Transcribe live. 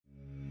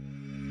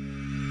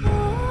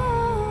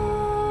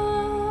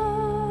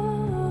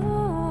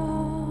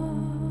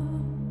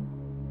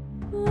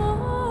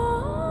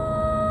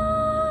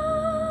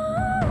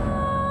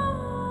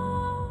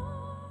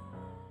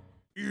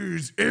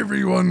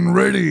everyone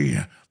ready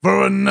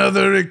for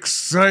another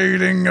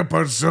exciting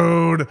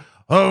episode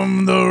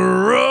of the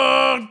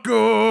Rotgoons?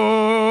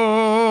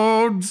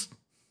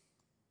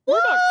 We're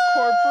not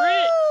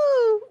corporate.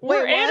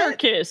 We're Wait, what?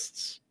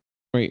 anarchists.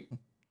 Wait.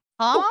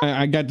 Huh?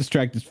 I got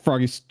distracted.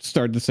 Froggy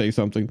started to say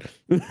something.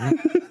 Good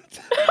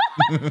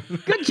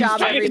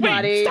job,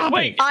 everybody.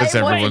 Wait. That's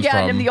everyone's I'm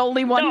problem. the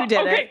only one who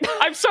did it.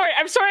 I'm sorry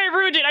I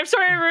ruined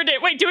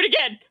it. Wait, do it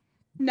again.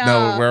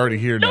 No, we're already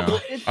here now.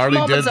 I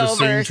already did the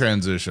scene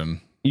transition.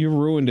 You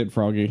ruined it,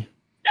 Froggy.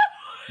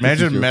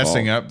 Imagine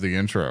messing up the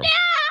intro.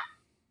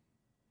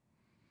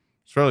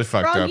 It's really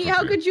fucked up. Froggy,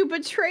 how could you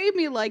betray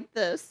me like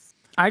this?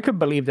 I could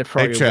believe that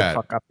Froggy would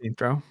fuck up the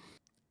intro.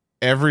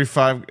 Every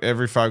five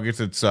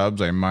gifted subs,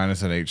 I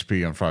minus an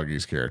HP on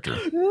Froggy's character.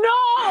 No.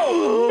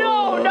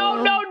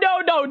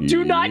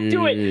 Do not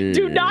do it.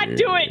 Do not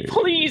do it,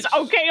 please.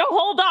 Okay,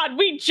 hold on.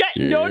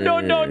 No.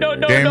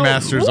 Game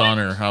Master's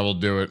honor. I will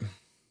do it.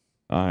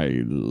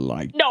 I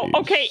like No, this.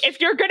 okay,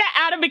 if you're gonna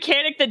add a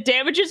mechanic that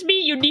damages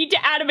me, you need to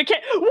add a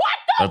mechanic. What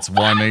the That's 1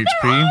 HP.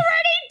 They're already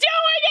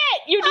doing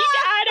it! You need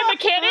to add a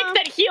mechanic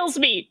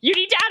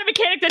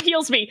that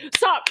heals me.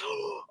 Stop.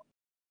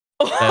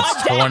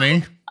 That's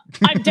 20.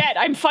 I'm dead.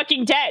 I'm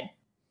fucking dead.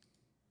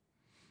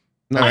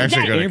 No, I'm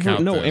actually gonna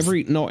count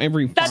every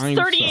That's 5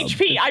 30 subs.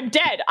 HP. I'm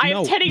dead. I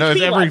have 10 HP No,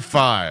 it's every left.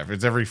 5.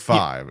 It's every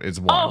 5. It's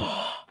 1.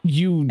 Oh.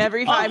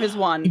 Every 5 is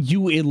 1.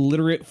 You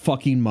illiterate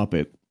fucking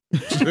Muppet.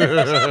 Sorry.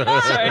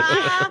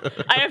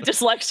 I have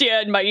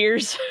dyslexia in my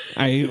ears.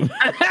 I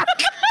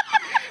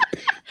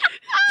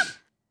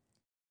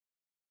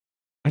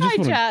just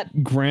want to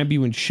grab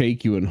you and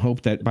shake you and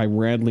hope that by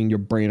rattling your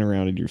brain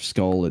around in your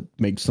skull, it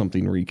makes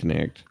something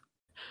reconnect.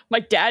 My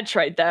dad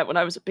tried that when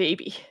I was a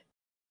baby.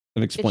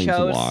 That explains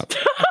a lot.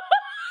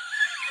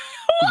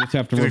 You just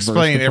have to To reverse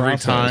explain the every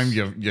process. time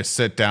you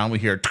sit down, we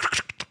hear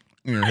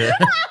in your head.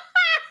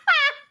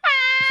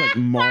 It's like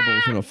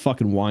marbles in a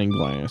fucking wine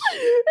glass.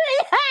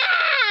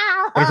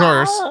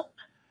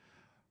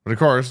 But of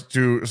course,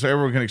 so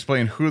everyone can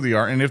explain who they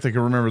are and if they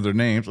can remember their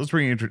names, let's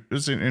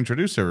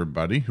introduce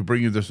everybody who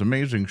bring you this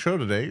amazing show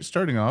today,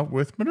 starting off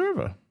with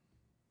Minerva.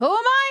 Who am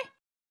I?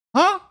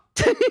 Huh?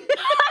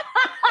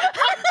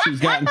 She's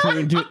gotten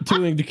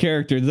too into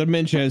character. The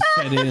dementia has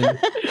set in.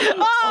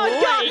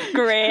 Wait,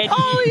 Granny.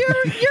 Oh, you're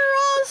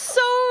all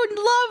so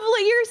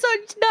lovely. You're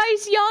such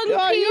nice young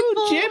people.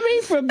 You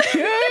Jimmy from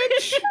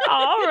church?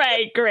 All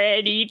right,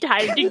 Granny.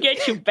 Time to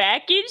get you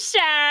back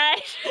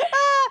inside.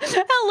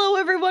 Hello,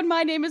 everyone.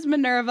 My name is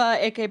Minerva,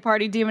 aka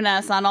Party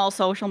Demoness, on all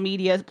social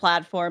media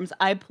platforms.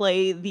 I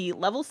play the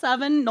level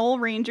 7 Knoll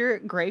Ranger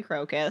Grey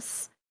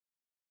Crocus.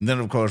 And then,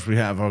 of course, we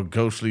have our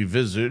ghostly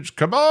visage,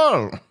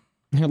 Cabal.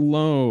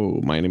 Hello,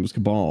 my name is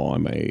Cabal.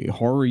 I'm a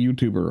horror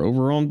YouTuber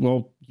over on,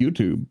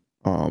 YouTube.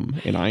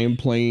 And I am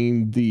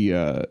playing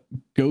the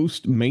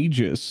Ghost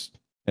Magus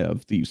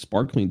of the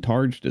Sparkling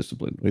Targe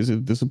discipline. Is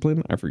it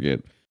discipline? I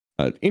forget.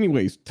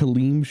 Anyways,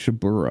 Tellem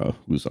Shabura,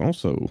 who's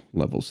also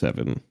level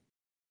 7.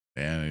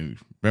 And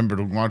remember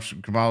to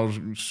watch Cabal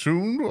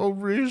soon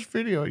over his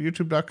video at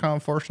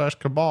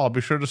youtube.com/Cabal. Be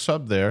sure to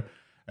sub there.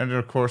 And then,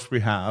 of course, we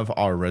have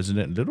our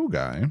resident little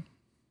guy.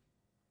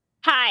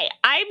 Hi,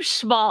 I'm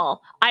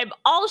Small. I'm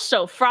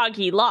also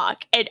Froggy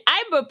Lock, and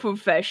I'm a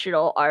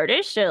professional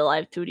artist and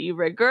live 2D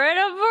rigger and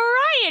a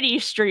variety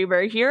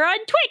streamer here on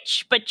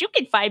Twitch. But you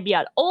can find me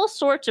on all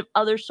sorts of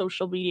other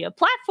social media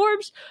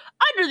platforms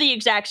under the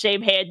exact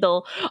same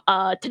handle.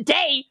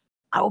 Today,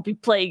 I will be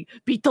playing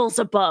Beetle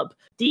the Bub,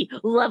 the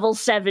level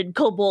 7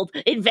 Kobold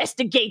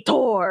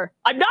Investigator.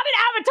 I'm not an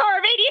avatar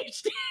of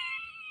ADHD.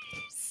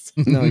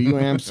 No, you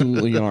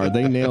absolutely are.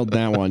 They nailed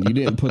that one. You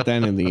didn't put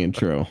that in the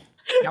intro.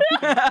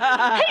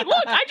 Hey,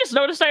 look, I just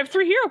noticed I have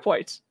 3 hero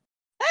points.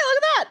 Hey, look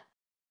at that.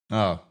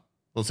 Oh,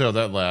 we'll see how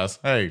that lasts.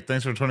 Hey,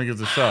 thanks for 20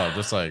 gifts a sub.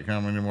 Just like how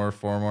many more?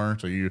 4 more.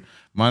 So you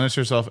minus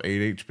yourself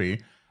 8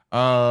 HP.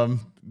 Now,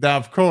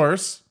 of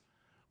course,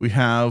 we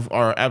have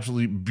our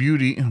absolute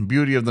beauty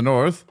of the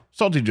North,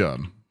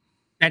 SaltyJub.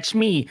 That's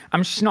me.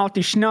 I'm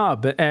Snotty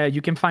Snub.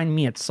 You can find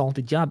me at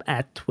SaltyJub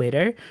at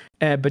Twitter.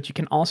 But you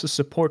can also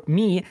support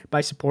me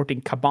by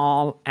supporting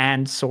Cabal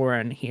and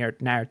Soren here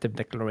at Narrative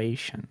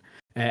Declaration.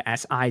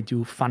 As I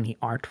do funny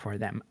art for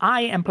them.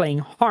 I am playing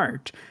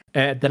Heart,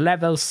 the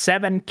level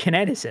 7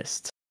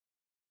 kineticist.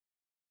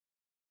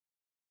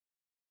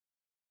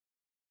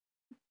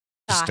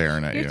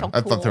 Staring at you. so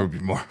I thought there cool. would be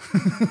more.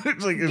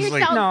 it's like You're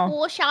so No.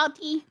 cool,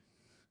 Salty.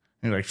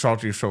 You're like,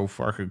 Salty is so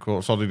fucking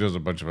cool. Salty does a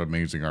bunch of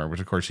amazing art, which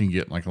of course you can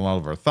get like a lot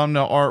of our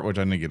thumbnail art, which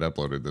I didn't get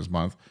uploaded this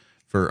month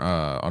for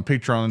on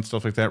Patreon and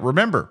stuff like that.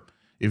 Remember,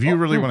 if you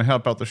really want to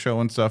help out the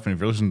show and stuff, and if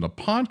you're listening to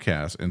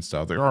podcasts and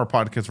stuff, there are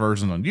podcast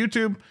versions on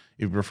YouTube.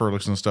 If you prefer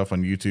listening to stuff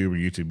on YouTube or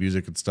YouTube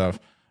Music and stuff,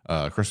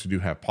 of course, we do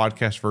have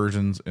podcast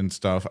versions and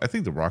stuff. I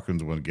think the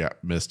Rotgoons one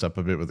got messed up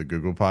a bit with the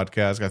Google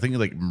podcast. I think it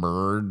like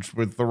merged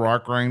with the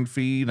Rock Grind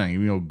feed.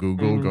 And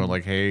Google going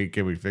like, "Hey,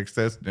 can we fix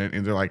this?"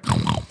 And they're like,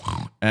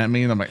 at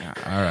me, and I'm like,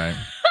 "All right."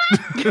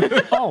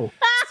 Oh,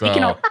 So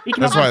speaking of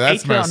that's why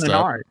that's Patreon messed and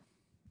up. art.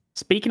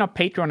 Speaking of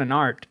Patreon and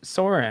art,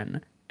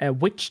 Soren,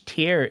 which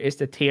tier is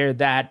the tier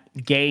that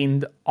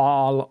gained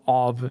all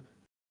of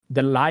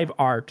the live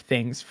art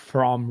things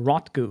from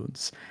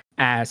Rotgoons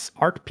as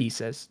art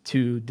pieces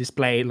to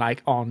display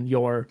like on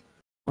your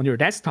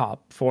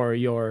desktop for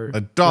your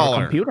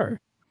computer.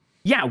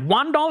 Yeah,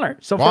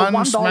 $1. So one for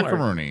 $1,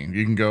 smackaroni,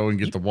 you can go and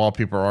get the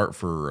wallpaper art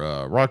for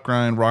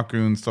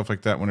Rotgoons, stuff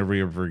like that whenever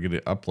you ever get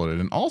it uploaded.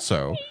 And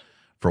also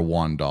for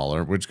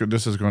 $1, which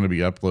this is going to be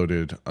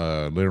uploaded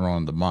later on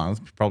in the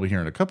month, probably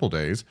here in a couple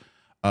days.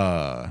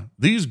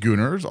 These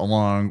Gooners,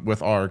 along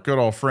with our good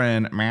old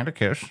friend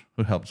Magus,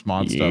 who helps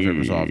mod stuff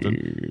every so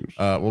often,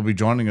 will be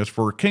joining us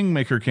for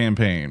Kingmaker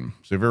campaign.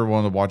 So if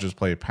everyone that watches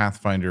play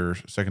Pathfinder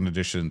 2nd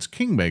Edition's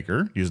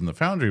Kingmaker using the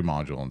Foundry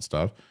module and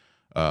stuff,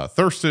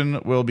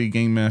 Thurston will be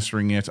game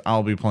mastering it.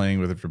 I'll be playing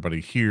with everybody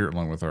here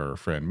along with our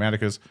friend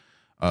Magus.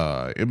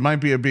 It might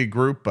be a big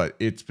group, but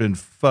it's been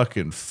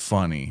fucking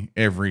funny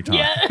every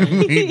time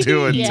we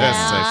do a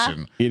test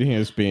session. It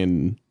has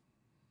been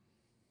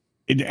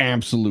an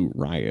absolute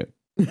riot.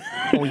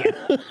 Oh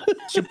yeah,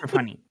 super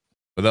funny.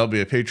 But that'll be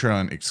a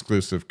Patreon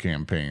exclusive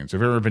campaign. So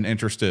if you've ever been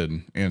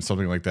interested in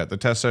something like that, the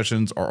test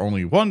sessions are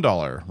only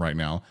 $1 right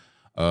now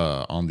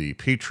on the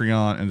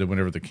Patreon. And then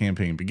whenever the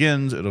campaign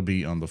begins, it'll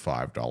be on the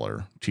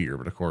 $5 tier.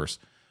 But of course,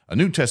 a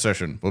new test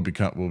session will be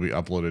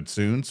uploaded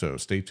soon. So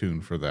stay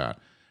tuned for that.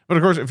 But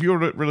of course, if you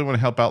really want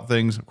to help out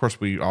things, of course,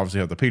 we obviously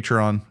have the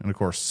Patreon. And of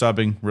course,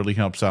 subbing really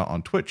helps out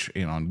on Twitch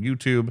and on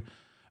YouTube.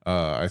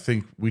 I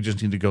think we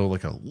just need to go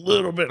like a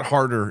little bit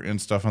harder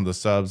and stuff on the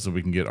subs so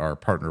we can get our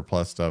Partner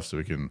Plus stuff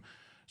so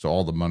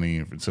all the money,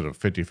 instead of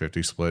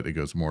 50-50 split, it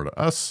goes more to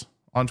us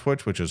on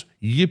Twitch, which is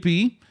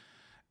yippee.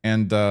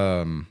 And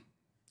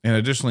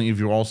additionally, if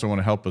you also want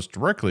to help us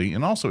directly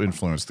and also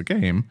influence the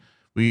game,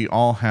 we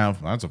all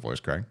have, that's a voice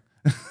crack.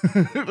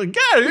 Like,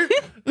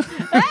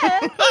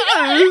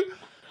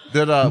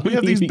 that we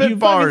have these bit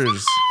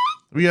bars.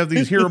 We have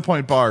these hero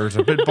point bars,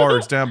 or bit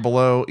bars down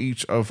below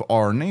each of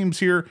our names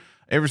here.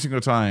 Every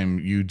single time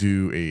you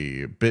do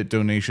a bit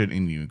donation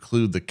and you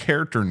include the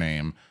character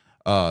name,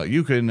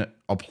 you can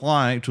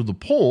apply to the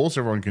poll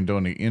so everyone can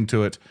donate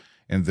into it.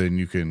 And then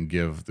you can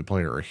give the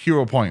player a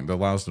hero point that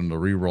allows them to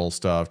reroll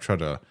stuff, try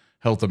to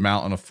help them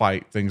out in a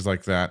fight, things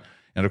like that.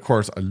 And of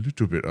course, a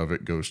little bit of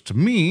it goes to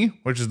me,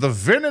 which is the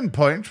venom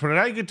point, where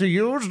I get to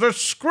use to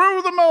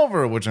screw them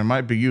over, which I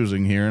might be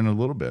using here in a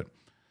little bit.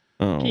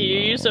 Oh, can you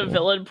use a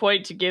villain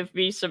point to give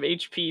me some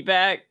HP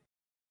back?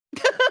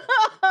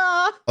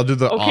 I'll do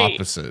the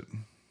opposite.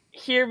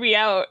 Hear me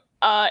out.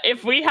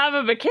 If we have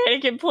a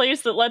mechanic in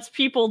place that lets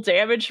people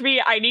damage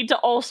me, I need to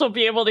also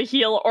be able to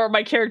heal, or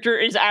my character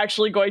is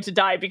actually going to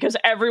die because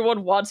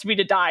everyone wants me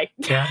to die.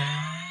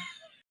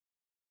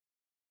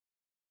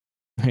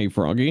 Hey,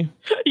 Froggy.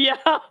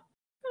 Yeah.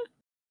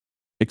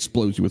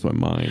 Explodes you with my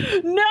mind.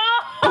 No!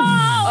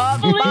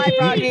 Bye,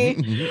 Froggy. Why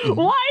do you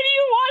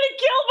want to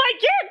kill my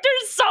character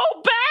so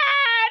bad?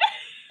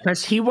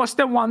 Because he was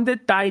the one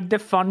that died the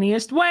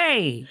funniest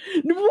way.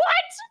 What?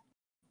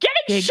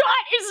 Getting shot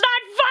is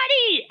not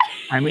funny!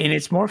 I mean,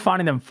 it's more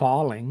funny than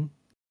falling.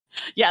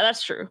 Yeah,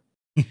 that's true.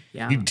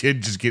 Yeah. You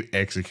did just get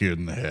executed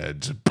in the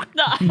head.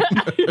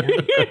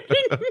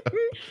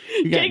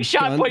 Getting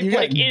shot point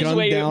blank is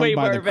way by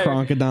more the better.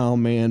 Crocodile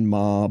Man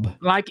mob.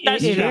 Like,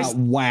 it got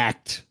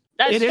whacked.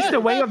 It is the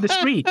way of the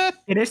street.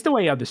 It is the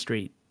way of the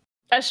street.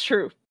 That's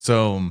true.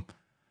 So,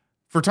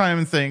 for time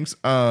and things,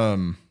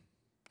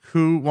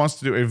 who wants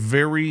to do a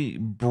very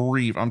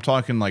brief, I'm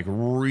talking like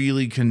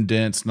really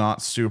condensed,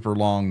 not super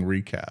long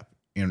recap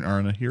and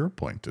earn a hero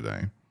point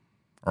today?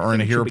 Or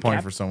earn a hero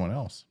point for someone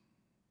else?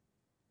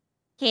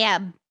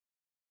 Cab.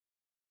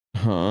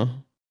 Huh?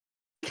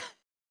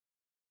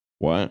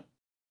 What?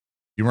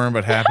 You remember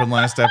what happened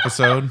last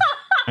episode?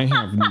 I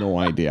have no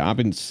idea. I've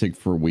been sick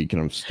for a week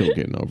and I'm still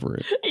getting over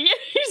it.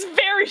 He's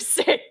very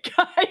sick,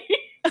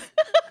 guys.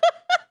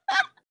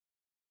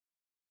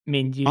 I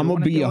mean, I'm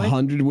gonna be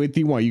 100 with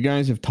you while you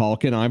guys have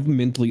talking. I've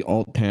mentally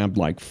alt-tabbed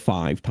like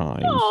 5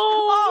 times.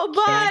 Oh,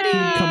 buddy.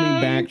 I keep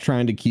coming back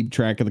trying to keep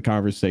track of the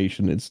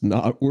conversation. It's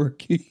not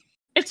working.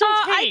 It's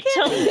okay.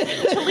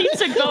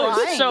 Talit's a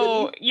ghost,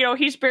 so, you know,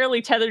 he's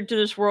barely tethered to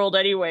this world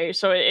anyway,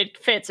 so it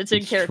fits. It's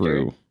in character.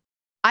 True.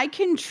 I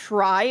can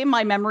try.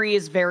 My memory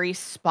is very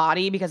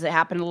spotty because it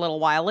happened a little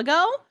while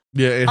ago.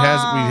 Yeah, it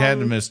has. We had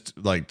to miss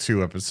like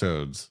 2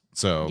 episodes,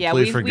 so yeah,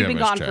 please forgive us. we've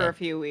been gone Chad. for a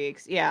few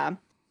weeks. Yeah.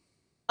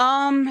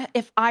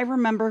 If I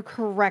remember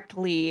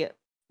correctly,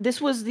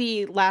 this was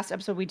the last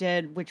episode we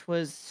did, which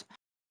was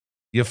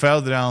You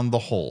fell down the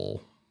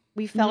hole.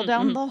 we fell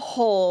down the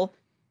hole.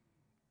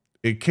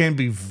 It can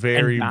be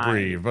very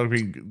brief,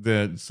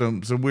 but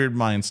some weird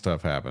mind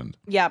stuff happened.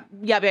 Yeah.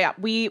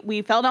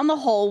 We fell down the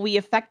hole. We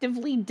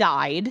effectively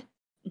died.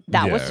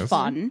 That was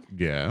fun.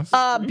 Yes.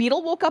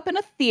 Beetle woke up in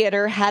a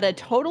theater, had a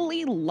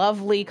totally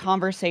lovely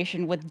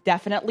conversation with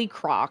definitely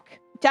Croc.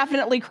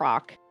 Definitely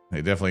Croc.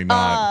 Hey, definitely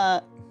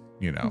not.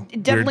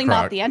 Definitely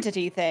not the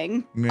entity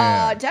thing.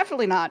 Yeah.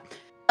 Definitely not.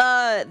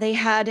 They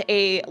had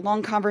a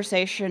long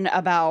conversation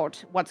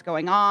about what's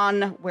going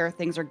on, where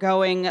things are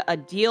going. A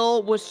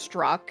deal was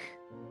struck.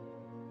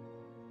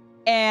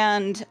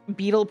 And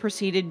Beetle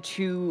proceeded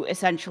to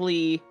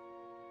essentially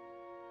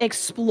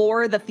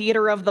explore the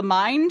theater of the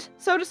mind,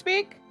 so to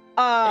speak.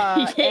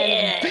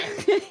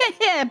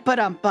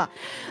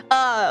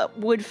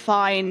 Would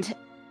find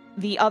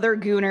the other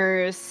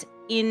Gooners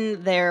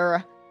in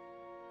their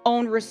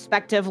own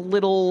respective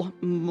little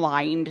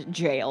mind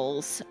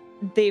jails.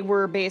 They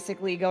were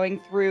basically going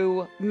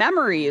through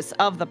memories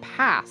of the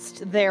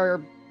past,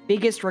 their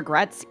biggest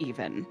regrets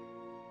even.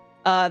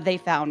 They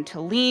found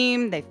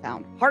Tellem, they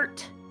found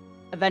Hart,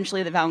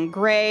 eventually they found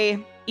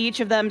Gray, each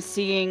of them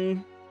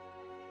seeing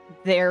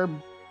their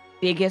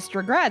biggest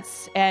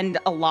regrets, and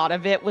a lot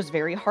of it was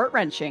very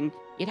heart-wrenching.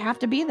 You'd have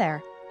to be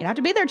there. You'd have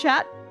to be there,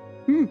 chat.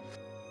 And you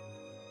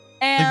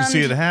can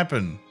see it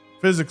happen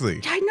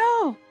physically. I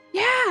know.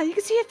 Yeah, you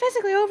can see it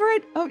physically over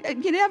it. Oh,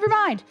 never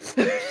mind.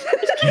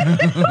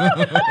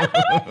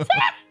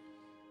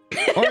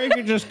 Or you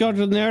could just go to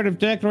the Narrative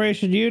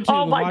Declaration YouTube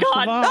Oh and my watch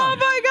God. the VOD. Oh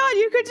my god,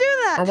 you could do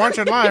that. Or watch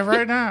it live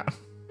right now.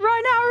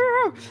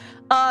 Right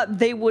now.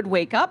 They would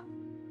wake up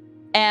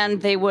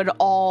and they would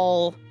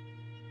all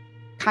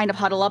kind of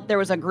huddle up. There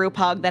was a group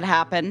hug that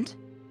happened.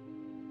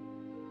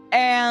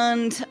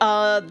 And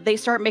they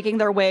start making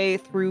their way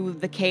through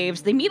the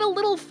caves. They meet a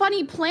little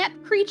funny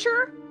plant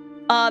creature.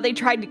 They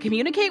tried to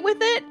communicate with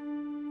it,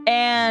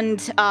 and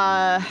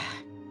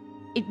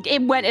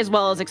it went as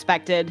well as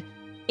expected.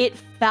 It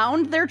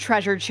found their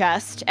treasure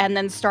chest and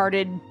then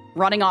started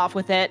running off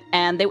with it,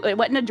 and it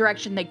went in a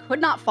direction they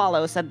could not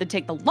follow, said they'd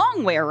take the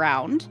long way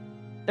around.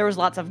 There was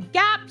lots of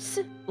gaps,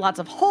 lots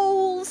of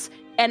holes,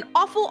 and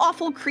awful,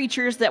 awful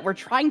creatures that were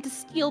trying to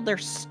steal their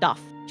stuff.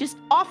 Just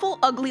awful,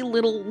 ugly,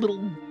 little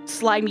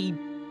slimy,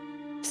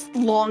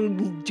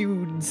 long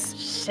dudes.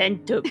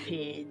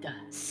 Centipede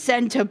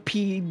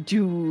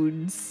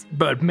dudes.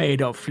 But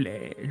made of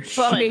flesh.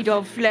 Made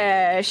of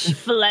flesh.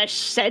 Flesh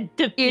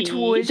centipede. It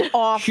was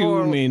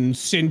awful. Human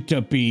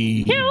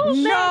centipede.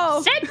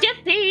 No.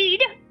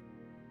 Centipede.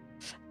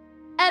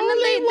 And then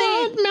they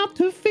mouth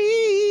to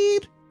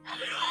feed.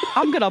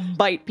 I'm gonna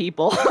bite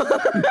people.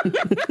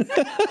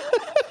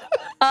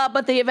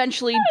 But they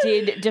eventually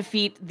did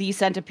defeat the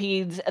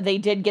centipedes. They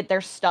did get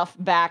their stuff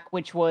back,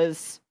 which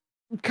was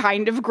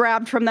kind of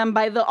grabbed from them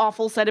by the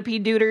awful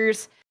centipede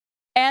duders.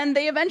 And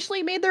they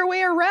eventually made their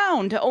way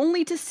around,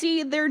 only to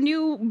see their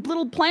new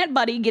little plant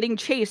buddy getting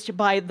chased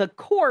by the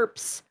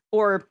corpse,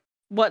 or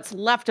what's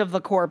left of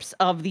the corpse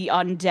of the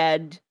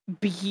undead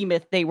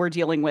behemoth they were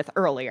dealing with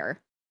earlier.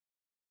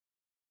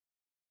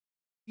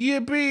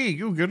 Yippee!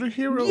 You get a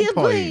hero Yippee!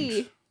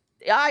 point.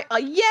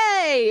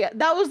 Yay!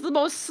 That was the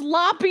most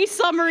sloppy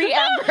summary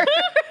ever.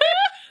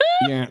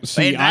 Yeah,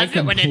 see, I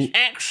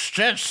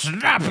extra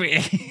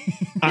sloppy.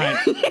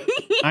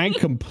 I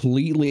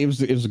completely, it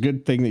was a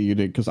good thing that you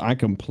did, because I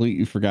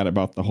completely forgot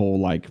about the whole,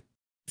 like,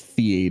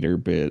 theater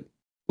bit.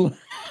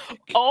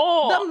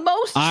 Oh, The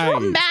most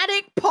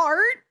traumatic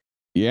part?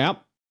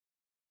 Yep.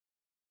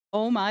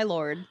 Oh my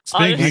lord.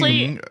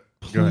 Honestly,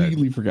 Go ahead.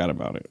 Completely forgot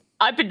about it.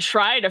 I've been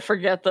trying to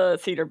forget the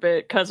theater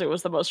bit because it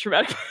was the most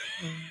traumatic.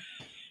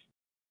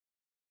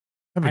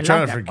 I've I been trying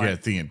love to that forget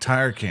part. the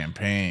entire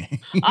campaign.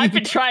 I've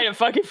been trying to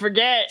fucking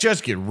forget.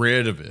 Just get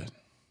rid of it.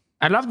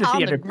 I love the On the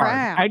theater part.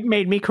 ground. It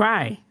made me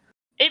cry.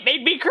 It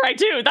made me cry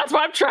too. That's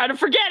why I'm trying to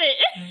forget it.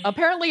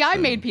 Apparently I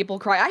made people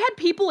cry. I had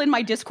people in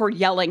my Discord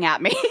yelling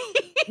at me.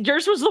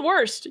 Yours was the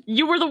worst.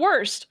 You were the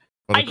worst.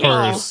 But I of hate you.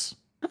 course,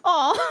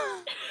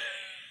 Aw.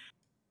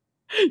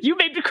 You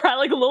made me cry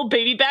like a little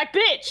baby back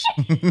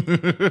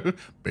bitch.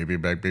 baby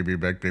back, baby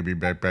back, baby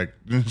back, back.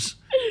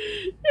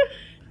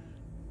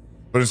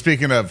 But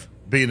speaking of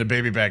being a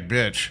baby back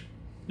bitch,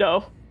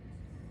 No.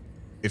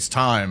 it's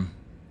time.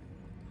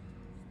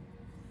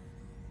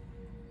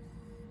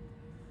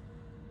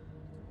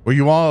 Well,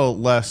 you all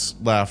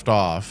laughed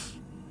off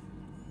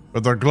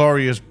with our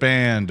glorious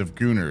band of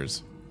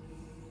gooners.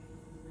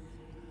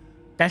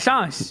 That's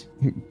us.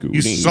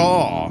 You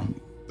saw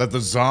that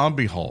the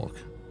zombie Hulk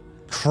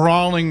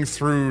crawling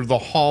through the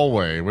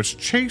hallway was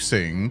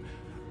chasing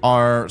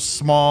our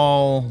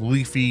small,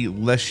 leafy,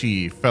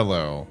 leshy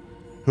fellow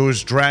who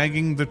was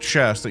dragging the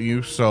chest that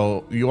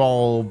you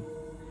all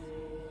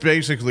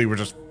basically were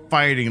just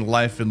fighting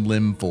life and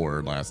limb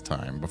for last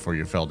time before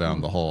you fell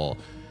down the hole.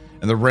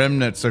 And the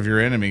remnants of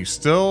your enemy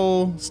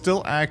still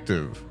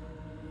active.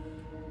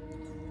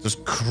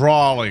 Just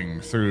crawling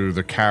through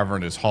the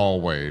cavernous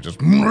hallway. Just.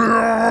 Oh,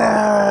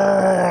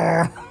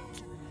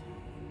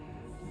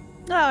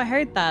 I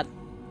heard that.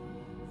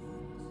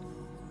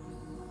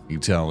 You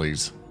tell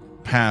he's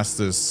past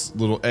this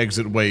little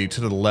exit way to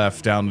the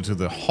left down into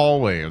the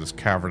hallway of this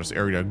cavernous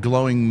area.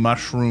 Glowing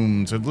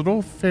mushrooms and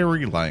little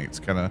fairy lights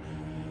kind of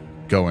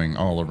going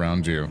all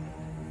around you.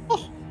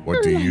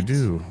 What do you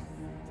do?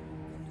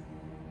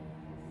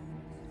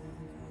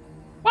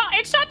 Well,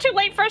 it's not too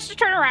late for us to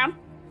turn around.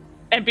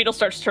 And Beetle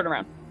starts to turn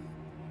around.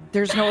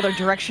 There's no other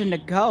direction to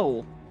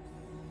go.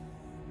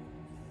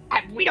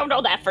 We don't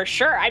know that for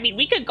sure. I mean,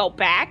 we could go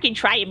back and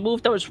try and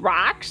move those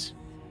rocks.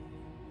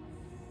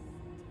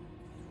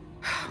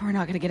 We're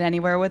not going to get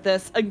anywhere with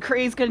this. And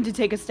Cray's going to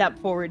take a step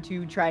forward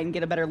to try and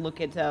get a better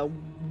look at the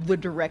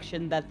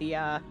direction that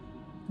the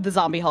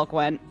zombie Hulk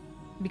went.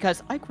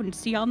 Because I couldn't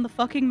see on the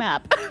fucking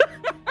map.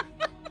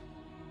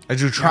 As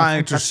you're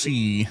trying to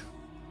see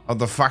on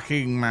the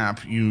fucking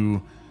map,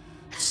 you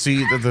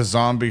see that the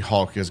zombie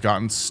Hulk has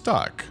gotten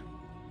stuck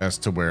as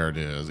to where it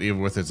is.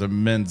 Even with its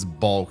immense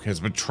bulk, has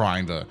been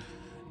trying to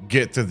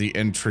get to the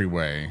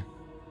entryway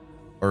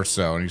or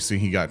so. And you see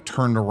he got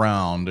turned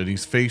around and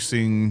he's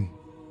facing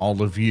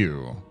all of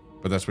you.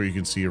 But that's what you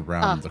can see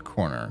around the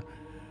corner.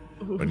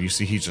 But you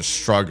see he's just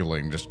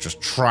struggling,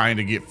 just trying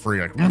to get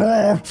free. Like,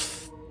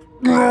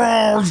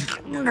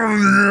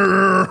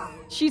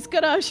 she's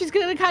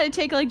gonna kind of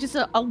take like just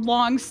a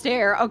long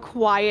stare, a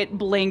quiet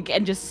blink,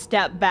 and just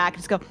step back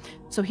and just go,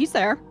 so he's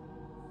there.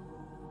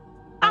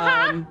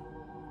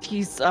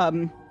 He's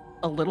a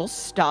little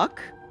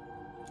stuck.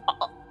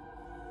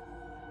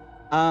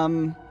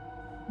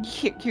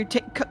 Here,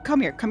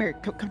 come here,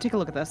 come take a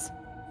look at this.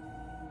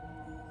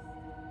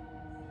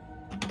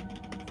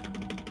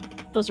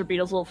 Those are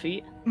Beetle's little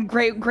feet.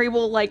 Gray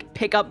will like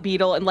pick up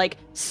Beetle and like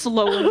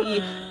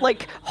slowly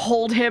like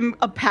hold him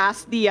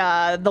past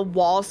the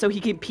wall so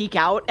he can peek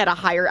out at a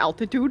higher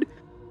altitude.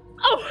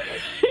 Oh,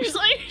 he's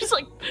like,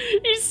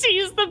 he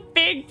sees the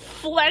big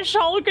flesh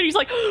Hulk and he's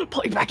like,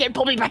 pull me back in,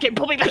 pull me back in,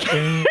 pull me back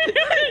in.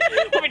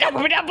 Pull me down,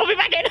 pull me down, pull me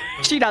back in.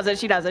 She does it.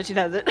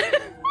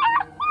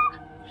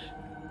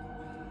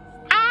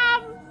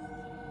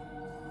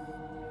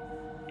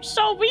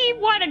 So we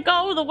want to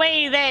go the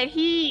way that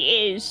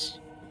he is,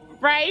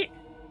 right?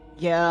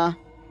 Yeah.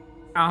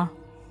 I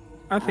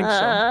think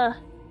so.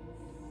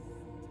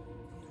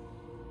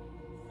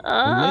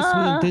 Unless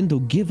we intend to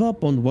give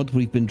up on what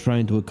we've been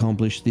trying to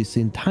accomplish this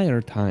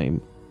entire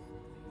time.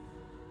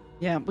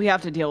 Yeah, we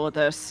have to deal with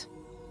this.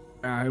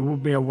 It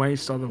would be a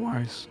waste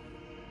otherwise.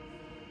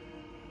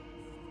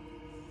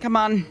 Come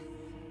on.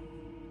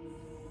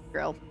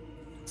 Girl,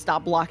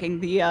 stop blocking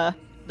the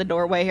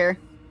doorway here.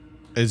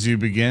 as you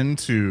begin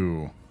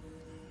to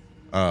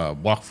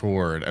walk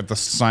forward at the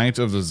sight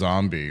of the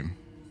zombie,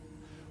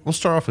 we'll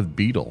start off with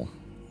Beetle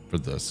for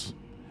this.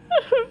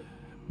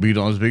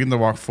 Beetle, as you begin to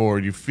walk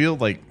forward, you feel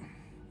like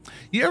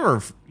you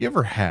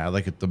ever had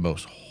like the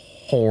most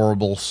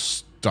horrible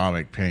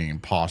stomach pain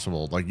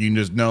possible. Like you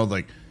just know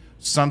like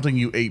something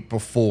you ate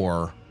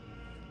before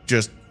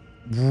just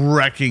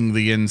wrecking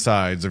the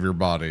insides of your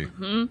body.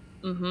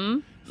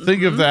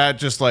 Think of that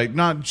just like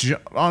not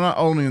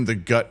only in the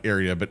gut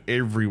area, but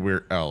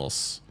everywhere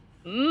else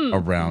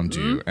around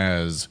you,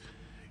 as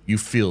you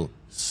feel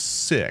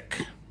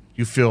sick.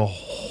 You feel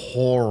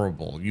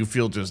horrible. You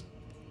feel just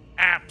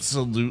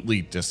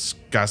absolutely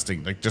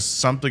disgusting. Like just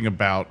something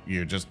about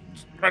you just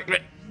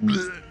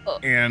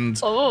and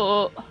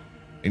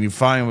you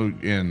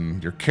find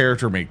in your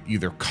character may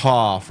either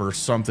cough or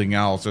something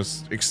else,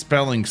 just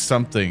expelling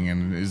something,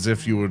 and as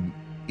if you would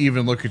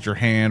even look at your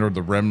hand or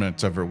the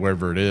remnants of it,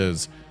 wherever it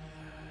is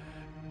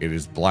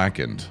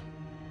blackened.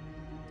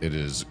 It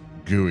is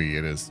gooey.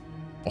 It is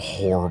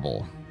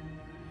horrible.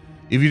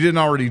 If you didn't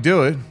already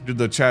do it, due to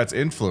the chat's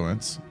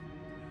influence,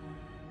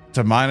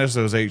 to minus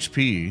those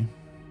HP,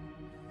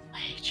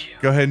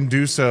 go ahead and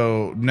do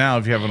so now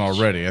if you haven't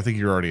already. I think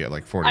you're already at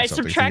like 40 I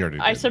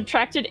something. I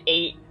subtracted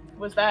 8.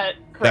 Was that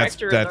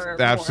correct? That's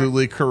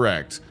absolutely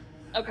correct.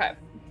 Okay.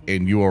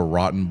 And you are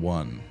rotten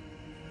 1.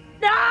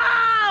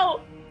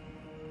 No!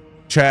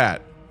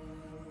 Chat.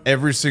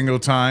 Every single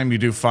time you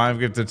do 5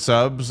 gifted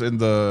subs in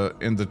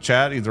the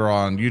chat, either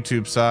on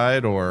YouTube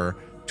side or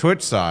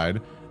Twitch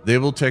side, they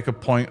will take a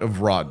point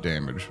of rot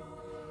damage.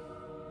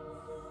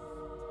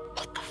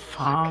 What the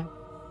fuck?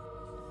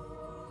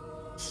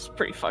 This is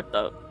pretty fucked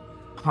up.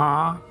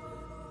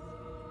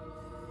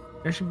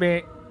 That's a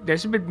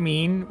bit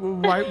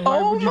mean. Why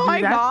Oh would you my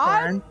do that,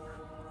 God. Fern?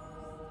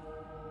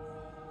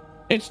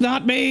 It's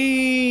not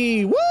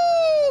me! Woo!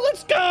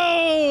 Let's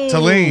go!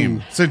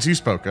 Tellem, since you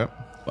spoke up,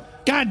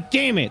 God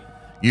damn it!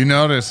 you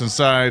notice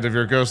inside of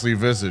your ghostly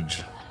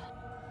visage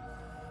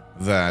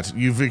that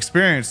you've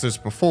experienced this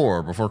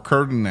before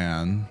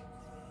Ferdinand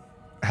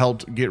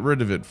helped get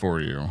rid of it for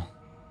you.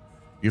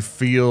 You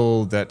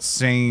feel that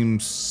same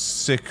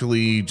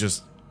sickly,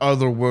 just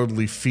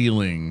otherworldly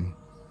feeling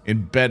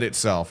embed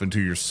itself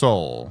into your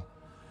soul.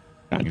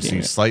 God You damn see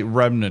it. slight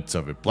remnants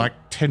of it, black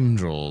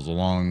tendrils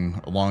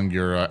along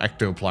your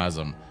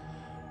ectoplasm.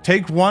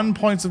 Take 1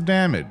 point of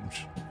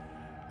damage,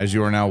 as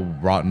you are now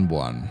rotten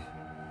 1.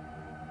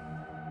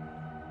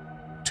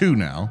 2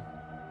 now.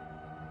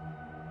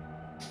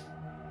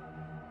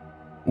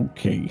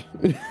 Okay.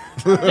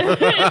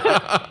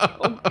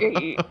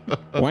 Okay.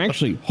 Well,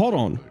 actually, hold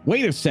on.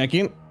 Wait a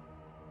second.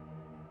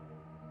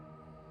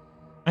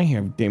 I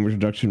have damage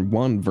reduction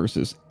 1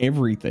 versus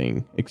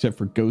everything except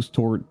for ghost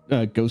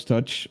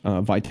touch,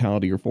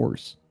 vitality, or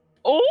force.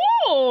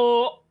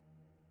 Oh!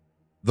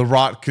 The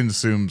rot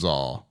consumes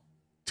all.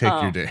 Take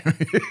your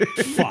damage.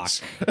 Fuck.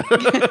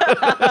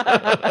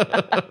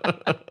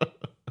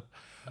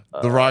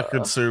 The rot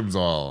consumes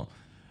all.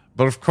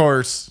 But of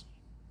course,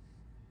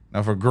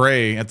 now for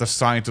Gray, at the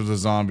sight of the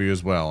zombie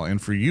as well, and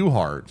for you,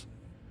 Hart,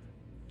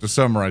 to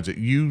summarize it,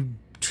 you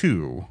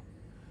too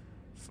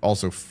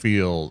also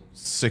feel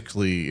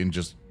sickly and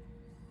just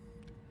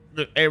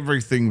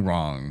everything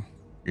wrong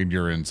in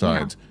your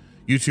insides. Yeah.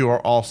 You two are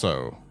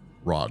also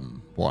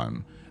rotten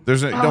one.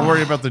 Don't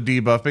worry about the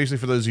debuff. Basically,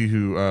 for those of you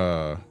who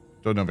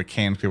don't know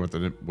mechanically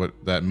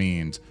what that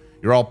means,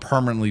 you're all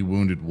permanently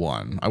wounded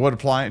one. I would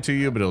apply it to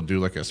you, but it'll do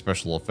like a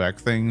special effect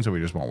thing, so we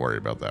just won't worry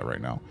about that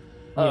right now.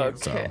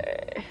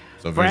 Okay.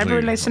 So for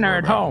every listener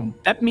at home,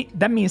 that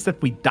means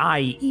that we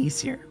die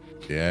easier.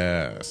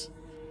 Yes.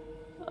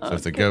 So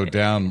if they go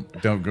down,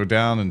 don't go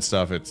down and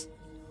stuff, it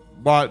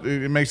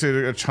makes it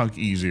a chunk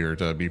easier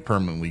to be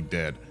permanently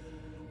dead.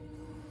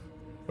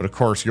 But of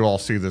course, you all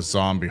see this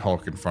zombie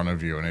Hulk in front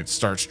of you, and it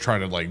starts trying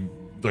to like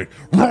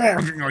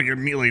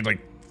immediately like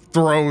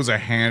throws a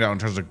hand out and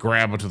tries to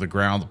grab it to the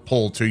ground to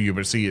pull to you.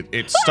 But see,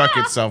 it stuck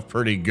itself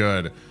pretty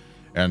good,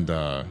 and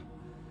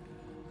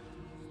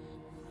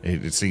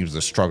it seems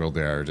the struggle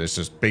there. It's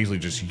just basically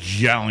just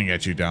yelling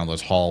at you down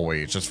this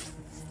hallway. It's just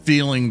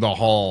feeling the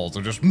halls.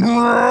 They're just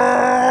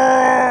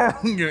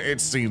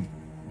it seems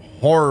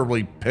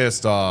horribly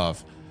pissed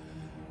off.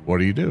 What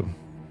do you do?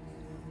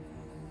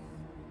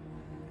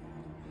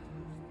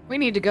 We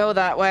need to go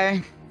that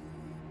way.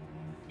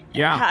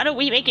 Yeah. How do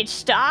we make it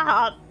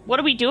stop? What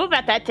do we do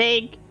about that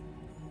thing?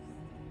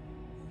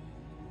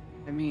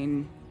 I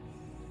mean,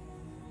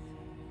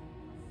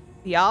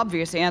 the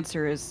obvious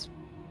answer is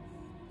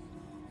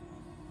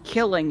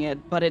killing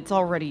it, but it's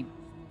already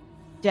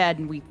dead,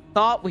 and we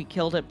thought we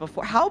killed it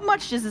before. How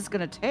much is this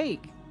gonna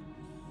take?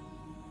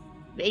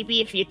 Maybe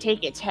if you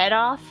take its head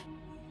off?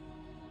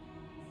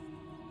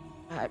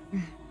 That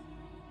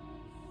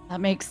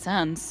makes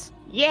sense.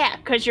 Yeah,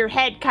 because your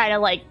head kind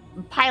of like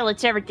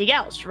pilots everything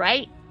else,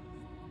 right?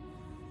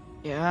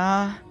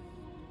 Yeah.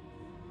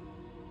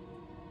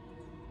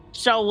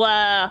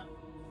 So,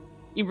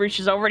 he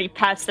reaches over and he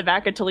pats the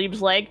back of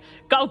Talib's leg.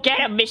 Go get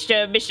him,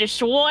 Mr.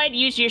 Sword.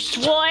 Use your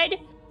sword.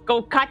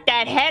 Go cut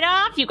that head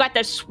off. You got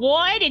the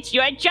sword. It's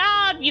your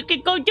job. You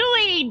can go do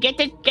it. Get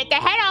the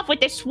head off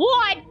with the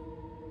sword.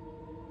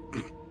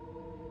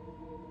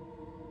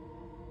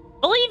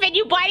 Believe in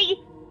you,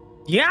 buddy.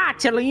 Yeah,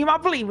 Talim, I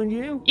believe in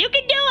you. You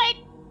can do it.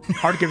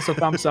 Hard gives a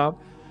thumbs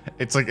up.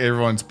 It's like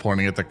everyone's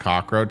pointing at the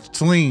cockroach.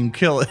 Talim,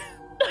 kill it.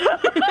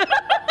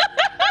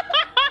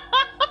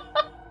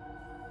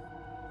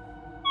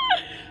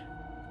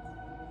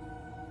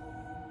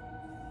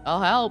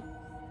 I'll help.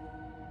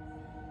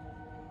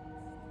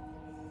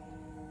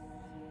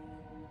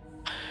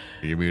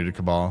 Are you muted,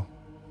 Cabal?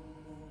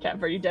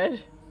 Cap, are you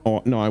dead?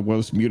 Oh, no, I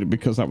was muted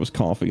because I was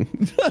coughing.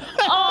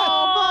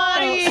 Oh,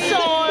 I'm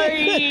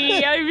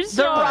sorry. I'm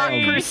The rock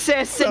sorry.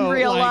 persists in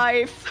real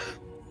life.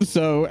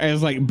 So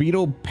as like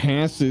Beetle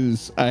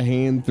passes a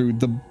hand through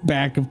the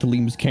back of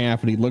Talim's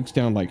calf and he looks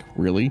down like,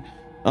 really?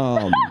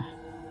 And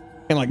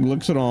like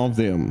looks at all of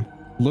them,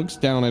 looks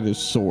down at his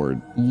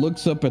sword,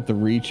 looks up at the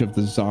reach of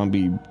the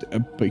zombie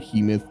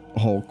behemoth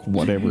Hulk,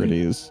 whatever it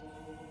is.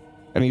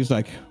 And he's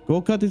like,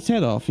 go cut its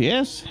head off,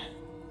 yes?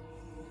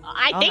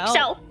 I think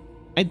so.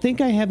 I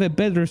think I have a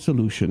better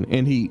solution.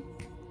 And he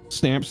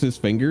snaps his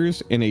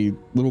fingers and a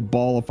little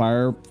ball of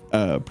fire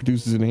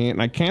produces in a hand.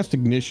 And I cast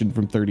ignition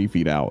from 30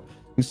 feet out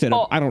instead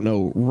of, I don't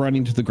know,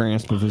 running to the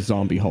grasp of a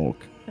zombie Hulk.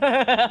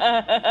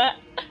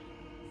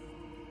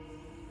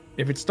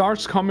 If it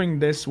starts coming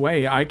this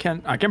way, I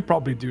can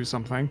probably do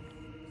something.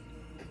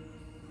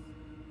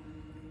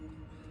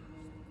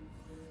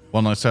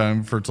 One last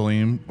time for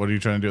Talim. What are you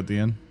trying to do at the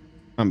end?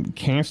 I'm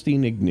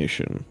casting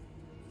ignition.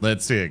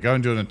 Let's see it. Go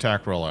and do an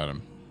attack roll at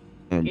him.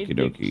 Okie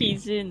dokie.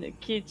 He's in the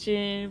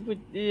kitchen with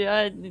the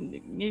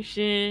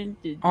ignition.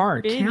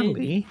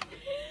 Candy.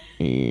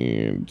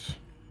 And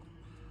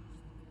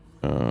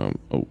oh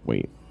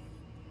wait.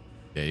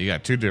 Yeah, you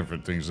got two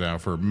different things now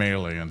for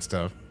melee and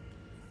stuff.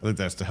 I think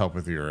that's to help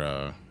with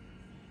your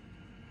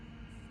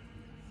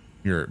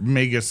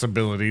Magus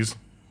abilities.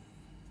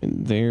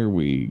 And there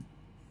we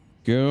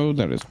go.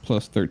 That is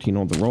plus 13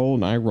 on the roll,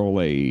 and I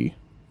roll a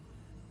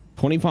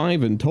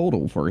 25 in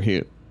total for a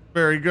hit.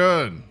 Very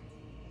good.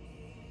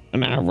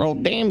 And I roll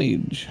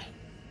damage,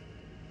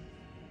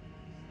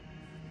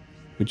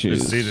 which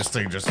is See this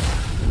thing just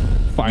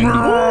 5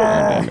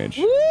 damage.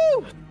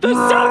 Woo! The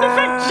sound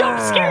effect jump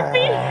scared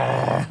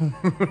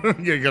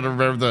me. You gotta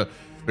remember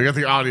we got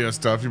the audio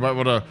stuff. You might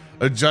want to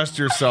adjust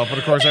yourself, but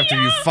of course,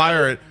 after you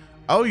fire it,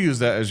 I'll use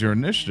that as your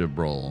initiative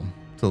roll,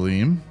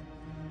 Talim.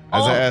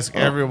 As I ask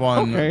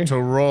everyone to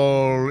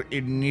roll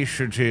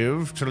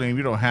initiative. Talim,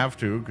 you don't have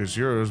to, because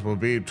yours will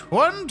be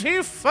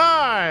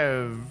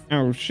 25.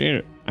 Oh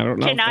shit! I don't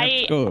know. Can if I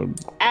that's good.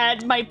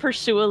 add my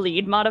pursue a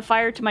lead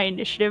modifier to my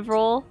initiative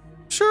roll?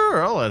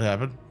 Sure, I'll let it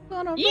happen.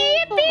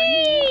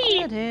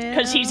 Yippee!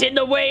 Because he's in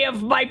the way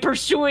of my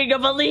pursuing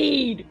of a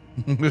lead.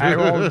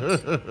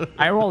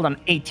 I rolled an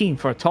 18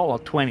 for a total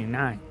of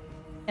 29.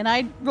 And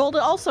I rolled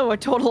also a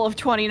total of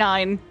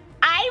 29.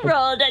 I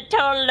rolled a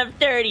total of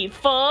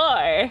 34.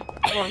 Oh,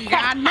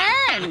 God,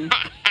 man.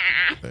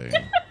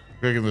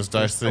 Picking this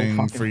dice so thing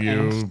fucking for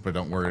you, fast. but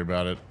don't worry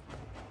about it,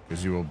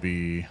 because you will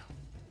be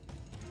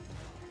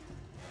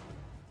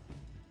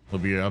will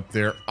be up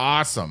there.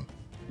 Awesome.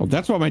 Well,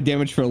 that's why my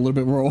damage felt a little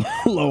bit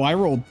low. I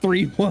rolled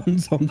 3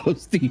 1s on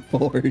those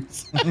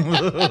D4s.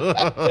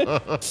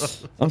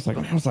 I was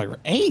like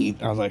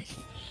 8. I was like,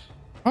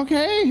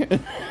 okay.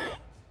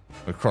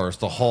 Of course,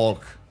 the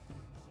Hulk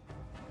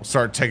will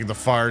start taking the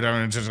fire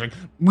down and just like,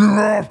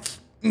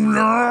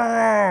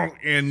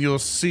 and you'll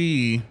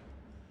see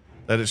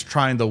that it's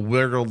trying to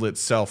wiggle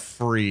itself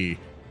free.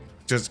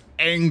 Just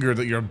anger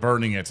that you're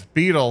burning it.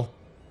 Beetle,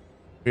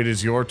 it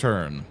is your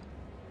turn.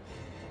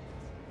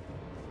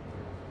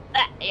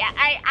 Yeah,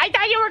 I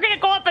thought you were gonna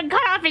go up and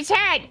cut off his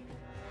head.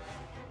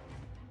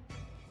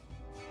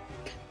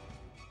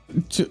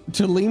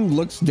 Tellem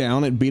looks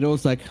down at Beetle.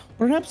 Is like,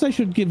 perhaps I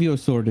should give you a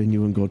sword and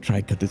you and go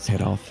try cut its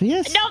head off.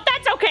 Yes. No,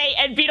 that's okay.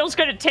 And Beetle's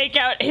gonna take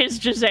out his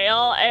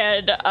Giselle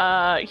and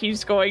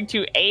he's going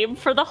to aim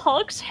for the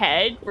Hulk's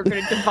head. We're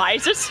gonna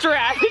devise a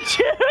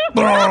stratagem.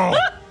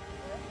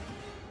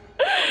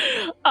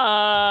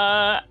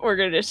 We're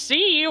gonna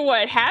see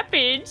what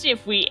happens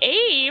if we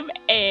aim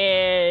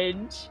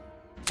and.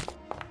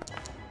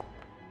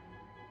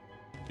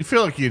 You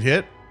feel like you'd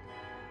hit?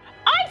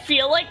 I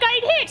feel like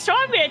I'd hit, so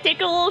I'm gonna take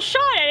a little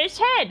shot at his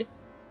head.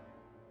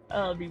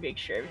 Let me make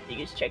sure everything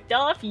is checked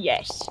off.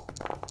 Yes.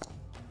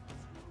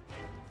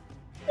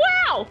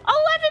 Wow! 11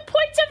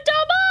 points of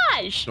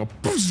damage!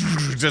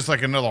 Just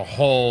like another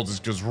hole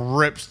just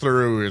rips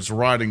through his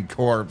rotting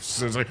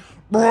corpse. It's like,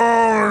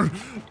 No.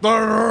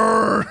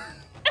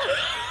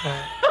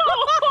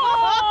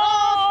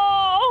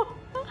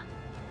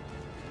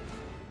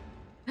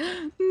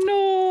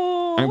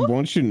 I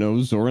want you to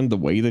know, Zoran, the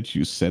way that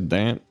you said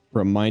that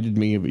reminded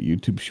me of a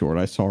YouTube short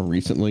I saw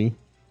recently.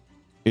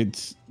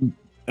 It's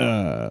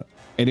and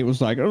it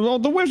was like, oh,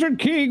 the Wizard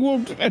King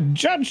will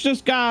judge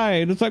this guy.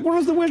 And it's like, what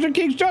is the Wizard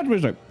King's judgment?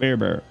 It's like,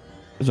 bear.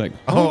 It's like,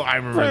 oh, I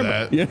remember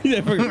that. Yeah,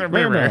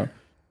 bear.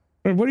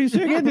 What do you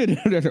say again?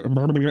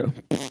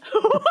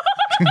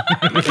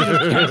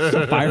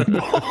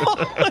 Fireball.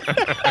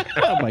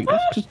 I'm like,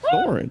 that's just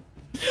Zoran.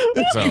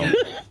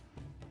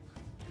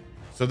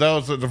 So that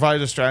was the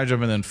devise a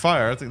stratagem and then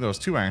fire. I think that was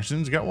 2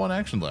 actions. You got 1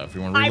 action left.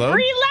 You want to reload? I'm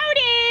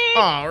reloading!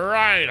 All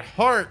right,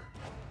 Heart.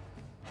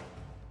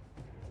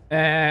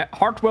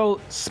 Hart will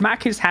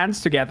smack his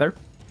hands together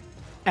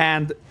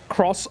and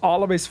cross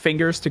all of his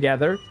fingers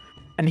together,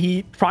 and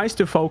he tries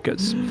to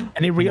focus.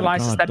 And he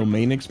realizes that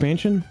domain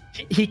expansion.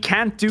 He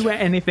can't do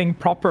anything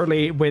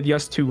properly with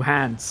just 2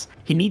 hands.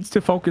 He needs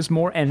to focus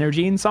more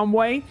energy in some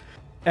way.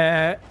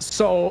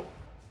 So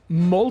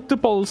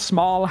multiple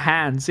small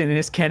hands in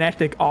his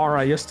kinetic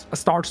aura just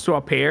starts to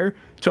appear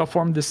to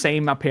form the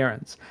same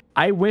appearance.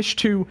 I wish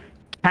to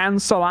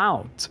cancel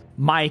out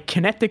my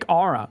kinetic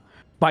aura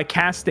by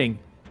casting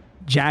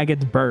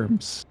Jagged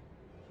Berms.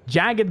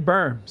 Jagged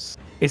Berms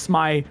is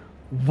my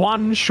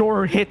 1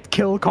 sure hit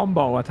kill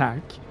combo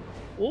attack.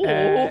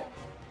 It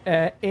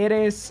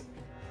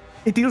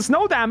deals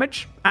no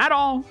damage at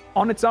all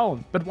on its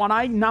own, but what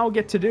I now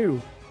get to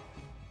do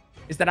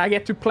is that I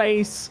get to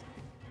place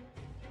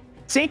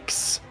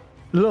 6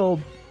 little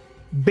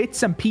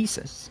bits and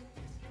pieces,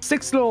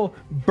 6 little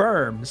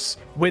berms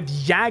with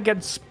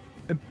jagged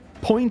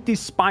pointy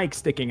spikes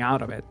sticking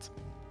out of it.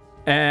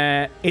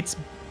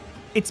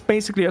 It's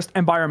basically just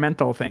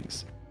environmental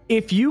things.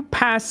 If you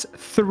pass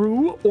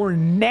through or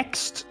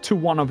next to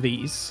one of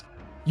these,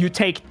 you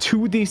take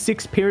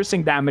 2d6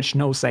 piercing damage,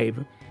 no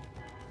save.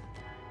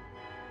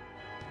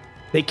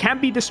 They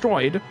can't be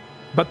destroyed,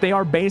 but they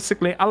are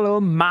basically a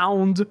little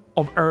mound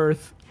of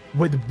earth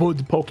with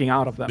wood poking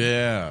out of them.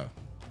 Yeah.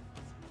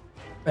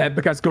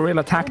 Because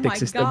guerrilla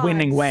tactics is the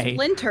winning way.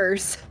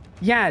 Splinters.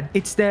 Yeah,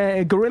 it's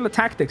the guerrilla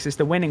tactics is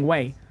the winning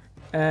way.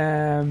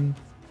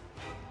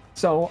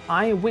 So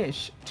I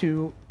wish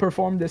to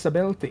perform this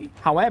ability.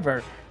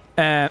 However,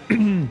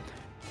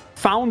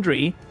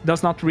 Foundry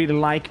does not really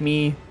like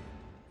me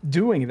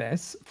doing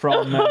this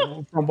from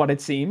what it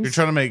seems. You're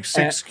trying to make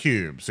 6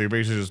 cubes, so you're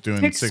basically just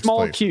doing 6 small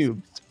places.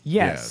 cubes.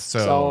 Yes.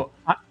 Yeah, so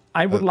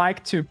I would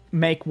like to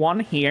make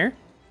 1 here.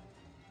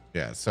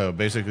 Yeah, so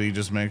basically you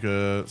just make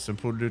a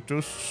simple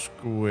little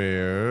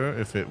square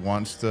if it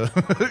wants to.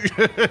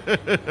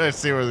 I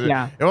see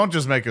where it won't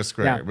just make a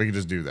square. Yeah. We can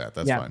just do that.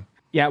 That's fine.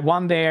 Yeah,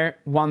 1 there,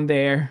 1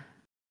 there.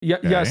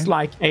 Just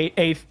like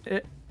a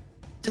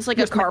just like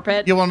a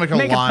carpet. You want to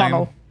make a line? A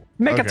tunnel.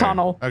 Make a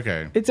tunnel.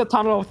 Okay. It's a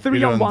tunnel of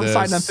 3 on one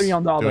side and 3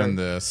 on the other. Doing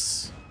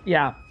this.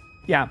 Yeah.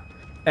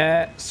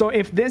 So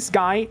if this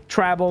guy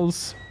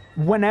travels,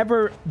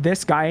 whenever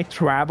this guy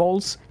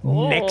travels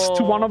next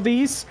to one of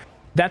these,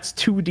 that's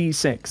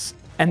 2d6,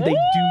 and they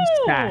do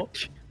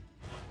stack.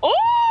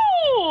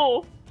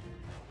 Oh!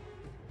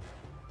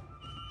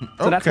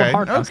 So that's what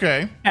heart does.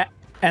 Okay.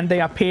 And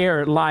they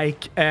appear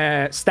like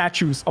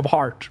statues of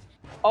heart.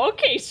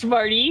 Okay,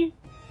 smarty.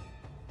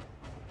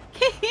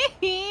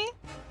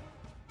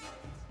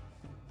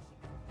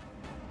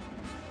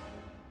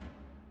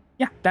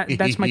 Yeah,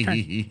 that's my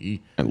turn.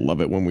 I love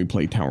it when we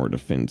play tower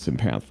defense in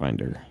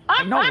Pathfinder.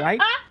 I know,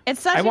 right?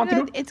 It's such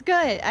it's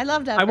good. I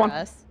love that for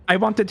us. I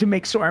wanted to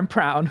make Soren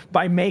proud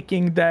by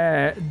making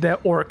the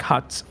orc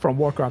huts from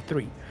Warcraft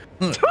 3.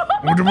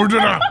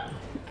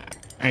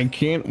 I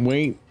can't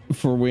wait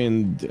for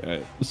when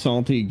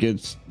Salty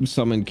gets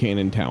Summon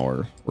Cannon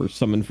Tower or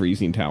Summon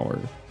Freezing Tower.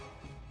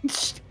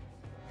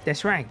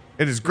 That's right.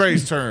 It is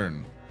Gray's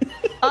turn.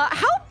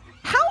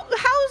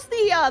 How's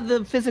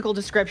the physical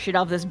description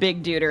of this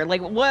big duder?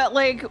 Like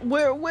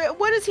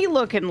what is he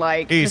looking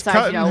like? He's besides,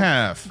 cut in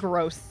half.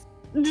 Gross.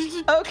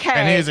 Okay.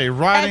 And he is a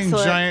rotting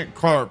Excellent. giant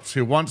corpse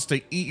who wants to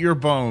eat your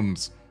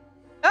bones.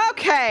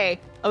 Okay.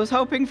 I was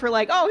hoping for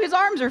like, oh, his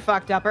arms are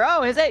fucked up, or oh,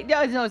 no,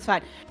 it's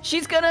fine.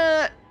 She's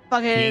gonna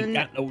fucking. He ain't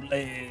got no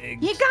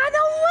legs. You got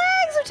no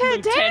legs,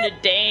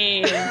 Lieutenant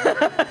Dan.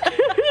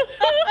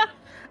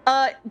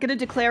 Gonna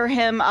declare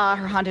him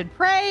her hunted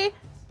prey.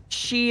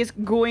 She's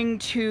going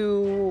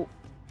to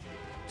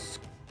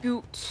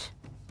scoot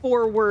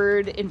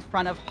forward in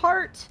front of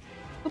Heart.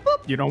 Boop,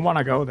 boop. You don't want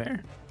to go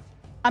there.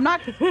 I'm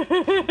not.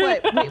 Wait,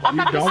 I'm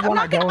not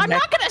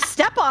gonna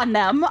step on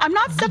them. I'm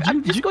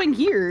just going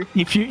here.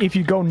 If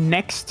you go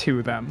next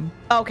to them.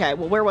 Okay.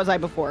 Well, where was I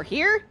before?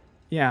 Here?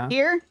 Yeah.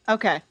 Here?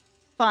 Okay.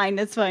 Fine.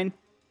 That's fine.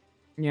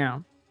 Yeah.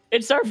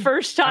 It's our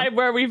first time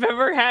where we've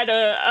ever had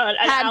an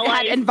ally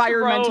Had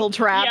environmental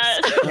traps.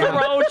 Yeah,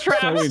 throw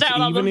traps So it's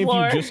down on the even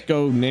floor. if you just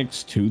go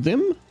next to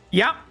them?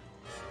 Yeah.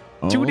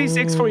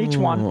 2d6 for each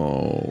one.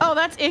 Oh,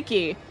 that's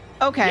icky.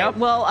 Okay, Yep.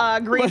 well,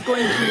 Gray's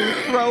going to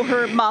throw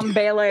her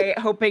Mambele,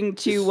 hoping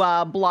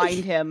to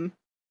blind him.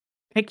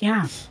 Heck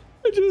yeah.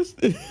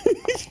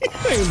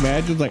 I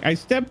imagine, like, I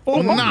step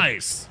forward.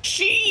 Nice.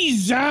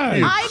 Jesus!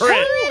 I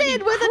Crit.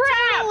 critted with a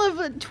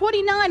total of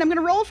 29. I'm going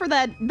to roll for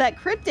that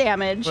crit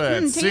damage.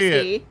 Let's see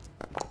Tasty.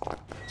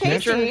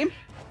 Tasty.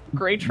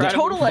 Great try.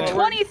 Total of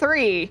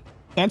 23.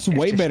 That's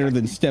way better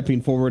than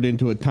stepping forward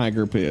into a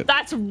tiger pit.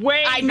 That's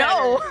way I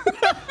know.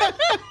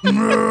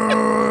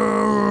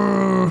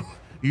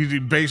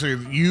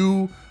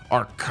 You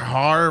are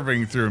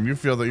carving through him. You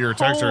feel that your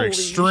attacks are Holy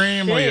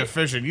extremely shit.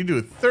 efficient. You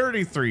do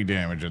 33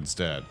 damage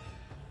instead.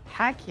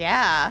 Heck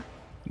yeah.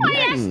 I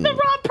asked the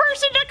wrong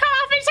person to cut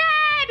off his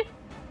head.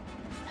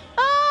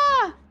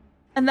 Ah.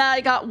 And then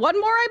I got one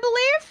more, I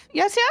believe.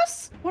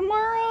 Yes. One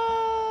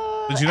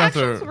more. Since you don't have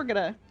actions to- we're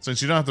gonna.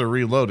 Since you don't have to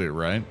reload it,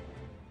 right?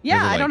 Yeah,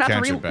 to, I like, don't have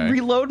catch to it back.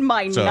 reload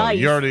my So knife.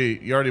 you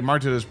already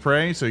marked it as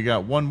prey, so you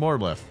got one more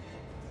left.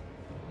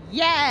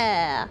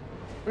 Yeah.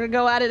 We're gonna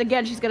go at it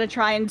again. She's gonna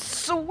try and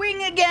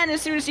swing again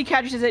as soon as she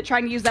catches it,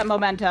 trying to use that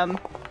momentum.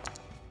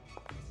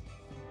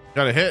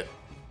 Got a hit.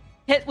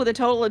 Hit with a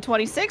total of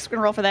 26. We're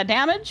gonna roll for that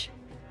damage.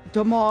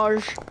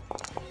 Damage.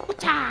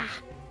 Wata.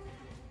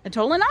 A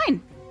total of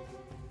 9.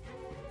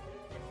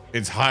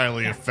 It's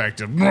highly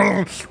effective.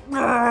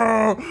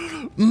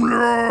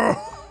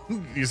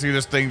 You see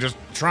this thing just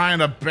trying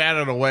to bat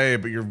it away,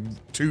 but you're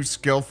too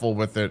skillful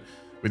with it,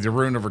 with your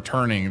rune of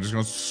returning. You're just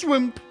gonna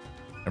swimp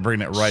and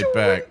bring it right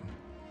back.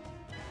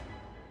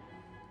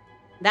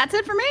 That's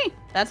it for me.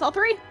 That's all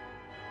 3.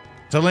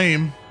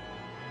 Talim,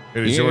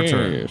 it is your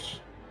turn.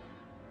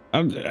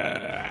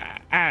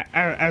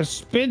 I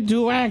spent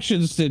 2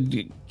 actions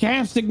to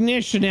cast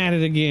ignition at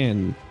it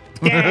again.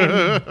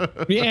 Damn.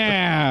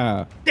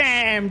 Yeah.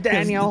 Damn,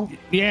 Daniel.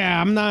 Yeah,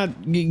 I'm not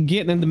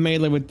getting into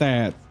melee with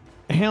that.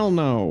 Hell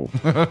no.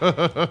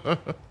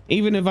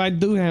 Even if I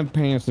do have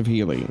passive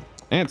healing,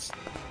 that's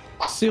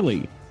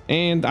silly.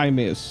 And I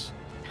miss.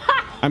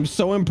 I'm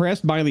so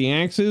impressed by the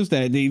axes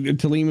that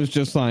Talim is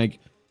just like,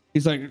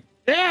 he's like,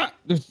 yeah,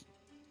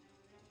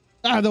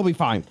 they'll be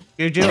fine.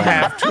 You do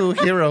have 2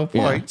 hero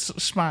points.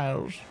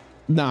 Smiles.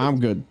 Nah, I'm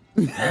good.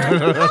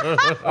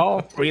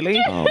 Oh, really?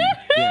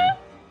 Yeah.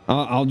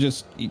 I'll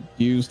just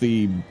use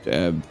the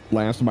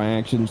last of my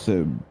actions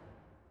to,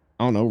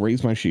 I don't know,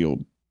 raise my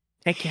shield.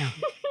 Heck yeah.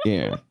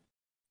 Yeah.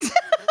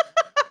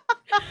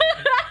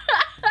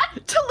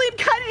 Talim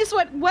kind of just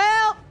went,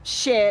 well,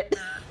 shit.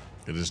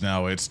 It is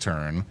now its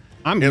turn.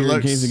 I'm It here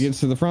looks- in case it gets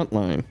to the front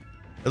line.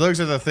 It looks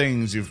at the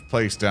things you've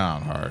placed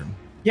down hard.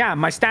 Yeah,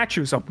 my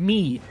statues of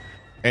me.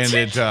 And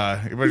it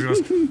everybody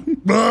goes,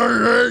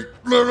 I hate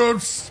little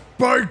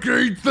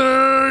spiky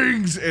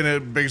things, and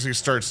it basically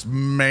starts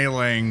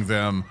meleeing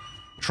them,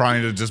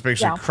 trying to just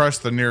basically crush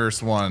the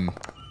nearest one.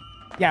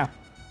 Yeah.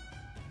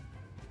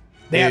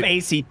 They have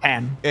AC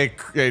 10. It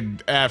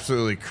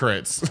absolutely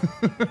crits.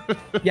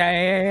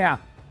 Yeah.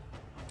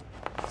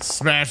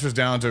 Smashes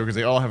down to it because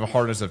they all have a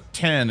hardness of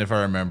 10, if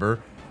I remember.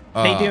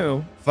 They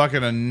do.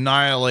 Fucking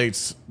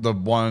annihilates the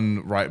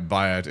one right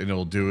by it, and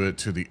it'll do it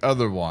to the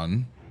other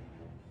one.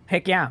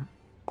 Heck yeah.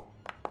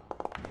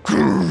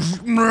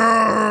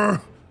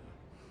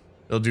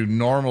 It'll do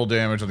normal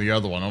damage on the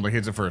other one. Only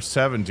hits it for a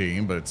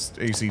 17, but it's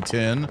AC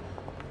 10.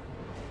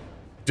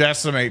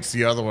 Decimates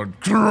the other one.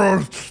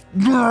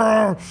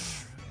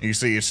 You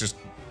see it's just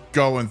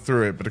going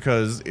through it, but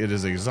because it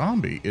is a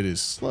zombie, it is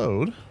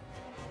slowed.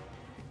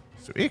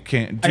 So it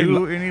can't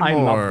do anymore. I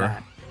love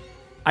that.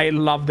 I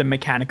love the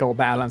mechanical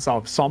balance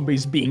of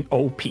zombies being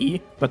OP,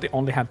 but they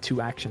only have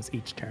 2 actions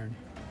each turn.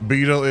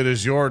 Beetle, it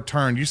is your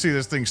turn. You see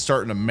this thing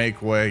starting to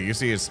make way. You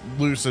see it's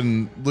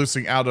loosing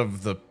out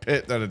of the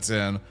pit that it's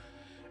in.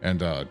 and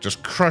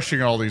just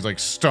crushing all these like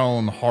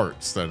stone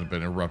hearts that have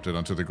been erupted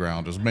onto the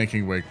ground, just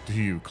making way to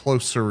you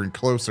closer and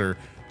closer.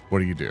 What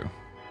do you do?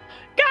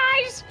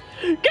 Guys,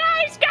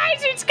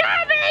 it's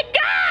coming!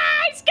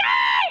 Guys!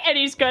 And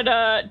he's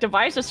gonna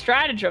devise a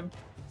stratagem.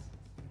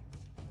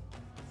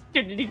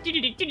 And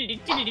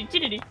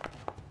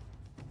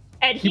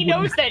he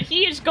knows that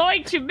he is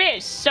going to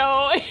miss,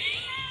 so...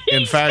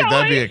 In fact,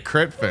 that'd be a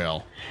crit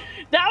fail.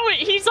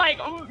 He's like,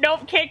 oh,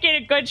 nope, can't get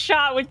a good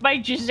shot with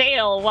my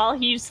Giselle while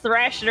he's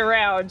thrashing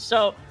around,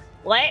 so...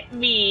 Let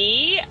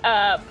me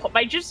put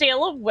my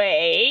Giselle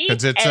away.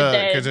 Because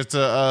it's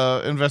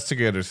a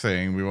investigator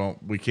thing.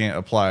 We can't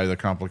apply the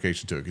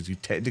complication to it because you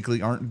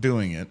technically aren't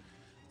doing it.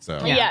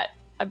 So yeah,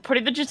 I'm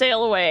putting the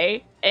Giselle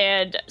away.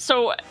 And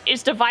so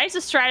is devise a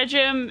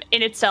stratagem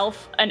in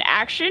itself an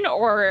action,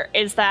 or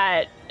is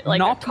that like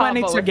not when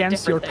it's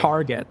against your thing?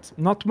 Target,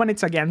 not when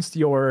it's against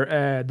your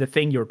the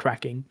thing you're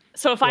tracking.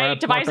 So if I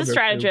devise a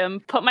stratagem,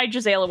 put my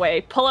Giselle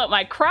away, pull out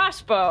my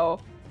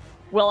crossbow.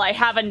 Will I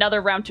have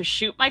another round to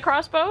shoot my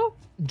crossbow?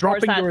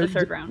 Dropping or is that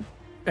the third round?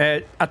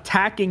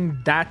 Attacking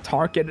that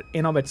target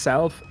in of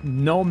itself,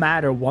 no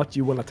matter what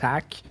you will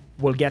attack,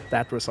 will get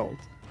that result.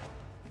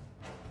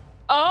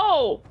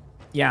 Oh!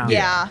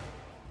 Yeah.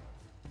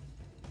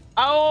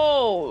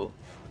 Oh!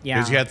 Yeah.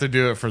 Because you have to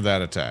do it for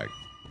that attack.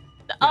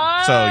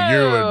 Oh!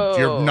 So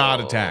you're not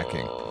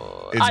attacking.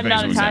 I'm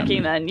not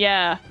attacking then,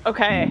 yeah.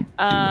 Okay. You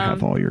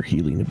have all your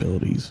healing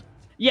abilities.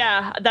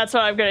 Yeah, that's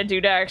what I'm gonna do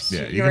next.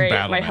 Yeah, you You're can right,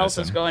 battle my health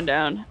medicine. is going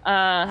down.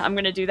 I'm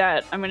gonna do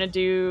that. I'm gonna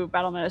do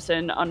battle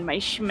medicine on my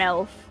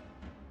schmelf.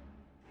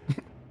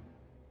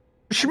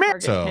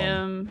 Target So,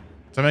 him.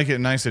 to make it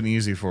nice and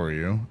easy for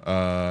you,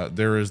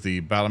 there is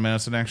the battle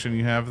medicine action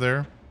you have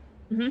there.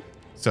 Mm-hmm.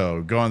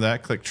 So go on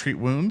that, click treat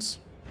wounds.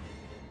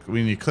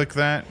 When you click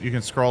that, you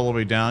can scroll all the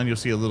way down. You'll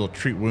see a little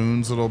treat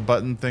wounds little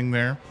button thing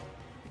there.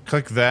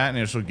 Click that, and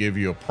it will give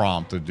you a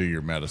prompt to do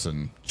your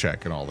medicine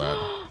check and all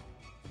that.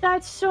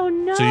 That's so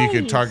nice. So you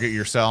can target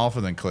yourself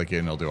and then click it,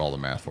 and it'll do all the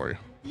math for you.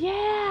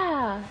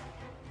 Yeah.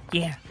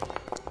 Yeah.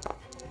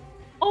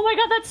 Oh my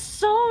god, that's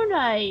so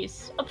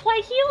nice.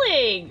 Apply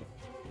healing.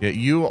 Yeah,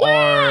 you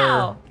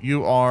Wow.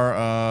 are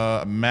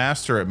a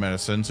master at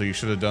medicine, so you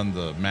should have done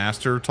the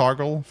master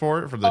toggle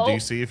for it for the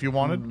DC if you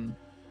wanted.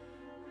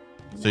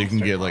 So you can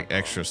get like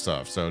extra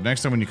stuff. So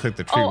next time when you click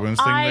the treat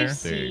wounds thing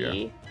there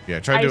you go. Yeah,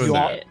 try doing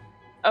that. It.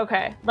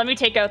 Okay, let me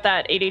take out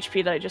that 8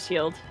 HP that I just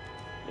healed.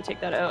 Let me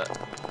take that out.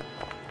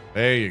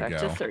 There you Back go.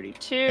 to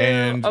 32.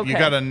 And okay. you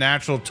got a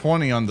natural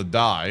 20 on the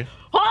die.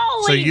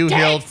 Holy So you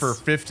tits! healed for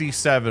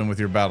 57 with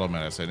your battle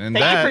medicine. And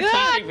Thank you for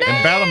that teaching me.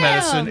 and battle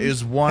medicine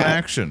is one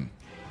action.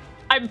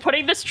 I'm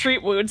putting this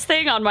treat wounds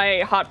thing on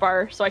my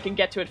hotbar so I can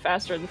get to it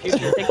faster in the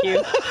future. Thank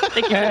you.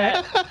 Thank you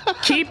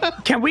for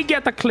that. Can we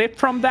get a clip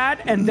from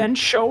that and then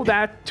show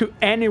that to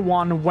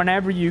anyone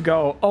whenever you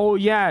go, oh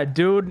yeah,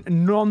 dude,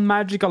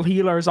 non-magical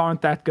healers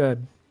aren't that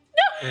good.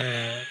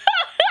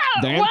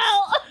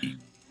 Well,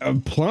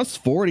 plus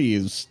 40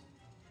 is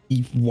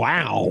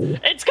wow.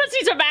 it's because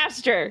he's a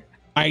master.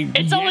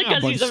 It's only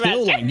 'cause he's a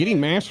still, master. like, getting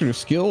master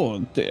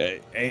skill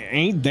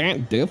ain't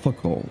that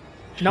difficult.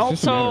 No,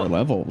 It's just a matter of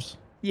levels.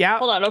 Yeah.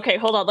 Hold on. Okay,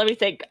 hold on. Let me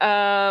think.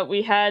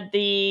 We had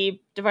the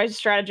devise a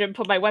stratagem,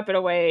 put my weapon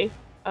away.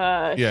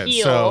 Yeah,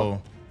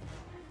 Heal.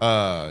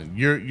 so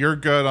you're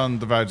good on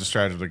divide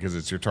strategy because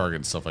it's your target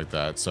and stuff like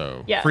that.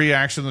 So Yeah. free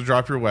action to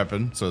drop your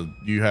weapon. So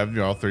you have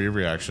all 3 of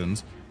your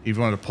actions. If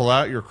you want to pull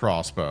out your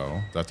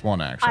crossbow, that's one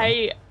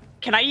action.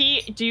 Can I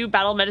do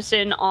battle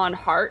medicine on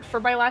heart for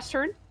my last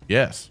turn?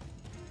 Yes.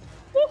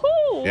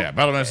 Woohoo! Yeah,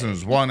 battle medicine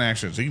is one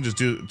action. So you can just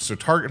do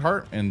target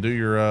heart and do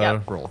your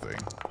roll thing.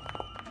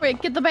 Wait,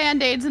 get the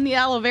band-aids and the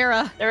aloe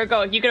vera. There we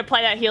go. You can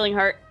apply that healing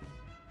heart.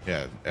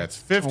 Yeah, that's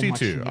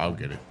 52. much I'll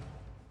get it.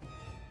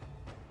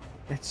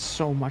 That's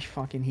so much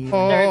fucking healing.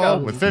 There you go.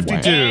 With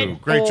 52.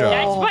 And Great job.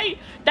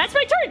 That's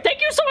my turn.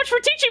 Thank you so much for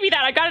teaching me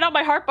that. I got it on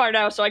my heart bar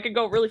now, so I can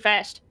go really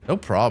fast. No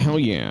problem. Hell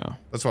yeah.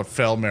 That's what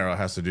Felmarrow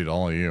has to do to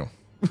all of you.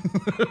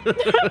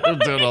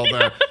 Doing all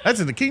that. That's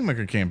in the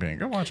Kingmaker campaign.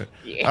 Go watch it.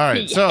 All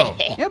right, so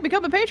Yeah,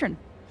 become a patron.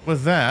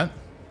 with that,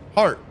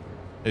 heart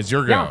is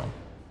your go. Yeah.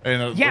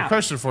 And a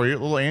question for you,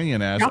 little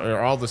Anion asked, Yeah.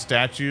 are all the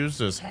statues,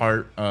 does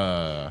heart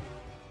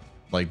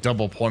like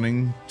double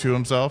pointing to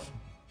himself?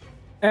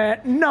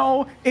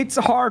 No, it's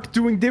hard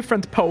doing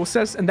different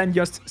poses and then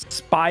just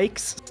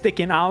spikes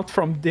sticking out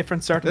from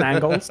different certain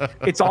angles.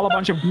 It's all a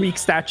bunch of Greek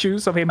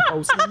statues of him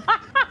posing.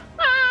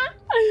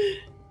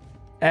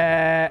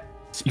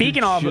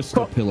 Speaking You're of just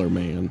a pillar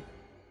man.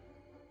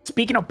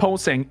 Speaking of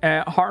posing,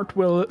 Hart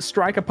will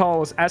strike a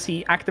pose as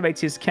he activates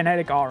his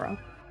kinetic aura.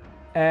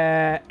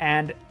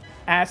 And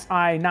as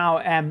I now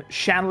am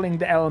channeling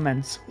the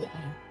elements,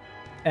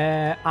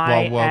 I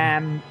Wub wub.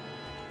 am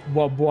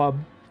wub wub.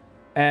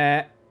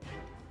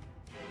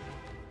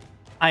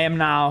 I am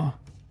now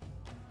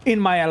in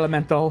my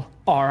elemental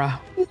aura.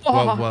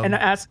 Wub wub. And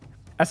as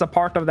a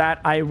part of that,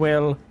 I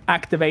will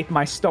activate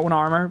my stone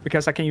armor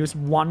because I can use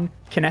one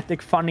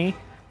kinetic funny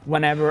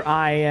whenever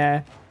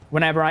I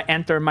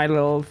enter my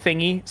little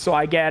thingy. So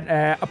I get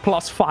a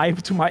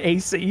 +5 to my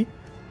AC.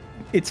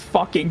 it's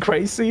fucking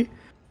crazy.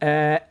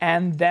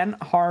 And then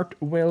Hart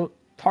will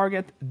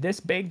target this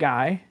big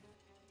guy,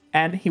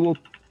 and he will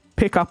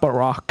pick up a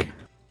rock.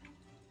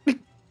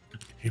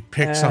 He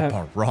picks up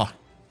a rock.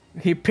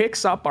 He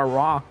picks up a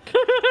rock.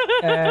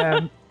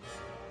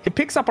 He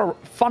picks up a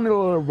funny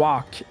little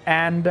rock,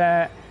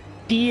 and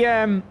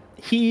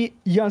he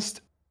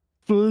just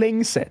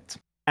flings it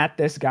at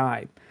this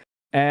guy.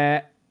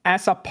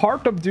 As a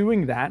part of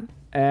doing that,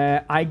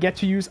 I get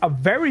to use a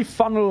very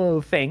fun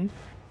little thing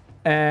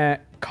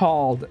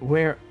called,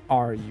 where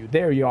are you?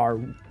 There you are.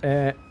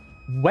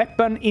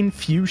 Weapon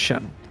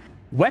Infusion.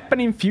 Weapon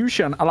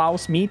Infusion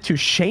allows me to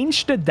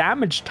change the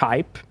damage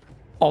type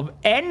of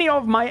any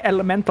of my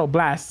elemental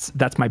blasts,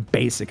 that's my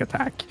basic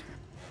attack,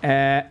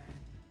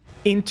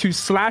 into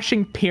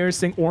slashing,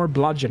 piercing, or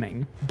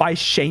bludgeoning by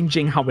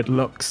changing how it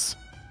looks.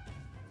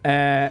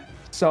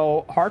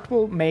 So Hart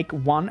will make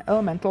one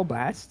elemental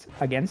blast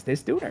against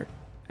this dude.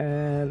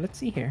 Let's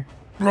see here.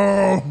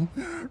 No,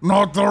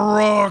 not the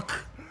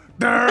rock.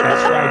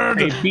 That's right,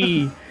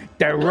 baby.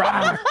 The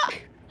rock.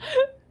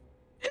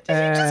 Did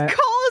you just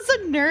call us a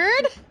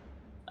nerd?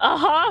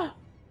 Uh-huh.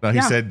 No,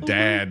 he said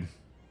dad.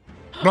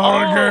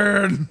 Not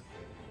again.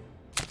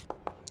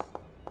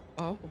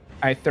 Oh.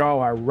 I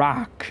throw a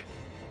rock.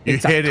 You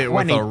It's hit it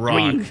with a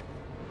 23. rock.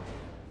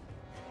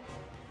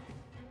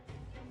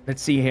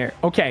 Let's see here.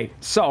 Okay,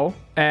 so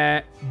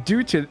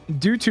due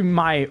to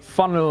my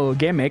fun little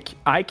gimmick,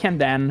 I can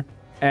then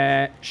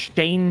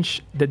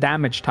change the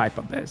damage type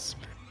of this,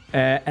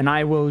 and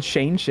I will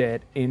change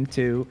it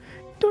into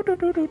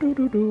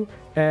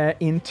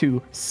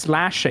into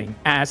slashing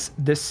as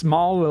the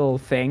small little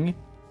thing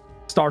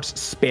starts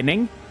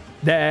spinning.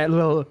 The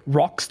little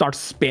rock starts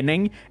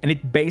spinning, and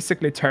it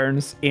basically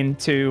turns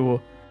into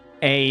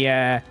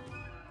a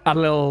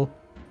little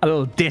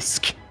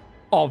disc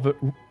of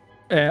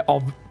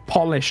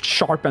polished,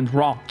 sharpened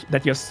rock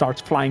that just starts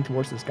flying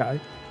towards this guy.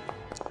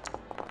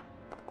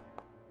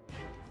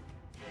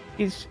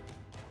 It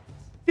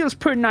feels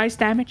pretty nice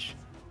damage.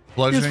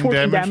 Bludgeoning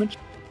 14 damage?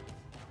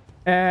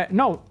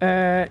 No.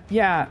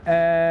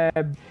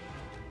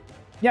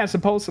 Yeah,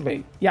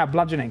 supposedly. Yeah,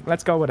 bludgeoning.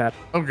 Let's go with that.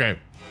 Okay.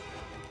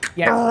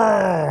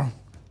 Yeah.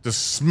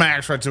 Just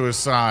smacks right to his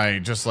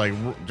side, just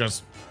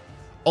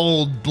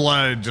old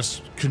blood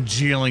just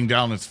congealing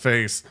down his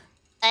face.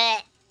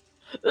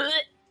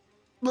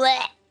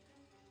 Bleh.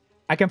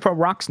 I can throw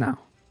rocks now.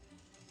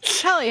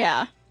 Hell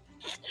yeah.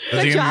 At the end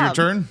of your job.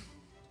 turn?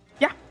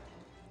 Yeah.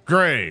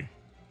 Gray.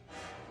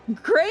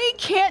 Gray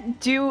can't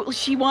do.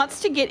 She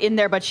wants to get in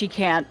there, but she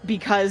can't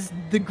because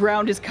the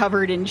ground is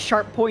covered in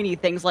sharp, pointy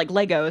things like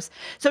Legos.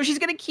 So she's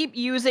gonna keep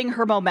using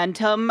her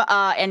momentum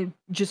and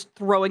just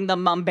throwing the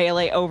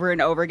Mumbele over and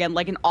over again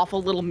like an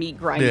awful little meat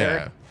grinder.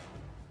 Yeah.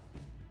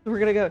 We're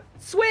gonna go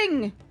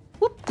swing.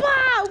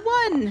 Whoop-ah!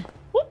 1.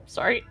 Whoop,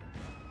 sorry.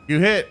 You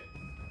hit.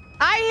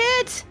 I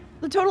hit.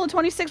 The total of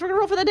 26. We're gonna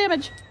roll for the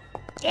damage.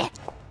 Yeah.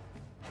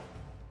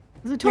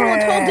 There's a total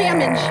of 12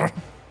 damage.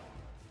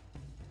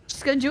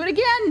 She's gonna do it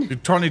again. Do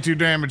 22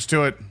 damage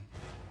to it.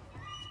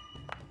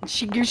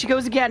 She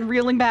goes again,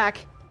 reeling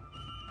back.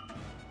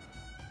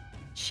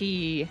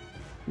 She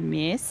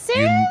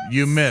misses.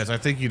 You miss. I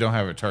think you don't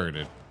have it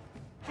targeted.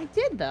 I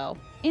did though.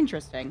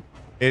 Interesting.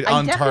 It I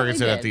untargets definitely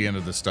it at did. the end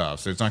of the stuff,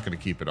 so it's not going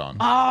to keep it on.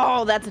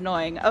 Oh, that's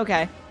annoying.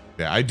 Okay.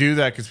 Yeah, I do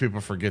that because people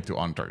forget to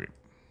untarget.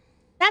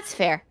 That's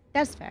fair.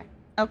 That's fair.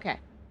 Okay.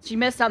 She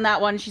missed on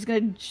that one. She's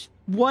gonna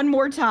one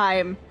more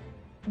time.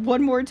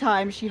 One more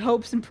time. She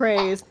hopes and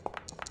prays.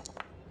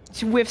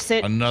 She whiffs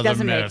it. Another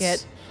doesn't miss. make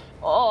it.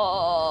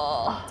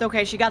 Oh. It's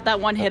okay. She got that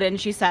one hit in.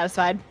 She's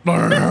satisfied.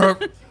 As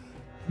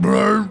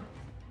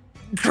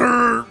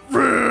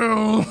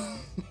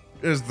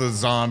the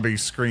zombie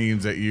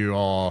screams at you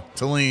all.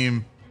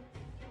 Tellem.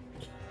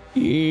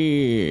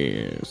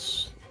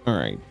 Yes. All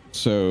right.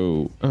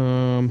 So,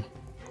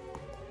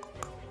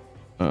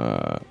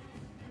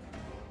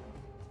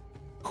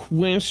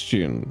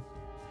 question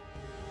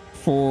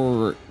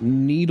for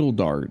needle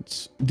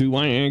darts. Do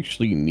I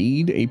actually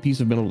need a piece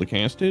of metal to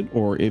cast it,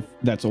 or if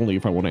that's only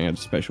if I want to add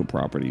special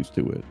properties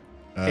to it?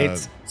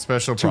 It's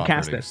special to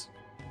cast properties.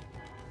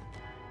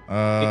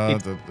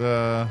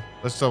 It-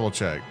 Let's double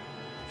check.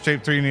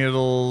 Shape 3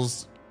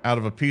 needles out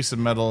of a piece of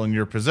metal in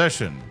your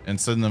possession and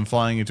send them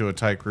flying into a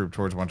tight group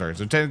towards one target.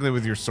 So technically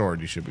with your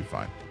sword, you should be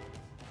fine.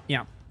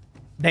 Yeah.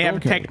 They have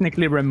Okay.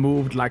 technically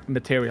removed like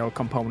material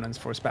components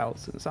for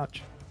spells and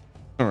such.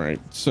 All right.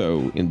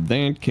 So in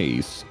that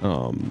case,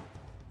 Liam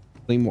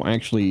will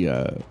actually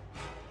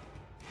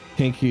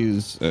take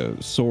his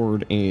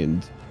sword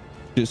and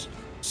just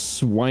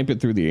swipe it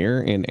through the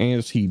air, and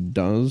as he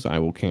does, I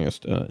will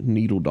cast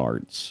needle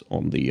darts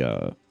on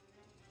the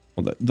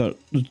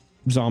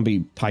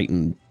zombie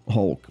Titan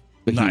Hulk.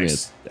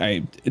 Nice.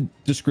 A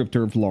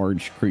descriptor of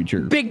large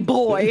creature. Big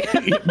boy.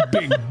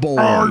 Big boy.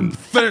 Arm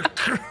thick.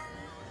 What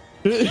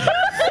do you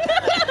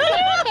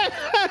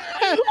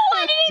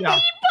Yeah.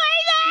 mean by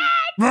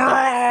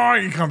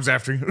that? He comes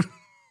after you.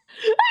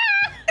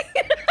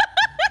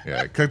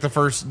 Yeah, click the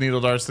first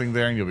needle darts thing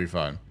there and you'll be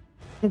fine.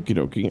 Okie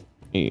dokie.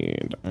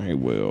 And I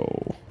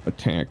will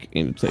attack,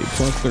 and it's a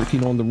plus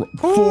 13 on the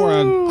for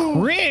a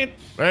crit.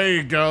 There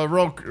you go.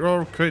 Roll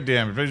crit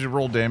damage. If you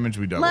roll damage,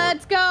 we double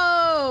Let's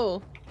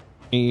go.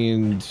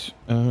 And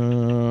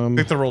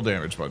hit the roll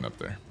damage button up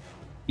there.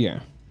 Yeah.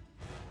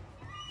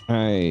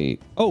 In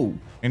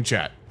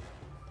chat.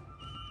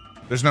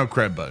 There's no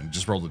crit button.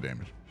 Just roll the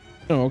damage.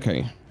 Oh,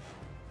 okay.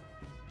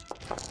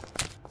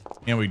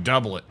 And we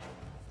double it.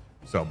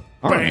 So,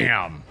 All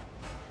bam. right.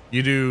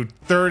 You do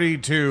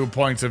 32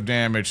 points of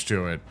damage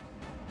to it.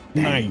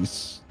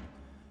 Nice.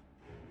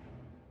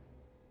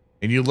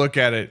 And you look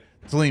at it,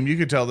 Tellem, you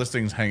can tell this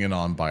thing's hanging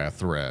on by a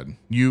thread.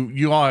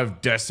 You all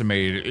have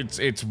decimated.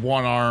 It's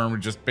one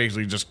arm just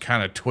basically just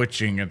kind of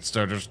twitching and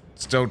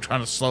still trying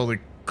to slowly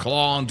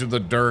claw into the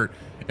dirt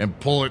and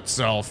pull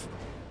itself.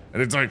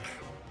 And it's like,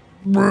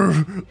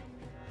 no.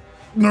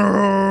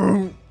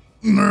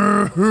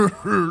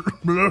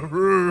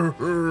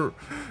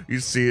 You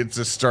see it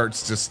just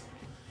starts just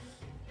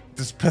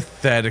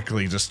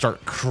pathetically just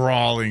start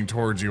crawling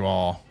towards you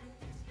all.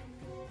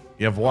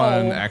 You have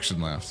one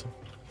action left.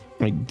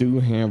 I do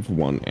have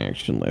one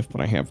action left, but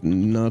I have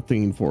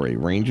nothing for a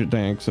range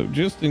attack. So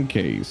just in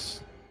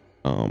case,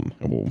 I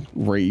will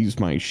raise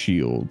my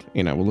shield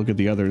and I will look at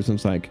the others and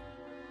it's like,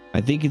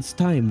 I think it's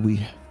time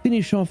we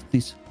finish off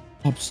this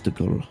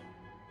obstacle.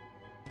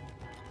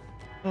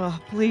 Oh,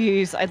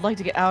 please. I'd like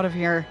to get out of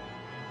here.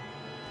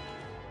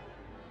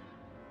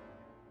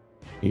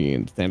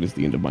 And that is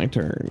the end of my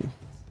turn.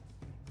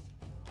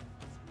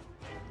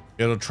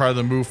 It'll try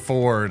to move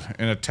forward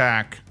and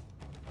attack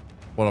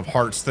one of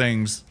Heart's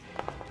things.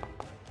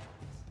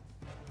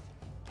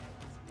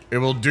 It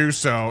will do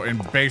so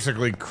and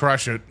basically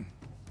crush it.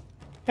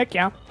 Heck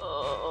yeah.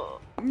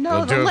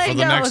 No, It'll do it for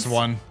the next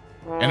one.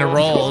 And it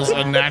rolls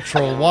a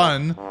natural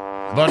 1.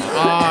 But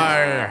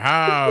I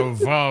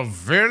have a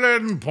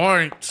villain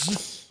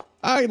point.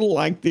 I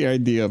like the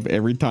idea of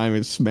every time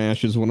it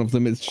smashes one of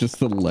them, it's just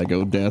the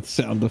Lego death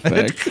sound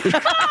effect.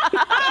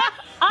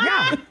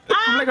 Yeah,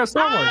 from Lego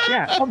Star Wars.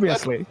 Yeah,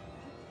 obviously.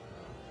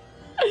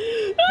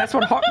 That's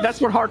what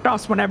Hart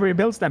does whenever he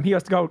builds them. He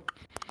has to go,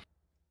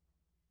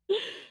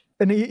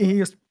 and he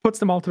just puts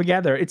them all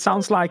together. It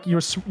sounds like you're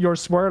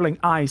swirling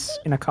ice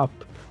in a cup.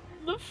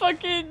 Oh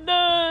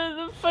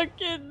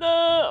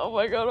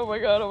my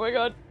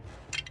god.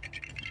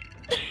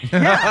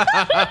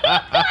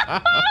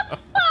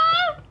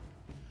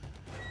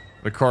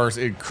 Of course,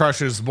 it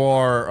crushes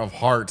more of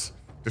Heart.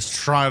 Just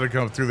try to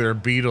go through there.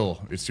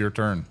 Beetle, it's your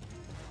turn.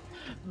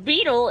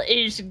 Beetle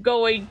is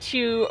going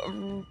to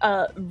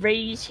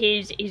raise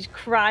his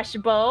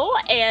crossbow,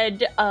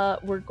 and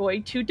we're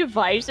going to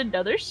devise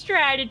another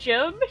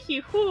stratagem.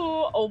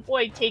 Oh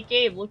boy, take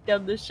aim, look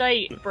down the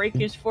sight, break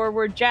his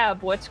forward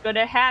jab. What's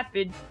gonna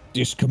happen?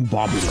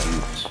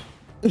 Discombobulate.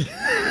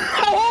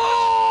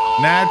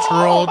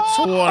 Natural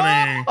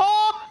 20.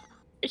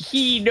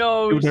 He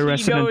knows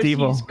he's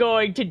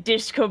going to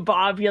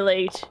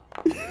discombobulate.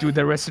 Do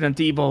the Resident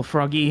Evil,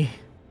 Froggy.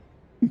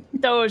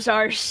 Those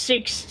are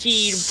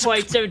 16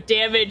 points of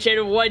damage and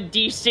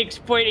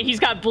 1d6 point. He's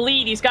got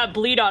bleed. He's got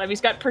bleed on him.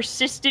 He's got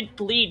persistent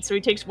bleed, so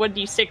he takes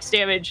 1d6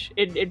 damage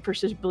in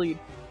persistent bleed.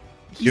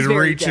 It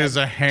reaches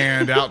a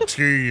hand out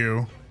to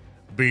you,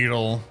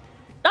 Beetle,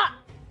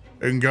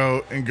 and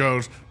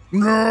goes,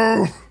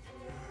 no.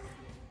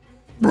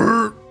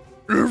 But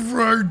if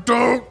I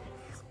don't,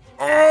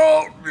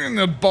 and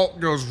the bolt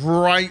goes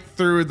right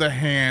through the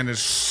hand.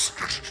 It's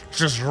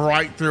just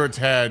right through its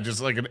head,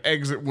 just like an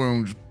exit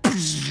wound.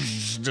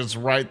 Just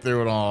right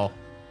through it all,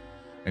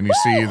 and you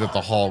see that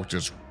the Hulk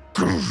just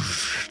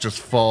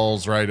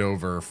falls right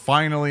over.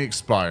 Finally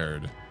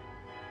expired.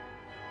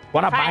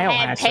 What a If I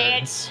had biohazard.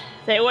 pants,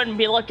 they wouldn't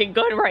be looking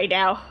good right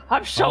now.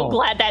 I'm so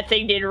glad that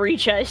thing didn't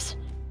reach us.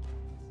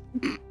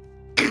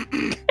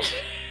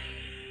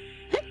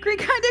 Greg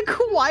kind of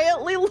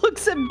quietly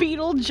looks at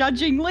Beetle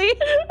judgingly.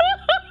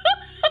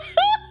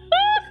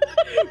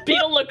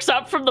 Beetle looks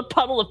up from the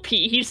puddle of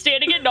pee he's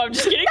standing in. No, I'm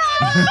just kidding.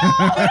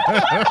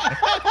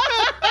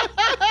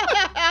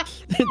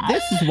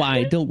 This is why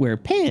I don't wear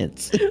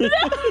pants.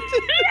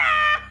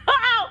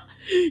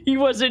 He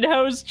wasn't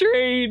house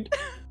trained.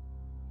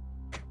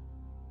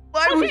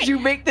 Why would you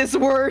make this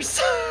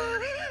worse?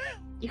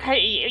 You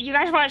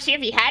guys want to see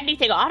if he had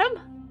anything on him?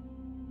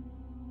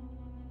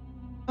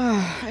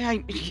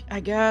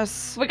 I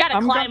guess. We gotta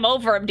climb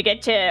over him to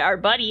get to our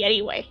buddy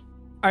anyway.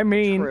 I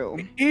mean, True.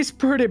 he's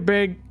pretty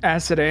big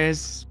as it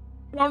is.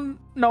 I don't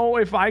know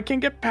if I can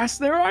get past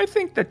there. I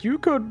think that you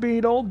could,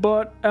 Beetle,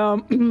 but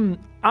I'm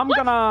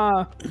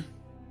gonna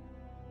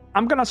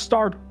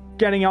start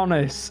getting on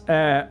his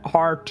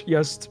Heart.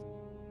 Just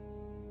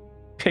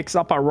picks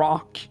up a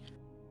rock,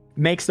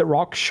 makes the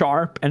rock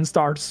sharp, and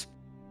starts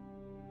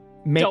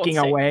making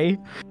a way.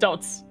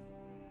 Don't.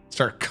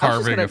 Start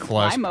carving a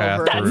flesh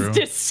path through. That's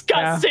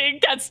disgusting. Yeah.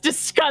 That's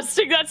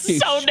disgusting. That's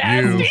so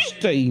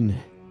nasty.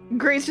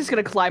 Gray's just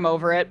gonna climb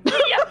over it.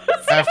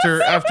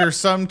 After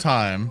some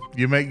time,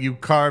 you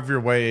carve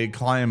your way,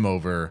 climb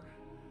over,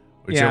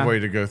 whichever way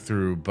to go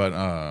through. But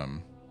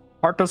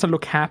Heart doesn't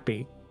look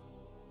happy.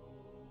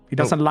 He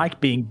doesn't like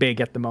being big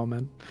at the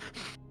moment.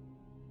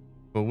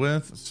 But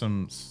with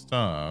some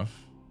stuff.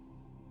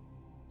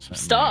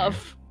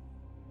 Stuff.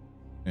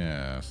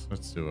 Yes,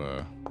 let's do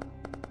a.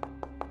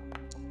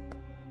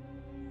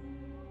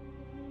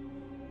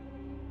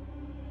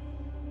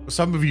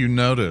 Some of you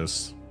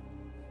notice.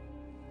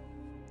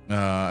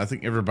 I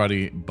think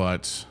everybody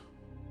but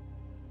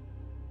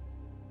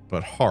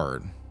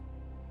Hard.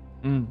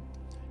 You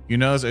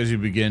notice as you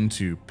begin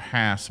to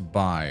pass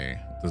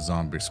by the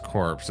zombie's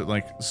corpse, that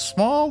like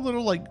small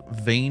little like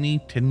veiny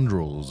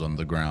tendrils on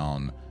the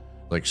ground,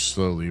 like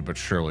slowly but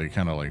surely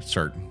kind of like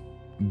start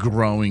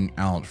growing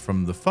out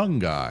from the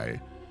fungi,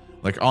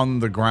 like on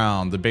the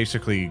ground. That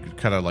basically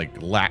kind of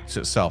like lacks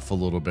itself a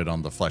little bit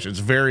on the flesh. It's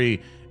very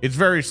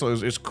slow.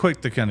 It's quick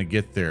to kind of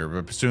get there,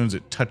 but as soon as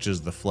it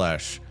touches the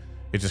flesh,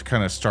 it just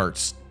kind of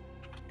starts,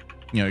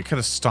 it kind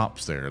of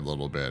stops there a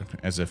little bit,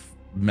 as if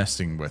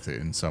messing with it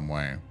in some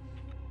way.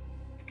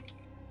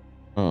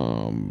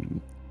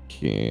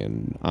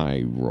 Can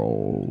I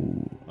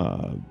roll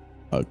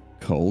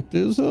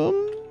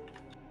occultism?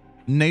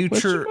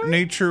 Nature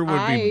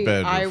would be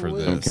better for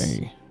this.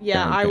 Okay.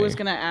 Yeah, Okay. I was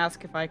gonna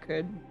ask if I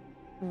could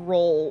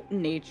roll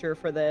nature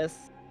for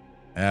this.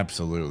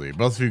 Absolutely.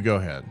 Both of you go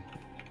ahead.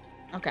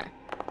 Okay.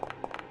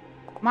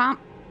 Mom.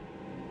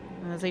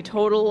 That's a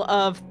total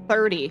of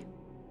 30.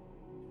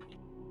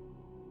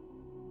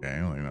 Okay,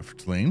 only enough for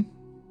Tleen.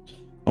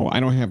 Oh, I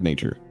don't have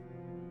nature.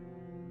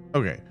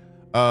 Okay.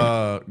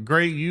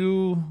 Gray,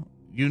 you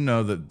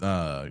know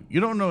that you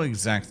don't know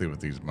exactly what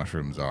these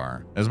mushrooms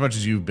are, as much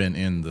as you've been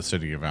in the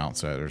city of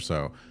Outsiders,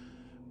 so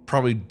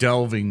probably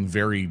delving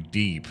very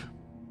deep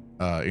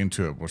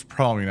into it was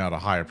probably not a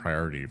high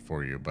priority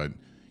for you, but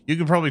you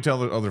can probably tell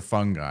that other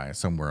fungi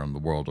somewhere in the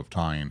world of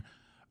Tyne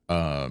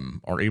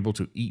are able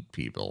to eat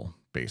people,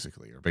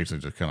 basically, or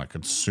basically just kind of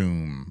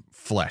consume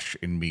flesh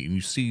and meat. And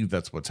you see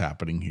that's what's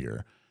happening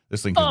here.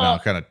 This thing is now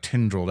kind of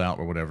tendrilled out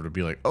or whatever to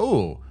be like,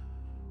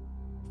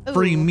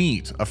 free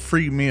meat, a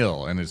free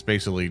meal, and it's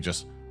basically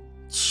just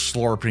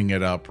slurping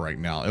it up right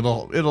now.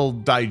 It'll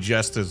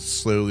digest it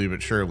slowly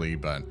but surely,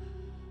 but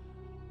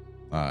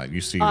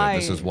you see that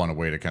this is one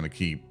way to kind of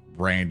keep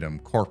random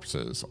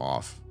corpses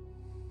off.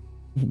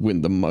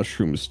 When the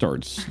mushroom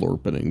starts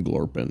slurping and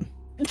glorping.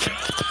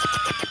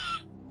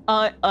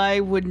 I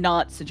would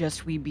not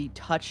suggest we be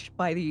touched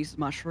by these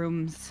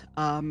mushrooms,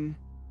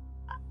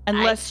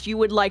 unless you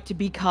would like to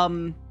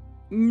become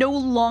no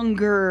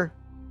longer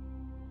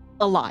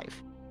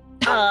alive.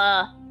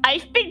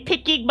 I've been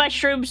picking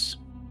mushrooms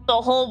the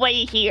whole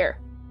way here.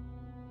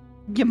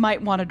 You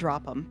might want to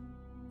drop them.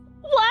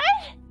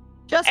 What?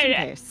 Just in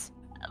case.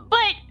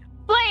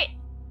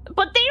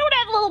 But they don't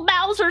have little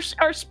mouths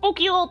or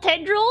spooky little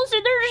tendrils,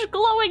 and they're just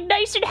glowing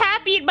nice and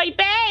happy in my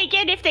bag.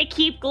 And if they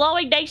keep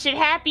glowing nice and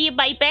happy in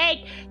my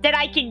bag, then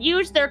I can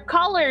use their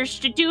colors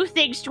to do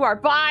things to our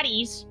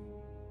bodies.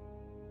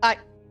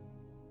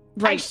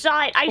 Right. I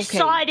saw it. I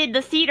saw it in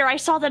the theater. I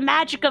saw the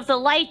magic of the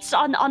lights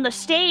on the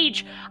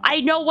stage.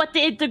 I know what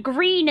the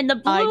green and the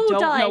blue I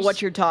don't does. know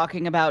what you're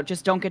talking about.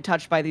 Just don't get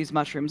touched by these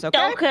mushrooms,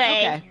 okay?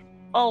 Okay.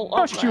 Oh,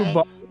 Trust you, okay.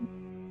 Bob.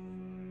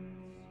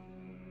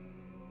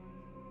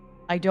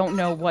 I don't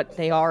know what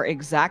they are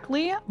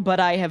exactly, but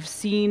I have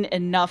seen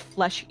enough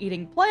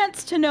flesh-eating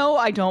plants to know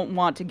I don't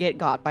want to get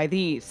got by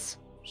these.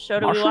 So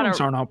do we want Mushrooms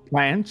to? are not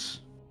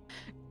plants.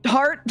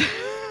 Heart.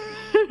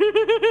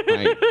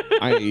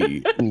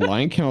 I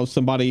like how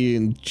somebody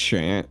in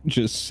chat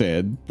just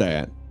said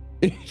that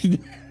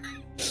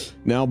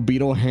now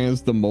Beetle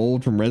has the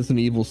mold from Resident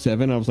Evil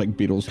 7. I was like,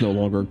 Beetle's no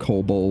longer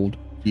kobold.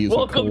 He is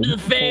Welcome to the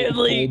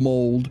family.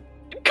 Mold.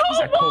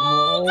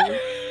 Kobold!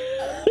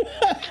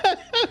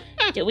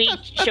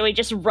 Should we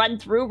just run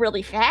through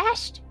really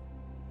fast?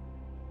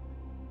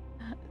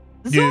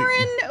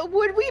 Zoran,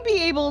 would we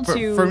be able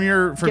to from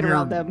your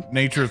around them?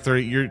 nature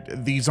 3,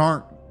 these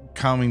aren't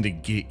coming to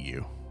get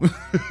you.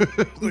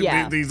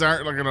 Yeah. These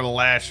aren't going to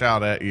lash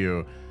out at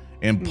you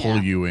and pull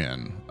you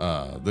in.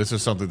 This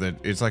is something that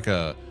it's like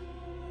a,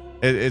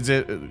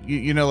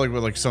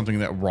 like something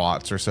that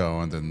rots or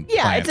so, and then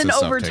plants it's an and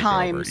stuff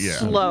overtime take over. Yeah.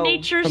 slow.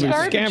 Nature's They're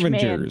garbage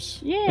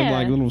scavengers. man. They're Yeah.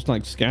 like little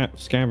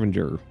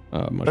scavenger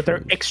mushrooms. But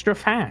they're extra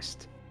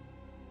fast.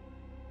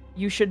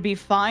 You should be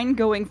fine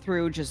going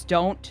through. Just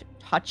don't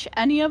touch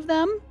any of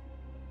them.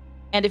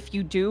 And if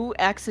you do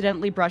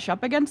accidentally brush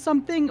up against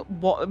something,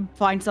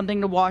 find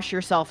something to wash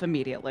yourself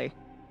immediately.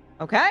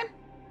 Okay?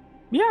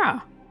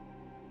 Yeah.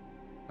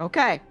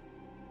 Okay.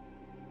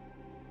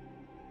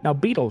 Now,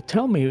 Beetle,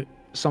 tell me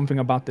something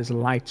about this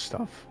light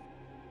stuff.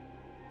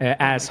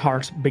 As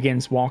Hart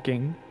begins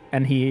walking,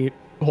 and he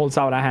holds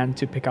out a hand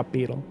to pick up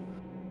Beetle.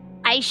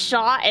 I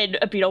saw, and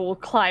Beetle will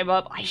climb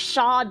up. I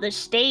saw on the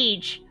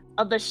stage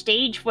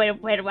when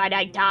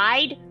I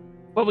died,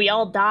 when we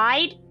all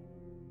died,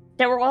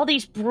 there were all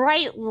these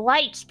bright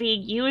lights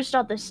being used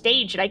on the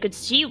stage, and I could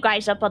see you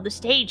guys up on the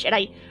stage, and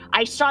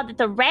I saw that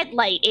the red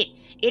light,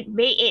 it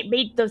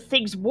made the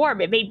things warm.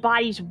 It made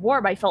bodies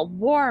warm. I felt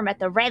warm at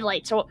the red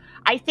light. So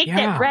I think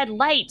that red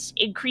lights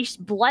increase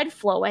blood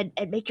flow and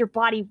make your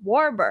body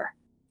warmer.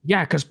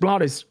 Yeah, because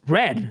blood is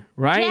red,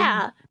 right?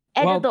 Yeah.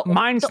 And Well,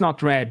 mine's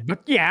not red,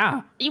 but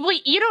yeah.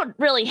 You don't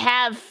really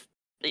have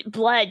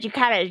blood. You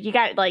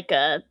got like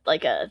a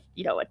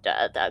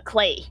the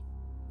clay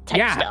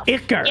type stuff.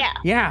 Ichor.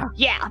 Yeah.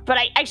 Yeah, but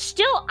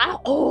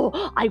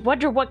I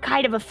wonder what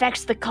kind of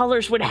effects the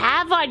colors would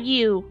have on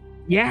you.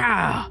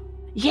 Yeah.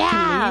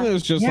 Yeah.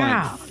 Kalina's just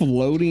like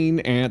floating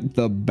at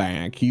the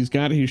back. He's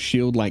got his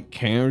shield like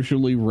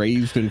casually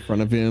raised in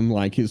front of him,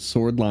 like his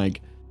sword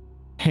like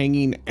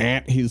hanging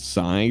at his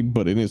side,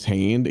 but in his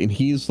hand, and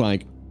he's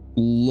like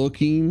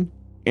looking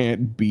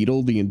at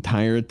Beetle the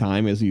entire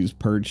time as he's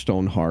perched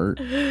on Heart,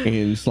 and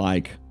it's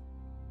like,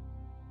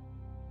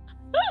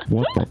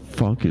 what the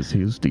fuck is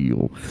his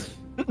deal?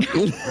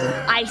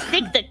 I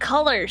think the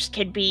colors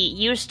can be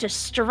used to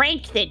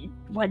strengthen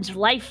one's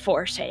life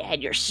force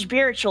and your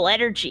spiritual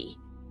energy.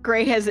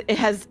 Gray has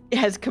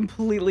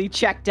completely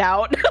checked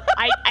out.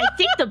 I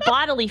think the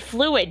bodily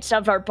fluids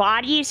of our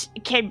bodies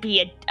can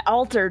be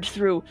altered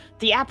through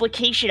the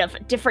application of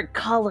different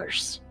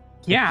colors.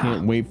 Yeah.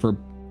 Can't wait for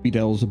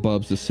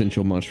Beelzebub's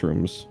essential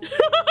mushrooms.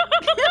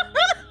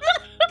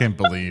 Can't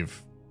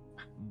believe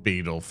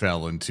Beetle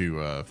fell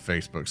into a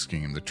Facebook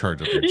scheme to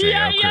charge up your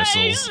JL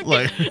crystals.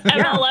 Like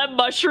MLM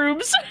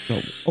mushrooms.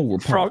 We're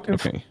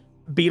okay.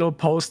 Beetle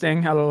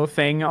posting a little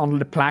thing on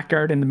the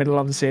placard in the middle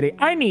of the city.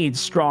 I need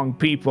strong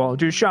people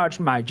to charge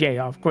my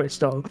JL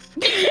crystal.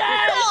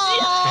 Yes!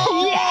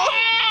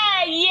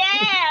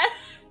 Yeah!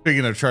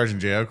 Speaking of charging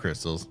JL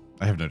crystals,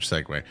 I have no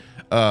segue.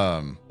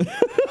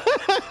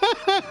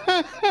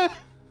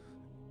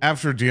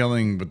 After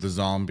dealing with the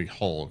zombie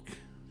Hulk,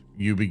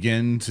 you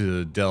begin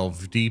to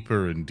delve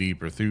deeper and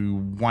deeper through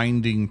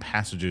winding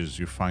passages.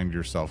 You find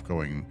yourself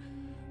going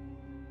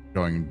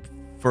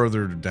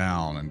further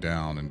down and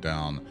down and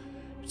down,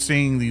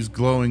 seeing these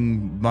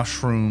glowing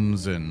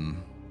mushrooms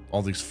and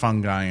all these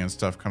fungi and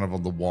stuff kind of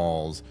on the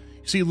walls.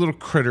 You see little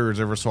critters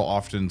ever so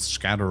often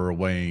scatter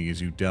away as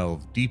you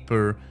delve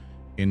deeper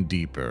and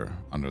deeper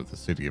under the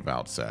city of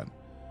Outset.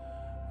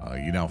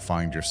 You now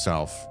find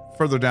yourself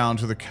further down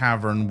to the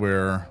cavern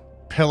where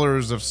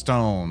pillars of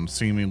stone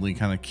seemingly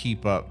kind of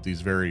keep up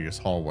these various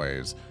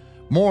hallways.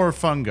 More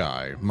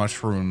fungi,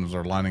 mushrooms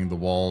are lining the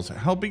walls,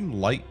 helping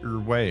light your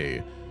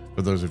way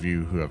for those of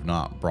you who have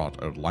not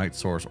brought a light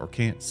source or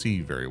can't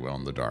see very well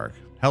in the dark,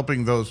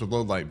 helping those with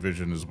low light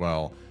vision as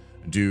well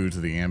due to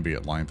the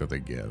ambient light that they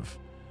give.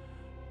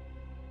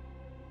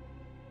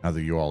 Now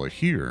that you all are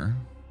here,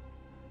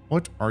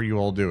 what are you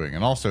all doing?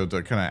 And also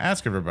to kind of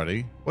ask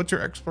everybody, what's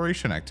your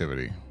exploration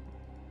activity?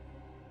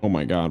 Oh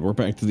my god, we're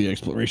back to the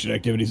exploration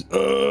activities.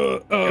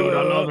 Dude, I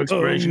love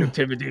exploration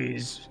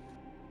activities.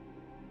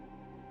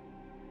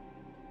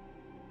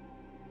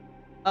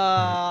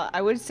 I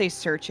would say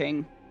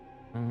searching.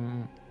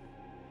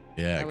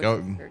 Yeah, I would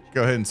go say searching.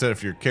 ahead and set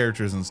up your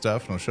characters and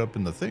stuff, and it'll show up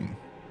in the thing.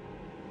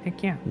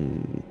 Heck yeah.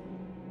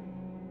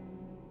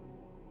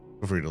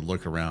 Feel free to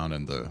look around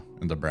in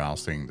the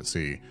browse thing to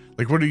see,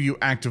 like, what are you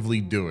actively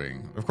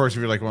doing? Of course, if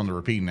you're like one of the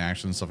repeating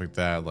actions, stuff like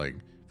that, like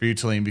for you,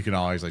 Tellem, you can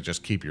always like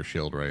just keep your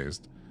shield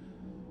raised.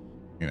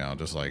 You know,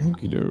 just like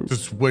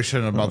just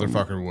wishing a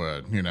motherfucker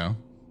would, you know.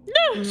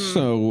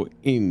 So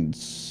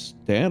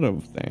instead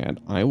of that,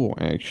 I will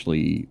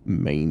actually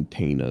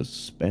maintain a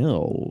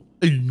spell.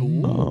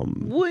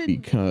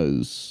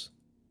 Because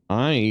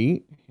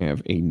I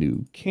have a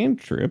new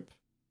cantrip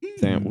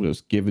that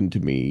was given to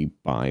me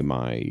by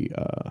my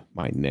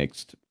my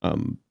next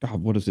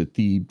God, what is it?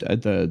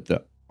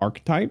 The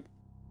archetype.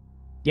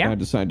 Yeah. I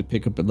decided to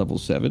pick up at level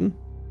 7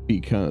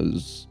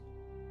 because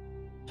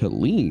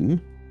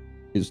Tellem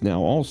is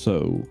now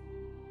also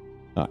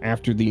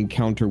after the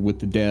encounter with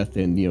the death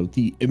and, you know,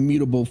 the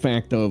immutable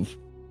fact of,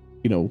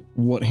 you know,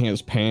 what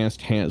has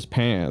passed,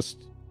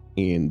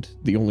 and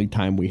the only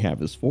time we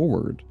have is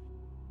forward.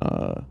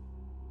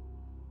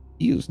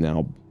 He is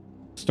now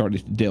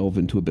started to delve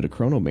into a bit of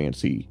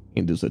chronomancy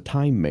and is a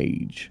time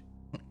mage.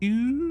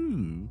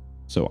 Ooh.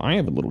 So I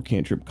have a little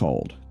cantrip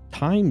called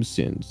Time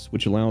Sense,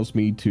 which allows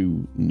me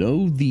to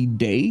know the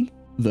day,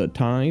 the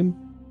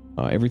time,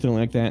 everything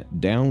like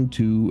that, down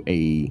to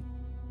the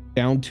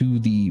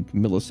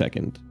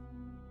millisecond.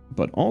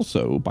 But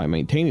also, by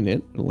maintaining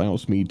it, it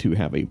allows me to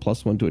have a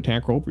 +1 to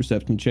attack roll,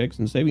 perception checks,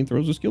 and saving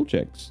throws or skill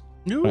checks.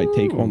 I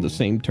take on the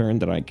same turn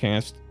that I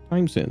cast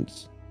Time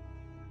Sense.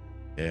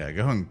 Yeah,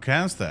 go ahead and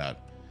cast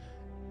that.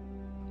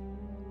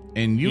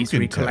 And you He's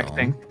can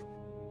recollecting. tell.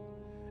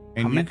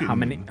 And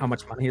How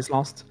much money he's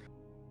lost?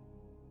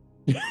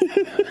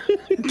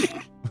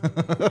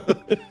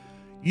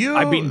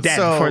 I've been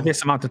dead for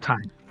this amount of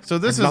time. So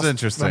this is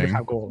interesting.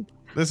 Gold.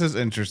 This is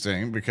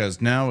interesting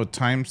because now with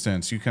Time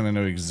Sense, you kind of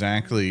know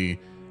exactly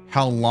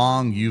how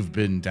long you've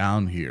been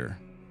down here.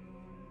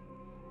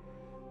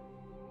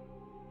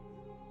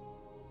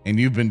 And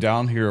you've been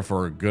down here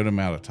for a good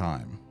amount of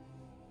time.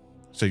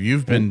 So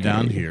you've been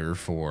down here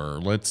for,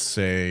 let's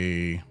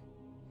say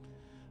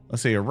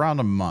around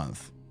a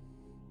month.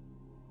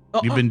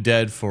 You've been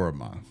dead for a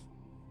month.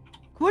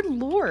 Good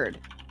lord.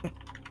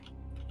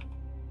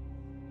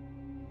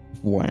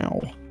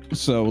 Wow.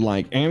 So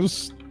like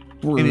as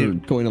we're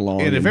going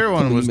along. And if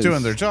everyone was Tellem doing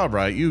is- their job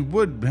right, you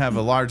would have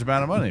a large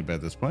amount of money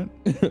at this point.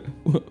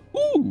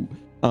 Ooh.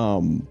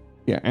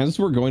 Yeah, as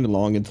we're going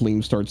along and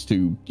Tellem starts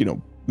to,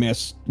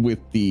 mess with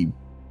the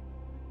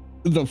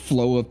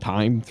flow of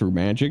time through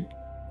magic,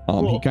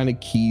 he kind of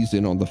keys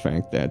in on the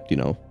fact that,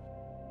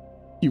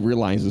 he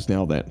realizes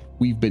now that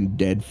we've been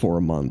dead for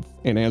a month.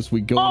 And as we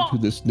go into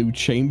this new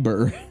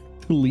chamber,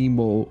 Tellem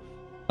will,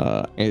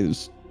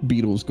 as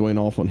Beetle's going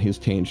off on his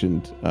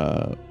tangent,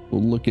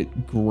 will look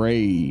at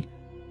Gray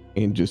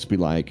and just be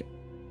like,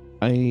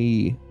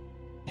 I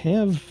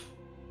have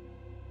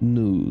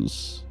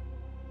news.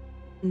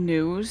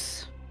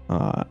 News?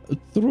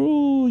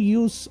 Through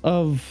use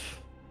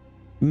of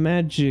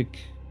magic,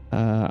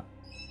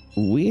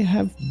 we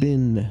have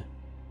been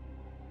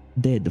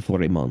dead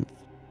for a month.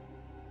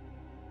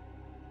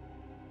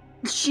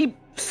 She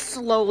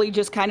slowly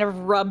just kind of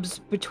rubs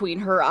between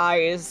her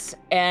eyes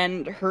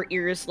and her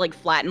ears like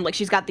flatten, like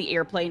she's got the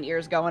airplane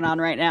ears going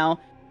on right now.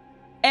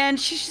 And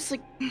she's just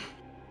like,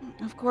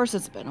 of course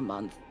it's been a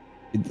month.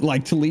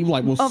 Like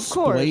Tellem will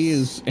splay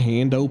his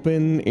hand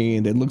open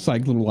and it looks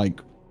like little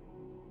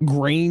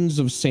grains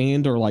of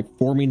sand are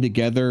forming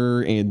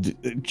together and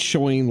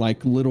showing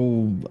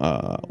little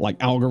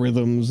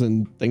algorithms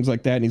and things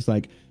like that. And he's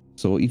like,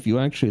 so if you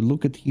actually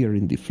look at here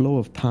in the flow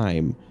of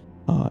time,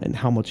 and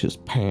how much has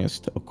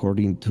passed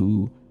according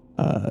to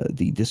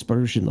the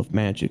dispersion of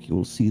magic, you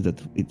will see that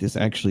it has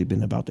actually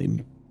been about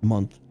a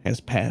month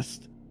has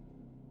passed.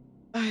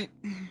 I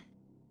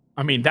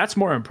mean, that's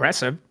more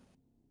impressive.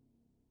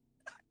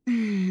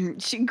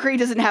 Gray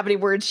doesn't have any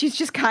words. She's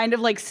just kind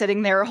of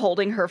sitting there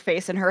holding her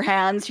face in her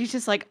hands. She's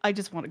just like, I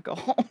just want to go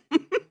home.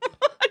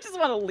 I just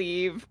want to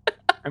leave.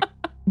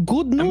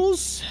 Good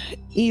news,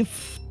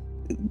 if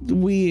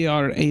we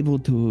are able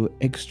to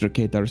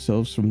extricate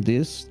ourselves from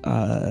this,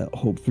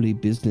 hopefully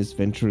business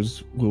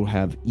ventures will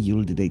have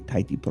yielded a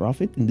tidy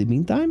profit in the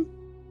meantime.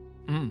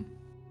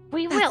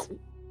 We will.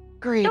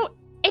 Great. No,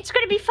 it's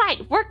gonna be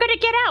fine. We're gonna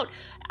get out.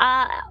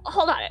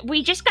 Hold on.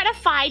 We just gotta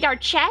find our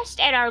chest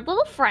and our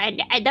little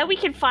friend, and then we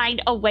can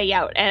find a way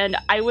out. And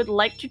I would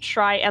like to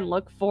try and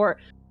look for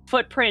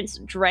footprints,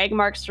 drag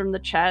marks from the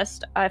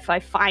chest. If I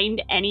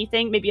find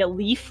anything, maybe a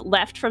leaf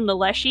left from the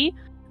Leshy.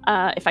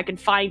 If I can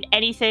find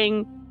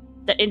anything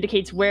that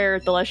indicates where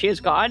the Leshy has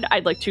gone,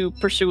 I'd like to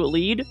pursue a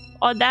lead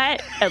on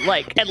that and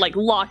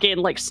lock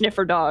in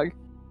sniffer dog.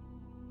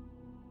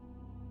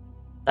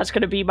 That's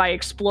gonna be my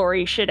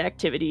exploration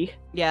activity.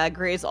 Yeah,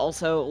 Gray's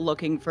also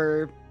looking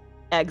for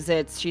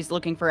exits. She's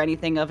looking for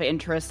anything of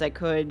interest that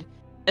could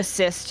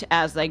assist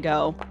as they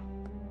go.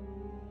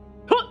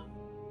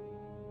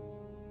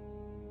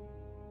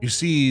 You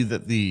see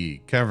that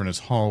the cavernous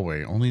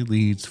hallway only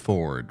leads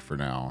forward for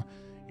now.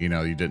 You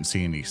didn't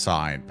see any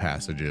side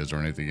passages or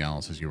anything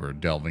else as you were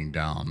delving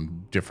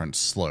down different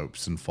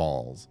slopes and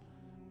falls.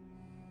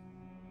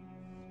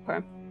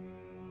 Okay.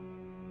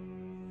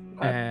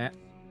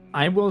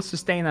 I will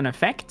sustain an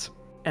effect,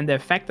 and the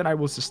effect that I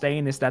will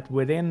sustain is that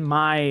within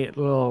my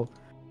little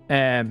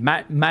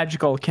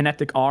magical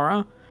kinetic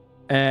aura,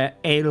 a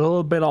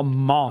little bit of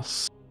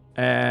moss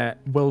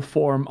will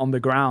form on the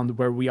ground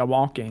where we are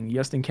walking,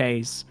 just in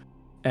case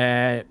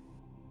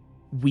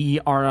we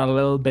are a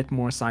little bit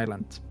more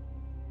silent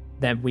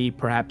than we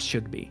perhaps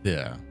should be.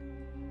 Yeah.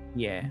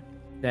 Yeah.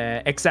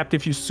 Except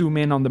if you zoom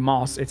in on the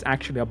moss, it's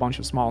actually a bunch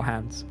of small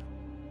hands.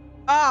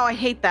 Oh, I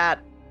hate that.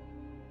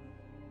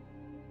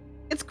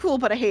 It's cool,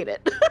 but I hate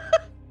it.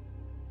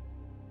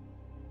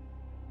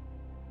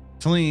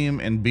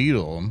 Tellem and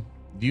Beetle,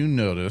 you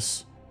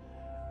notice,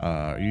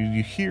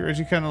 you hear as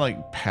you kind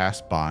of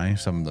pass by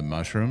some of the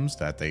mushrooms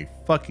that they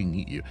fucking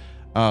eat you.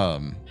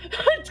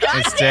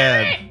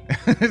 Instead,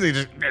 they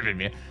just.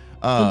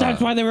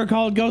 That's why they were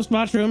called ghost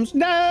mushrooms.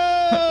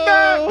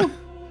 No!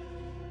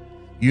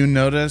 You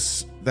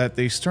notice that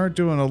they start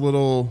doing a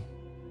little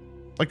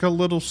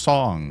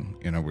song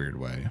in a weird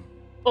way.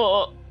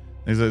 Oh.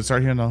 They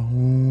start hearing the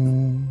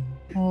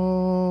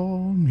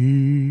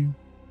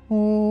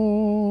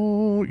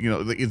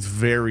it's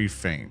very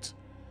faint.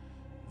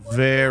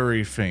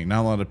 Very faint.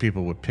 Not a lot of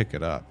people would pick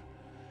it up.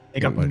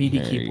 They got But- MIDI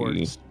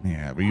keyboards.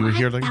 Yeah, but you would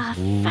hear What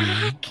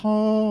the fuck?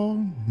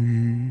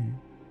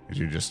 as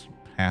you're just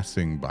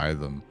passing by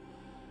them.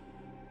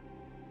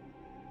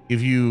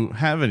 If you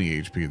have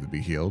any HP to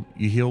be healed,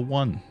 you heal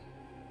 1.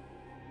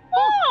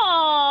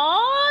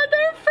 Aw,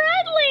 they're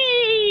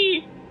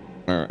friendly.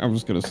 I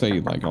was gonna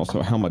say,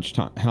 also,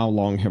 how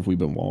long have we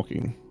been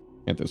walking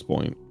at this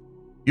point?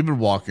 You've been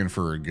walking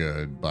for a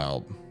good,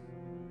 about,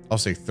 I'll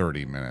say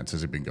 30 minutes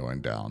as you've been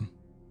going down.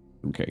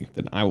 Okay,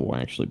 then I will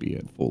actually be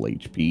at full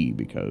HP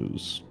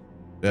because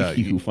Yeah,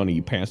 you funny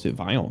passive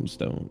Ion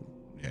Stone.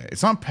 Yeah,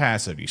 it's not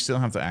passive. You still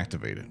have to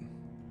activate it.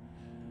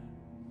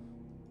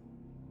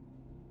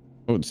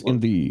 Oh, it's in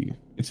the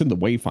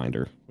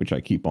Wayfinder, which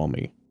I keep on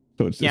me.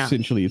 So it's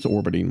essentially it's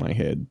orbiting my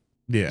head.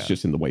 Yeah, It's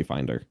just in the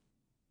Wayfinder.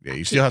 yeah.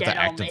 You still have Keep to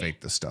that on me.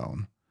 activate the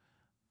stone.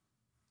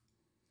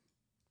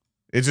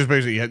 It's just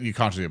basically you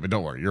constantly, but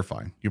don't worry, you're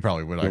fine. You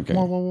probably would Okay.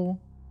 Whoa, whoa, whoa.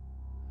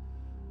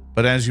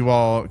 But as you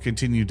all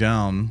continue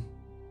down,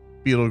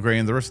 Beetle Gray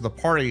and the rest of the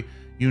party,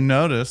 you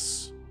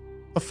notice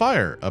a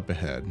fire up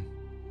ahead.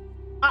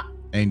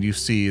 And you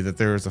see that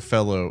there is a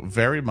fellow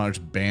very much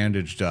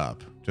bandaged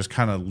up, just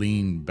kind of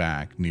leaned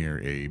back near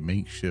a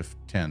makeshift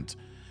tent.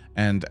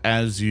 And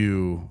as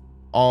you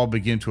all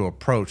begin to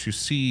approach, you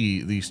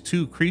see these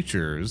two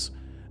creatures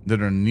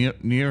that are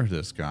near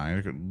this guy.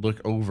 They could look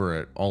over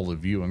at all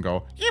of you and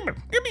go,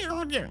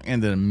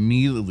 and then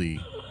immediately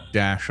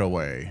dash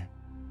away.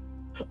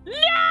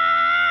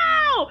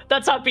 No!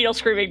 That's not Beetle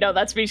screaming. No,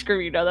 that's me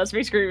screaming. No, that's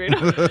me screaming.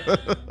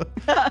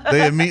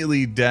 They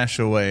immediately dash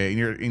away, and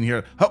you're in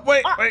here. Oh,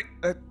 wait.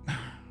 And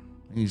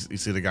you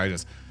see the guy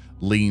just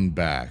lean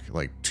back,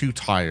 like too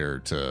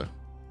tired to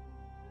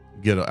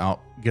get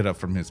up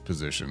from his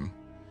position.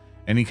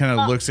 And he kind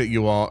of looks at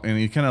you all, and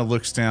he kind of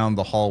looks down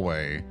the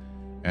hallway,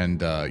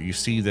 and you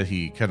see that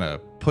he kind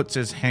of puts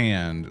his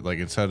hand like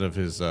inside of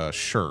his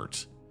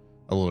shirt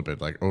a little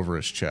bit, like over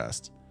his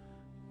chest.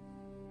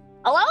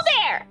 Hello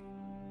there.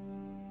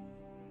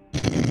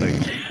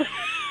 Like,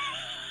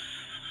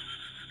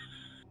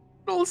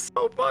 Oh,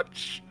 so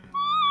much.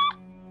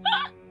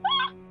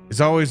 it's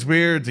always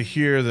weird to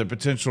hear that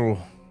potential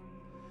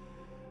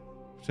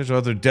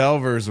other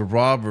delvers or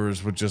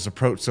robbers would just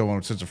approach someone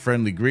with such a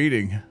friendly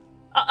greeting.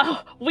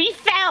 We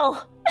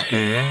fell.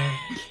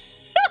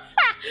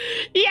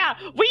 Yeah,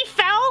 we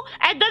fell,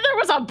 and then there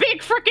was a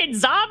big freaking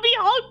zombie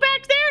hunk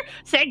back there.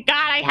 Thank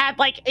God I had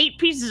like 8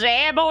 pieces of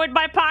ammo in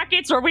my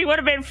pockets, or we would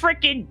have been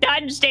freaking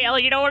Dunsdale.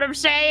 You know what I'm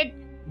saying?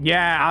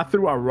 Yeah, I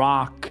threw a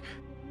rock.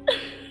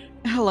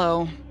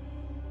 Hello.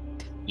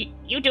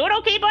 You doing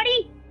okay,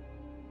 buddy?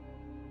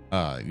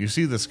 You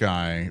see this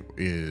guy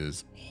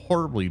is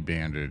horribly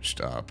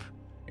bandaged up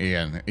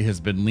and has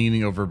been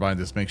leaning over by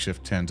this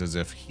makeshift tent as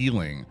if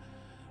healing.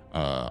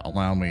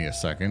 Allow me a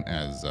second,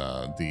 as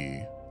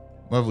the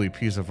lovely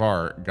piece of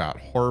art got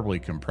horribly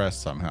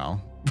compressed somehow.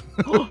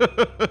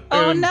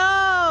 Oh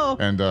no!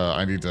 And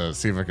I need to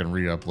see if I can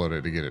re-upload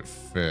it to get it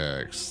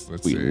fixed.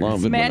 Let's see.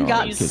 Love it when Man got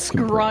art gets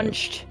compressed.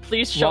 scrunched.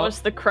 Please show Well- us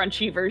the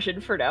crunchy version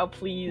for now,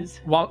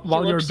 please. While You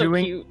you're look so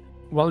doing cute.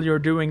 while you're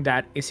doing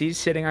that, is he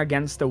sitting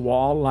against the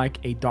wall like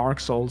a Dark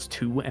Souls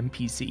 2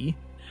 NPC?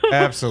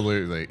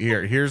 Absolutely.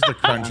 Here's the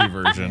crunchy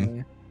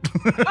version.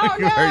 Oh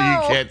no! Where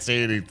you can't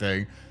see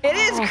anything. It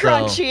is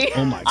crunchy.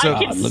 Oh my So-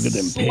 god, I can look at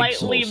them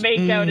slightly pixels.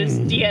 make out his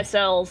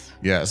DSLs.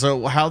 Yeah,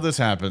 so how this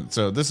happened.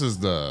 So this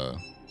is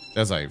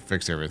as I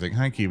fix everything.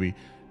 Hi, Kiwi.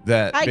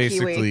 That Hi,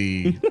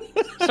 basically,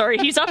 Sorry,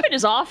 he's up in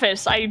his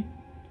office.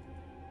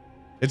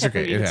 it's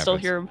okay. You It can still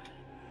happens. hear him.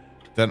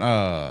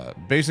 Then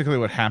basically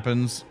what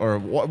happens, or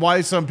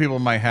why some people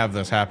might have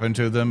this happen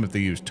to them if they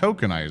use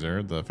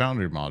Tokenizer, the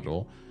Foundry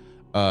module,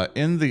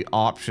 in the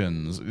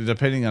options,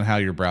 depending on how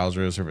your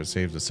browser is, or if it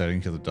saves the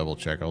settings, you have to double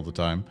check all the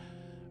time.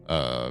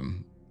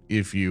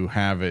 If you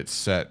have it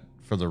set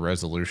for the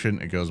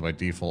resolution, it goes by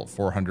default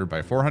 400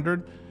 by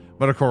 400.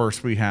 But of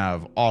course, we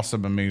have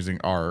awesome, amazing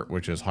art,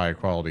 which is high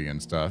quality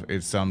and stuff.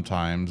 It's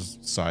sometimes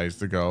sized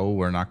to go,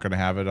 we're not going to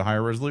have it a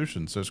higher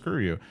resolution, so screw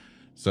you.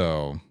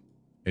 So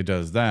it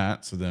does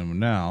that. So then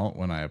now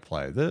when I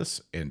apply this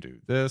and do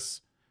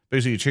this,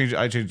 basically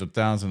I changed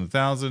 1,000 to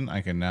 1,000.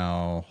 I can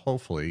now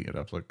hopefully it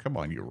upload. Come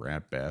on, you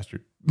rat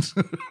bastard.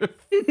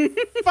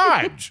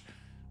 Fudge.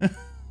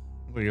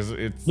 Because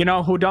it's, You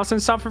know who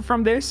doesn't suffer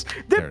from this?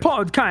 The There it is.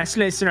 podcast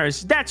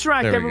listeners. That's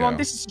right, There we everyone. go.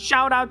 This is a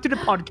shout out to the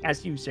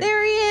podcast user.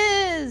 There he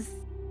is.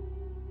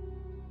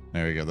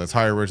 there you go. That's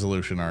higher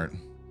resolution art.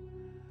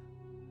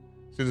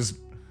 So this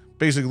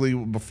basically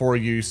before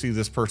you see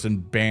this person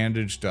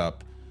bandaged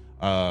up.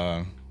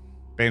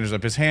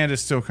 His hand is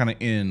still kind of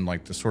in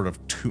like the sort of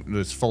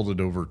this folded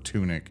over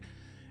tunic,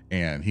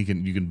 and you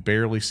can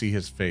barely see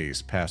his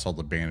face past all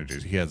the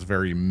bandages. He has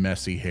very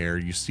messy hair.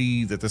 You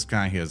see that this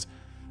guy has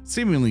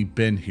seemingly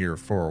been here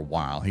for a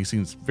while. He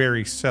seems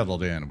very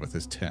settled in with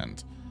his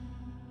tent.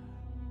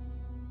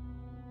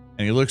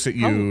 And he looks at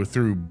you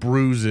through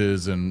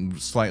bruises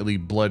and slightly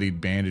bloodied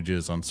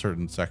bandages on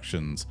certain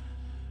sections,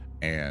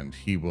 and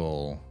he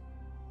will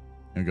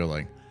go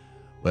like,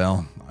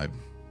 well,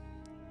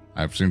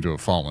 I've seemed to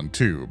have fallen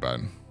too, but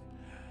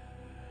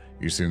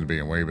you seem to be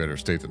in way better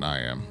state than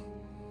I am.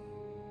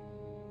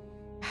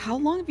 How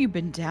long have you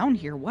been down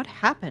here? What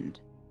happened?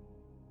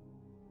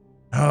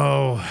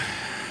 Oh,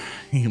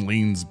 he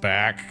leans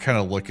back, kind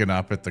of looking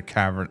up at the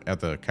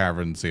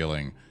cavern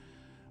ceiling.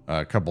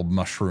 A couple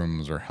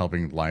mushrooms are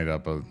helping light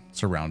up a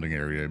surrounding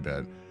area a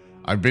bit.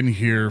 I've been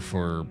here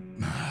for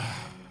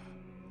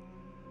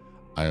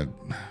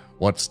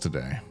what's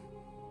today?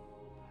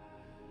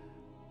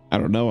 I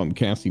don't know. I'm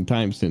casting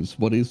time since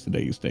what is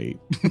today's date?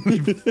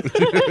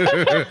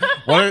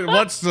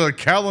 What's the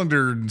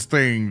calendar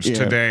things Yeah.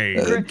 today?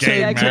 Yeah,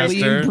 Game Colleen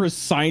Master?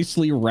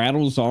 precisely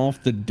rattles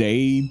off the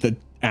day, the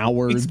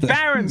hour, It's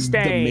Baron's the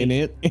Day.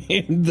 minute,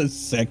 and the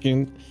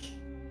second.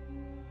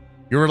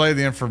 You relay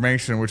the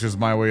information, which is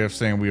my way of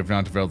saying we have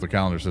not developed the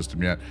calendar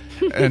system yet.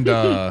 And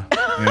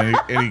and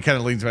he kind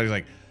of leans back. He's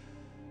like,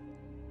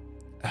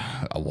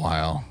 a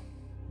while,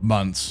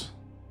 months.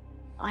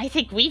 I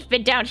think we've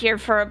been down here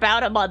for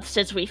about a month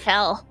since we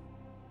fell.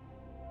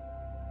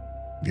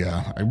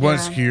 Yeah, I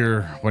was Yeah.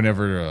 here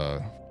whenever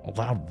a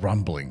loud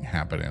rumbling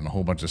happened and a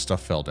whole bunch of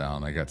stuff fell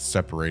down. I got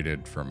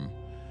separated from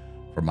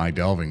my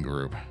delving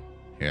group,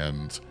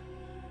 and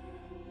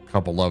a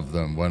couple of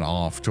them went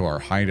off to our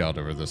hideout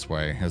over this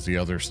way as the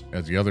other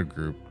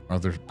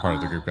part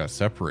of the group got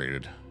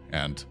separated,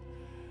 and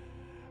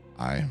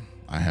I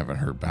haven't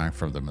heard back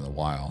from them in a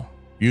while.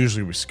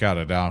 Usually we scout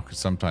it out because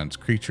sometimes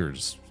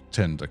creatures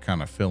tend to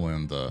kind of fill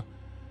in the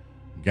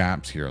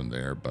gaps here and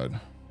there, but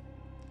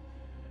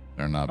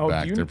they're not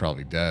back. They're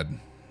probably dead.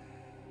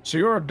 So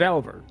you're a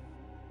Delver.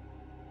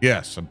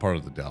 Yes, I'm part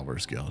of the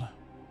Delvers Guild.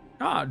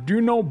 Do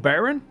you know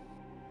Baron?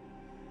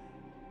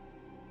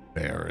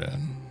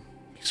 Baron.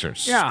 He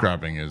starts Yeah.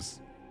 scrubbing his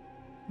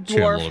chin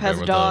a Dwarf little has bit a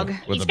with dog.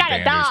 with He's a got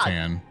a bandaged dog.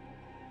 hand.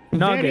 Very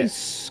Nugget.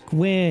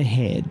 square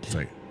head. It's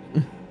like,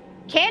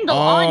 Candle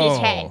on his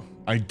head.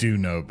 I do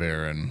know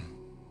Baron.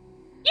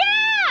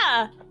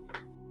 Yeah!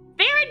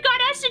 Baron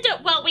got us into.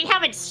 Well, we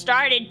haven't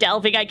started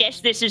delving. I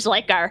guess this is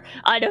like our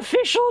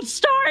unofficial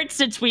start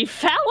since we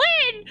fell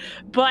in.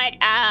 But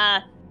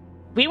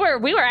we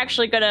were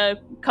actually gonna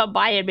come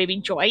by and maybe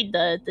join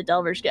the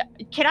Delvers.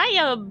 Can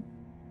I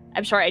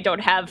I'm sorry, I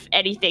don't have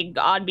anything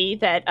on me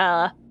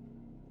that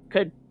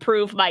could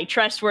prove my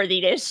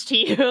trustworthiness to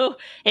you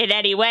in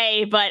any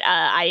way, but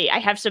I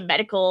have some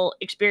medical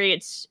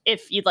experience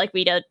if you'd like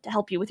me to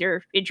help you with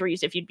your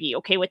injuries, if you'd be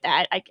okay with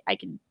that. I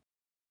can.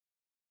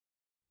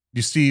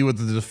 You see, with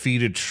the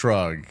defeated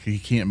shrug, he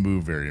can't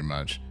move very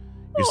much.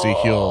 You see,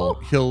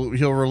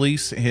 he'll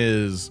release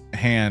his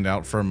hand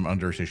out from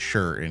under his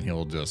shirt, and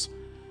he'll just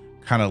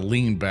kind of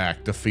lean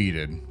back,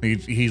 defeated.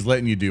 He's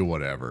letting you do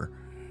whatever.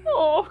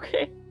 Oh,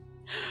 okay.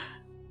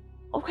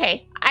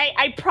 Okay,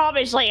 I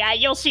promise, like,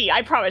 you'll see.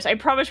 I promise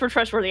we're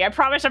trustworthy. I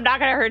promise I'm not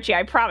gonna hurt you.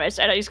 I promise.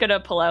 And he's gonna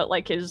pull out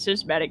like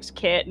his medic's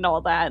kit and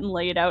all that and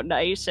lay it out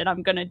nice. And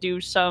I'm gonna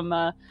do some.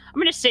 I'm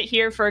gonna sit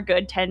here for a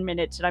good 10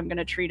 minutes and I'm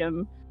gonna treat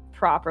him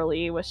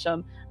properly with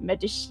some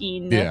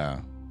medicine. Yeah.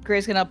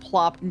 Gray's gonna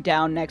plop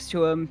down next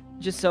to him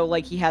just so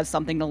like he has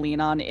something to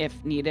lean on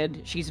if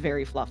needed. She's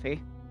very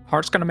fluffy.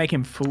 Heart's gonna make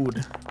him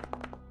food.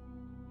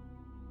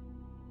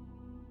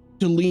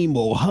 Shalim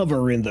will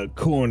hover in the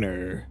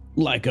corner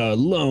like a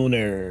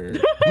loner.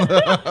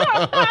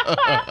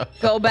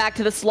 Go back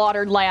to the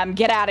slaughtered lamb.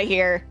 Get out of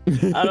here. I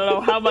don't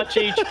know how much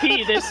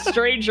HP this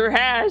stranger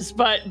has,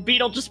 but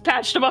Beetle just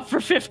patched him up for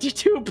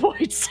 52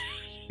 points.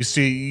 You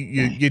see,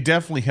 you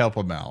definitely help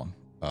him out.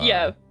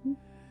 Yeah.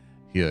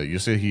 Yeah, you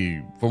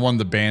see for one of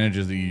the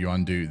bandages that you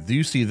undo,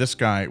 you see this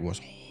guy was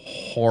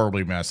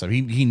horribly messed up.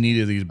 He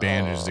needed these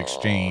bandages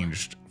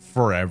exchanged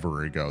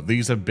forever ago.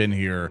 These have been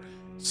here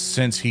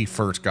since he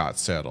first got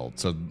settled.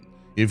 So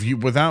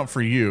without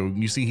for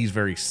you see he's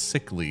very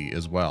sickly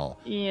as well.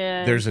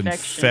 Yeah. There's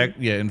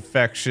infection.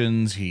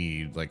 infections.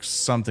 He like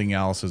something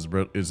else is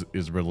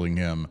riddling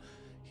him.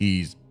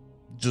 He's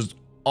just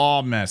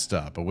all messed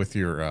up. But with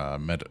your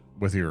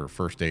with your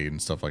first aid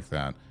and stuff like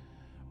that,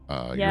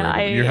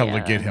 you're able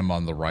to get him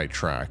on the right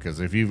track. Because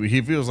if he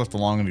was left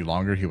alone any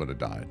longer, he would have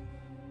died.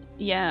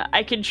 Yeah,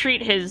 I can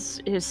treat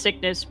his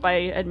sickness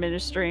by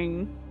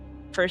administering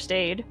first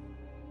aid.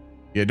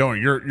 Yeah, don't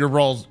your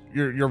roll's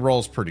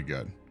pretty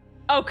good.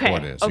 Okay.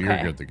 What is? So okay.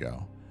 you're good to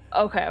go.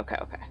 Okay.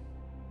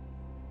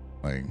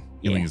 Like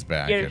he Yeah. leans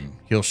back Yeah. and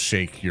he'll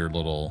shake your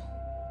little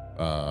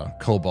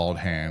cobalt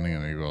hand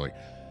and you go like,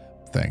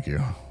 "Thank you."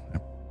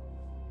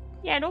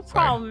 Yeah, no Sorry.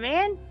 problem,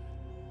 man.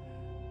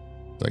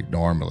 Like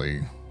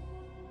normally,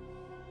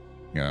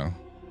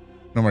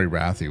 normally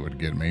Rathy would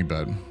get me,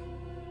 but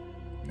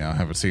now I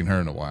haven't seen her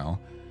in a while.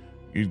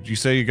 You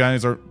say you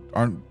guys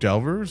aren't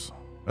delvers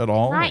at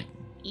all? Right.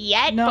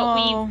 Yet, No.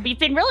 but we've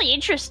been really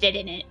interested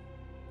in it.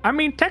 I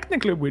mean,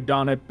 technically we've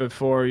done it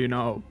before,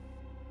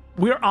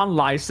 We're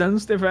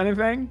unlicensed, if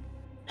anything.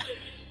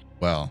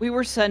 Well, We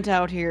were sent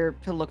out here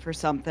to look for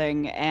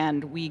something,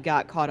 and we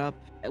got caught up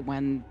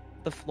when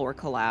the floor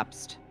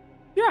collapsed.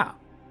 Yeah.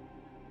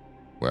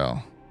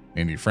 well,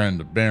 any friend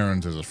of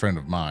Baron's is a friend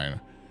of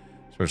mine,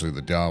 especially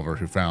the delver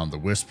who found the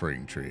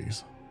whispering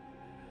trees.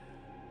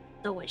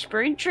 The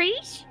whispering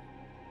trees?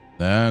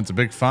 That's a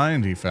big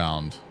find he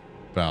found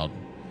about,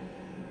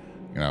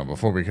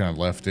 before we kind of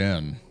left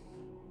in.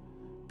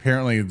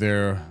 Apparently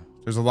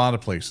there's a lot of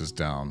places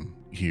down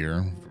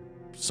here.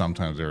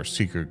 Sometimes there are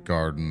secret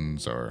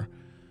gardens or,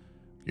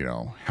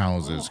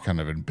 houses kind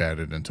of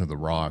embedded into the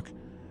rock.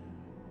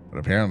 But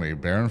apparently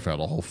Baron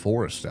found a whole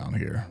forest down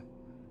here.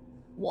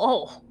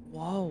 Whoa.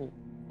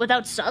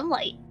 Without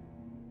sunlight.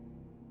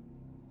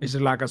 Is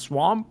it like a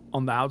swamp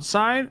on the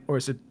outside, or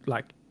is it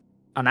like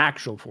an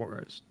actual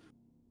forest?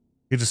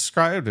 He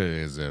described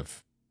it as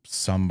if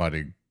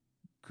somebody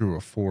grew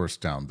a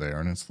forest down there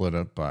and it's lit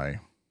up by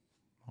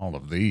all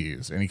of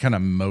these. And he kind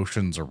of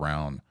motions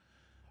around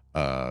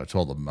to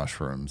all the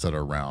mushrooms that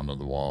are around on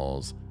the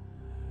walls.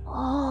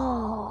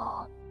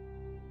 Oh.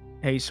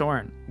 Hey,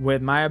 Soren,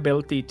 with my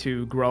ability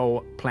to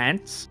grow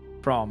plants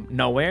from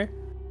nowhere,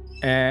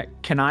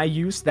 can I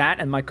use that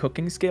and my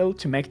cooking skill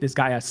to make this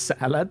guy a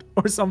salad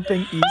or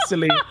something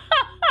easily?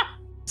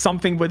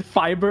 something with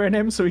fiber in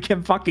him so he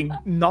can fucking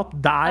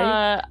not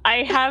die?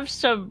 I have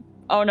some.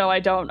 Oh no, I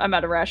don't. I'm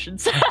out of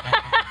rations.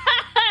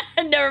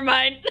 Never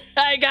mind.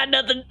 I got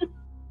nothing.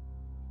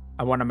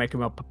 I want to make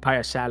him a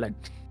papaya salad.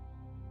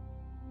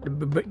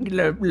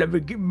 Let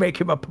me make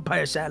him a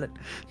papaya salad.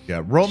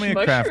 Yeah, roll me a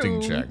Mushroom.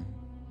 crafting check.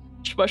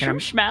 Mushroom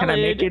Can I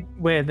make it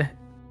with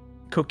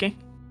cooking?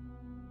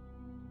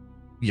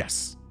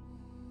 Yes.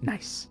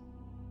 Nice.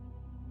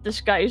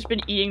 This guy who's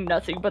been eating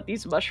nothing but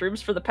these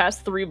mushrooms for the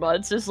past 3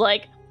 months is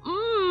like,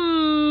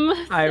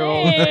 I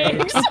rolled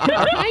thanks.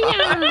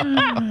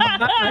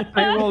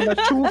 I rolled a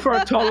 2 for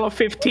a total of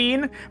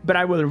 15, but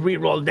I will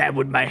re-roll that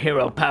with my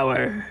hero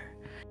power.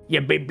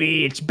 Yeah,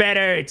 baby, it's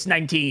better. It's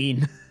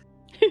 19.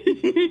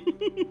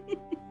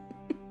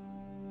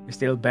 It's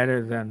still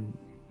better than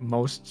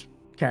most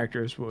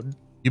characters would.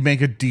 You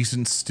make a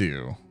decent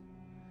stew.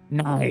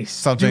 Nice.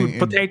 Something Dude,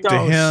 potatoes. to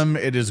him,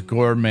 it is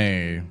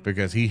gourmet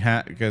because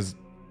because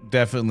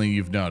definitely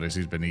you've noticed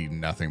he's been eating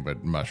nothing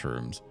but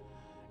mushrooms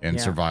and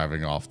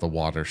surviving off the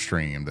water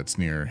stream that's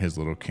near his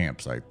little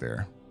campsite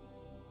there.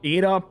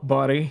 Eat up,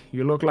 buddy.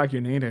 You look like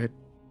you need it.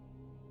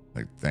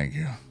 Like, thank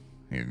you.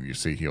 And you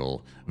see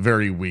he'll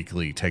very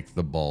weakly take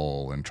the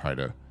bowl and try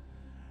to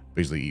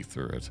basically eat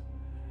through it.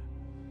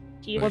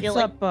 Do you feel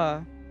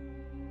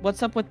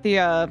What's up with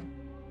the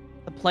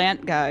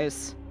plant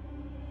guys?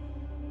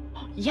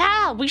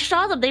 Yeah, we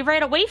saw them. They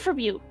ran away from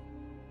you.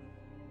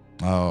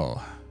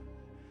 Oh,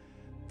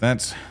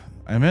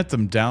 I met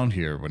them down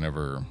here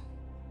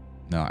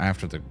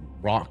after the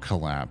rock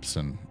collapse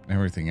and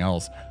everything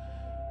else.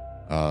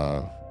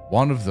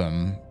 One of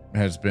them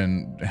has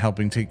been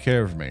helping take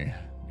care of me.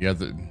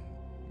 The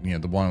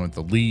one with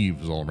the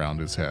leaves all around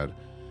his head.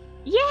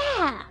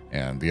 Yeah.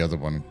 And the other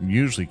one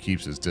usually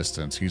keeps his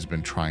distance. He's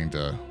been trying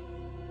to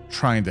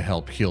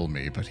help heal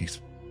me, but he's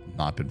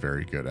not been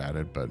very good at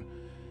it, but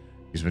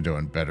he's been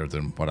doing better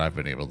than what I've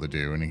been able to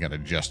do. And he kind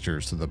of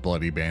gestures to the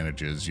bloody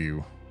bandages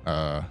you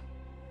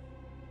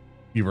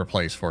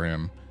replaced for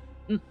him.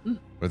 Mm-hmm.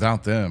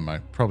 Without them, I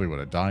probably would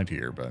have died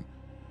here, but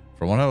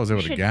from what I was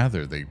able to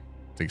gather, they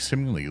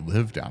seemingly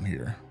live down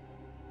here.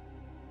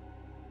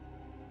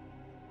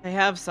 They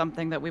have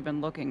something that we've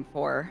been looking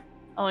for.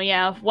 Oh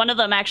yeah, one of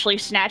them actually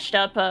snatched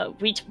up.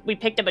 We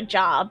picked up a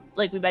job.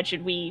 Like we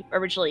mentioned, we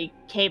originally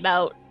came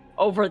out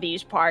over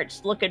these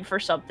parts looking for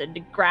something, to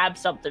grab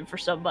something for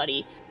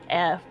somebody.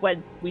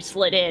 When we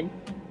slid in,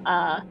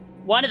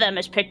 one of them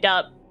has picked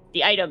up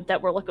the item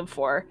that we're looking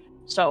for.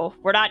 So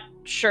we're not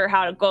sure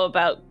how to go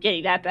about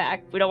getting that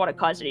back. We don't want to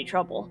cause any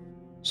trouble.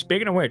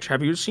 Speaking of which,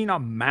 have you seen a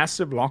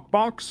massive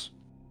lockbox?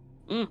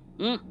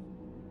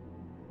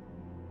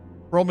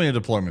 Roll me a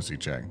diplomacy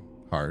check,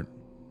 Hart.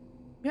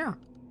 Yeah.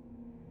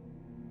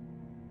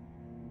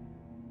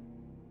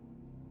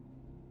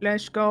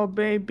 Let's go,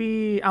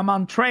 baby. I'm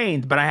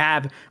untrained, but I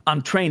have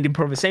untrained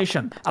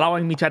improvisation,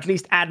 allowing me to at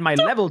least add my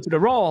level to the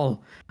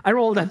roll. I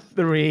rolled a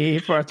 3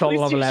 for a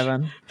total of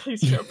 11. Please,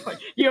 hero point.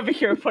 You have a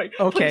hero point.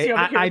 Okay,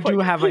 I do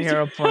have a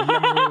hero point.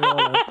 Let me re-roll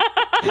it.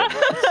 I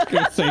was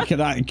gonna say,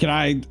 can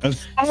I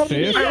assist? I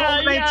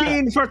rolled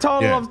 19 for a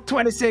total of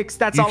 26.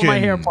 That's all my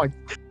hero points.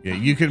 Yeah,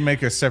 you can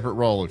make a separate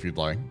roll if you'd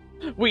like.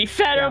 We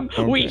fed him.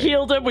 Okay. We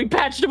healed him. We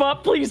patched him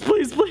up. Please,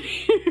 please,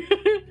 please.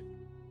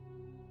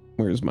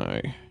 Where's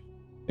my...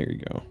 There you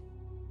go.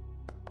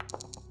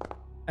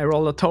 I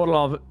rolled a total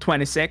of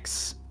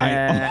 26.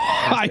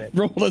 I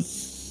rolled a...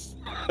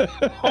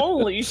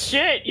 Holy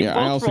shit. You yeah,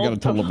 both I also got a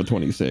total of a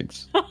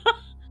 26.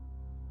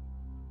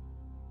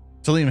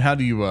 Tellem, how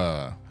do you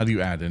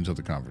add into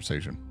the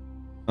conversation?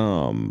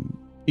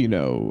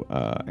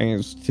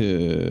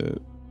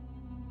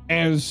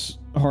 As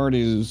Hart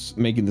is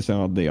making the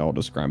sound, they all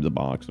describe the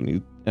box,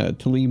 and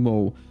Tellem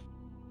will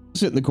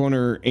sit in the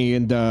corner,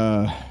 and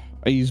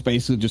he's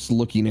basically just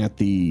looking at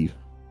the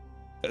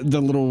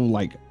little,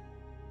 like,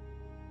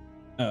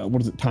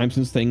 what is it, time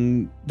sense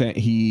thing that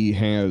he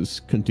has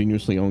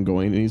continuously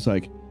ongoing, and he's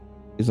like,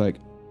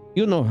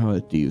 you know how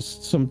it is.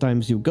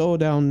 Sometimes you go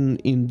down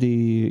in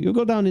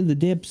the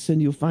depths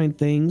and you find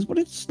things, but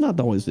it's not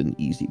always an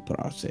easy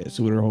process.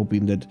 We're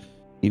hoping that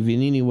if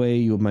in any way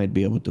you might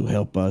be able to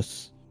help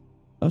us,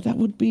 that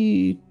would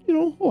be,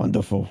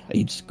 wonderful.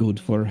 It's good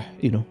for,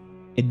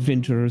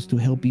 adventurers to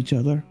help each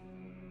other.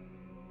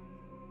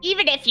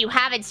 Even if you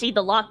haven't seen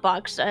the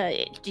lockbox,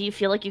 do you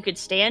feel like you could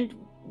stand?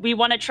 We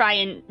want to try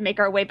and make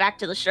our way back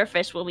to the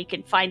surface where we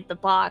can find the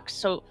box.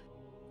 So,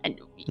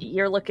 and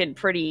you're looking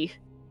pretty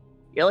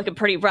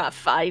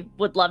rough. I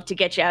would love to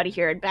get you out of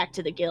here and back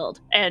to the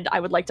guild. And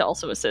I would like to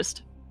also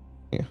assist.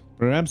 Yeah.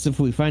 Perhaps if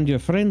we find your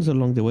friends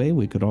along the way,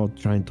 we could all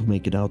try to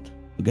make it out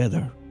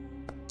together.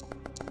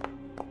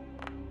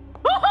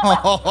 I'm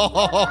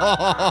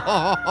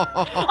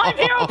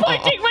hero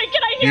pointing. Wait,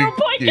 can I hero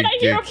point? Can I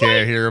hero point? You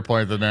can't hero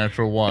point the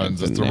natural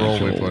ones. That's the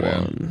roll we put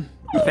in.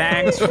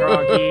 Thanks,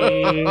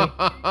 Froggy. All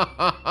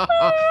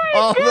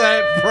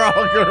that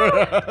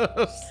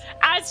progress.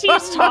 As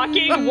he's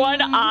talking,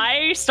 one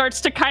eye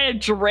starts to kind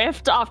of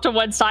drift off to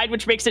one side,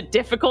 which makes it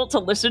difficult to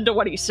listen to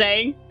what he's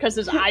saying because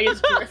his eye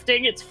is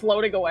drifting. It's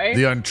floating away.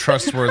 The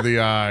untrustworthy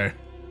eye.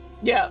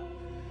 Yeah.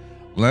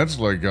 Let's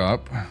look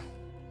up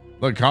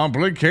the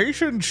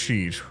complication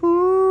sheet.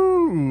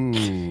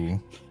 Ooh.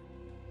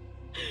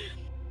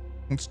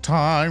 It's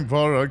time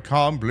for a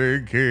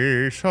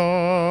complication.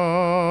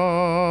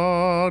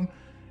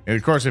 And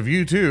of course, if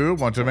you too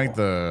want to make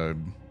the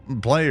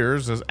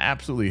players as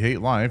absolutely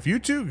hate life, you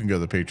too can go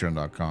to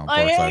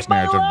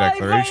patreon.com/narrative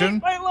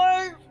declaration.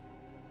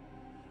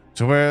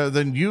 To where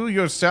then you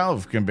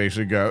yourself can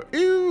basically go,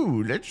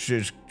 ooh, let's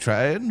just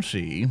try and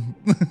see.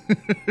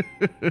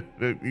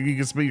 You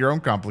can submit your own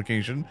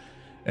complication.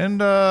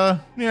 And,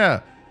 yeah.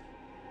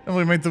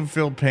 Definitely make them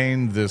feel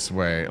pain this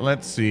way.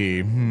 Let's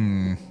see.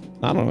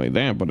 Not only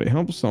that, but it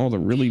helps all the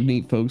really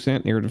neat folks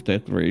at Narrative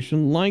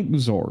Declaration, like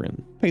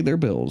Zoran, pay their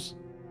bills.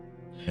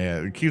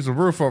 Yeah, it keeps a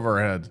roof over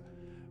our heads.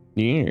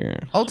 Yeah.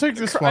 I'll take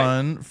this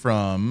one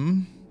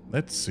from,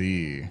 let's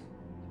see.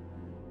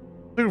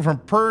 From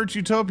Purge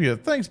Utopia.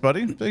 Thanks,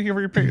 buddy. Thank you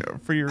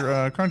for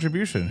your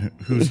contribution.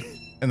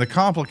 And the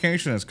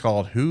complication is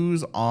called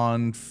Who's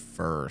on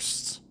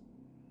First?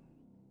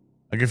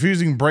 A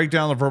confusing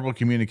breakdown of verbal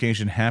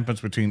communication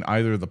happens between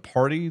either the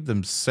party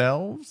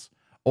themselves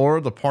or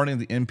the party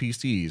and the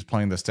NPCs,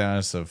 playing the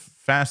status of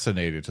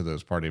fascinated to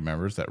those party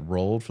members that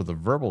rolled for the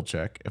verbal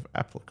check if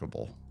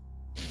applicable.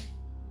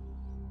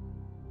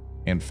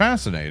 And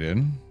fascinated,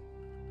 I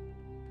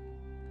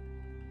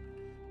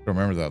don't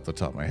remember that off the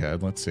top of my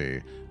head. Let's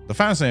see. The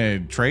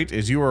fascinated trait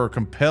is you are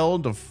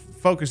compelled to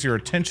focus your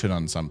attention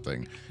on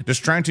something,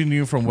 distracting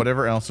you from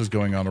whatever else is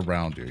going on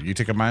around you. You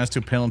take a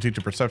 -2 penalty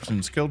to perception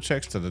and skill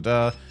checks,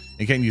 You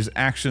can't use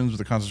actions with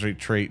the concentrate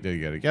trait,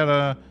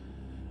 yada.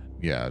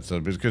 Yeah, so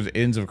because it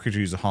ends of a creature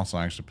uses a hostile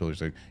action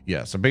ability.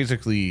 Yeah, so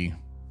basically,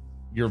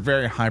 you're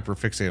very hyper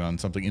fixated on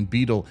something. In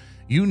Beetle,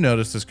 you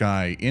notice this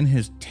guy in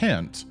his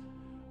tent.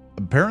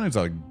 Apparently, it's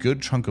a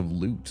good chunk of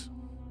loot.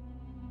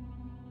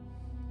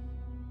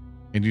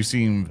 And you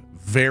seem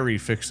very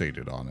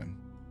fixated on it.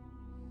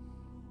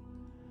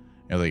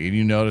 And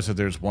you notice that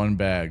there's one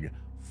bag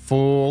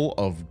full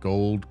of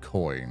gold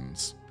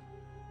coins.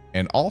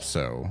 And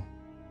also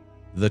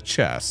the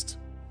chest.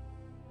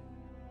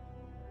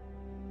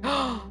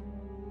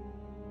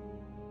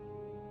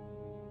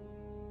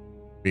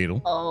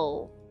 Beetle.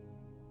 Oh.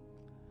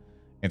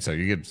 And so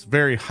you get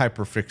very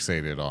hyper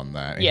fixated on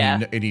that. And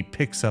Yeah. and he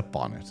picks up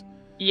on it.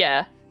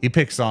 Yeah. He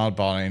picks up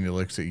on it and he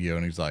looks at you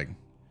and he's like,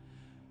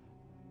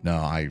 no,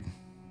 I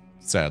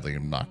sadly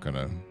am not going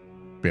to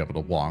be able to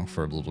walk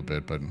for a little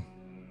bit, but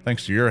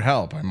thanks to your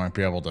help, I might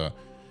be able to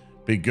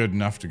be good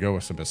enough to go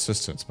with some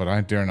assistance, but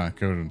I dare not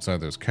go inside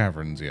those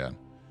caverns yet.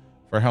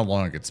 For how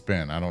long it's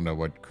been, I don't know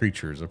what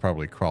creatures have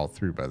probably crawled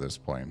through by this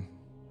point.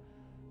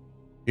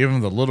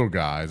 Even the little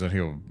guys that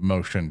he'll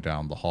motion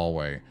down the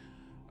hallway,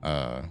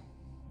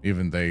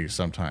 even they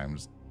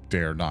sometimes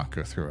dare not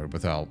go through it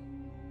without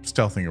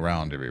stealthing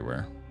around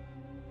everywhere.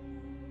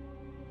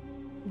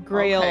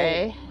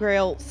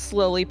 Grail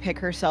slowly pick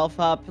herself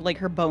up, like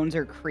her bones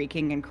are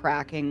creaking and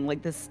cracking.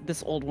 Like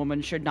this old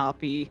woman should not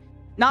be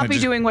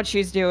doing what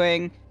she's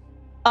doing.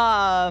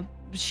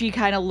 She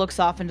kind of looks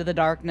off into the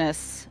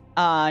darkness,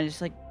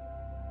 just like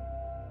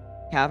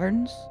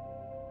caverns.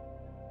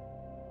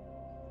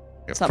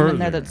 Something in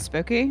there that's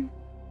spooky.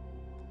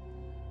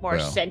 More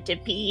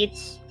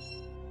centipedes.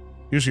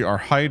 Usually our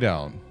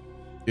hideout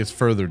is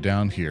further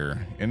down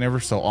here, and ever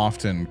so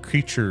often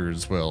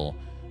creatures will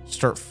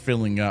start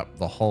filling up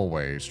the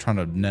hallways, trying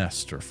to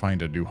nest or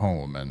find a new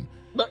home. And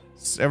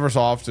ever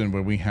so often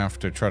when we have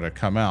to try to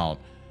come out,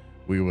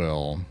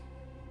 we'll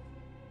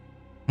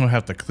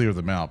have to clear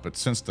them out. But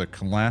since the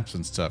collapse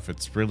and stuff,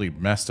 it's really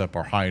messed up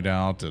our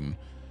hideout and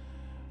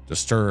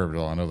disturbed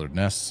on other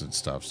nests and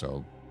stuff.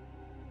 So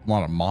a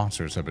lot of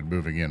monsters have been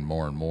moving in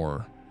more and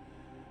more.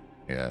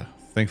 Yeah,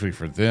 thankfully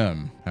for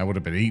them, I would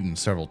have been eaten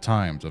several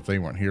times if they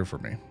weren't here for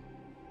me.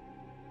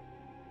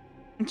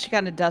 And she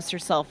kind of dusts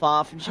herself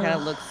off and she kind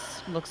of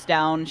looks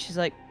down. She's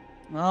like,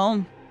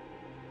 well,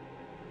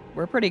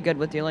 we're pretty good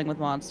with dealing with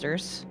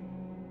monsters.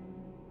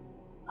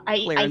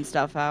 Clearing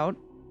stuff out.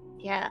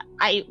 Yeah,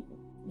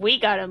 we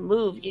gotta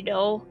move, you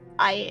know?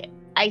 I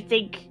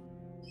think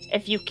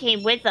if you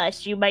came with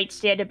us, you might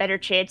stand a better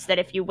chance than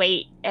if you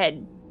wait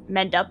and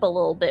mend up a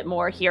little bit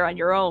more here on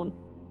your own.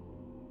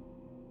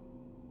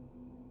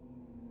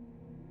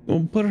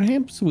 Well,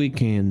 perhaps we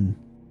can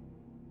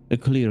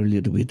clear a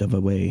little bit of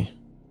a way.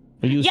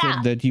 You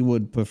said that you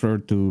would prefer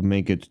to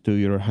make it to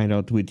your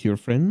hideout with your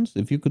friends.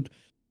 If you could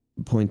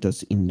point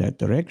us in that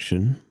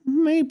direction,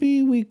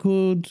 maybe we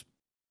could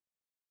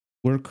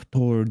work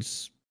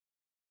towards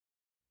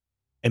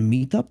a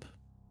meetup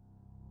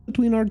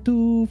between our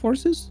two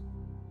forces.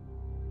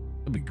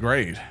 That'd be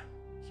great.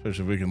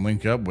 Especially if we can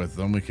link up with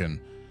them. We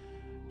can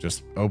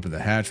just open the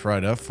hatch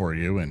right up for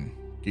you and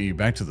get you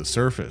back to the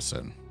surface.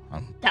 And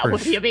that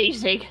would be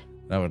amazing.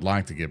 I would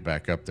like to get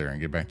back up there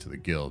and get back to the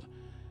guild.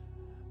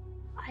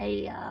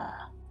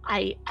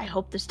 I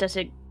hope this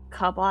doesn't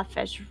come off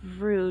as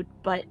rude,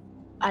 but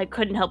I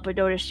couldn't help but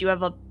notice you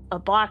have a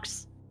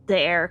box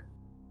there.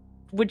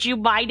 Would you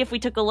mind if we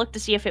took a look to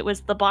see if it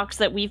was the box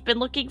that we've been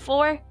looking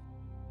for?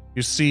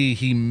 You see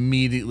he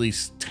immediately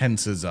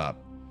tenses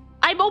up.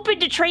 I'm open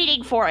to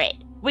trading for it.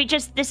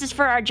 This is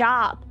for our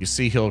job. You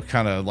see he'll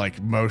kind of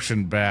like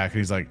motion back. And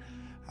he's like,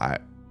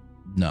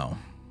 no.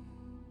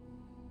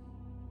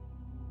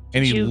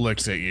 And he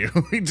looks at you.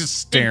 He's just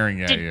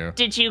staring at you.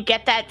 Did you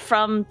get that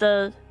from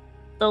the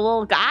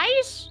little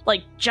guys?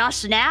 Like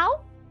just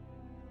now?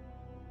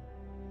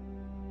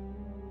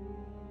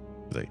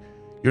 Like,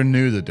 you're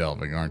new to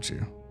delving, aren't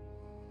you?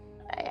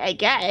 I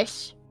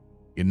guess.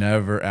 You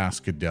never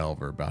ask a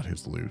delver about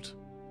his loot.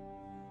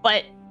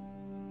 But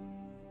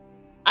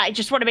I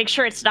just want to make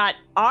sure it's not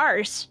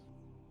ours.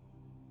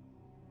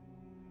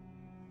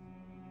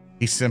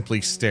 He simply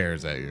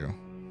stares at you.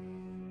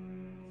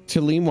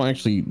 Tellem will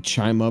actually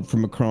chime up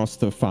from across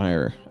the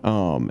fire.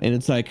 And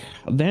it's like,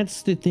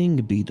 that's the thing,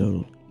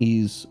 Beetle,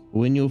 is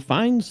when you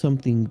find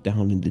something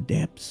down in the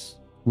depths,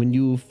 when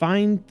you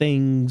find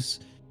things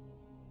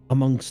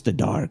amongst the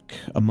dark,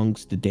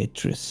 amongst the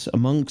detritus,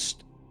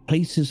 amongst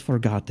places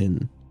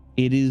forgotten,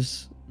 it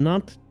is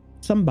not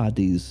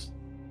somebody's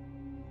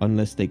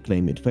unless they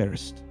claim it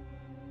first.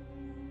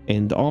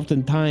 And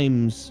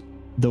oftentimes,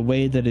 the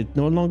way that it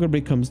no longer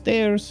becomes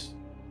theirs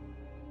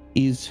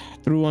is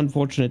through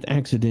unfortunate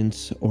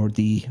accidents or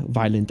the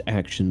violent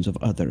actions of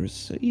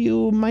others.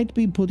 You might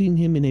be putting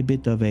him in a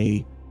bit of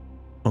a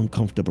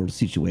uncomfortable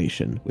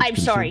situation, which, I'm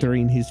sorry,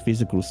 considering his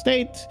physical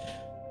state,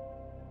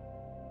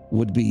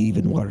 would be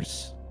even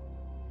worse.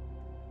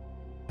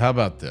 How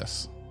about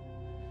this?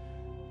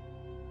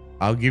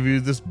 I'll give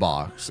you this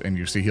box, and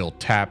you see he'll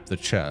tap the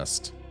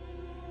chest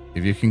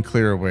if you can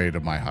clear a way to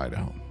my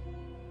hideout.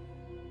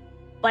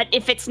 But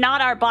if it's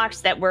not our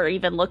box that we're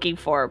even looking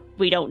for,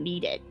 we don't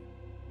need it.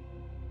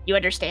 You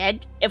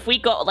understand? If we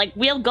go, like,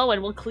 we'll go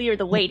and we'll clear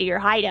the way to your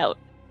hideout.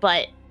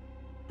 But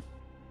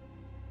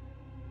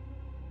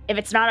if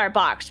it's not our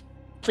box,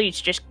 please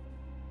just...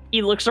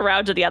 He looks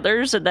around to the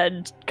others and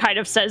then kind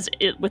of says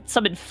it with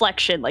some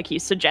inflection, like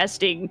he's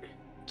suggesting,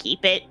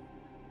 keep it.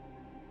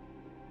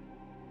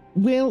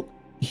 Well,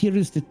 here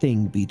is the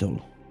thing,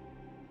 Beetle.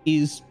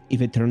 Is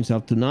if it turns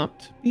out to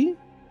not be,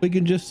 we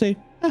can just say,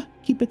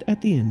 keep it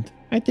at the end.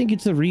 I think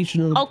it's a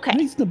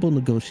reasonable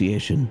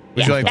negotiation.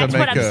 Would you like that's to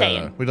make what I'm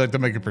saying. Would you like to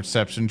make a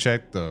perception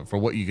check for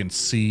what you can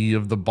see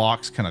of the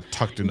box kind of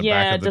tucked in the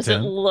back of the does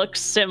tent? it look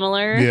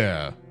similar?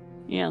 Yeah.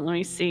 Yeah, let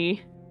me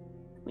see.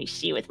 Let me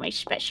see with my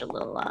special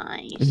little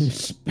eyes.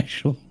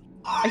 Special.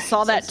 I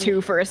saw that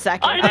too for a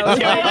second.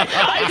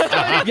 I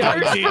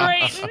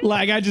started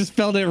like I just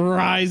felt it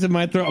rise in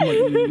my throat.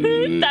 I'm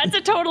like, that's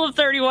a total of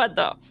 31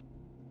 though.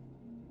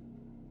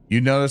 You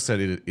notice that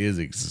it is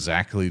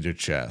exactly the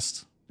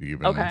chest that you've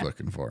been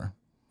looking for.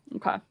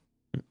 Okay.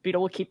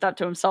 Beetle will keep that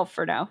to himself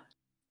for now.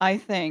 I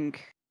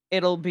think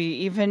it'll be,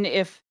 even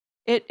if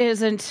it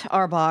isn't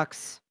our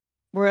box,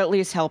 we're at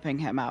least helping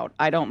him out.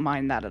 I don't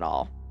mind that at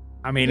all.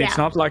 I mean, it's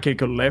not like he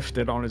could lift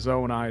it on his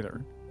own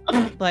either.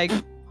 Like,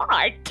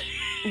 Alright.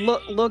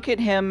 look at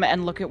him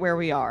and look at where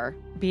we are.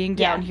 Being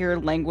down here,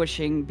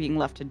 languishing, being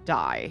left to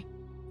die.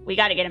 We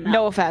gotta get him out.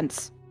 No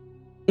offense.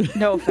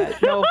 No offense.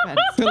 No offense.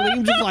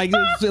 Tellem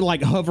just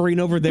like hovering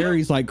over there.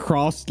 He's like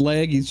crossed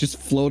leg. He's just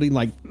floating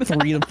like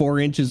 3 to 4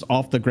 inches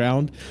off the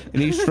ground.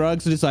 And he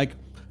shrugs and is like,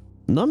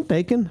 none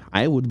taken.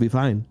 I would be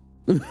fine.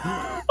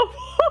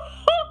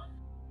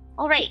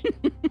 All right,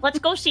 let's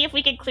go see if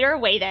we can clear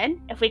away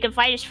then. If we can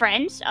find his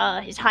friends,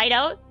 his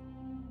hideout,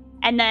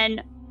 and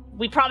then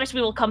we promise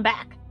we will come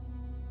back.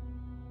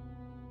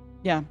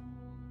 Yeah.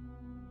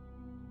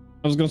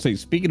 I was gonna say,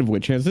 speaking of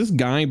which, has this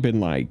guy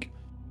been like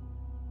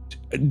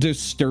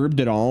disturbed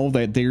at all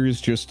that there's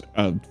just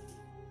a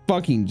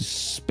fucking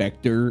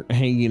specter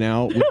hanging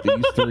out with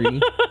these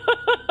three?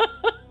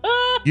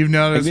 You've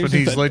noticed when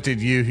he's looked at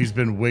you, he's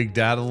been wigged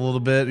out a little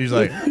bit. He's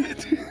like,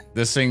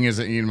 this thing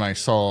isn't eating my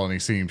soul, and he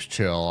seems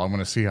chill. I'm going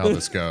to see how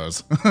this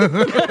goes.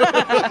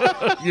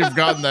 You've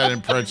gotten that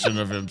impression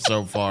of him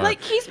so far.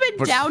 Like, he's been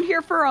down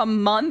here for a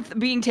month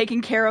being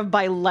taken care of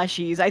by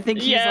leshies. I think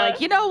he's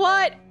like, you know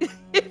what?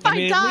 If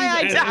I die,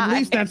 I die. At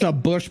least that's a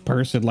bush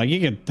person. Like,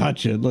 you can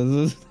touch it.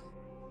 Well,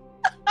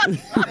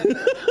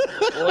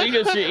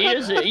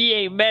 he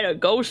ain't met a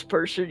ghost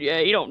person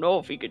yet. He don't know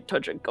if he can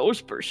touch a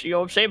ghost person. You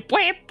know what I'm saying?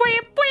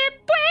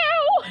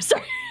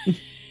 Sorry.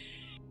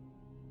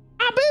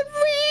 I've been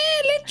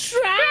really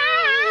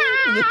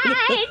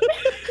trying.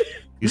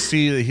 You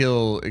see that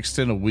he'll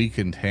extend a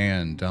weakened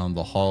hand down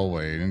the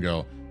hallway and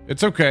go,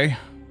 it's okay.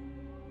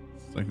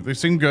 It's like, they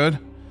seem good.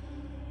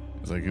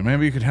 It's like,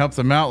 maybe you could help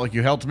them out like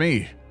you helped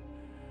me.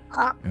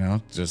 You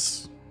know,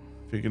 just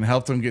if you can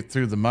help them get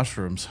through the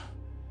mushrooms.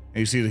 And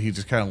you see that he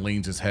just kind of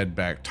leans his head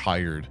back,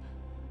 tired.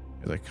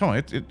 He's like, come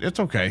on, it's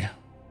okay.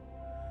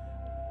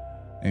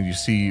 And you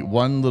see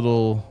one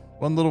little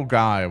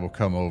guy will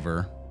come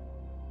over,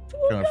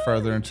 kind of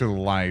further into the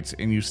light,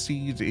 and you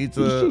see it's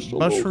a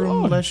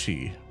mushroom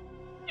leshy.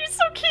 He's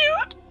so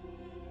cute.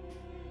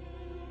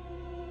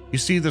 You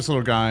see this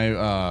little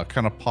guy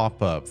kind of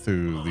pop up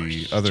through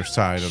the other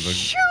side of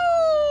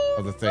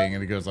the thing,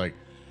 and he goes like,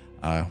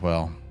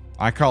 well,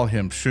 I call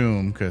him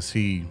Shoom because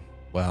he,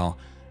 well,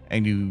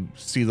 and you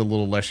see the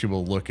little Leshy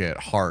will look at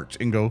Heart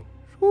and go,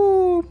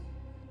 "Shoo."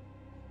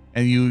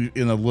 And you,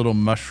 in a little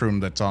mushroom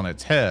that's on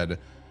its head,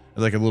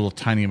 like a little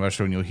tiny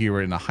mushroom, you'll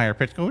hear it in a higher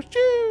pitch go,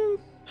 "Shoo."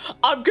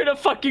 I'm gonna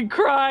fucking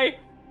cry.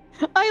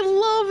 I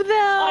love them.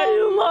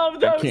 I love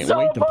them I can't so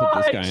wait to put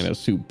this much. guy in a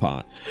soup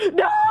pot.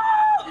 No!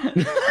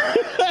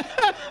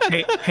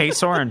 Hey,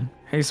 Soren.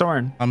 Hey,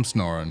 Soren. I'm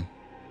snoring.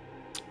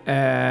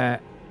 The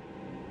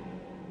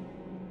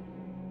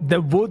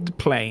wood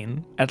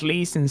plane, at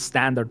least in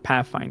standard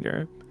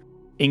Pathfinder,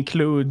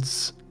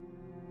 includes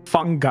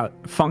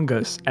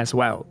fungus as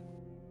well.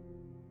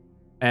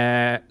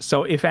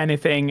 So if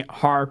anything,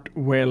 Heart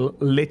will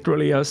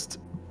literally just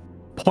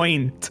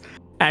point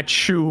at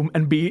Shoom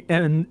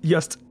and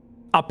just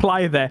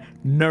apply the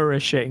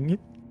nourishing.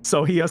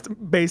 So he just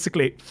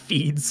basically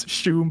feeds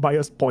Shoom by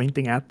just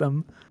pointing at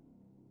them.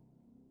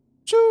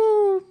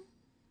 Shoo.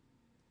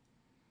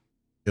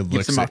 It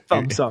Gives him a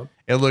thumbs up.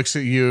 It looks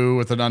at you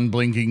with an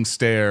unblinking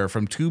stare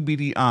from two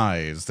beady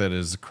eyes that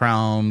is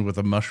crowned with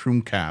a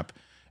mushroom cap.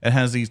 It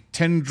has these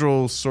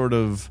tendril sort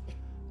of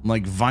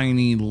like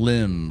viney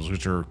limbs,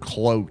 which are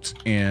cloaked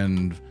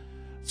in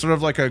sort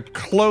of like a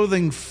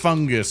clothing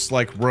fungus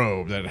like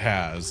robe that it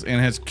has, and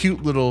it has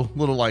cute little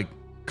like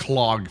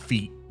clog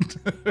feet.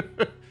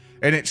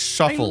 And it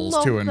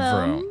shuffles to and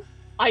fro.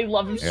 I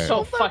love him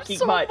so fucking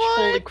so much.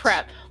 Holy much.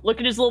 crap. Look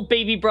at his little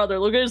baby brother.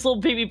 Look at his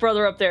little baby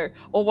brother up there.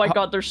 Oh my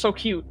god, they're so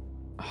cute.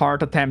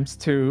 Heart attempts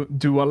to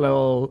do a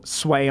little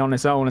sway on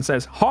his own and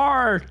says,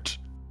 "Heart!"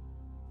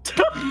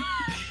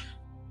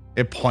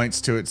 It points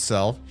to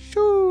itself.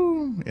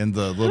 Shoo. And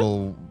the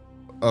little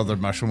other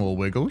mushroom will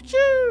wiggle.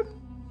 Shoo.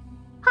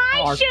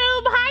 Hi, Heart.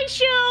 Shoob! Hi,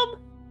 Shoob!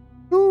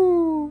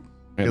 Shoo.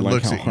 I It like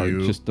looks how at Heart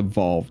you. just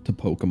evolved to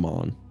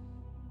Pokemon.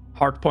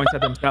 Heart points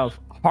at himself.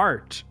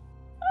 Heart!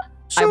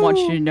 I want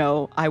you to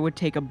know I would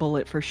take a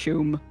bullet for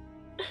Shoom.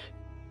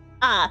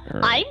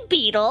 I'm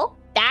Beetle.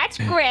 That's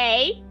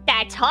Gray.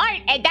 That's Heart.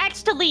 And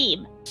that's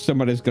Tellem.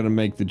 Somebody's gonna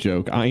make the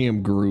joke. I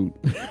am Groot.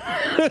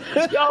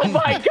 Oh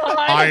my god!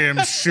 I am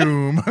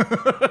Shoom.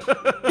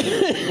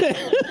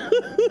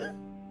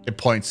 It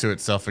points to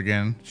itself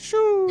again.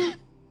 Shoo.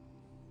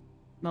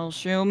 Well,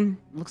 Shoom,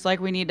 looks like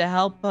we need to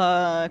help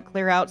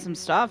clear out some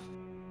stuff.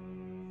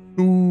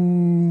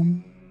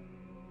 Shoo.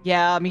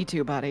 Yeah, me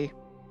too, buddy.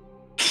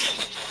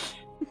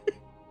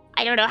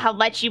 I don't know how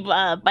much you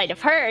might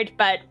have heard,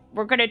 but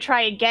we're gonna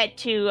try and get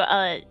to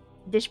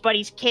this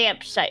buddy's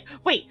campsite.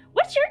 Wait,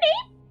 what's your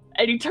name?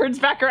 And he turns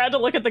back around to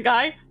look at the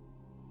guy.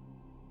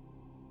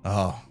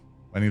 Oh,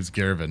 my name's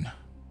Garvin.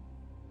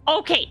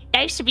 Okay,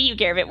 nice to meet you,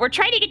 Garvin. We're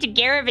trying to get to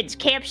Garavin's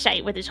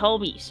campsite with his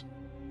homies.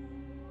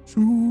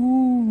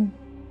 Shoo.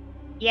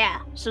 Yeah,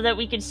 so that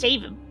we can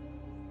save him.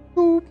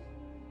 Shoop.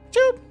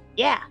 Shoop.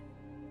 Yeah.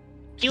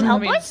 Do you I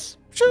help mean- us?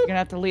 You're gonna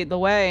have to lead the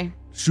way.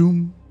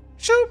 Shoom.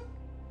 Shoop.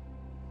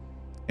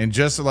 And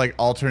just like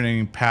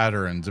alternating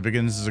patterns, it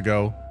begins to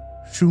go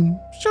shoom,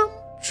 shoom,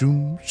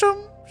 shoom,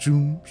 shoom,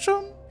 shoom,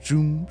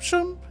 shoom,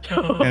 shoom,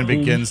 shoom. And it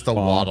begins to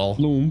waddle.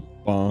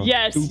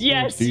 Yes,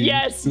 yes,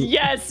 yes,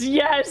 yes,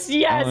 yes,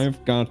 yes.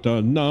 I've got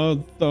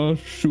another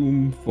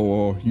shoom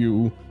for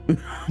you.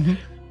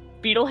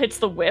 Beetle hits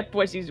the whip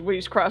when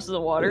he's crossing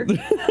the water.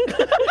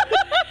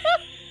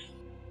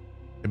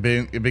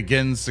 It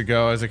begins to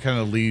go as it kind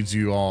of leads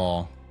you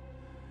all.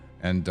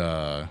 And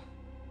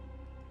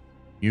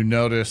you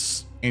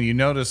notice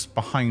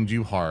behind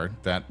you, Heart,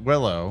 that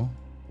Willow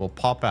will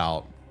pop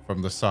out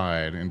from the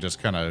side and just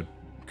kind of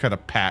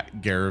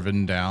pat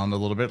Garvin down a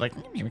little bit, like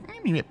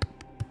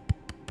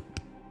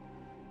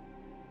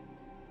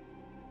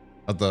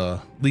of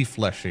the leaf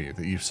fleshy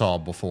that you saw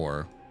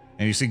before.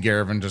 And you see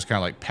Garvin just kind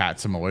of like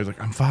pats him away,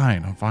 like, I'm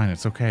fine,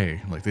 it's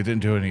okay. Like they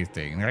didn't do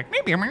anything. And they're like,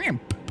 maybe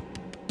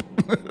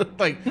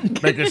like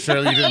making sure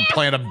you didn't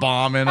plant a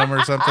bomb in him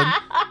or something.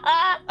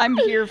 I'm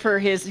here for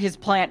his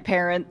plant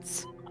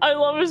parents. I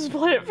love his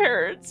plant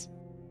parents.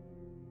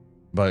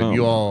 But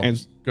you all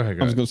as, go ahead.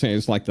 I was gonna say,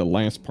 it's like the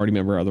last party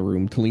member out of the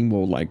room. Tellem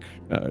will like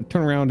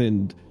turn around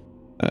and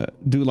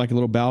do like a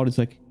little bow. It's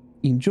like,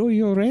 enjoy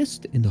your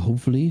rest, and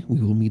hopefully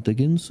we will meet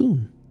again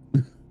soon.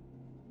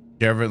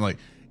 Garvin, like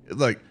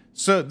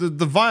so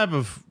the vibe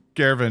of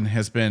Garvin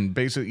has been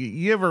basically,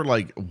 you ever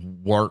like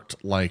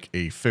worked like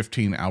a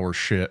 15-hour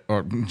shit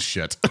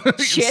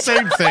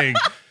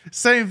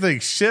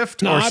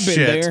shift No, or I've been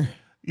shit. there.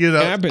 You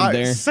know, I've been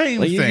there. Same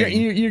Like,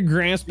 thing. You're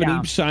grasping Yeah.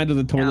 each side of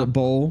the toilet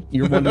bowl.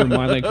 You're wondering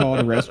why they call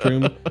it a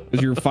restroom,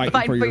 because you're fighting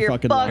Fight for your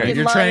fucking life. fucking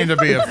You're life. trained to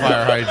be a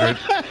fire hydrant,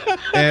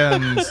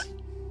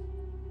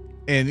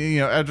 and you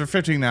know, after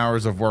 15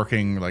 hours of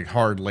working like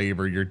hard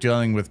labor, you're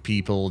dealing with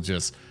people,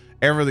 just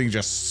everything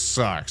just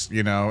sucks,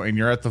 you know. And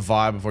you're at the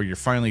vibe of where you're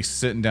finally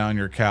sitting down on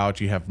your couch.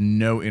 You have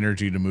no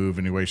energy to move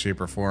in any way, shape,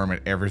 or form,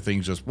 and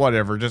everything's just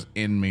whatever, just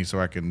in me, so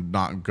I can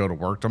not go to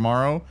work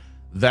tomorrow.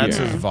 That's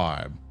Yeah. his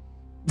vibe.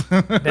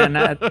 then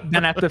at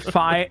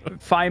the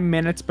 5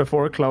 minutes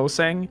before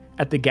closing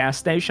at the gas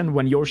station,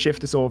 when your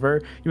shift is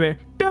over, you hear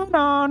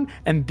dun,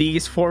 and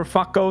these 4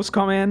 fuckos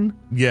come in.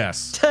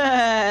 Yes.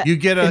 You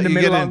get an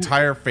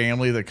entire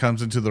family that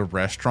comes into the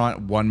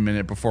restaurant 1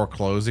 minute before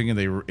closing, and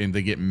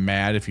they get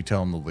mad if you tell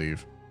them to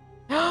leave.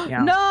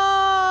 Yeah.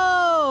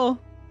 No.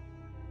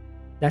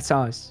 That's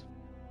us.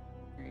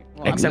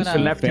 Well, Except for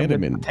left him fed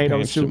him with and potato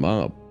patched him soup.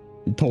 up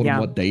and told Yeah. him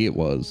what day it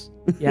was.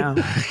 Yeah.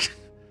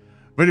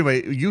 But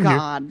anyway, you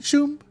God. hear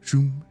shoom,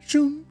 shoom,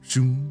 shoom,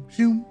 shoom,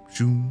 shoom,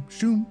 shoom,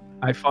 shoom.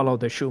 I follow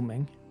the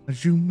shooming.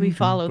 We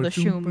follow the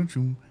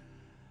shoom.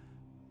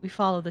 We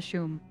follow the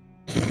shoom.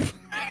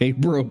 Hey,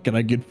 bro, can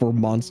I get 4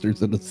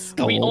 monsters in a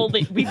skull?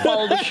 We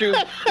follow the shoe.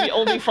 We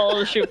only follow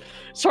the shoe.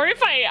 Sorry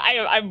if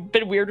I've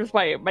been weird with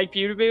my mic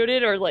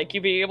muted or like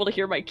you being able to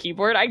hear my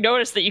keyboard. I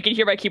noticed that you can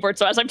hear my keyboard,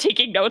 so as I'm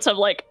taking notes, I'm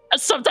like,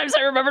 sometimes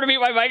I remember to mute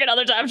my mic, and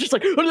other times just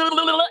like, just there I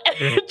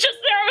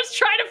was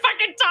trying to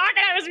fucking talk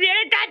and I was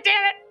muted. God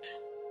damn it!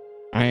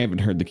 I haven't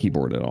heard the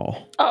keyboard at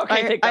all. Oh,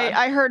 okay, thank God.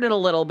 I heard it a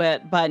little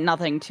bit, but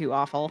nothing too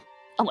awful.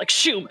 I'm like,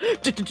 shoom,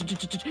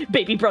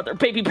 baby brother.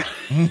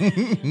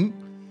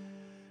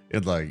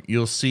 It like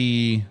you'll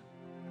see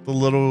the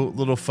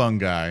little fun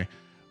guy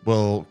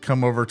will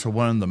come over to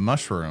one of the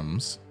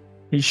mushrooms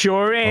He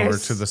sure is. over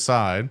to the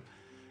side,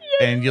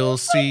 and you'll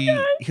see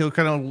he'll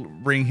kind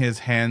of bring his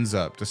hands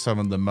up to some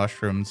of the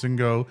mushrooms and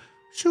go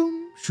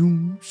shoom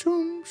shoom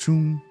shoom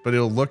shoom, but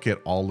he'll look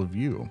at all of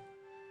you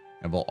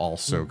and will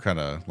also kind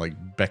of like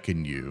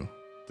beckon you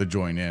to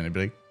join in and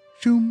be like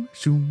shoom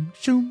shoom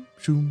shoom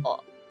shoom.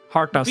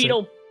 Heart does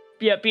Beetle,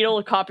 yeah,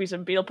 Beetle copies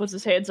him. Beetle puts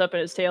his hands up in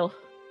his tail.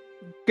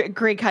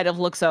 Gray kind of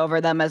looks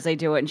over them as they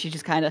do it, and she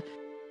just kind of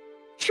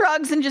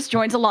shrugs and just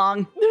joins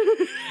along.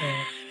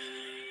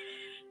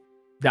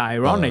 The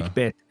ironic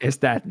bit is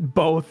that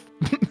both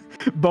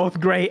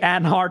Gray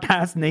and Hart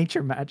has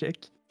nature magic.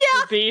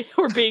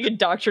 We're being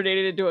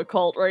indoctrinated into a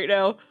cult right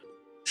now.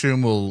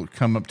 Shoom will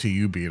come up to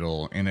you,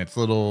 Beetle, and its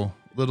little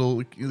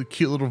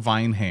cute little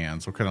vine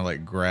hands will kind of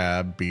like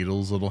grab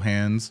Beetle's little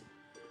hands,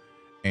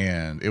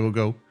 and it will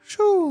go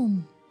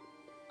shoom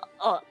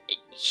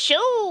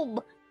Shoom,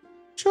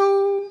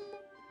 shoom.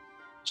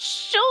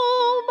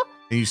 shoom.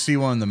 And you see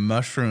one of the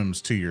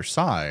mushrooms to your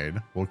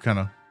side will kind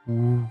of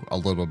a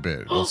little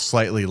bit. It'll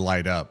slightly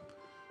light up,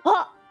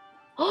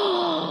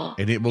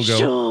 and it will go.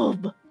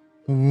 Shoom.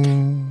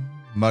 Ooh.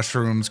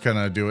 Mushrooms kind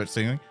of do its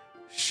thing. Like,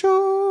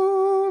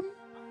 shoom.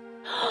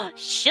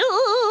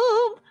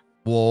 Shoom.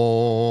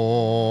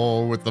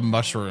 Whoa! With the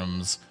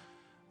mushrooms,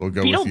 we'll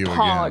go Beetle with you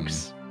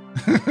pogs.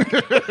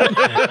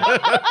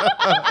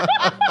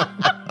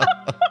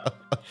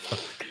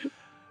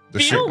 The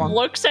Beetle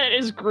looks at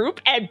his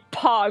group and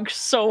pogs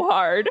so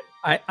hard.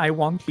 I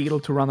want Beetle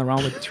to run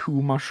around with 2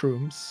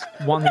 mushrooms,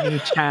 one in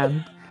each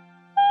hand.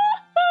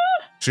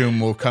 Shoom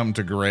will come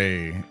to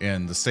Gray,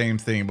 and the same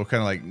thing. We'll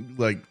kind of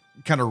like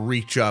kind of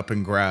reach up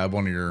and grab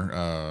one of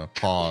your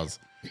paws,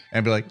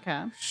 and be like,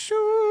 Okay.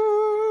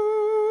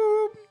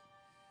 shoom.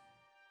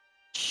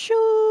 Shoom.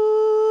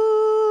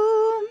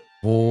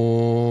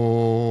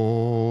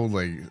 Oh,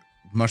 like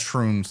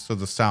mushrooms to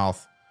the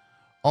south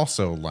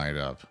also light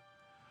up.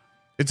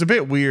 It's a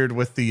bit weird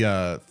with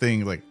the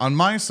thing, like on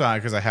my side,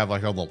 because I have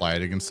like all the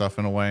lighting and stuff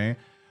in a way.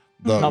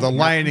 The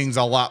lighting's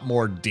a lot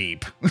more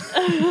deep.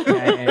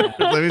 Yeah.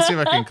 Let me see if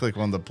I can click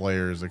one of the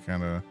players that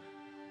kind of,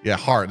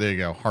 Heart. There you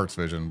go. Heart's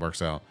vision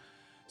works out.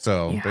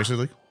 So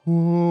basically,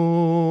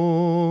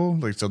 whoa,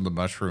 like some of the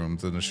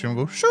mushrooms, and the shoom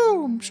go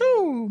shoom,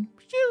 shoom,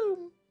 shoom.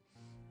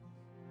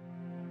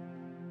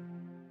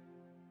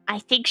 I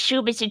think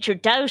Shoom is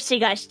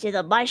introducing us to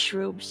the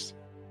mushrooms.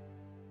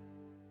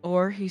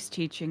 Or he's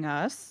teaching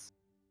us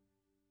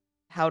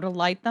how to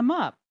light them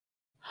up.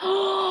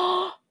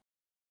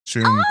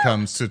 Shoom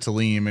comes to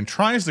Tellem and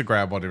tries to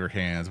grab one of her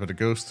hands, but it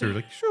goes through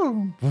like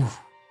shoom, woof,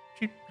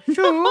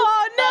 shoom,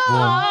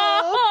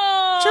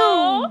 Oh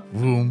shoom,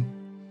 boom.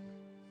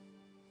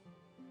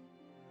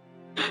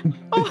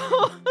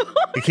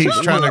 It keeps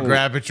trying to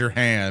grab at your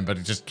hand, but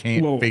it just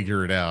can't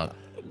figure it out.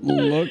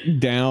 Look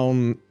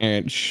down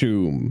at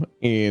Shoom,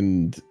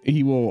 and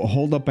he will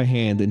hold up a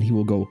hand, and he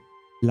will go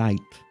light,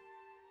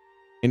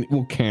 and it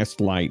will cast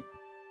light.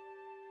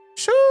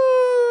 Shoom.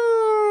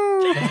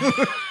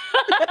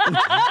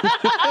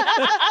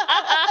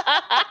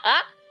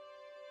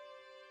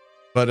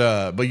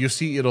 But you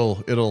see,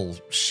 it'll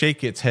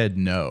shake its head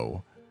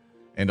no,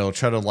 and it'll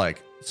try to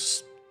like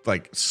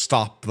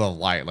stop the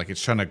light, like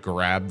it's trying to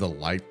grab the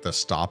light to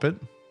stop it.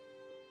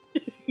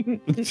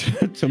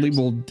 Tellem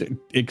will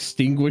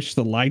extinguish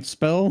the light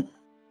spell.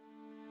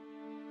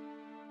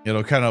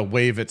 It'll kind of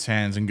wave its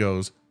hands and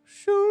goes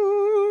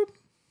shoot.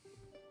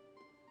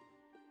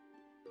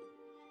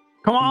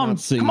 Come on, not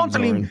seeing come on,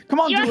 Zoran. Tellem. Come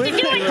on, You do have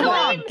to do it, Come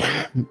Tellem.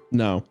 on,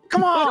 No.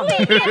 come on. You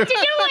have to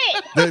do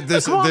it.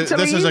 This Come on, is a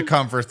Tellem.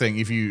 comfort thing.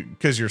 If you,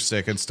 because you're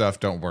sick and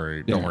stuff, don't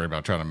worry. Don't worry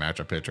about trying to match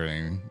a pitch or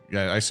anything.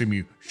 Yeah, I assume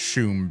you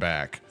shoom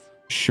back.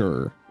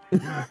 Sure.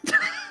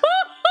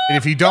 And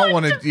if you don't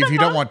want to, if you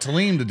don't want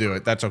Tellem to do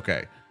it, that's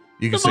okay.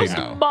 You can say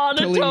no. Tellem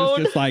is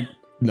Monotone. just like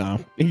No,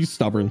 he's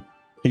stubborn.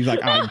 He's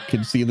like, I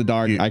can see in the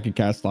dark. I can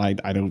cast light.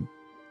 I don't.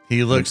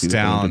 He looks see the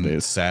point of down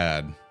this.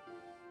 sad.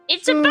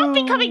 It's about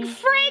becoming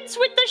friends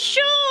with the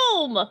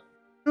Shoom.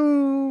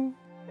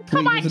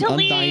 Come on, Please, an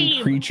undying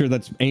Tellem. creature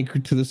that's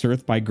anchored to this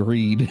earth by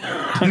greed.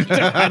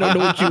 I don't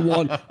know what you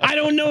want. I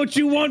don't know what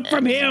you want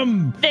from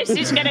him. This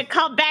is gonna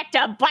come back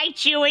to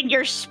bite you in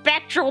your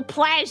spectral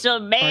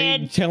plasm, Are you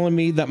man. telling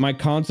me that my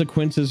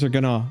consequences are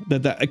gonna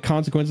that the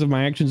consequences of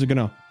my actions are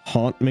gonna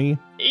haunt me?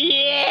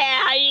 Yeah.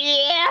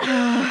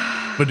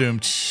 Ba-doom.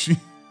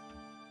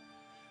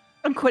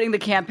 I'm quitting the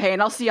campaign.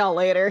 I'll see y'all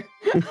later.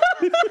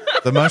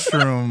 The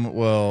mushroom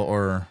will,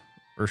 or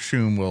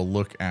Shoom will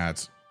look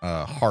at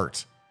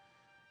Heart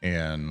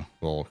and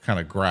will kind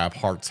of grab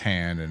Heart's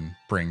hand and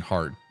bring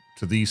Heart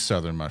to these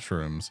southern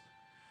mushrooms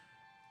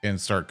and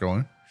start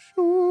going.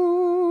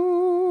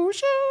 Shoo,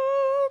 shoo.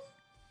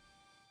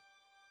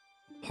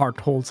 Hart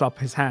holds up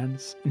his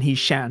hands and he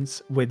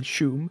chants with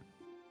Shoom.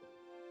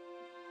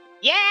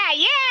 Yeah,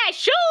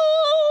 Shoom.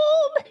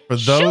 For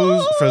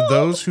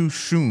those who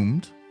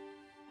shoomed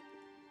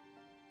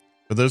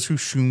with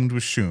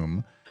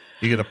Shoom,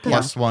 you get a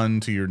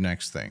 +1 to your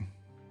next thing,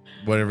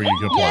 whatever you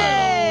can apply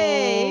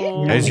it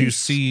on. As you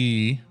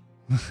see,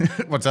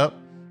 what's up?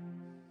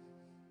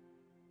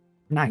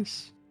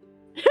 Nice.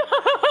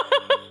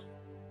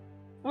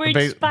 We're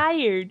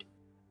inspired.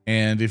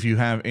 And if you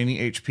have any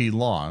HP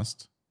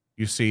lost,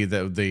 you see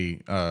that the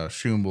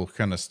Shoom will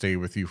kind of stay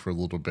with you for a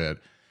little bit.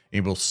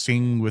 It will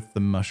sing with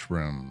the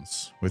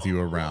mushrooms with you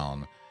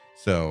around.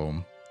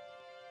 So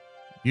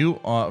you,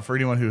 for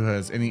anyone who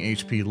has any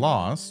HP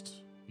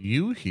lost,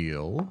 you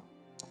heal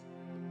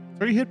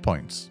 30 hit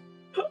points.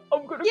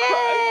 I'm gonna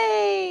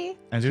Yay!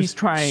 And He's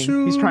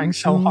trying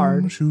so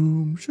hard.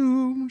 Shoom,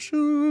 shoom,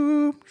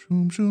 shoom,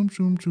 shoom, shoom,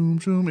 shoom, shoom,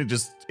 shoom.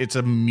 It's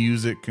a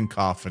music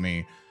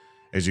cacophony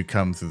as you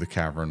come through the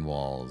cavern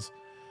walls.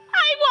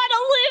 I want to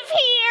live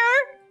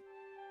here.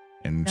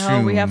 And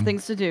No, we have Shoom-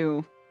 things to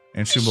do.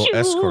 And Shoom will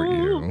escort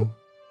you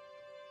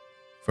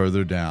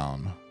further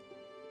down.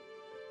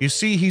 You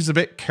see he's a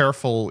bit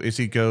careful as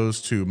he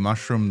goes to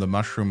mushroom the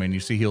mushroom, and you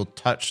see he'll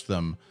touch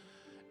them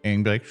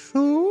and be like,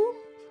 Shoom.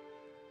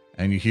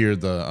 And you hear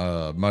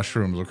the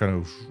mushrooms will kind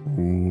of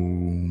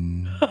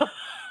Shoom.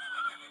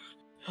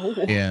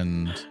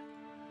 And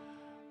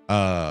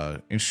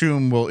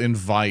Shoom will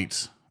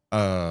invite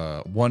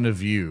one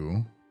of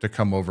you to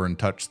come over and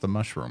touch the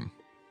mushroom.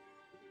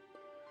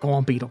 Go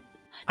on, Beetle.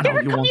 I You're know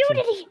a you want to.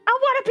 community. I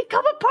want to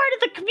become a part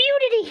of the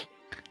community.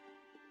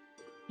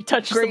 He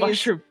touches the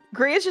mushroom.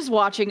 Gray is just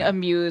watching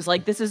amused.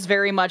 Like, this is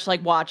very much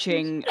like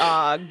watching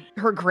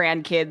her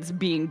grandkids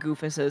being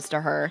goofuses to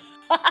her.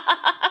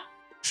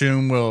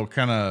 Shoom will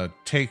kind of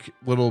take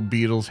little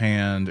Beetle's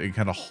hand and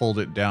kind of hold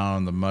it down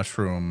on the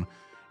mushroom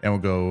and will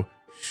go,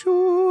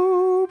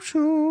 Shoom,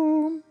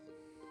 Shoom.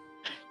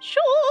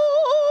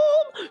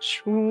 Shoom,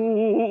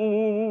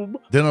 Shoom.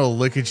 Then it'll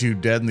look at you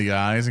dead in the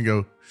eyes and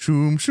go,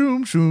 Shoom,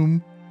 Shoom,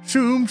 Shoom,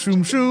 Shoom,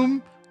 Shoom,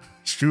 Shoom,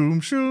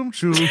 Shoom, Shoom,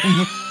 Shoom,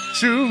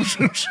 Shoom,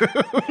 Shoom, Shoom.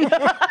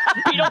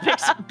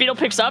 Beetle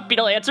picks up.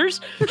 Beetle answers.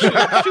 Shoom,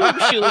 shoom,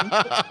 shoom.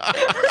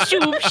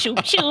 Shoom, shoom,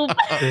 shoom.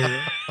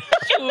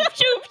 Shoom,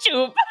 shoom,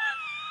 shoom.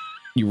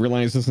 You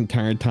realize this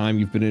entire time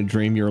you've been in a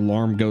dream, your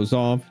alarm goes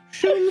off.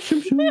 Shoom,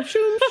 shoom, shoom,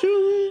 shoom,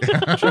 shoom.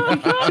 Shoom,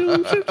 shoom,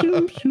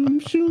 shoom, shoom,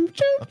 shoom,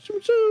 shoom,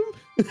 shoom, shoom.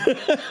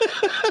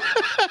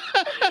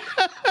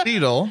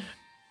 Beetle,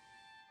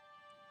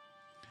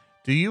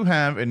 do you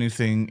have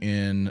anything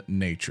in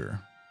nature,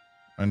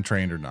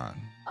 untrained or not?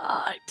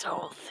 I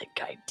don't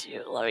think I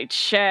do. Let me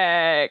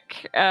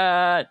check.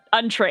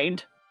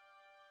 Untrained.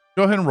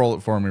 Go ahead and roll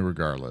it for me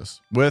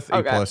regardless, with a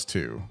Okay.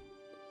 +2.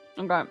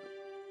 Okay.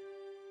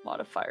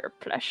 Modifier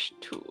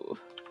 +2.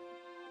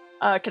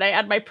 Can I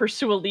add my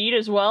pursue a lead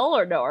as well,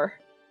 or no?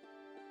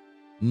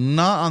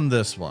 Not on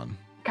this one.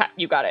 Okay,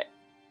 you got it.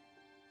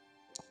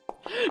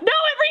 No, it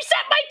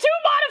reset my 2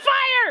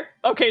 modifier!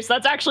 Okay, so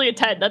that's actually a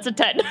 10. That's a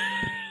 10.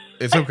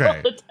 It's okay. I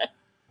rolled a 10.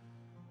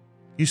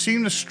 You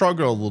seem to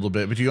struggle a little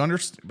bit, but you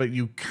understand. But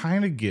you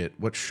kind of get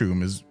what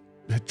Shoom is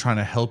trying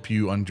to help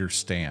you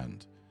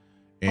understand.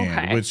 And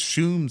Okay. with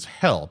Shoom's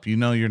help, you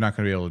know you're not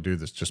going to be able to do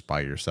this just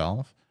by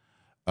yourself.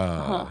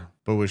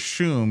 But with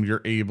Shoom,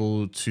 you're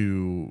able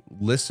to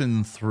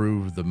listen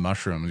through the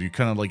mushrooms. You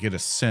kind of like get a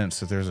sense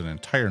that there's an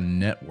entire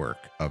network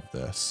of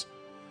this,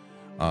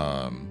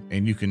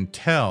 and you can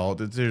tell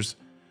that there's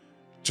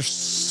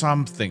just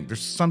something. There's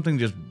something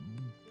just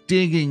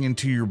digging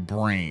into your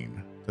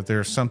brain. That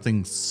there's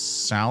something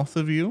south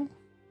of you,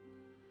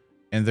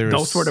 and there's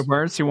Those were the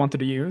words he wanted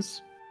to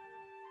use.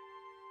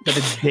 That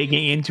it's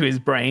digging into his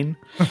brain.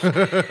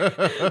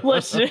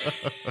 Listen.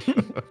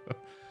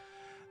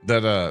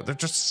 that there's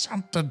just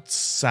something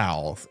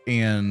south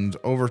and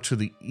over to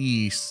the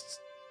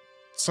east.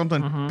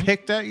 Something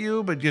picked at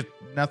you, but yet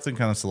nothing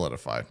kind of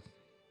solidified.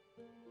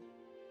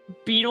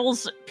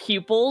 Beetle's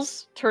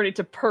pupils turn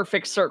into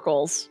perfect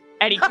circles,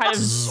 and he kind of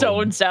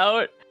zones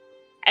out,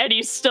 and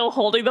he's still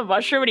holding the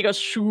mushroom, and he goes,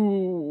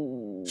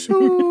 shoo.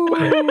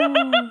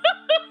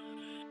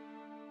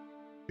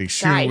 The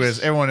Shum Guys. is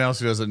everyone else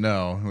who doesn't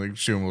know. Like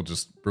Shum will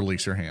just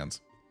release your hands.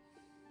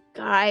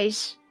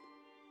 Guys,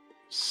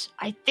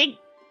 I think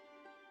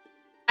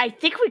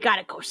we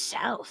gotta go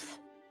south.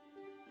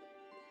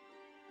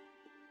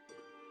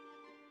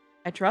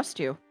 I trust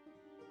you.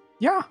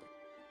 Yeah.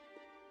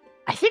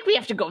 I think we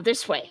have to go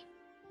this way.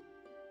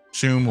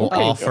 Shum will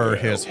Okay. offer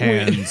his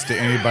hands to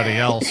anybody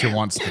else who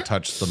wants to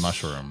touch the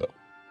mushroom.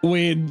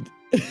 When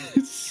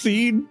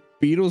seeing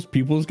Beetle's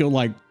pupils go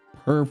like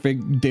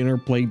perfect dinner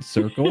plate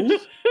circles,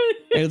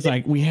 and it's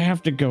like, we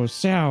have to go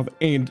south.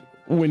 And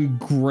when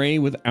Gray,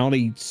 without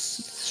a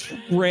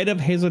shred of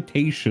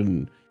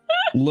hesitation,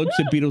 looks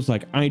at Beetle's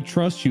like, I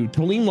trust you,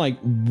 Tellem like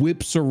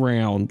whips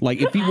around.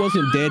 Like, if he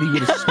wasn't dead, he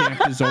would have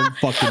snapped his own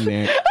fucking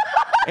neck.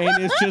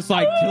 And it's just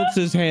like, tilts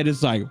his head.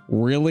 It's like,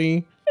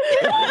 really?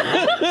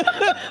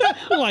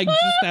 Like,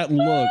 just that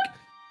look.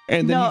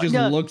 And then he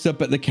just looks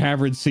up at the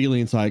cavern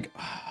ceiling. It's like,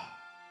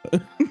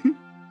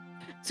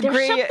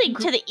 There's something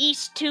to the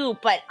east too,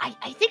 but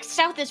I think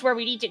south is where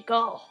we need to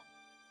go.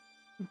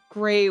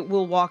 Gray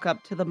will walk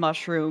up to the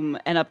mushroom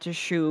and up to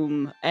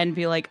Shum and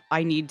be like,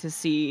 I need to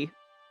see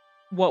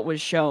what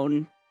was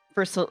shown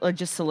for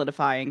just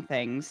solidifying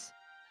things.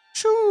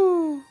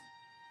 Shoo!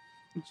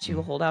 She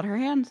will hold out her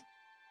hand.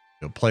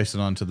 You'll place it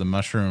onto the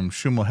mushroom.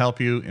 Shum will help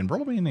you and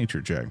roll me a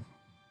nature check.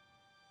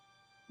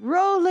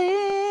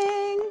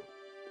 Rolling.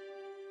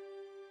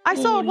 I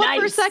saw Ooh, one for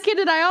a nice. second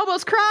and I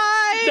almost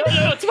cried.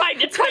 No, it's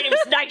fine. It's fine. It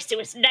was nice. It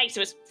was nice.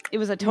 It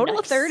was a total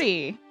of Nice.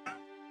 30.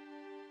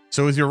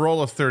 So with your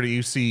roll of 30,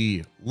 you see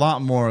a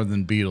lot more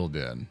than Beetle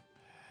did.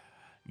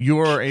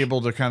 You're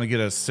able to kind of get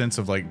a sense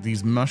of like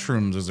these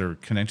mushrooms as they're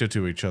connected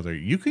to each other.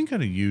 You can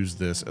kind of use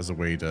this as a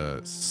way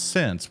to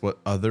sense what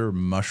other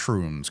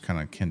mushrooms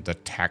kind of can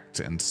detect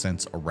and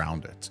sense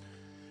around it.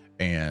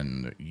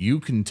 And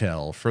you can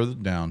tell further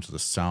down to the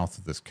south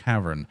of this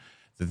cavern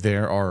that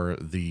there are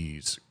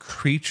these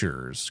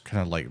creatures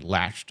kind of like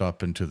latched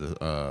up into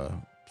the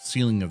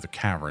ceiling of the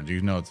cavern.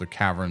 You know, the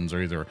caverns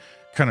are either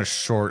kind of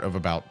short of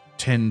about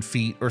 10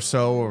 feet or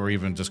so, or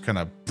even just kind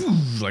of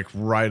like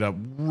right up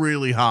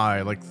really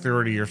high, like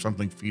 30 or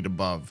something feet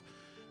above.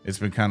 It's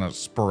been kind of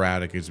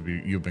sporadic as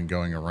you've been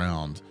going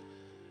around.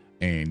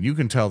 And you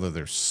can tell that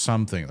there's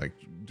something, like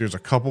there's a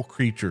couple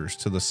creatures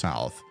to the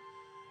south,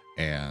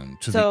 and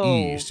to the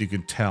east, you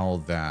can tell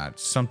that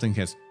something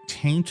has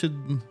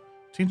tainted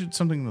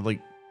something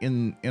like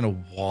in a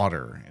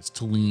water. It's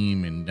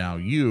Tellem, and now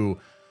you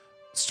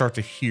start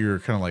to hear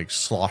kind of like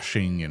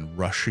sloshing and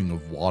rushing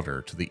of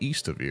water to the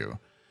east of you.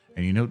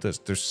 And you notice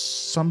there's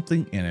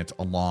something in it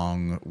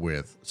along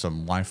with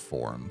some life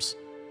forms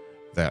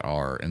that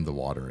are in the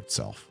water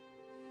itself.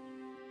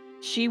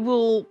 She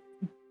will...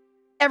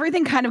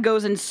 Everything kind of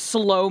goes in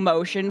slow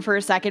motion for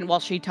a second while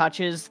she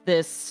touches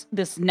this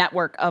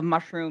network of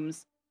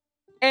mushrooms.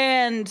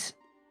 And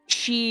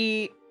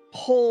she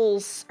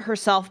pulls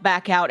herself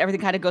back out.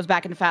 Everything kind of goes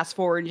back and fast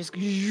forward and just...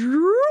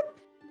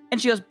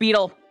 And she goes,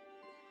 Beetle,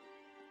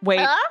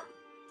 wait,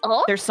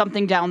 Oh, there's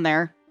something down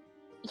there.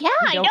 yeah,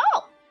 I Nope.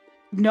 know.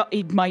 No,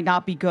 it might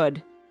not be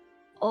good.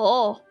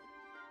 Oh,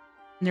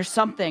 And there's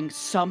something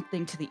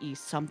to the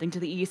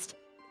east.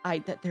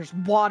 There's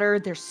water.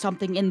 There's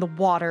something in the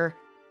water.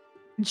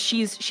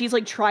 She's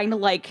like trying to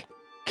like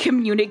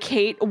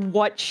communicate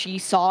what she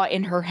saw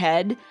in her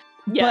head,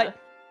 yeah. but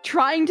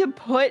trying to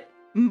put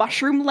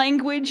mushroom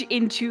language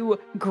into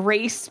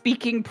Grace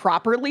speaking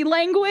properly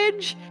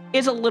language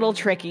is a little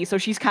tricky. So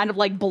she's kind of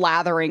like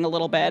blathering a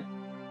little bit.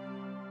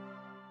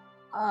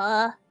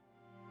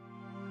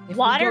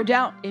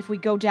 Water? If we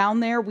go down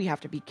there, we have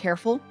to be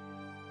careful.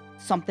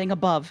 Something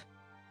above.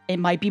 It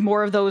might be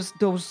more of those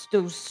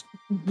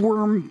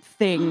worm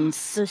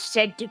things. The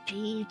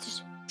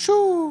centipedes.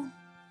 Shoo!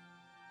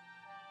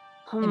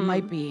 It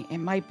might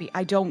be.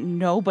 I don't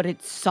know, but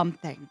it's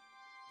something.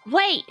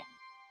 Wait.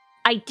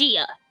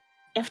 Idea.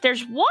 If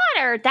there's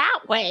water that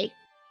way,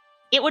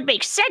 it would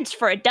make sense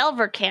for a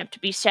Delver camp to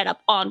be set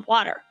up on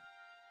water.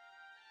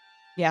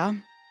 Yeah.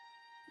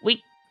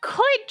 We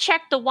could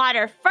check the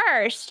water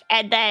first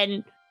and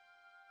then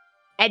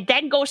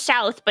go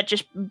south, but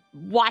just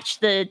watch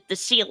the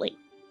ceiling.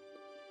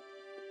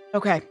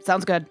 Okay,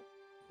 sounds good.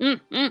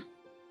 Mm-mm.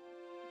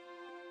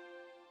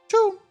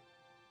 Shoo!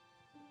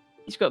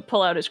 He's gonna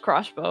pull out his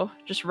crossbow.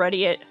 Just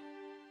ready it.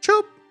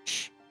 Shoo!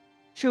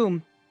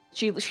 Shum.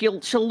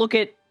 She'll look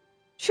at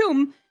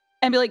Shum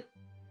and be like,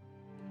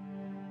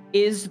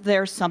 is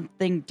there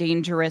something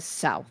dangerous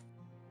south?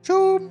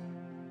 Shoo!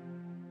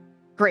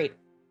 Great.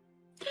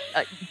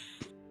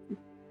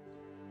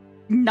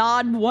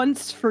 Nod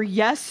once for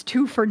yes,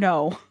 two for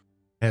no.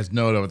 Has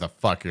no idea what the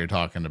fuck you're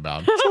talking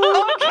about. He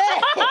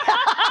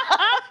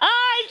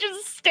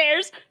just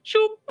stares.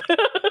 Shoop.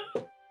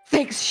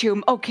 Thanks,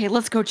 Shum. Okay,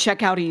 let's go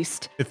check out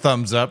east. It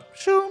thumbs up.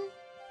 Shoo!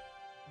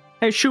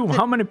 Hey, Shum,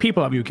 how many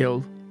people have you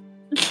killed?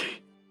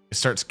 It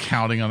starts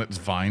counting on its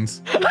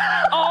vines.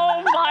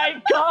 Oh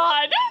my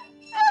god.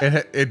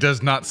 It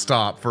does not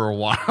stop for a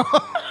while.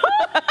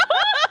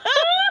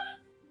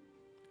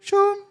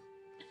 Shoo!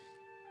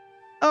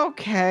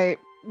 Okay,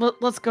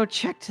 let's go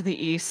check to the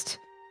east.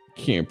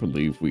 Can't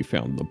believe we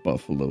found the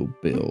Buffalo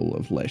Bill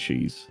of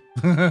Leshies.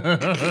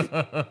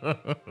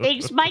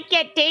 Things might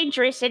get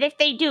dangerous, and if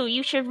they do,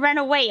 you should run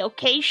away,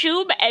 okay,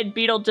 Shoob? And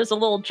Beetle does a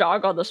little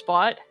jog on the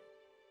spot.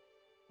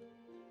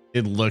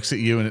 It looks at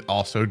you and it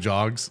also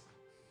jogs.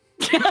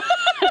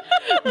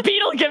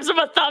 Beetle gives him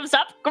a thumbs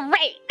up.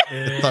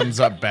 Great. Thumbs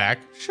up back.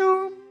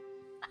 Shoo.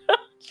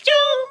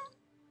 Shoob!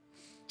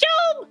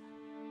 Shoob!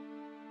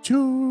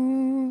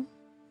 Shoo.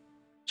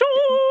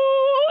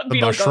 Shoob! The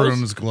Beetle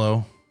mushrooms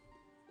glow.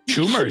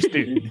 Shoomers,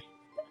 dude.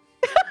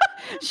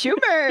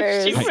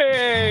 Shoomers.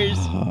 Shoomers!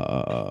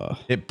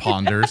 It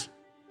ponders.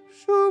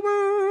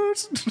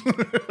 Shoomers.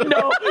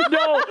 No,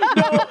 no,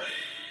 no.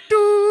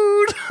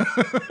 Dude.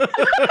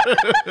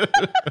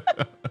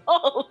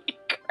 Holy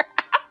crap.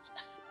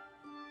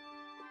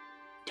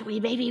 Do we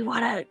maybe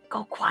want to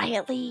go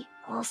quietly?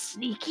 A little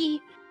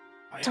sneaky?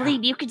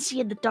 Tellem, you can see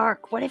in the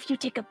dark. What if you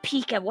take a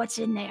peek at what's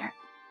in there?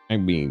 I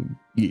mean,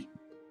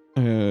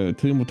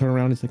 Tellem will turn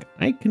around and is like,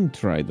 I can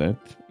try that.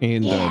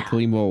 And Yeah.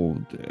 Tellem will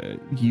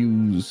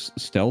use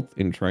stealth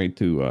and try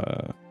to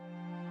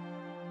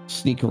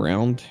sneak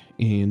around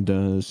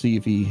and see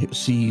if he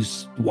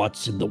sees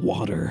what's in the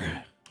water.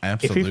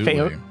 Absolutely.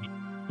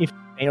 If he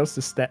fails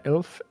the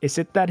stealth, is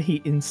it that he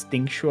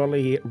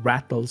instinctually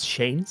rattles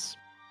chains?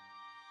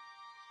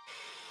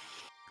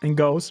 And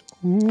goes,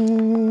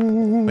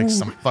 ooh. Like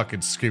some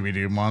fucking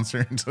Scooby-Doo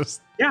monster.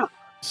 Just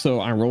So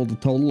I rolled a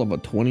total of a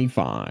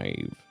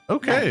 25.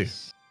 okay.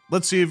 Nice.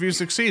 Let's see if you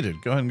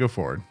succeeded. Go ahead and go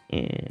forward.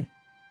 Yeah.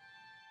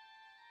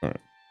 All right.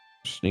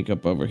 Sneak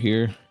up over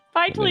here.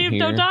 Bye, And then Tellem.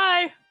 Don't here.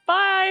 die.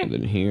 Bye. And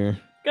then here.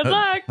 Good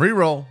luck.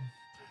 Reroll.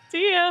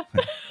 See ya.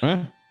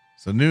 Huh?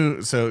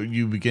 So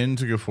you begin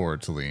to go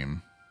forward,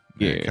 Tellem.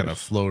 Yes. Kind of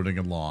floating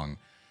along.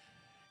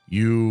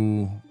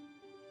 You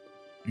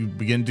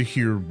begin to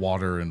hear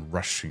water and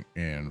rushing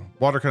in.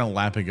 Water kind of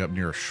lapping up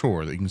near a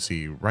shore that you can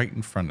see right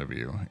in front of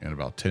you in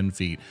about 10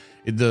 feet.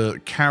 The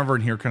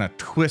cavern here kind of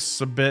twists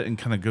a bit and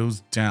kind of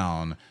goes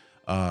down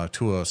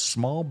to a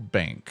small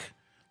bank.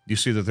 You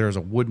see that there's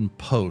a wooden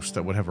post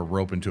that would have a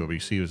rope into it, but you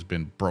see it's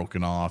been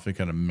broken off and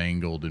kind of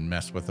mangled and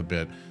messed with a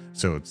bit.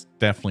 So it's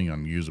definitely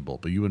unusable,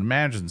 but you would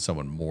imagine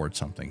someone moored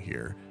something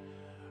here.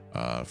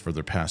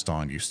 Further past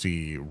on, you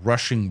see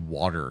rushing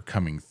water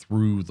coming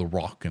through the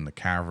rock and the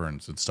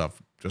caverns and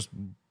stuff, just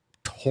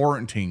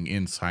torrenting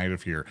inside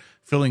of here,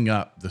 filling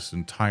up this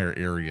entire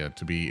area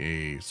to be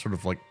a sort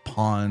of like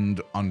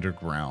pond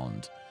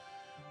underground.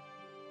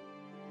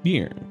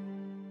 Here.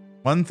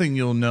 One thing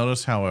you'll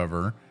notice,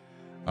 however,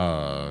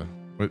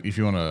 if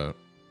you want to,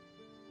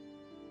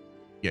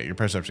 yeah, your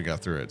perception got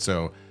through it.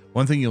 So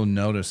one thing you'll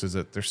notice is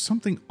that there's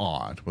something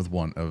odd with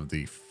one of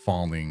the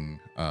falling,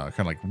 kind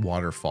of like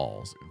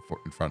waterfalls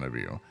in front of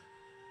you.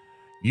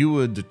 You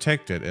would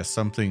detect it as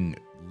something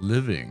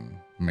living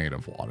made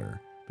of water,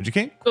 but you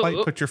can't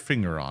quite put your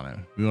finger on it.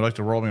 You would like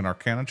to roll me an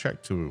Arcana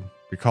check to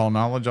recall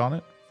knowledge on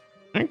it?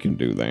 I can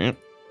do that.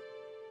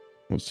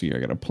 Let's see. I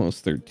got a plus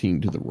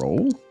 13 to the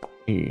roll.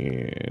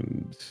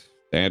 And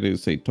that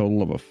is a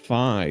total of a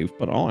 5,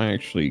 but I'll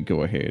actually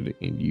go ahead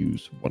and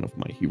use one of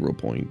my hero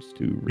points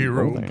to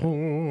Hero reroll that.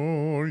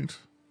 point.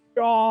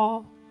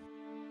 Yeah.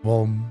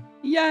 Boom.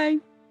 Yay.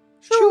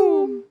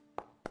 Shoom.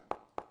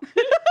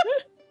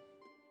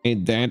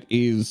 And that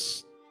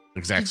is...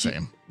 Exact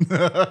same.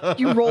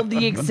 You rolled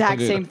the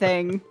exact same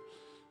thing.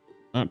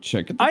 I'll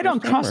check it. I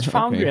don't trust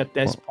Foundry Okay. at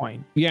this Well,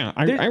 point. yeah,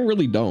 I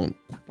really don't.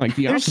 Like,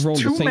 the There's odds rolled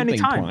the too same many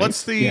thing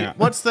times. twice.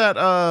 What's that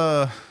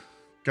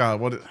God,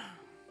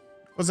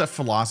 what's that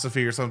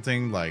philosophy or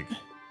something? Like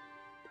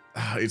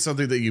it's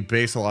something that you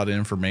base a lot of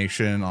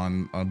information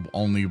on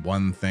only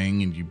one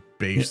thing, and you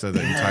base the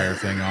entire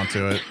thing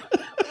onto it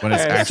when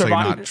it's actually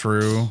not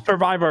true.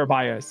 Survivor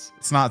bias.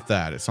 It's not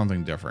that. It's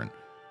something different.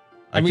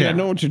 I mean, I can't-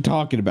 know what you're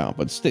talking about,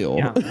 but still.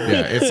 Yeah.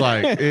 Yeah, it's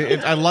like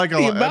I like a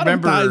The lot. I amount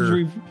of times remember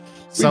we've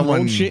someone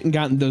rolled shit and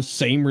gotten the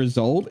same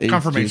result. It's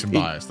confirmation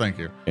just- bias. Thank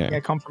you. Yeah,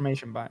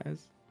 confirmation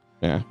bias.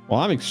 Yeah. Well,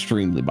 I'm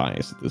extremely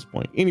biased at this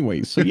point.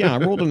 Anyways, so yeah, I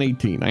rolled an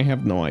 18. I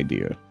have no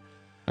idea.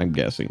 I'm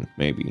guessing,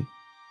 maybe.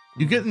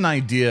 You get an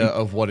idea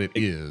of what it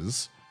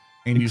is,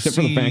 and you Except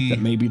see for the fact that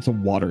maybe it's a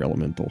water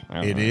elemental. I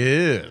don't it know.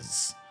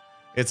 is.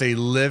 It's a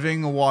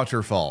living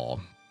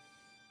waterfall.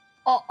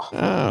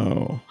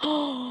 Oh.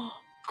 Oh.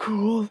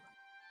 Cool.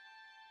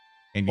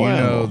 And you Wow.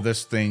 know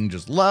this thing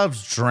just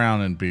loves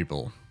drowning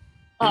people.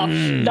 Oh,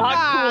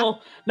 not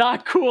cool.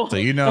 Not cool. So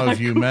you know Not if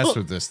you cool. mess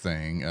with this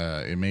thing,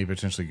 it may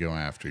potentially go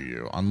after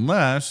you.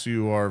 Unless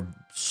you are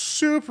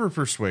super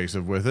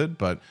persuasive with it,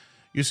 but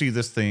you see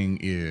this thing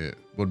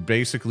would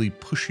basically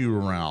push you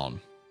around.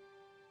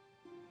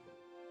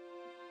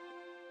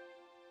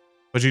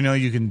 But you know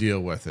you can deal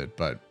with it,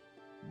 but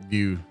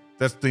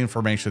that's the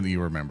information that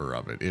you remember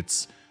of it.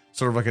 It's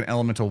sort of like an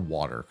elemental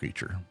water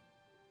creature.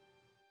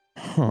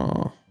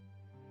 Huh.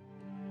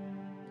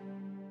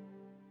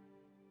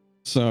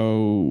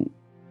 So,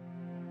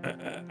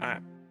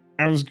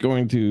 I was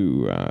going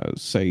to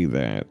say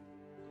that,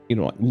 you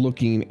know,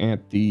 looking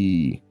at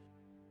this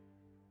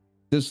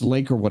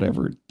lake or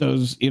whatever,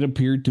 does it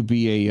appear to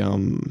be a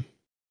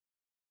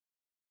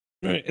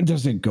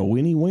Does it go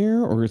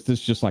anywhere, or is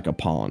this just like a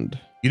pond?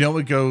 You know,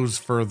 it goes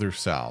further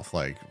south.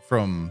 Like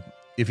from,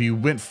 if you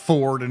went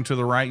forward and to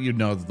the right, you'd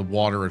know that the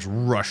water is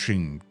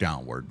rushing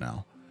downward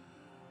now.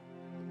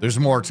 There's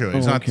more to it.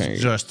 It's not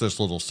just this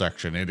little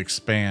section. It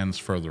expands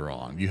further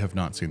on. You have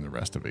not seen the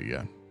rest of it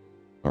yet.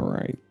 All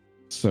right.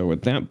 So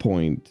at that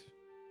point,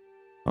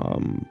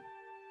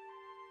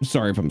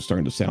 sorry if I'm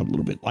starting to sound a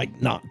little bit like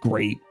not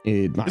great.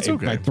 It's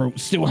okay. My throat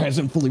still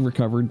hasn't fully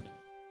recovered.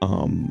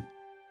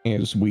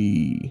 As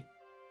we,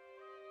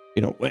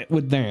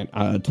 with that,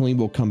 Tellem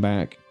will come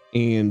back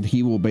and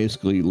he will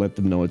basically let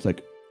them know it's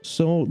like,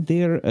 so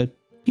there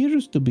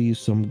appears to be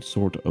some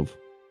sort of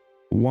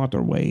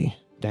waterway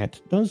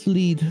that does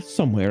lead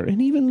somewhere, and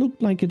even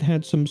looked like it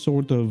had some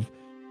sort of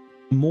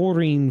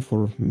mooring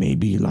for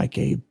maybe like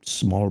a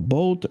small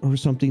boat or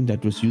something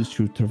that was used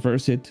to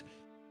traverse it.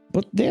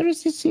 But there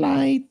is a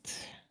slight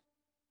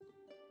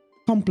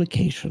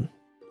complication.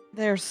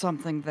 There's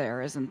something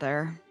there, isn't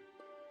there?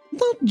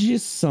 Not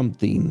just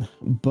something,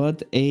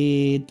 but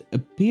it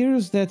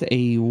appears that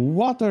a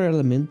water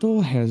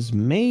elemental has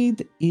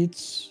made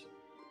its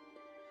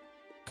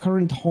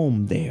current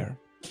home there.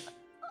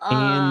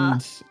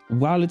 And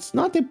while it's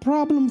not a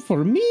problem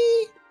for me,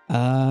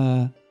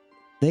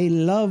 they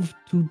love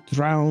to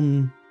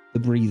drown the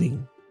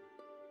breathing.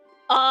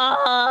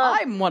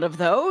 I'm one of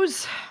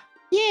those.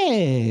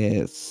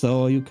 Yes,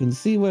 so you can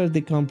see where the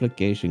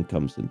complication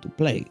comes into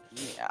play.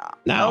 Yeah.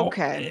 Now,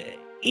 Okay.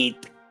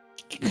 It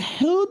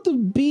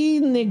could be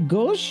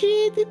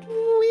negotiated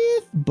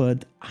with,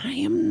 but I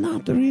am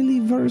not really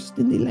versed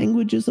in the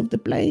languages of the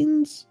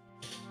plains.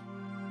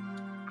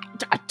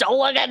 Don't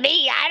look at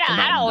me.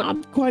 I'm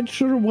not quite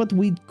sure what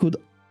we could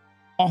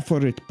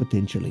offer it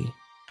potentially.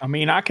 I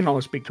mean, I can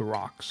only speak to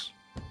rocks.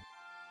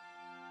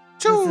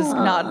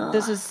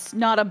 This is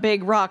not a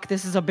big rock.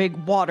 This is a big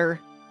water.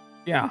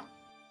 Yeah.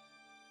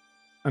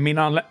 I mean,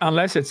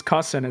 unless its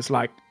cousin is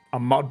like a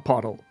mud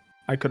puddle,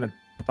 I couldn't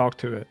talk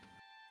to it.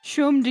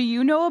 Shum, do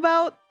you know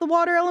about the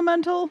water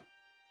elemental?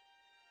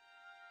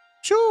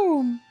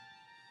 Shum.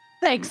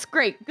 Thanks.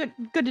 Great.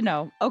 Good to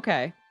know.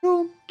 Okay.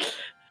 Shum.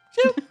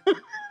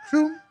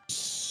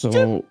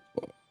 So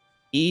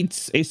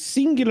it's a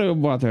singular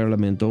water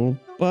elemental,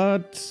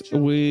 but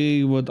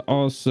we would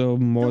also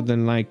more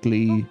than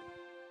likely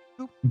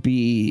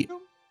be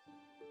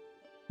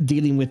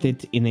dealing with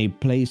it in a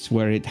place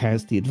where it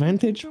has the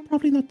advantage.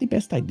 Probably not the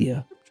best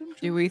idea.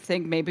 Do we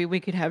think maybe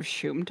we could have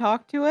Shum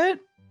talk to it?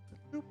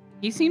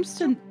 He seems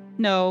to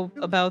know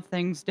about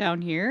things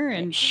down here,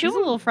 and she's a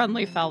little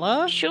friendly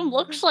fella. Shum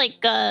looks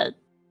like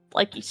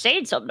he's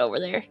saying something over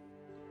there.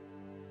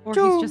 Or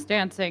he's just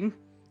dancing.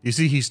 You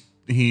see, he's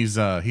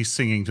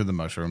singing to the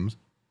mushrooms.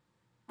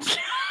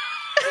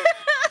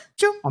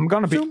 I'm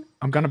gonna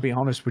be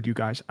honest with you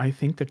guys. I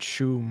think that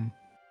Shum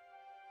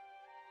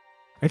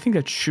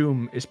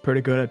is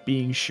pretty good at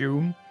being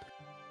Shum.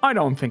 I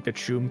don't think that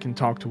Shum can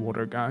talk to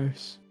water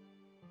guys.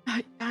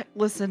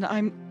 Listen,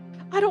 I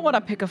don't want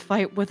to pick a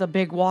fight with a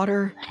big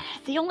water.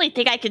 The only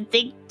thing I can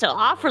think to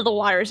offer the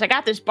water is I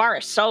got this bar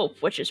of soap,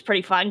 which is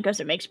pretty fun because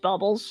it makes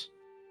bubbles.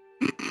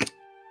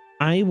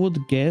 I would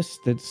guess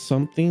that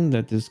something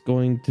that is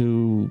going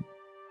to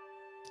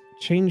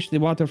change the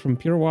water from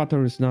pure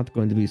water is not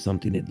going to be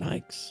something it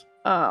likes.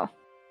 Oh.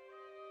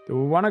 Do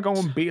we want to go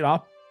and beat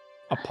up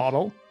a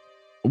puddle?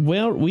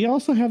 Well, we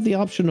also have the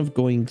option of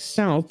going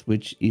south,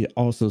 which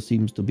also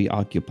seems to be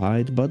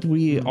occupied, but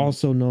we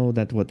also know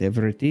that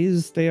whatever it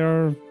is, they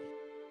are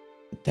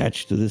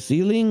attached to the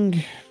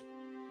ceiling.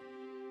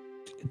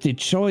 The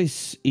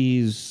choice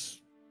is,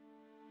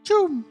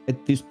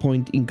 at this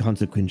point,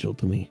 inconsequential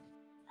to me.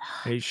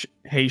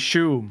 Hey,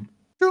 Shum.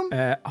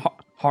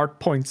 Heart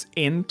points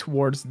in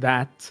towards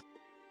that,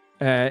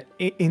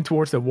 in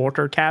towards the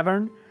water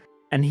cavern,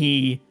 and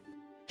he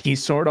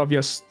sort of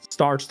just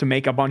starts to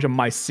make a bunch of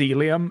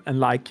mycelium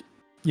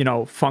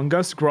and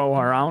fungus grow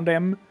around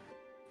him,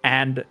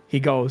 and he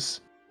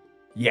goes,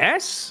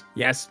 yes,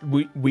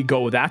 we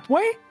go that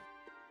way.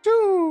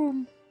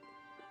 Shum.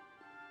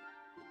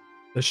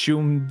 Does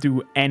Shum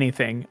do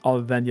anything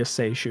other than just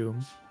say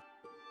Shum?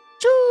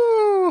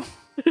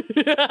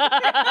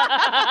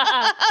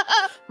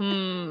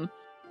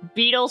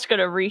 Beetle's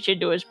gonna reach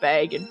into his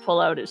bag and pull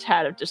out his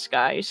hat of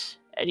disguise,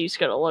 and he's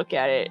gonna look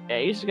at it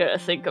and he's gonna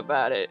think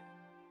about it.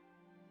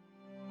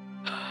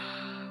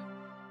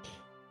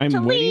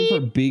 I'm waiting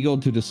for Beagle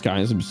to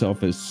disguise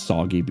himself as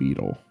Soggy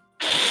Beetle.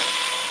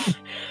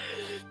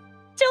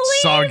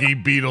 Soggy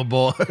Beetle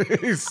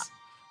boys.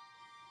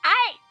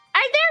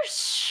 Are there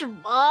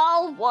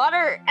small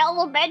water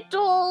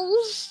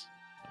elementals?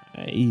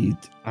 Could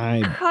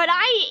Could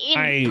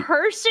I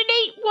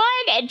impersonate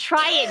one and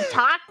try and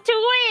talk to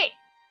it?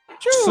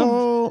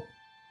 So,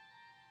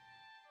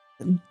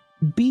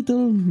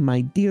 Beetle,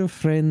 my dear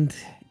friend,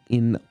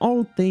 in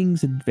all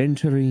things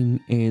adventuring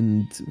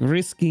and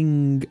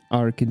risking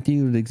our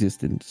continued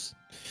existence.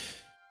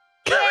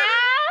 Yeah?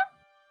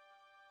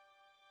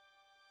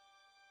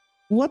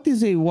 What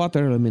is a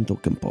water elemental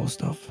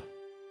composed of?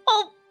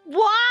 Oh,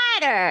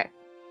 water.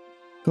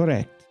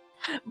 Correct.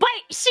 But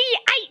see,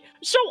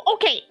 So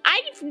okay,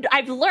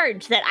 I've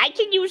learned that I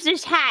can use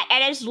this hat,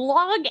 and as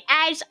long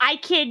as I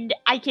can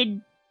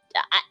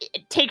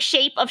take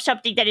shape of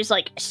something that is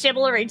like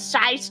similar in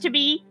size to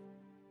me,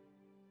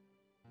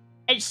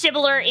 and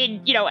similar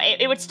in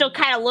it would still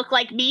kind of look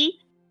like me.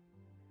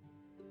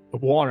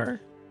 Water.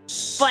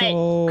 But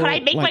could I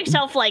make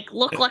myself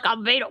look like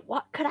I'm made of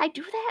what? Could I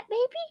do that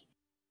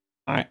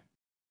maybe?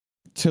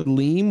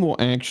 Tellem will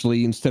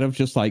actually, instead of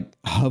just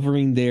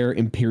hovering there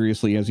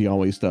imperiously as he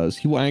always does,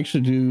 he will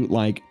actually do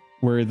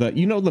where the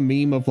the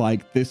meme of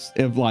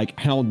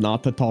how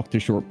not to talk to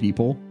short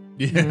people.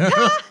 Yeah.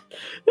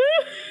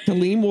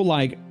 Tellem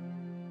will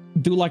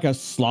do a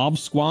Slav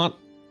squat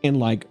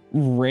and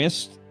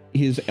rest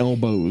his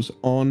elbows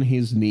on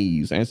his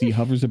knees as he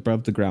hovers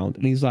above the ground,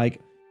 and he's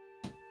like,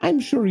 I'm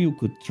sure you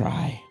could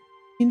try.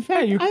 In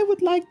fact, I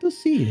would like to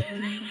see it.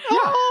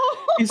 Yeah.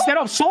 Instead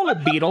of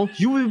solid beetle,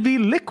 you will be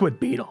liquid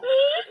beetle.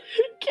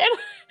 Can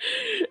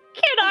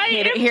I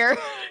Hit it here.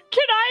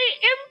 Can I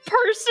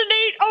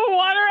impersonate a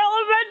water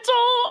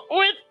elemental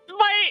with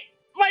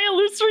my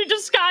illusory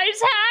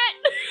disguise hat?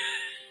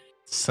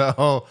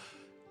 So,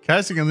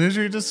 casting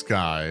illusory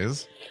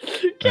disguise.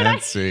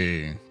 Let's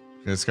see.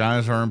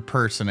 Disguise or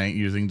impersonate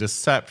using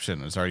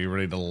deception. Are you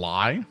ready to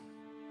lie?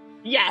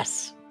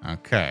 Yes.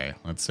 Okay,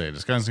 let's see.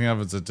 Disguising of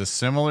it's a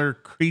dissimilar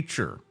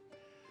creature.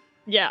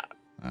 Yeah.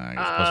 I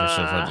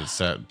guess plus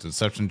for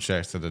deception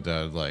checks that it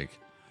does.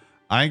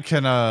 I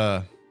can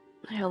Yeah,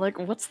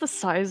 what's the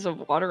size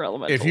of water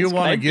elementals? if you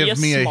want to give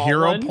me a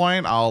hero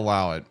point, I'll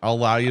allow it. I'll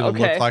allow you to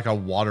look like a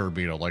water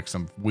beetle, like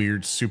some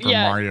weird Super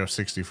Mario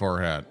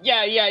 64 hat.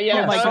 Yeah.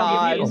 Oh my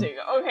God. Amazing.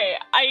 Okay,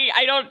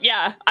 I don't.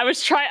 Yeah, I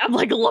was trying. I'm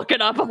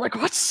looking up. I'm like,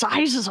 what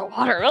size is a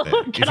water? If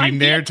you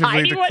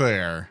narratively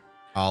declare,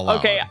 I'll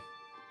allow it.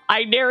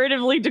 I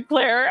narratively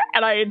declare,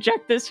 and I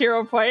inject this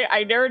hero point,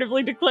 I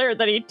narratively declare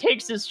that he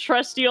takes his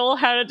trusty old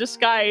hat of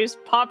disguise,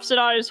 pops it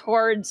on his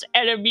horns,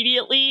 and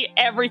immediately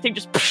everything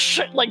just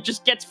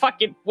gets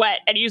fucking wet,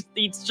 and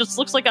he just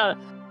looks like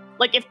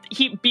if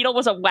Beetle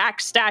was a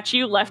wax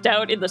statue left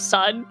out in the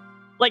sun,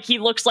 he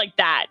looks like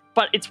that,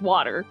 but it's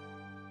water.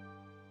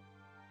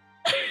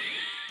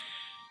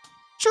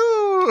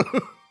 Choo!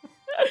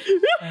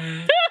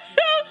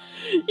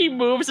 He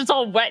moves, it's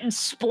all wet and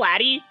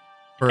splatty.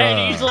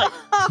 And he's like,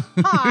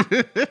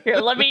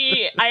 here,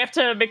 I have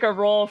to make a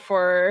roll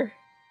for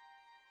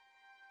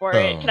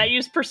it. Can I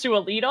use Pursue a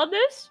Lead on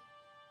this?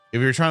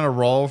 If you're trying to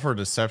roll for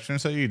deception,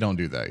 so you don't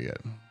do that yet.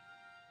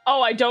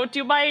 Oh, I don't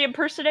do my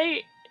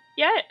impersonate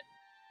yet?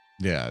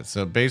 Yeah,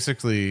 so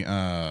basically,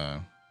 those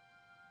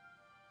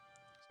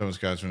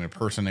guys can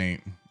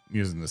impersonate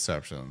using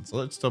deception. So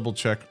let's double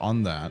check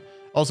on that.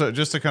 Also,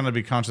 just to kind of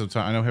be conscious of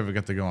time, I know we haven't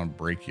got to go on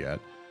break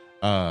yet.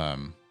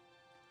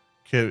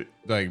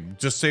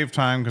 Just save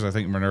time because I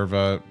think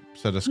Minerva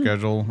set a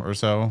schedule or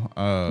so.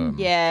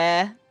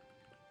 Yeah.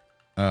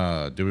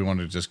 Do we want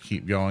to just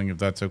keep going if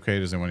that's okay?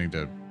 Does anyone need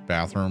a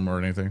bathroom or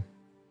anything?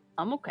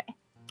 I'm okay.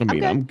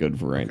 I'm good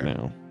for right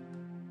now.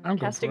 I'm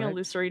Casting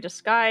illusory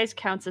disguise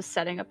counts as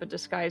setting up a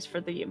disguise for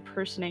the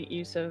impersonate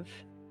use of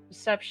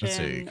deception. Let's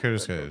see.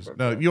 Disguise.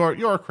 No, you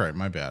are correct.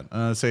 My bad.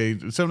 Say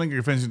summoning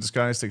your fancy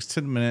disguise takes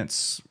 10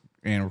 minutes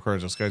and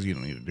requires a disguise. You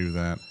don't need to do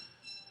that.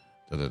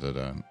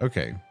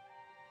 Okay.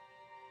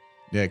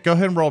 Yeah, go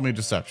ahead and roll me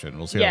deception.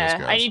 We'll see how this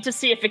goes. I need to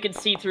see if it can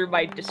see through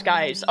my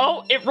disguise.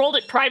 Oh, it rolled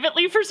it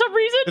privately for some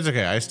reason? It's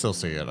okay. I still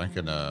see it. I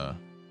can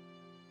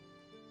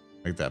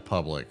make that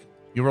public.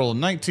 You roll a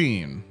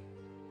 19.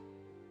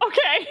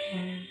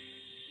 Okay.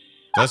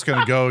 That's going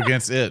to go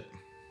against it.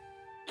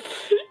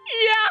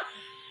 Yeah.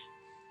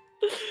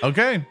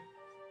 Okay.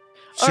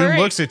 Shun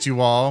looks at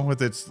you all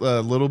with its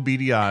little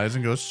beady eyes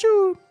and goes,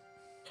 shoo.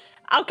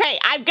 Okay,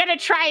 I'm gonna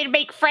try and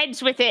make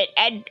friends with it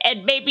and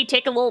maybe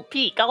take a little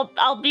peek.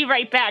 I'll be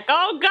right back.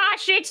 Oh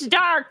gosh, it's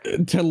dark.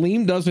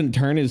 Tellem doesn't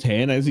turn his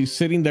head as he's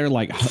sitting there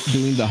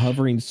doing the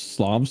hovering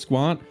Slav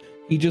squat.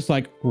 He just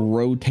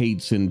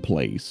rotates in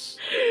place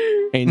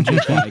and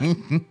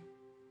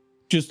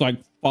just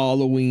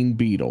following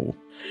Beetle.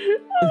 Oh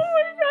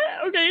my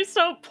god. Okay,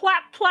 so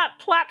plap plap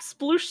plap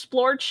sploosh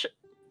splorch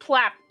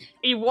plap.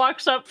 He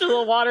walks up to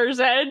the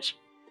water's edge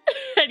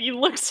and he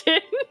looks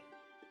in.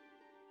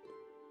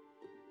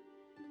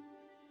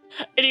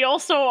 And he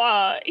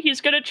also,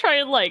 he's gonna try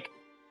and,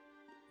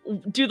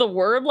 do the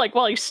worm,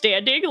 while he's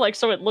standing,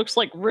 so it looks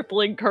like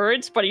rippling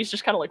currents, but he's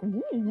just kind of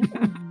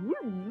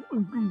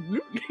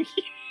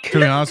To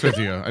be honest with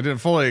you, I didn't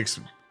fully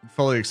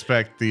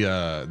expect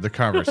the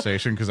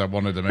conversation because I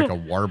wanted to make a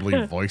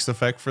warbly voice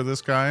effect for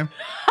this guy.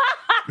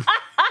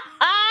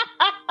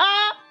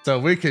 So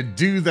we could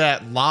do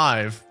that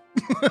live.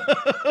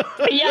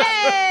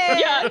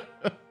 Yeah.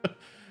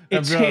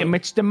 It's him.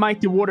 It's the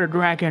mighty water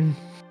dragon.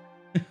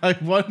 I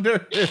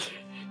wonder if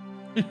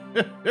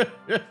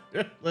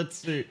let's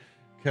see.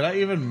 Can I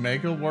even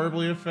make a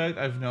warbly effect?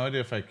 I have no idea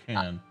if I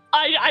can.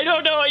 I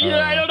don't know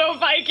either. I don't know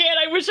if I can.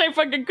 I wish I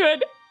fucking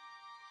could.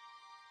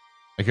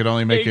 I could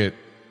only make it.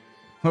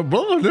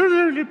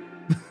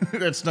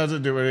 That's not to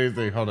do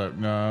anything. Hold up.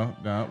 No.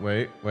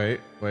 Wait.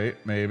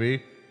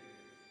 Maybe.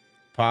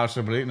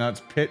 Possibly. No,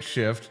 it's pitch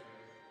shift.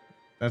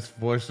 That's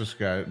voiceless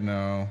guy.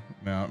 No.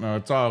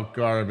 It's all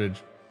garbage.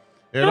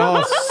 It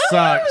all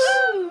sucks.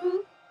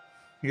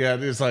 Yeah,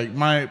 it's like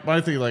my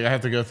thing. Like I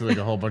have to go through like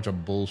a whole bunch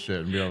of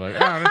bullshit and be like,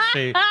 oh, let's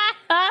see.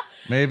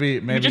 Maybe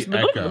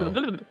Echo.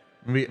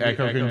 Maybe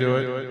Echo can do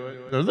it.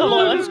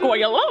 Let's go.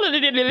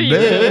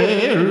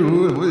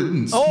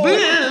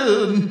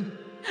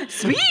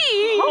 Speed!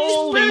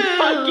 Holy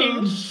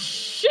fucking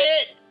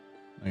shit!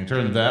 I can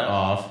turn that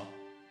off.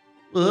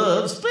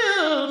 Spin.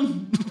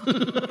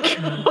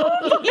 Oh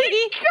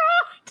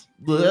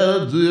my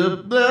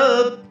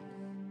god!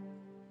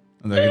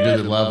 And I can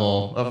do the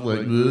level of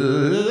like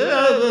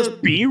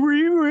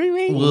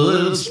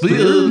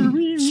spin.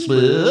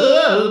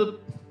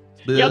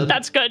 Yep,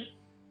 that's good.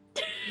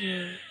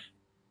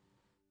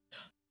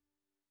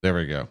 There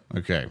we go.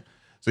 Okay.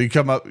 So you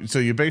come up, so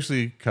you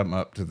basically come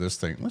up to this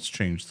thing. Let's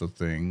change the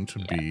thing to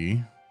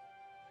be.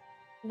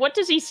 What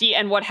does he see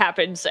and what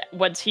happens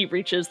once he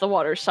reaches the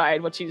water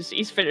side, once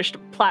he's finished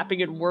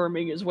plapping and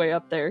worming his way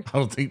up there? I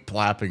don't think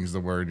plapping is the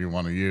word you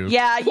want to use.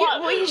 Yeah,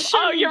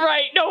 oh, you're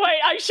right. No, wait,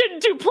 I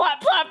shouldn't do plap,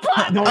 plap,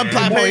 plap. I'm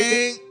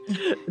plapping.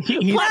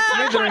 He's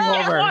slithering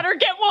over.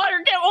 Get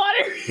water.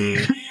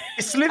 He's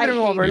slithering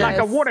over like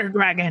a water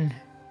dragon.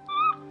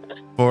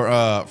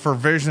 For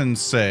vision's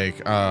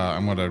sake,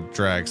 I'm gonna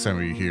drag some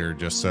of you here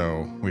just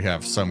so we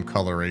have some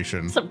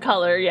coloration. Some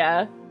color,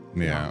 yeah.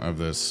 Yeah, of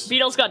this.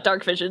 Beetle's got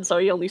dark vision, so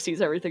he only sees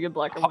everything in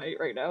black and white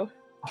right now.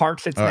 Hart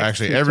sits Oh, next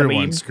actually, to everyone's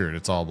Tellem. screwed.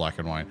 It's all black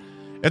and white.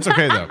 It's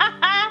okay though.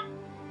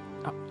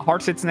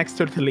 Hart sits next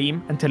to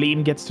Tellem, and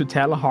Tellem gets to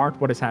tell Hart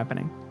what is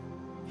happening.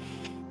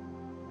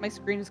 My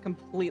screen is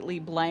completely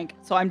blank,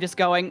 so I'm just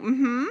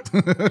going,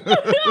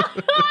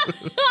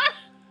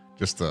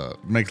 Just to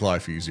make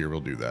life easier,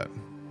 we'll do that.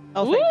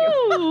 Oh, thank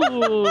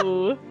you.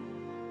 Ooh.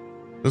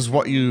 This is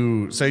what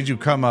you say as you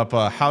come up.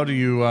 How do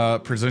you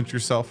present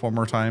yourself one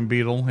more time,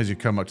 Beetle, as you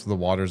come up to the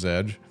water's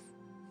edge?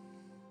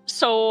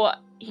 So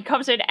he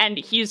comes in and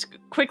he's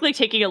quickly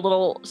taking a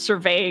little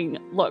surveying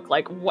look.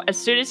 Like as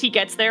soon as he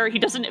gets there, he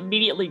doesn't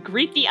immediately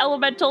greet the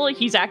elemental.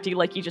 He's acting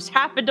like he just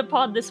happened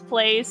upon this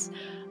place,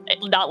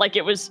 not like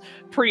it was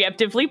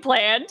preemptively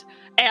planned.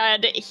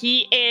 And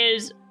he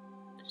is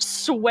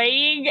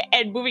swaying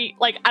and moving.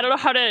 Like I don't know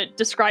how to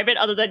describe it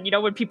other than, you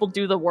know, when people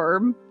do the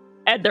worm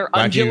and they're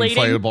undulating.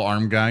 Inflatable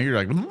arm guy.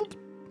 You're like,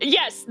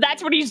 yes,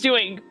 that's what he's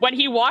doing. When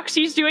he walks,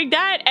 he's doing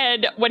that,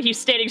 and when he's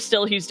standing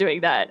still, he's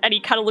doing that. And he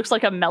kind of looks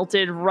like a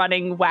melted,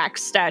 running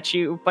wax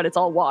statue, but it's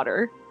all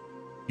water.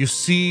 you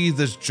see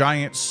this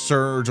giant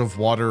surge of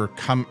water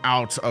come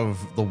out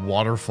of the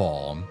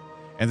waterfall,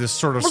 and this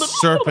sort of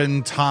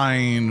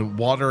serpentine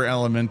water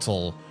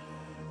elemental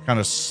kind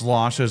of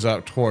sloshes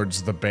up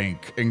towards the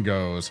bank and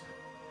goes,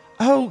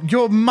 "Oh,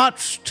 you're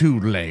much too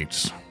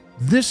late.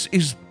 This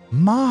is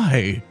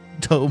my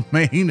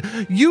domain,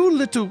 you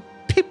little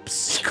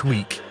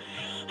pipsqueak."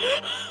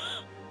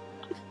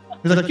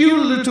 He's like, "You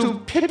little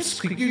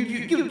pipsqueak,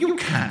 you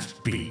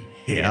can't be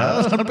here."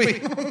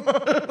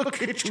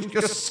 Look at you,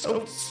 you're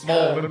so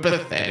small and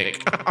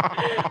pathetic.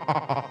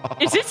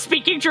 Is it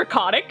speaking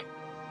Draconic?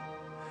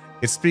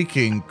 It's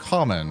speaking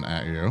common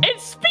at you.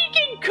 It's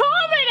speaking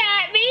common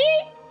at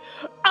me?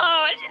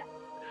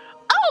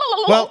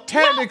 Well,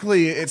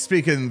 technically, it's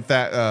speaking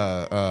that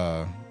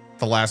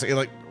the last,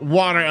 like,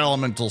 water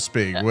elemental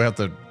speak. We have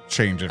to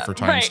change it for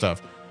time Right.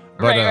 stuff.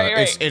 But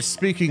Right. it's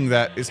speaking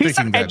that. It's He's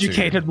speaking an that to you.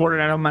 educated water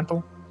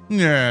elemental.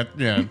 Yeah.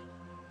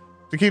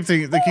 To keep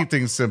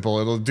things simple,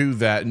 it'll do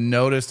that.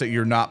 Notice that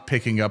you're not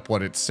picking up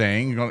what it's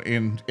saying,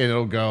 and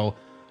it'll go,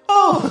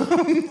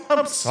 "Oh,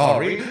 I'm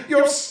sorry,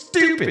 you're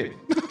stupid."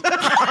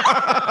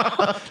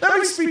 Let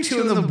me speak to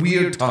you in the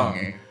weird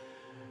tongue.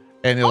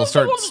 And it'll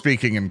start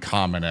speaking in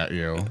common at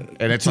you.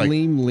 And it's like,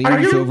 Tellem "Are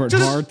leans you over at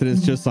just-" Hart and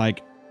it's just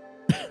like,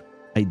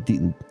 I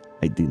didn't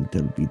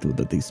tell Beetle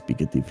that they speak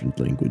a different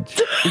language.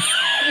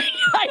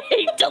 I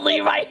hate to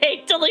leave. I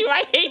hate to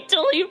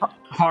leave.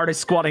 Hart is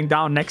squatting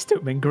down next to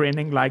him and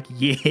grinning like,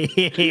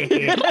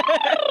 yeah.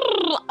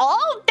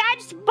 Oh,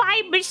 that's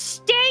my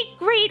mistake,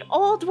 great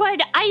old one.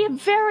 I am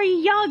very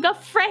young, a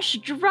fresh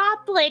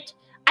droplet.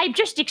 I'm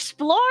just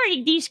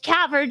exploring these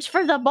caverns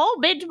for the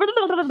moment.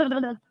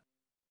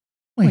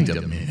 "Wait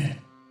a minute.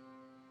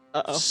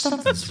 Uh-oh.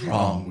 Something's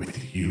wrong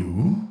with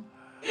you."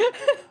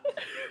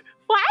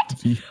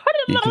 What? You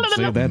could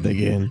say that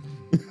again.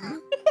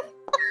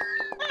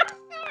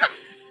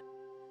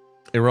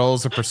 It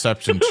rolls a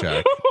perception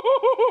check.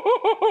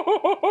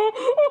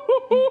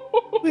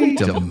 Wait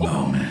a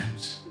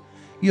moment.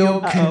 Your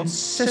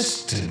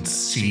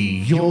consistency,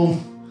 your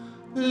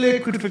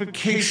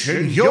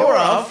liquidification, you're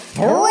a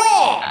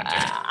fraud!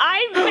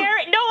 I'm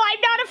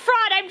not a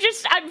fraud. I'm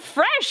fresh. I'm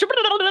fresh.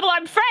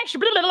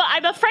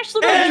 I'm a fresh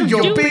little And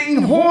you're dude.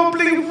 being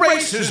horribly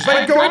racist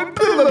by going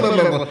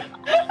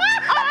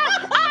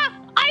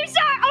I'm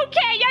sorry.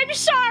 Okay, I'm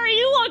sorry.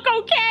 You look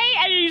okay.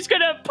 And he's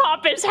gonna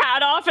pop his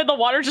hat off, and the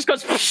water just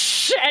goes,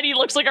 and he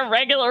looks like a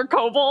regular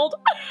kobold.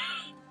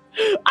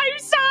 I'm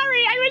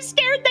sorry. I was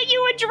scared that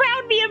you would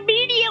drown me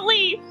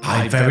immediately.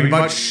 I very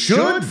much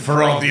should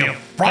for all the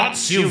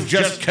affronts you've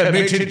just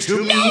committed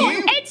to me. No,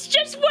 it's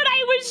just what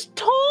I was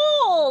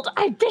told.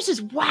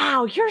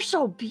 Wow, you're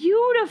so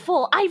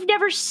beautiful. I've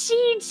never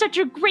seen such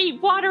a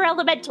great water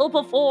elemental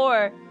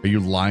before. Are you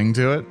lying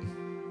to it?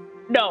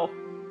 No.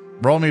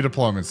 Roll me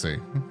diplomacy.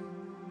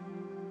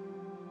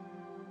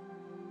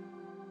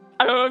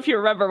 I don't know if you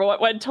remember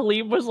when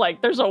Tellem was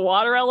like, there's a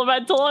water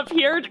elemental up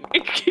here.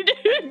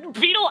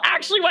 Beetle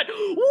actually went,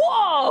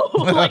 whoa!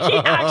 Like, he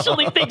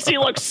actually thinks he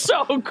looks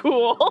so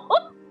cool.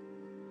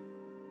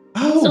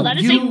 Oh, So that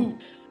is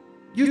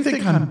you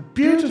think I'm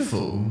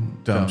beautiful,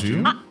 don't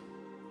you?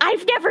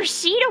 I've never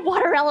seen a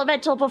water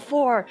elemental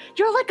before.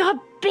 You're like a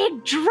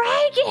big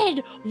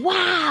dragon.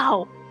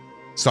 Wow.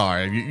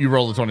 Sorry, you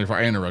rolled a 24.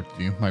 I interrupted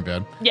you. My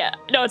bad. Yeah,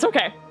 no, it's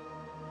okay.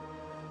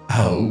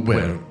 Oh,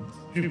 well,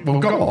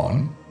 go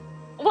on.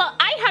 Well,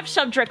 I have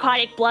some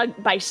draconic blood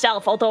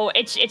myself, although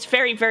it's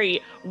very,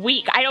 very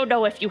weak. I don't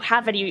know if you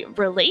have any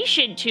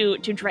relation to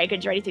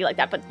dragons or anything like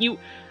that, but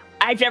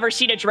I've never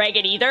seen a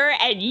dragon either,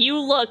 and you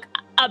look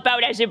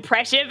about as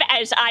impressive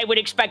as I would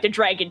expect a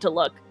dragon to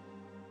look.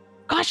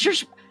 Gosh,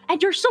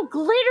 you're so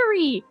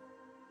glittery.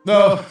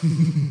 No,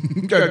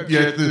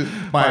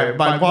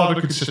 my water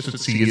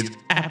consistency is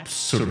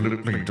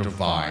absolutely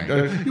divine.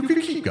 You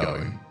can keep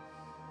going.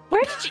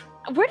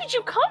 Where did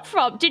you come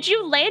from? Did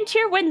you land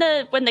here when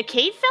the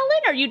cave fell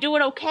in? Are you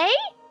doing okay?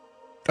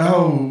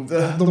 Oh,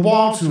 the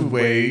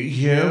waterway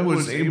here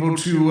was able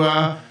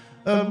to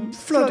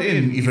flood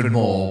in even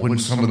more when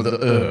some of the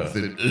earth,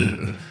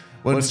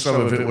 when some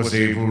of it was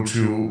able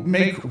to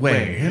make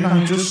way, and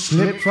I just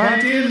slipped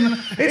right in.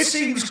 It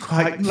seems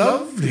quite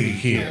lovely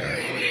here.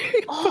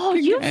 Oh,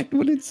 you've got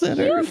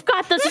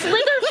the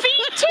slither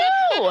feet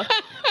too.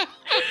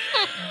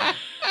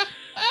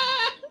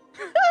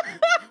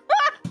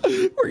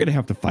 We're gonna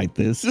have to fight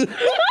this.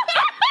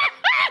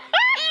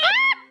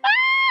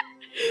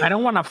 I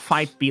don't want to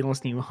fight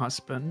Beetle's new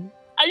husband.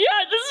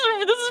 Yeah, this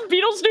is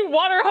Beetle's new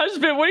water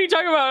husband. What are you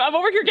talking about? I'm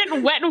over here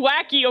getting wet and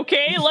wacky.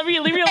 Okay, leave me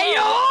alone.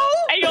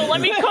 Hey yo,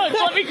 let me cook.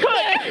 Let me cook.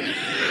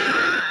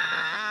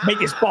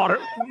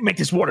 Make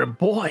this water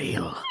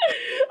boil.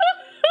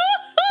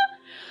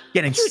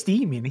 Getting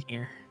steam in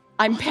here.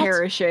 I'm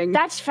perishing.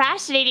 That's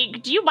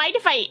fascinating. Do you mind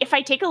if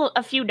I take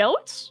a few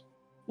notes?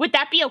 Would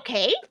that be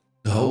okay?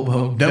 Oh,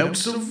 well,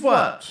 notes of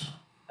what?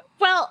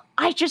 Well,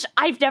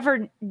 I've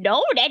never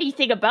known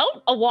anything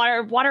about a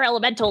water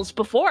elementals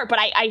before, but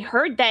I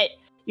heard that,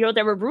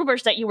 there were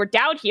rumors that you were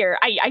down here.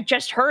 I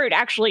just heard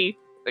actually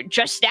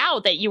just now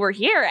that you were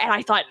here, and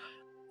I thought,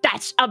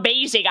 that's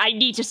amazing. I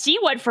need to see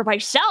one for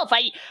myself.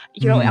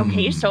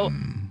 Okay, so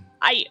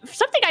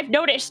something I've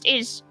noticed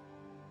is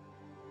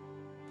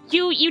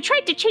you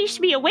tried to chase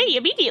me away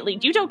immediately.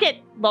 You don't get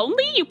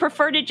lonely? You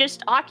prefer to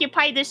just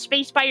occupy this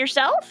space by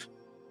yourself?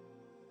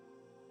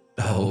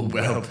 Oh,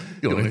 well,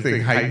 the only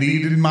thing I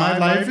need in my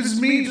life is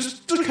me.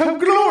 Just look how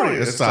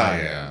glorious I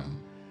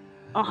am.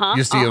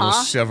 You see it'll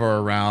shiver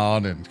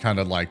around and kind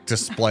of like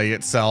display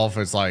itself.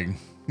 It's like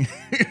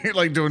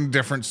like doing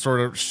different sort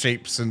of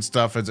shapes and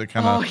stuff as it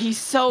kind of he's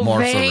so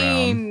morphs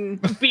vain.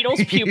 around.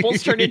 Beetle's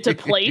pupils turn into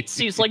plates.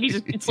 It's like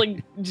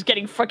just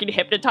getting fucking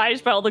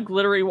hypnotized by all the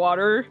glittery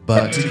water.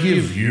 But to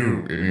give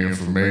you any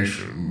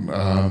information,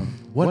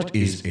 what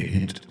is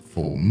in it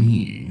for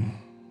me?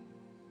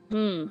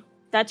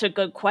 That's a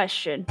good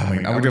question. I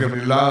mean, I would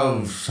definitely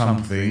love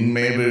something,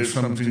 maybe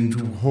something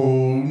to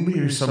hold,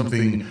 maybe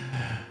something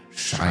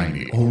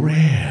shiny or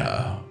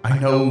rare. I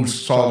know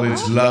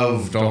solids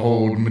love to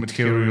hold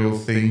material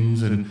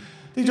things, and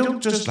they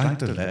don't just like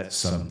to let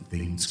some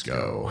things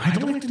go.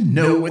 I'd like to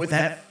know what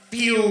that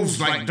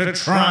feels like to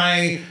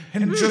try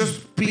and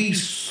just be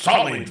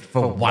solid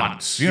for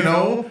once,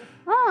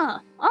 I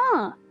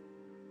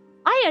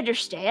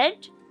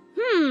understand.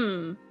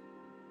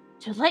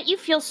 To let you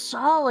feel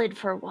solid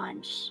for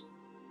once.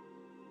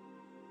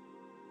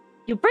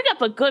 You bring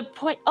up a good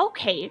point.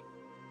 Okay.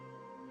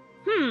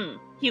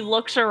 He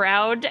looks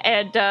around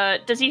and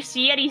does he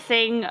see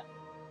anything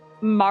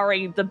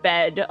marring the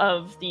bed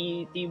of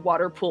the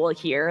water pool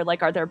here?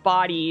 Like, are there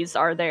bodies?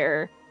 Are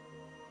there...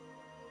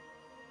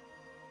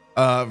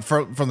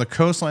 From the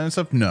coastline and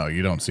stuff? No,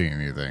 you don't see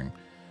anything.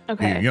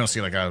 Okay. You don't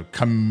see like a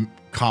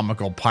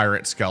comical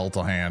pirate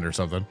skeletal hand or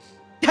something.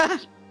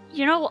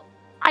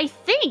 I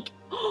think...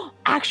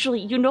 Actually,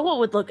 you know what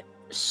would look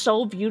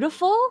so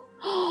beautiful?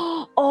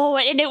 Oh,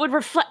 and it would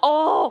reflect...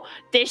 Oh,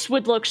 this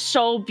would look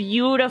so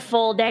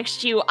beautiful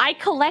next to you. I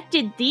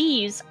collected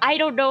these. I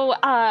don't know,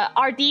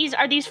 are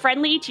these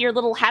friendly to your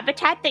little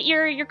habitat that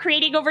you're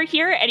creating over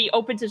here? And he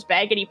opens his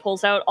bag and he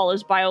pulls out all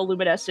his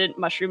bioluminescent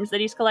mushrooms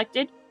that he's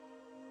collected.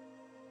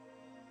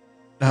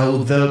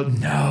 Oh,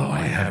 no,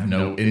 I have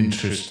no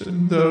interest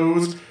in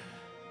those.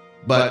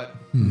 But,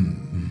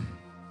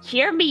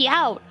 Hear me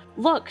out.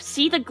 Look,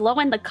 see the glow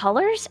in the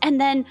colors? And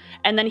then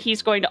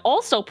he's going to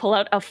also pull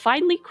out a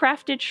finely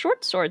crafted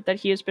short sword that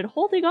he has been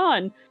holding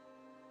on.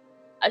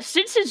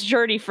 since his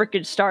journey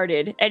freaking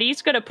started, and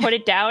he's gonna put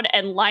it down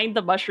and line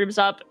the mushrooms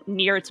up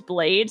near its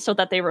blade so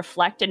that they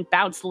reflect and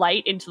bounce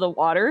light into the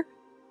water.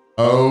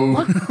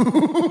 Oh,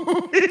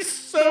 it's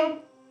so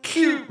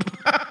cute.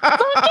 Look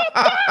at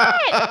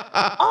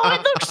that! Oh,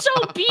 it looks so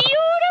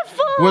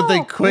beautiful! With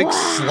a quick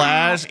Wow.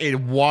 slash, it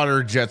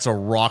water jets a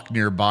rock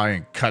nearby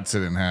and cuts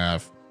it in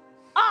half.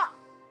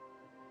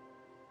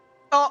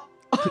 Oh,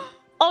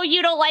 Oh,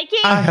 you don't like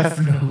it? I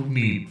have no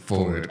need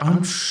for it.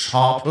 I'm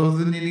sharper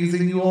than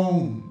anything you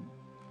own.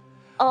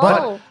 Oh,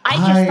 but I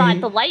just I- thought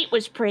the light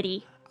was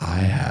pretty. I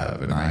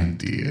have an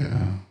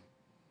idea.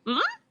 Hmm?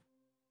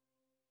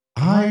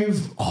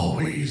 I've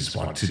always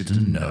wanted to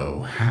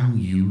know how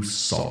you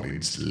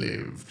solids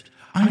lived.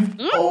 I've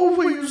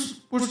always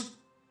was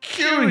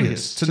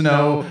curious to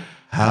know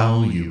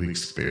how you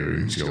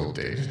experience your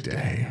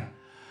day-to-day.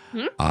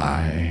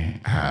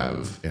 I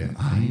have an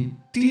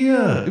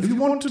idea. If you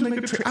want to make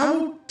a trade, I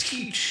will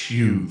teach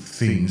you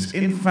things.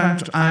 In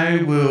fact,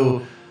 I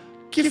will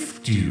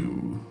gift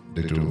you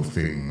little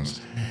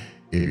things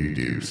if you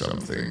do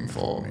something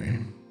for me.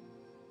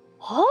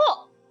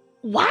 Oh,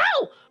 wow!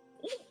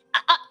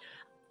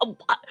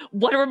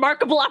 What a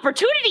remarkable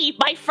opportunity!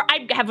 I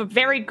have a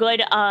very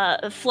good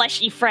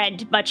fleshy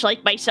friend, much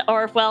like myself,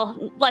 or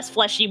well, less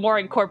fleshy, more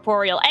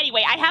incorporeal.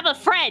 Anyway, I have a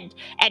friend,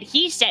 and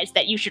he says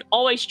that you should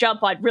always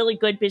jump on really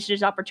good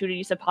business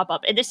opportunities that pop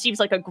up, and this seems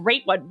like a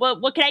great one.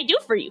 What can I do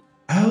for you?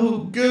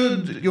 Oh,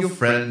 good. Your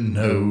friend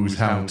knows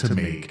how to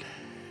make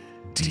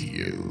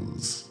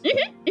deals.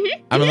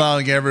 I'm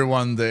allowing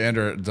everyone to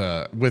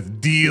enter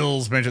with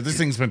deals mentioned. This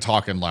thing's been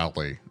talking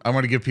loudly. I'm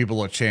going to give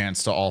people a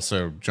chance to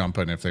also jump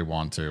in if they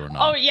want to or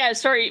not. Oh yeah,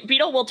 sorry.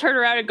 Beetle will turn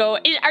around and go,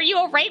 are you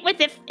alright with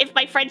if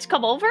my friends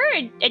come over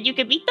and you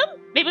can meet them?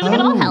 Maybe we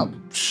can all help.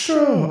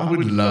 Sure, I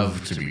would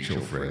love to meet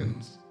your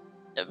friends.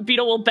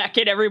 Beetle will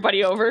beckon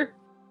everybody over.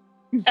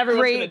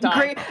 Everyone's gonna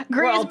die.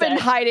 We're all Gray's been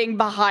dead. hiding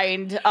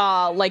behind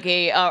like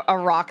a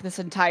rock this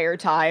entire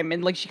time,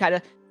 and like she kind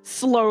of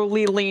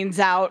slowly leans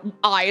out,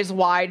 eyes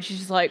wide. She's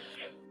just like,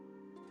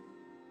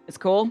 "It's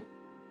cool.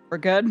 We're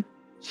good."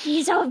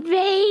 He's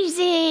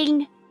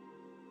amazing.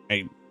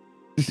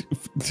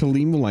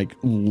 Tellem will like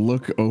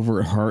look over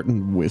at Hart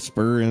and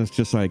whisper, and it's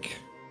just like,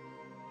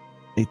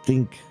 I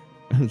think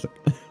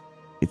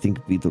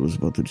Beetle was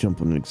about to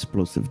jump on an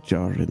explosive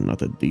jar and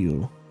not a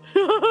deal.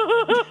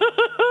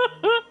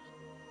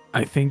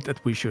 I think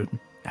that we should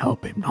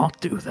help him not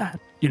do that.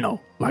 You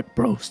know, like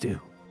bros do.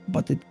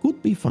 But it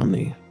could be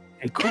funny.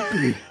 It could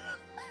be.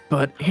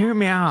 But hear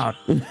me out.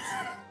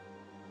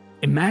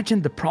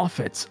 Imagine the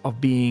profits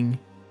of being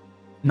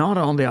not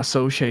only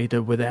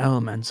associated with the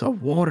elements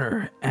of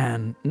water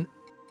and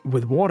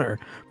with water,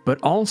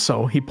 but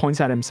also, he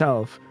points at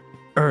himself,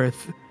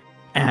 earth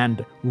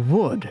and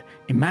wood.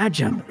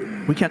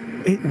 Imagine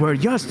we're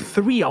just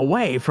 3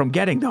 away from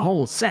getting the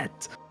whole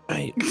set.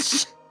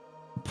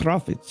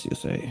 Profits, you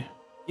say?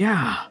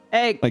 Yeah.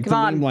 Hey, Like come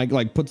on. Tellem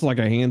like puts like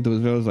a hand to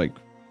his nose, like,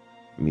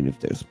 I mean, if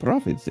there's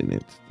profits in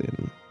it,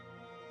 then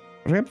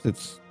perhaps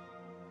it's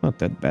not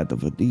that bad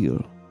of a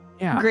deal.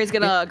 Yeah. Gray's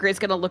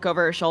gonna look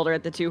over her shoulder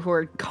at the two who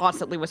are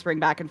constantly whispering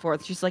back and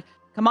forth. She's like,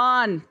 "Come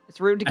on,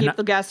 it's rude to keep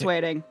the guests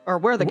waiting, or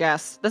we're the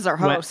guests. This is our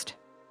host."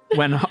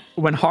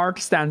 When Hart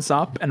stands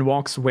up and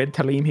walks with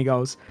Tellem, he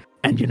goes,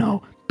 and you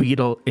know,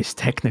 Beetle is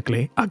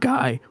technically a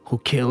guy who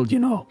killed, you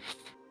know,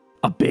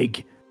 a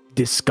big,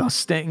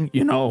 disgusting,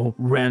 you know,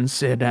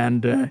 rancid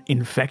and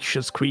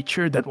infectious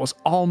creature that was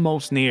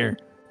almost near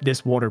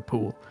this water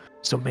pool.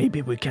 So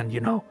maybe we can, you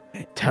know,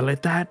 tell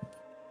it that.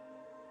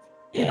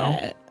 You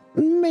know?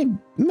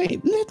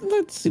 Maybe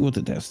let's see what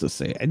it has to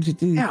say. I just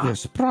think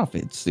there's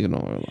profits, you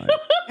know. Like.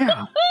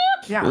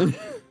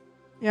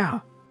 Yeah.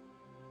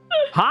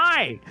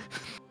 Hi.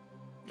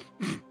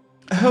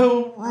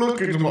 Oh,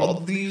 look at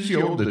all these,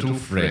 your little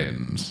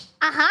friends.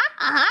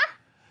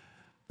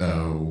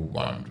 Oh,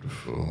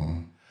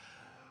 wonderful.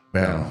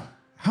 Well,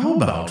 how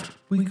about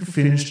we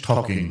finish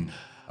talking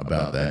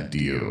about that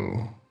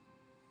deal?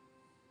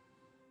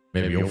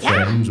 Maybe your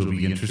friends will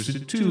be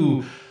interested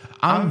too.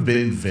 I've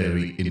been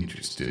very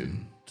interested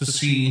to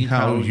see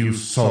how you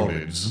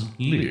solids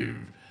live.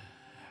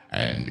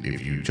 And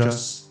if you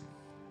just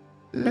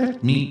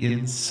let me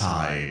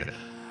inside,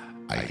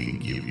 I can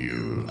give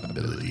you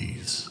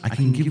abilities. I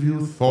can give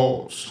you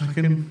thoughts. I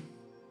can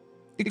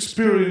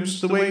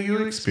experience the way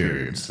you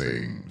experience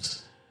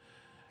things.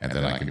 And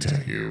then I can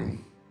tell you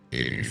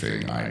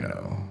anything I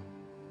know.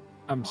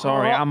 I'm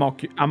sorry,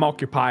 I'm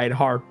occupied.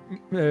 Hart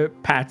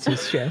pats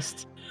his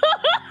chest.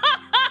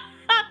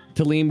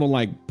 Tellem will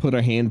like put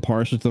a hand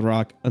partial to the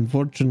rock.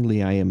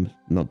 Unfortunately, I am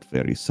not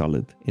very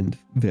solid and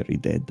very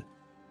dead.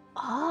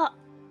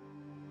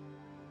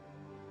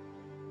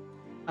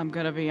 I'm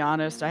gonna be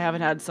honest. I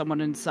haven't had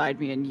someone inside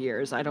me in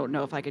years. I don't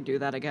know if I could do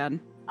that again.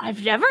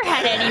 I've never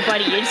had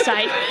anybody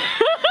inside.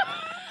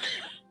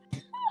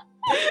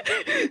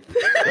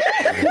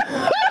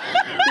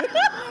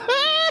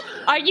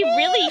 Are you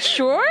really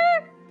sure?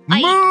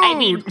 I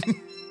mean,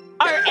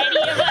 are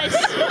any of us?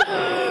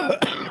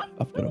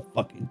 I'm gonna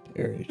fucking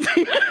perish. Fuck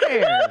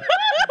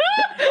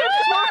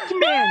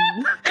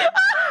human.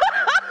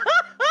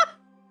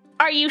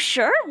 Are you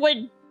sure?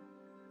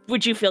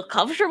 Would you feel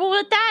comfortable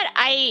with that?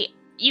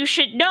 You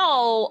should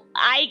know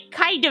I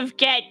kind of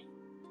get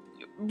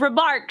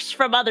remarks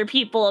from other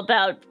people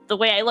about the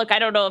way I look. I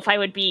don't know if I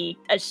would be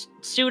a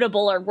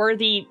suitable or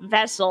worthy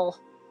vessel.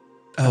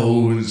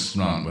 Oh, it's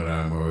not what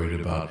I'm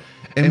worried about.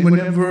 And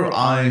whenever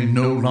I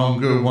no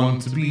longer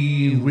want to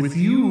be with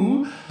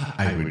you,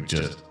 I would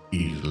just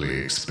easily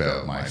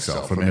expel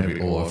myself from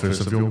every orifice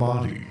of your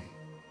body.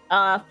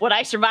 Would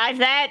I survive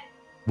that?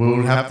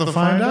 We'll have to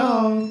find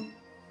out.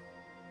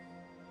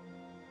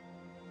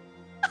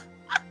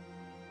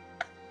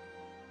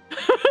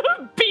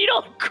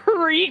 Beetle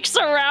creaks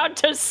around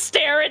to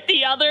stare at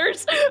the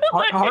others.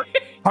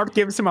 Hart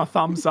gives him a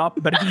thumbs up,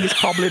 but he's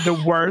probably the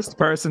worst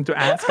person to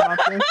ask about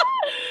this.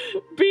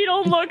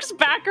 Beetle looks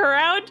back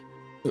around.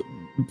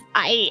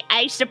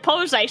 I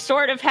suppose I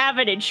sort of have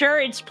an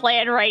insurance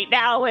plan right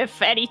now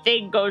if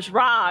anything goes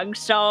wrong,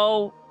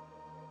 so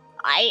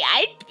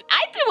I'd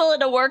be willing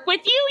to work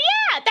with you.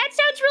 Yeah, that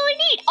sounds really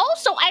neat.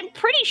 Also, I'm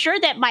pretty sure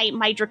that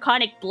my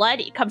draconic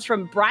blood comes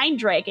from brine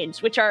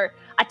dragons, which are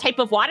a type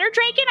of water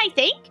dragon, I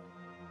think.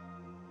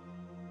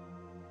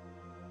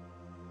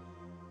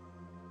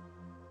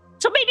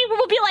 So maybe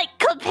we'll be like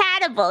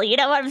compatible, you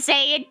know what I'm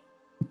saying?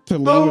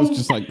 Tellem was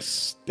just like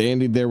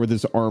standing there with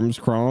his arms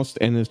crossed,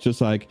 and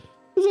it's like,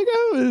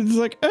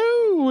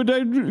 would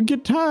I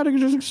get tired and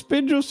just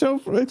expend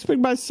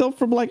myself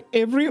from like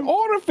every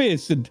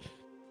orifice? And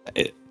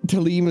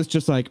Tellem is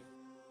just like,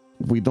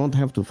 we don't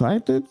have to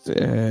fight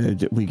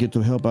it. We get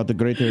to help out the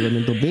greater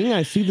elemental being.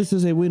 I see this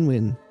as a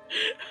win-win.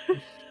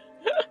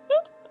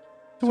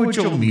 So what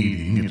you're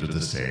meaning into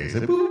the say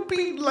that we'll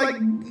be like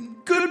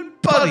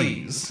good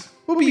buddies.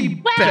 We'll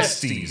be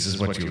besties, is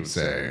what you would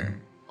say.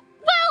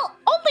 Well,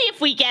 only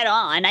if we get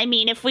on. I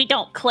mean, if we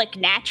don't click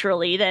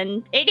naturally,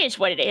 then it is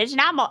what it is,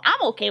 and I'm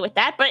okay with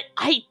that. But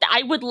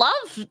I would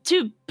love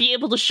to be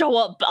able to show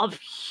up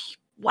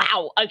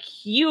a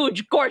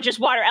huge, gorgeous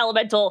water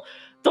elemental,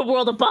 the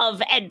world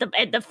above, and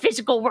the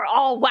physical world.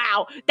 Oh,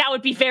 wow, that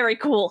would be very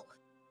cool.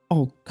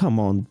 Oh, come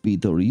on,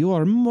 Beetle. You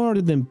are more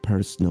than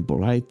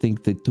personable. I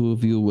think the two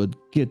of you would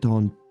get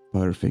on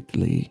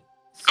perfectly.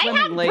 I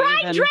have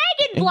brine dragon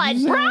blood,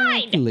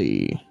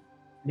 exactly.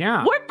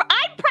 Yeah.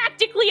 I'm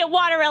practically a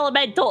water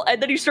elemental.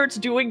 And then he starts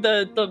doing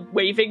the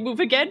waving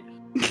move again.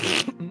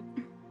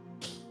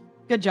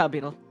 Good job,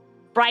 Beetle.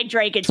 Brine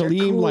dragons are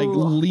Tellem cool. like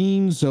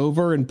leans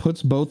over and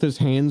puts both his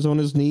hands on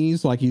his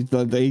knees, like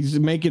he's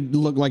making it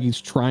look like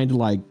he's trying to,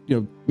 like, you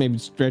know, maybe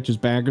stretch his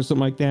back or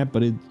something like that,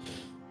 but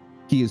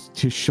his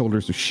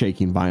shoulders are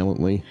shaking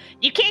violently.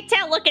 You can't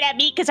tell looking at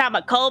me because I'm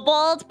a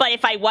kobold, but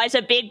if I was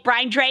a big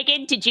brine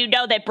dragon, did you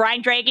know that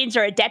brine dragons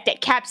are adept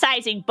at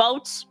capsizing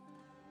boats?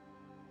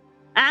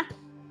 Huh?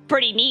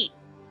 Pretty neat.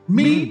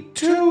 Me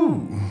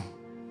too.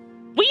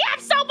 We have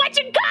so much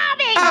in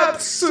common!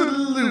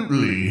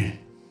 Absolutely.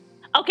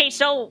 Okay,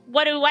 so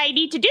what do I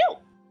need to do?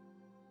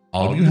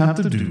 All you have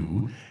to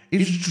do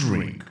is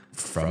drink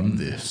from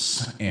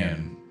this,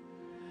 and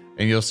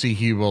you'll see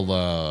he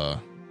will.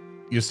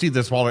 You'll see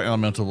this water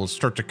elemental will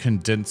start to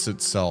condense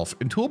itself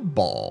into a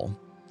ball,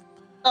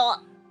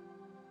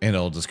 and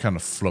it'll just kind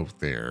of float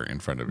there in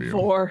front of you.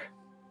 4.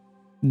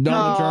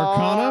 Knowledge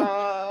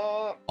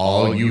Arcana.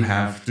 All you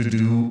have to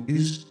do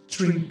is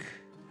drink,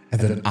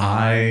 and then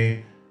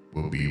I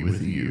will be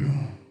with you.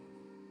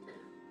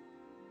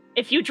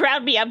 If you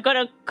drown me, I'm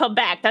gonna come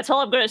back. That's all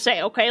I'm gonna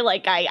say, okay?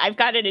 Like, I've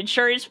got an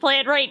insurance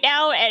plan right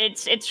now, and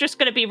it's just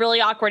gonna be really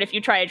awkward if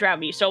you try to drown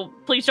me. So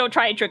please don't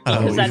try and trick me,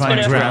 because that's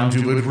gonna... If I drowned,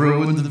 you would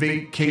ruin the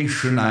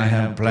vacation I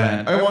have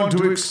planned. I want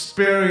to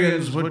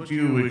experience what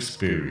you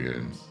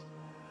experience.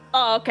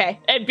 Oh, okay.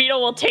 And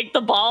Beetle will take the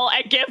ball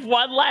and give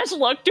one last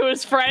look to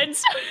his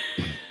friends.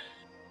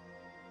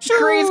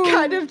 Gray's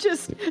kind of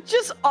just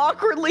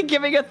awkwardly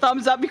giving a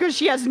thumbs up because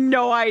she has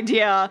no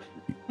idea.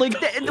 Like,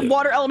 the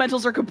water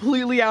elementals are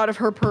completely out of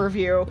her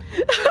purview.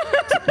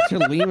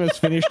 Tellem has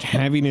finished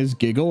having his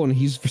giggle, and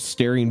he's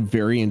staring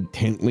very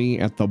intently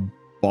at the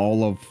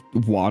ball of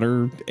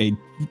water, a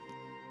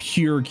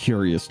pure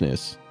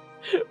curiousness.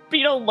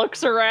 Beetle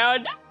looks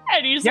around,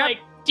 and he's like,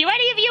 do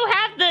any of you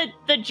have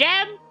the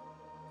gem?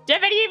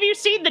 Have any of you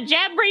seen the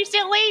gem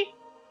recently?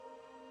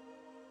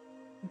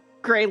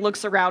 Gray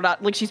looks around,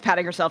 like she's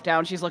patting herself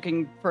down. She's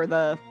looking for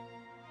the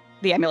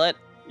amulet.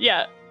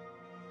 Yeah.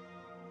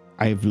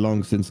 I have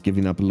long since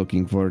given up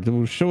looking for it. It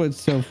will show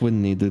itself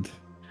when needed.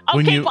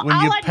 Okay,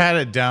 when you pat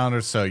it down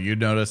or so, you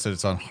notice that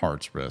it's on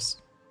Hart's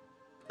wrist.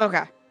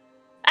 Okay.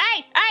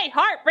 Hey,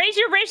 Hart, raise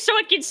your wrist so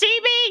it can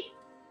see me.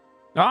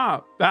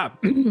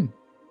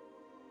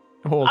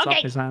 Holds up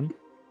his hand.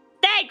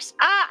 Thanks.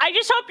 I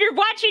just hope you're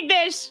watching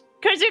this,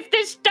 because if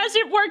this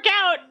doesn't work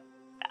out,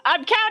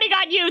 I'm counting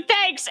on you.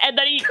 Thanks. And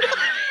then he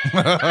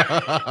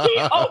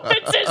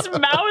opens his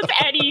mouth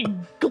and he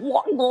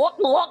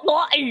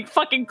and he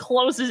fucking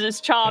closes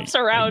his chops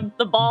around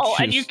the ball,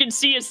 and you can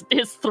see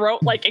his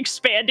throat like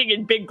expanding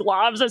in big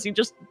globs as he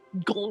just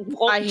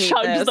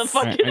chugs the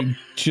fucking. I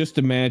just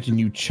imagine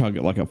you chug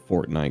it like a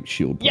Fortnite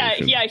shield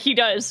potion. Yeah, he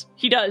does.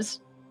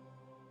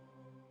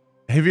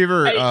 Have you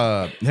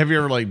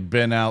ever like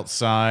been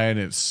outside and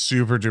it's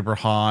super duper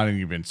hot and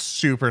you've been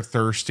super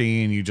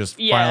thirsty and you just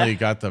finally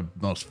got the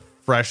most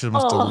freshest,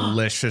 most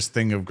delicious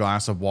thing of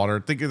glass of water?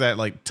 Think of that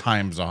like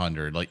times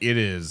 100. Like it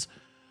is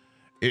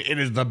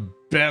the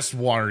best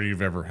water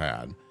you've ever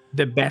had.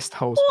 The best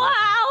host.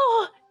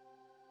 Wow.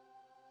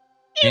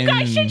 You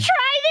guys should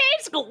try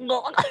this.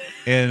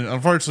 And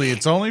unfortunately,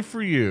 it's only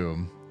for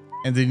you.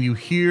 And then you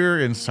hear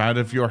inside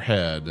of your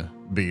head,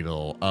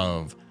 Beetle,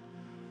 of,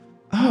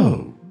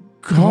 oh,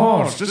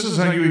 gosh, this is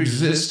how you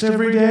exist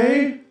every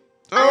day?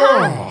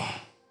 Oh,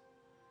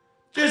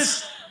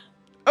 just,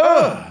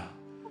 my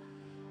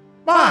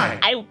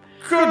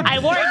goodness. I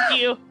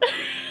warned you.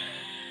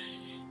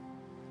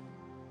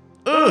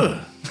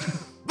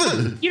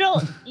 You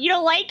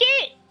don't like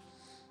it?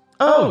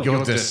 Oh,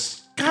 you're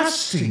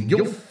disgusting.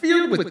 You're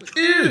filled with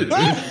ew.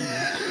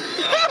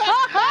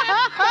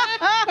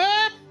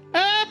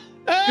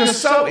 You're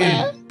so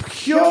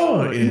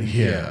impure in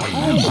here.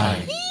 Oh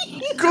my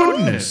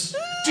goodness.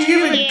 Do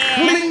you even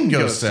clean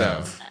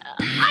yourself?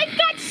 I've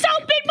got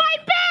soap in my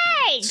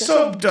bag.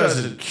 Soap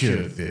doesn't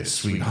cure this,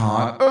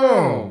 sweetheart.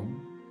 Oh,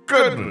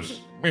 goodness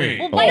me.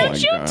 Well, why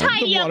don't you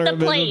tidy up the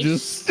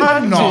place?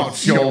 I'm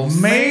not your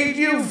maid.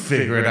 You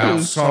figure it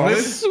out, Solid.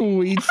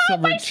 Sweet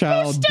summer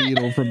child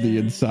Beetle from the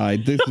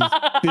inside. This is.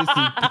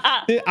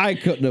 I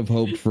couldn't have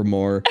hoped for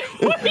more.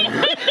 They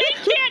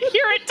can't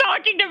hear it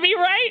talking to me,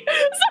 right?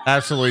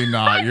 Absolutely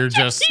not. You're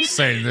just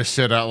saying this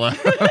shit out loud.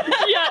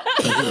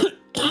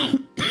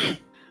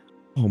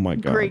 Oh my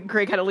god.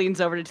 Gray kind of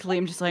leans over to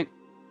Tellem, just like,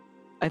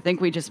 I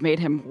think we just made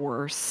him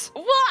worse.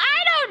 Well,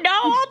 I don't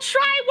know. I'll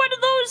try one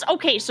of those.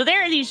 Okay, so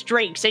there are these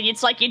drinks, and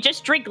it's like you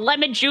just drink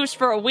lemon juice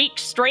for a week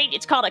straight.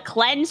 It's called a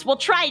cleanse. We'll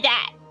try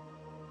that.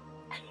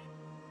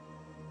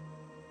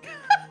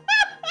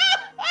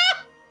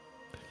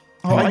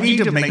 Oh, I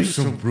need to make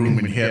some room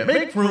in here.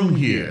 Make room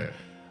here.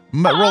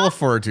 Roll a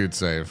fortitude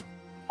save.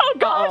 Oh,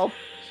 God.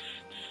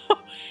 Oh,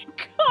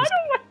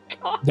 my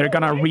God. They're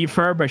gonna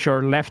refurbish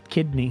your left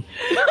kidney.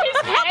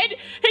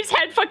 His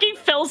head fucking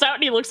fills out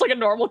and he looks like a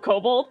normal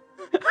kobold.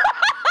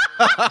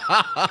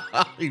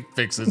 He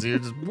fixes you.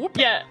 Just whoop.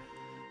 Yeah.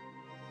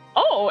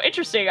 Oh,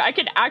 interesting. I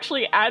could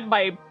actually add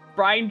my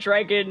Brine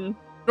Dragon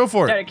Go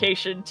for it.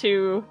 dedication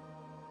to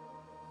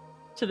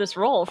this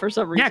roll for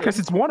some reason. Yeah, because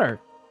it's water.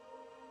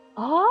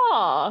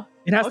 Oh.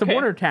 It has the Okay.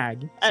 water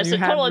tag. That's you a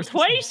have total of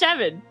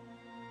resistance.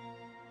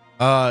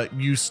 27.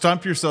 You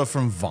stump yourself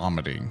from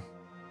vomiting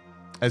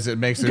as it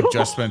makes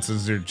adjustments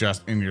as you're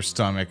just in your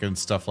stomach and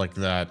stuff like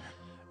that.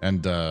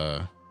 And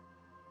then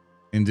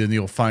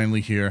you'll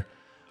finally hear,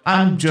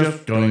 I'm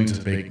just going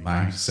to make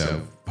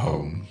myself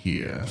home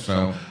here.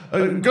 So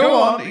go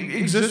on,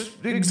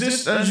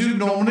 exist as you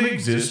normally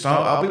exist.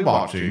 I'll be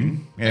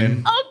watching.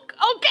 And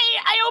Okay,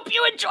 I hope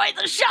you enjoy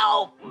the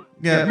show.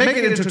 yeah, make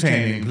it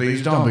entertaining,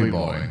 please. Don't be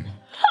boring.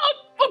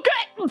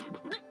 Okay.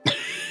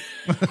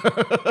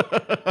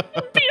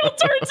 Beetle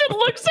turns and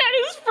looks at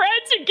his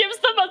friends and gives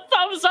them a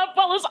thumbs up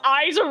while his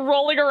eyes are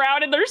rolling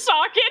around in their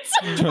sockets.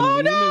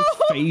 Tellem is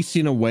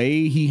facing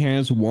away. He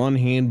has one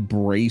hand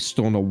braced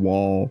on a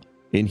wall,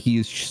 and he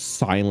is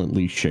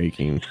silently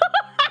shaking.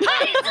 He's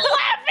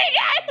laughing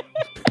at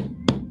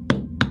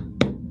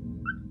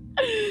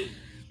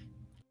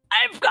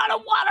I've got a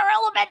water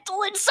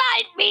elemental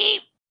inside me.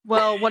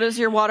 Well, what does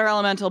your water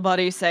elemental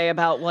buddy say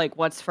about, like,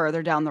 what's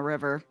further down the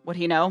river? Would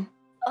he know?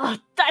 Oh,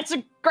 that's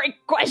a great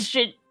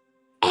question.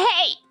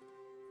 Hey,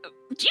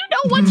 do you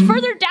know what's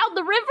further down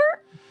the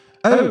river?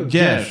 Oh,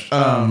 yes.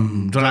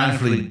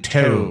 Delightfully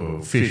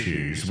terrible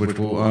fishes which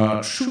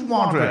will shoot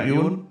water at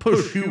you and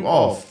push you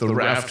off the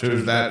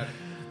rafters that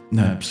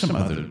some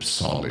other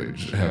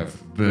solids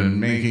have been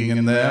making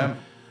in there.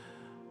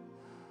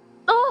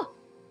 Oh,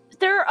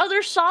 there are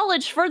other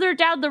solids further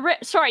down the river.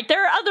 Sorry,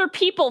 there are other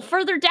people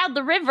further down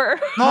the river.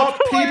 Not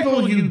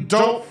people, you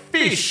don't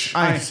fish,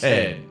 I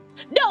said.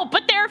 No,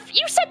 but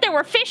you said there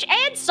were fish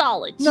and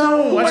solids.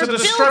 No, I said We're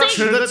the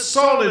structure that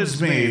solids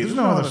made. There's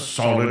no other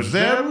solids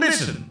there.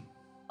 Listen.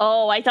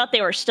 Oh, I thought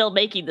they were still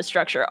making the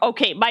structure.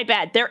 Okay, my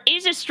bad. There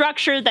is a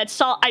structure that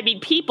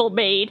people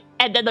made,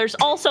 and then there's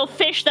also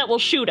fish that will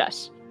shoot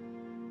us.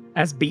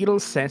 As Beetle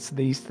says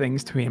these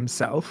things to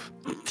himself,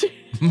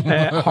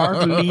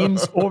 Hart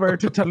leans over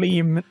to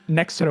Tellem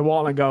next to the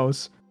wall and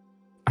goes,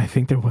 I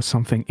think there was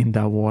something in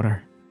that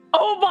water.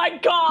 Oh my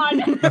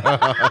God!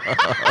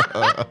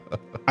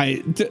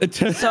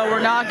 So we're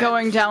not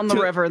going down the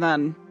river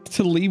then.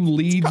 Tellem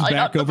leads Probably back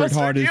not the over best to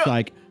Hart and is idea.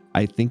 like,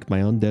 I think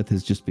my own death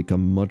has just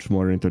become much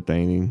more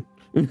entertaining.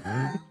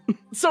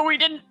 So we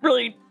didn't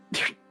really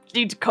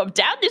need to come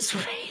down this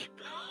way.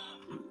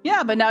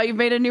 Yeah, but now you've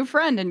made a new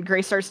friend, and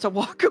Gray starts to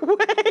walk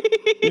away.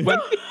 When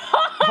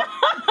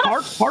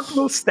Hart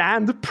will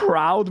stand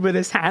proud with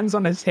his hands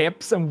on his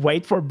hips and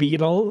wait for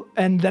Beetle,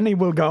 and then he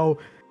will go,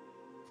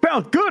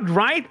 felt good,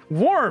 right?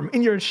 Warm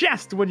in your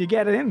chest when you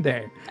get it in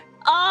there.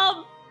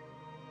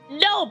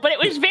 No, but it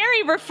was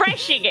very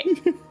refreshing.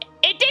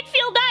 It did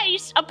feel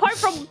nice, apart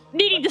from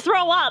needing to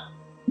throw up.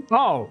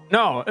 Oh,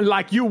 no,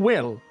 like you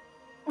will.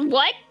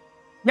 What?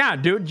 Yeah,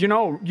 dude,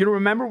 you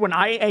remember when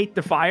I ate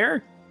the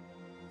fire?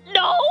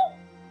 No.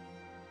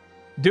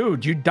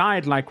 Dude, you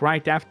died like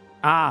right after.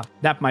 Ah,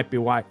 that might be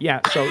why.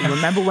 Yeah, so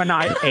remember when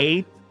I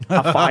ate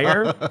a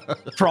fire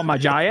from a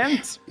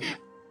giant?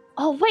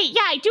 Oh wait,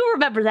 yeah, I do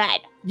remember that.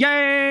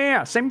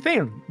 Yeah. Same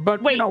thing.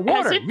 But Wait,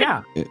 water.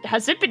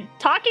 Has it been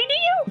talking to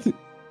you?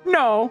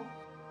 No.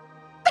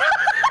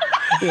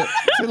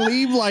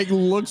 Philippe like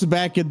looks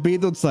back at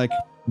Beetle. It's like,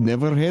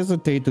 never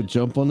hesitate to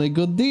jump on a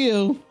good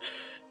deal.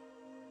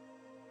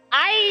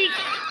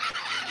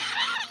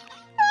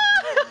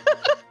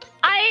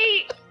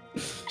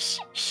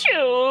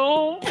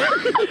 Shoo.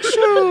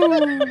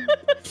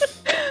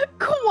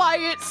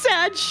 Quiet,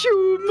 sad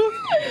shoom.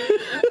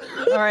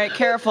 All right,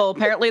 careful.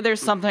 Apparently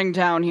there's something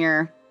down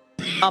here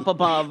up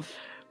above.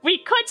 We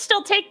could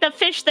still take the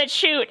fish that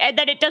shoot, and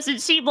then it doesn't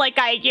seem like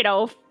I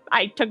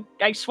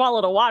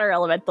swallowed a water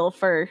elemental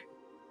for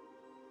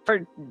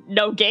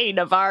no gain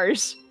of our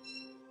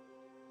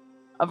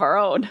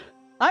own.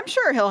 I'm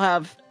sure he'll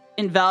have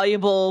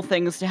invaluable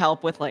things to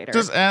help with later.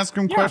 Just ask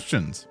him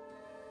questions.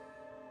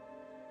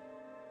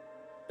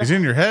 He's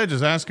in your head.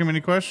 Just ask him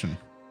any question.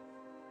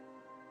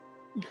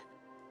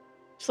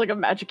 It's like a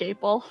magic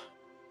 8-ball.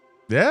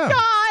 Yeah.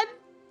 God!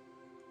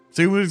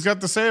 See what he's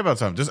got to say about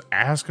something. Just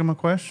ask him a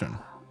question.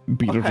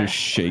 Beetle just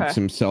shakes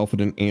himself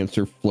and an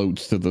answer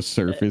floats to the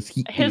surface.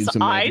 His is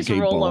a eyes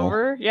magic roll ball.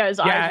 over. Yeah,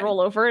 his eyes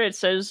roll over. And it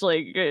says,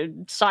 like,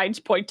 signs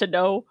point to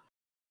no.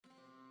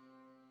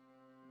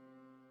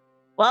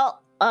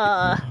 Well,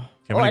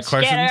 let's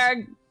get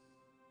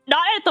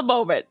not at the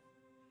moment.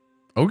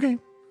 Okay.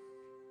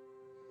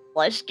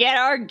 Let's get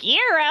our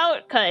gear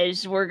out,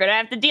 because we're going to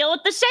have to deal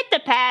with the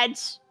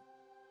centipads.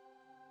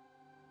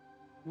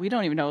 We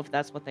don't even know if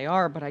that's what they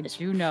are, but I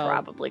do know.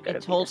 Probably going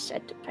to be the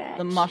centipads.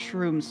 The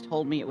mushrooms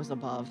told me it was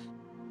above.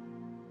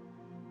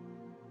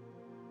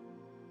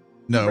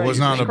 No, it was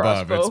not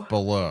above. Crossbow. It's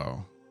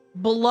below.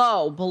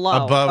 Below.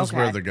 Above's Okay.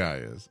 where the guy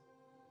is.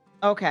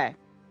 Okay.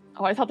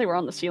 Oh, I thought they were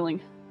on the ceiling.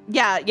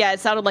 Yeah, it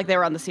sounded like they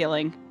were on the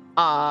ceiling.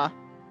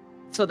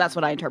 So that's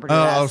what I interpreted it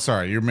Oh, as.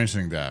 sorry. You're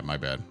mentioning that. My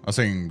bad. I was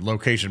saying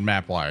location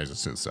map-wise,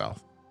 it's to the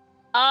south.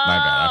 Oh, My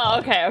bad. I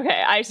apologize.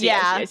 okay. I see. Yeah.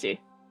 I see.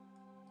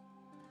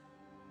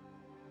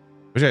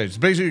 But yeah, so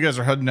basically you guys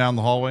are heading down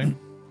the hallway.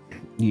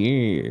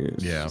 Yes.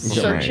 Yeah.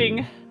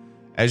 Searching.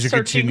 As you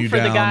Searching continue for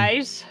down, the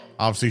guys.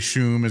 obviously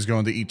Shoom is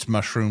going to eat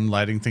mushroom,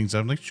 lighting things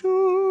up like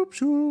shoop,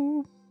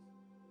 shoop.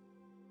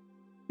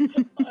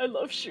 I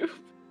love Shoop.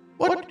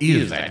 What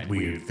is that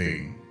weird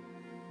thing?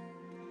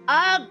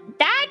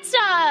 That's,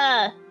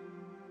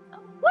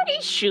 what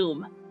is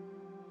Shoom?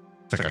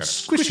 It's like a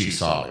squishy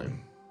solid.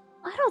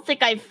 I don't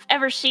think I've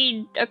ever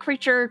seen a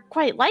creature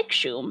quite like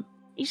Shoom.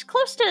 He's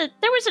close to,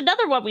 there was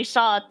another one we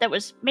saw that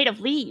was made of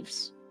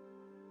leaves.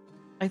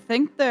 I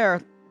think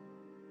they're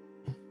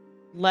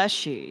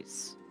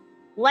leshies.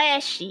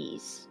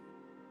 Lashies.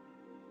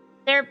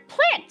 They're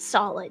plant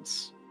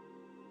solids.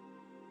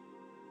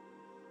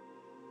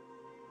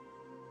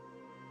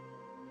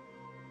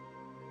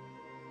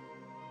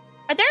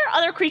 Are there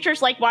other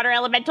creatures like water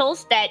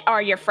elementals that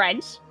are your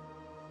friends?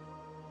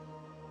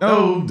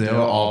 Oh, there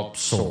are all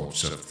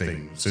sorts of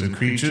things and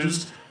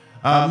creatures.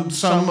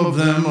 Some of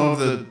them are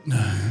the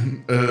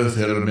earth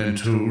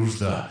elementals,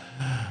 the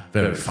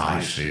very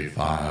feisty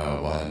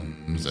fire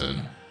ones,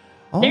 and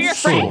all They're your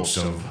sorts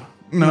of.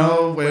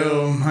 No,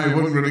 well, I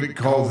wouldn't really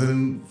call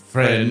them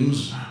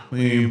friends.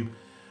 We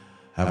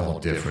have all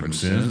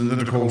differences, and then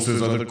of course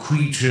there's other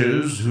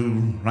creatures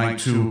who like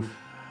to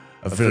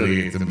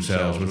affiliate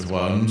themselves with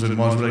ones, and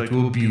ones who like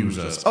to abuse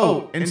us.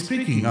 Oh, and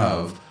speaking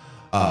of,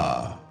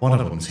 one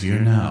of them's here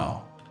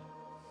now.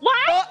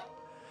 What?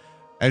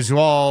 As you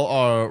all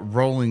are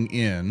rolling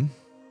in,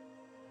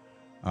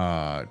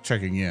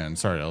 checking in.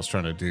 Sorry, I was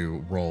trying to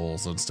do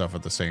rolls and stuff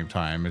at the same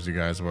time as you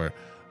guys were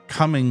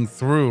coming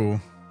through.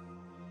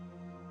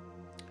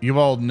 You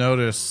all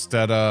notice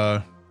that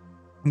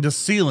the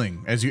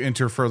ceiling, as you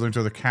enter further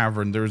into the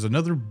cavern, there is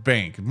another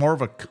bank, more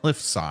of a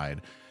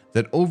cliffside,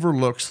 that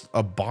overlooks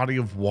a body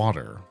of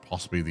water,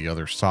 possibly the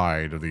other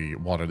side of the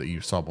water that you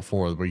saw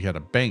before, where you had a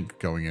bank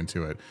going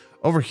into it.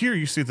 Over here,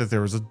 you see that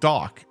there is a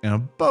dock and a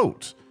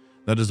boat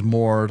that is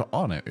moored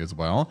on it as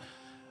well.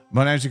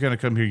 But as you kind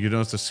of come here, you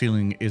notice the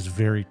ceiling is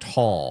very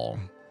tall,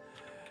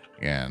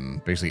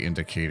 and basically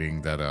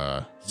indicating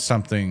that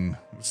something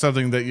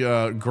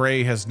that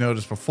Gray has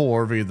noticed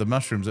before via the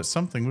mushrooms, that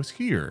something was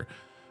here.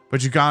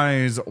 But you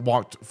guys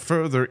walked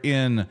further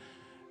in,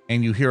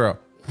 and you hear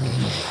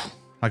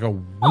like a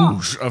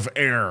whoosh of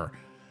air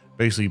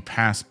basically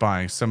pass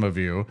by some of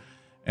you.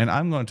 And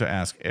I'm going to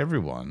ask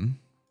everyone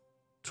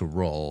to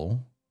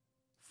roll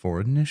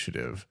for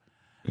initiative.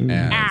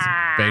 And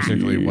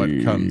basically what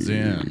comes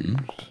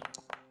in.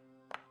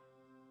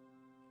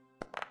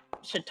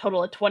 Should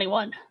total of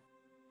 21.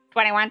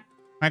 21.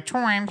 A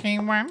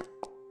 21.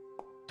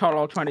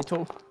 Total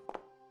 22.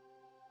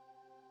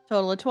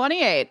 Total of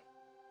 28.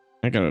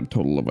 I got a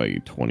total of a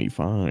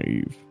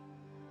 25.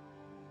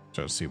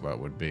 Just see what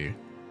would be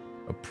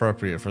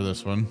appropriate for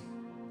this one.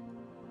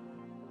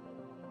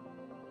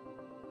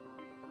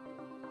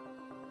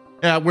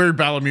 Yeah, weird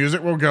battle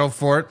music. We'll go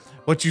for it.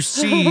 What you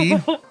see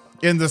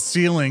in the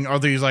ceiling are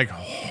these like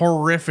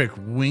horrific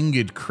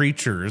winged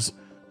creatures.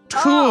 Two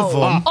of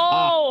them.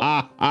 Oh,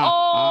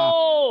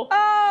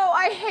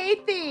 I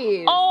hate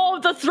these. oh,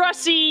 the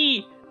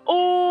Thrussie.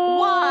 Oh,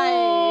 Why?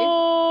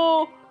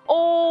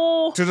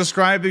 Oh, To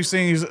describe these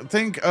things,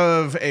 think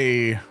of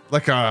oh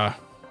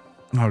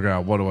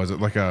god, what was it?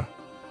 Like a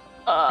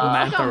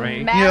Manta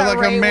ray.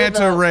 like a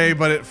manta ray,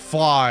 but it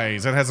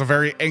flies. It has a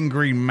very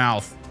angry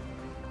mouth.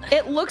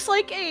 It looks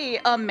like a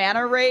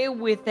manta ray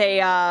with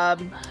a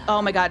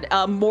oh my god,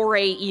 a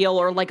moray eel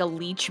or like a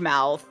leech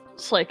mouth.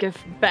 it's like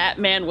if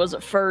Batman was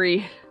a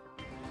furry.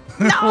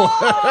 No!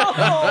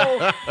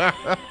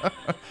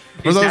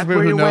 For Is those that people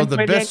where who you know went the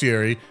with it?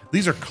 bestiary,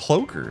 these are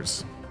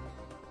cloakers.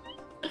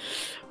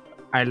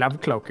 I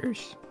love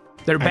cloakers.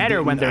 They're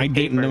better when they're I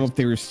didn't know papers. if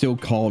they were still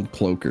called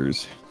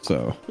cloakers.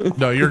 So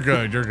No, you're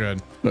good. You're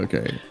good.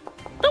 okay.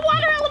 The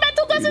water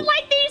elemental doesn't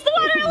like these. The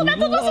water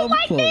elemental doesn't Love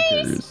like these.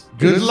 cloakers.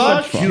 Good They're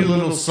luck, so you fun.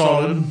 little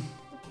solid.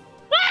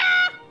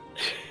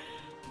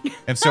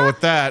 And so with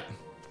that,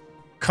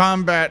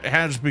 combat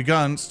has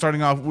begun,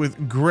 starting off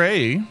with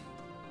Gray.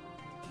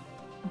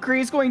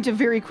 Gray's going to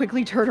very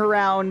quickly turn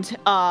around,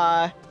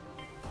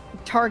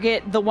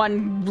 target the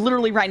one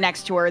literally right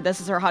next to her.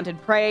 This is her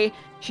hunted prey.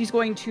 She's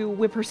going to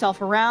whip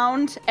herself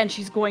around, and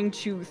she's going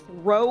to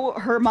throw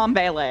her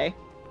Mambele.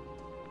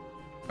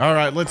 All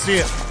right, let's see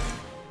it.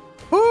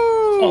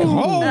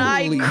 Oh,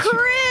 I holy shit.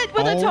 crit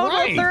with a All total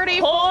right. of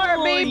 34,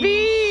 Holy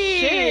baby!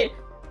 shit.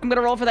 I'm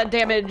gonna roll for that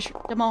damage.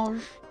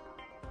 Damage.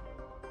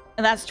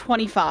 And that's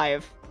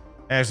 25.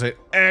 That's an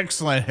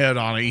excellent hit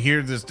on it. You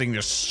hear this thing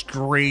just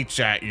screech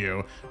at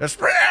you.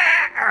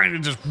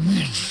 And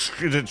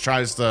it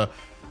tries to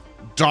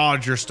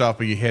dodge your stuff,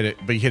 but you hit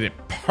it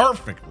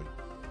perfectly.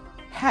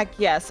 Heck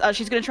yes.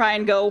 She's gonna try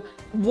and go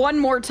one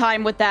more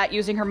time with that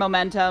using her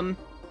momentum.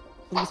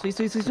 Please, please,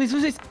 please, please, please,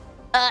 please.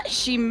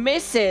 She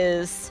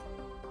misses.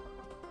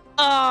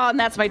 Oh, and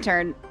that's my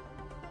turn.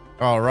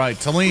 All right,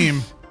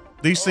 Tellem.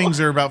 These things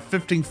are about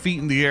 15 feet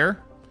in the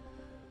air,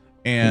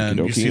 and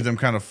you Okey-dokey. see them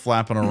kind of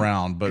flapping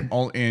around,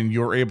 and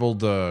you're able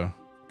to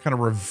kind of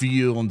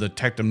reveal and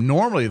detect them.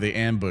 Normally, they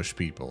ambush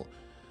people,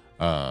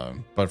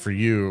 but for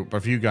you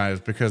guys,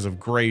 because of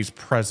Gray's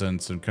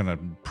presence and kind of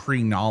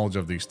pre-knowledge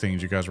of these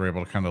things, you guys were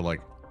able to kind of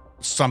like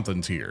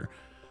something's here,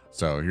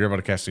 so you're able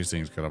to catch these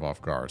things kind of off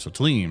guard. So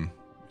Tellem,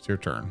 it's your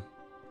turn.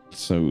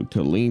 So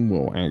Tellem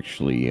will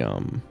actually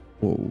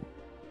will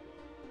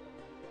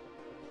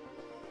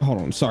hold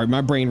on, sorry,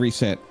 my brain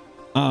reset.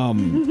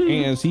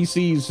 As he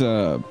sees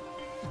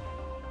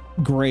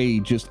Gray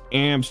just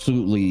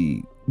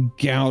absolutely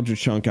gouge a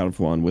chunk out of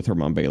one with her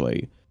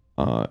Mambele,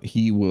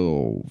 he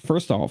will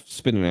first off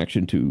spin an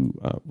action to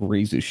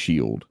raise his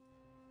shield.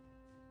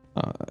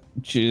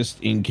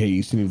 Just in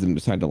case any of them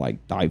decide to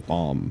like dive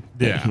bomb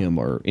at him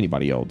or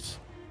anybody else.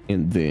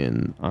 And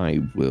then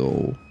I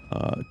will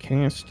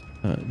cast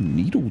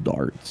needle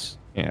darts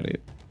at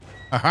it.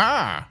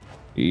 Aha!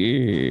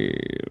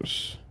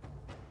 Yes.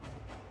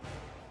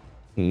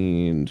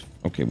 And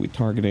okay, we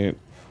target it.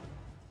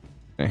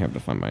 I have to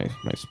find my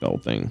spell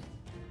thing.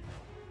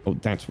 Oh,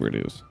 that's where it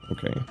is.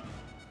 Okay.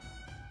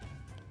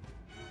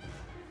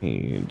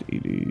 And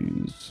it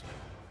is.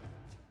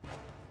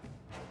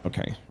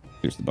 Okay,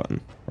 there's the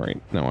button. All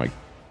right, now I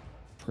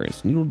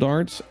press needle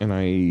darts and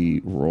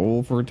I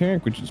roll for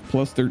attack, which is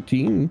plus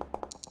 13.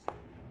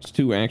 It's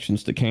 2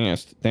 actions to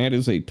cast. That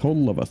is a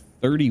total of a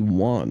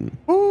 31.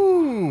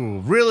 Ooh,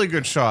 really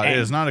good shot. It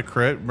is not a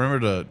crit. Remember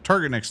to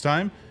target next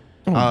time.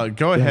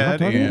 Go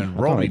ahead and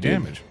roll me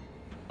damage.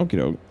 Okay,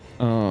 doke.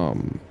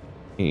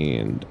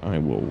 And I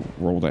will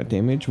roll that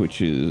damage,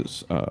 which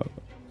is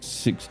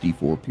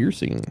 64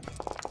 piercing.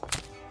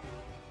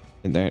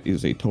 And that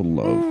is a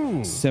total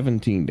of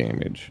 17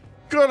 damage.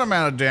 Good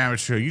amount of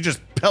damage to it. You just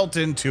pelt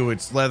into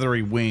its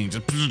leathery wings.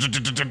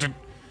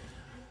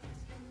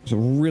 So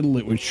riddle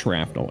it with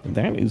shrapnel. And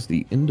that is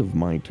the end of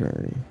my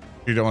turn.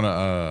 You don't want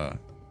to,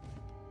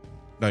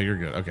 no, you're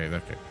good. Okay,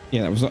 okay.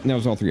 Yeah, that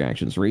was all 3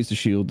 actions. Raise the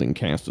shield, then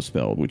cast a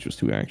spell, which was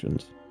 2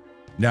 actions.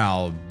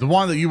 Now, the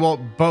one that you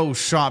both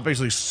shot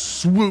basically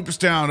swoops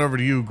down over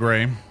to you,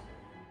 Gray.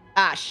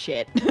 Ah,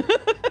 shit.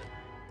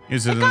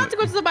 Is The it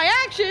consequences of my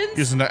actions.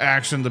 is an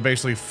action to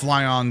basically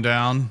fly on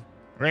down.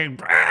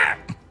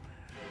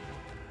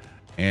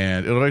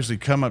 And it'll basically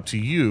come up to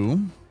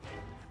you,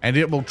 and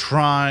it will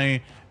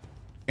try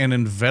and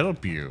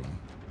envelop you.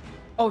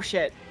 Oh,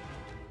 shit.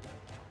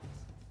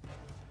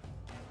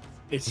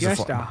 It's It's a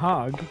just a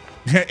hug.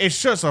 It's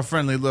just a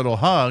friendly little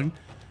hug.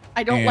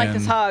 I don't like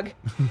this And- hug.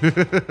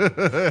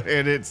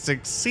 And it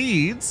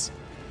succeeds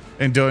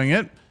in doing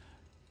it.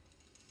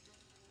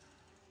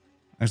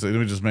 Actually, let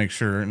me just make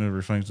sure. And it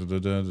reflects. It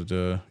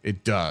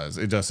does.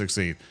 It does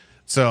succeed.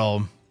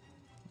 So,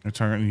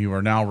 you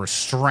are now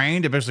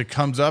restrained. It basically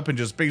comes up and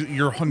just basically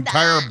your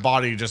entire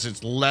body, just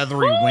its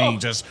leathery wing,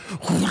 just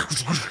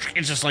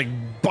it just like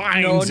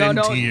binds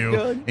into you,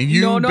 and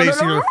you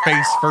basically your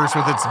face first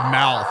with its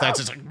mouth. That's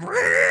just like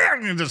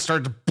and it just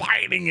starts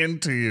biting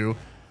into you.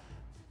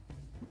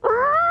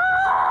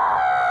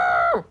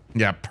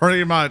 Yeah,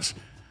 pretty much.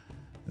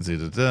 Let's see.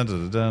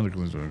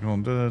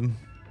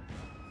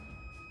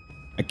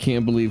 I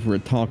can't believe we were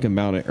talking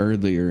about it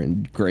earlier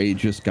and Gray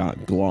just got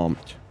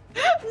glomped.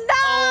 No!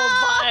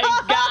 Oh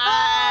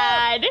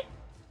my god!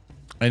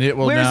 And it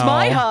will Where's now.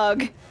 my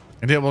hug?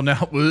 And it will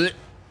now. It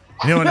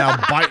will now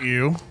bite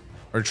you,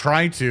 or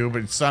try to,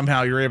 but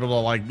somehow you're able to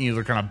like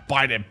either kind of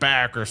bite it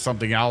back or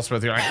something else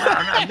with you.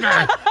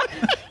 Like,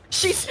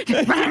 She's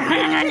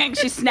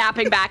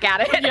snapping back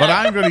at it. but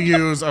I'm going to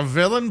use a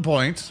villain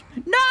point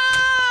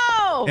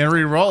No! and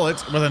re-roll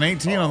it with an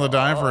 18 on the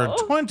die for a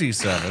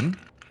 27.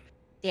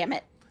 Damn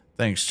it.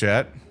 Thanks,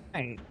 chat.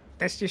 Hey,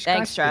 that's disgusting.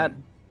 Thanks, Chad.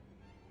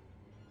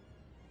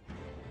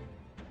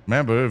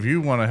 Remember, if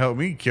you want to help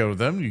me kill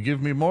them, you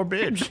give me more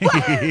bitch.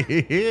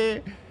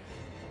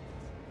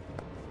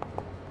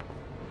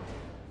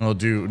 I'll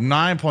do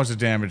 9 points of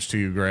damage to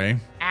you, Gray.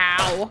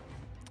 Ow.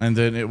 And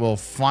then it will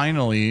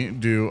finally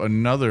do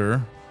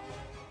another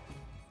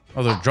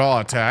draw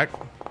attack.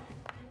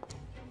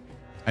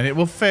 And it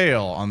will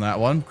fail on that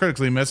one,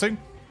 critically missing.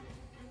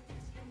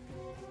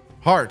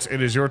 Heart,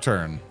 it is your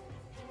turn.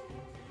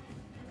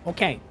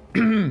 Okay.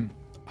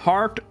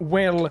 Heart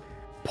will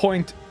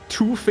point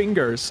 2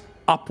 fingers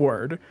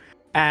upward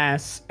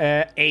as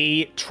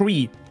a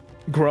tree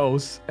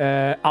grows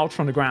out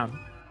from the ground.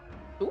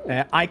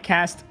 I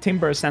cast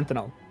Timber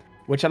Sentinel,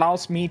 which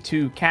allows me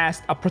to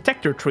cast a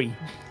protector tree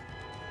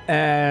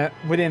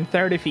within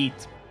 30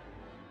 feet.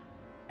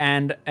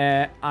 And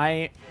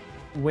I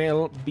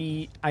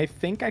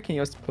think I can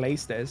just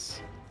place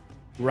this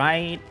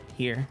right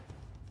here.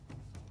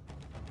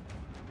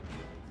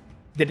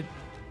 Did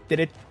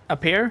it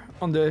appear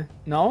on the,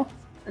 no?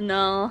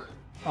 No,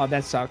 Oh,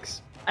 that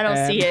sucks. I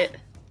don't see it.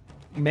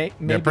 Maybe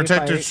Yeah, if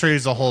protector I- tree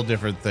is a whole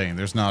different thing.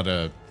 There's not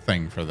a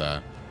thing for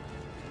that.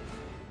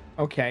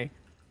 Okay.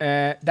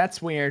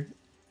 That's weird.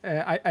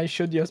 I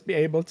should just be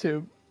able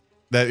to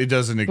That it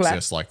doesn't put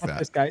exist like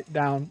this that. guy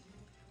down.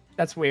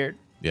 That's weird.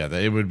 Yeah,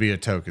 it would be a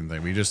token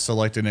thing. We just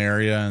select an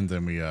area and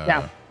then we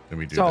Yeah. then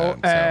we do So,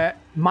 that.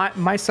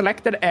 my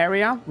selected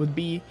area would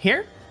be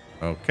here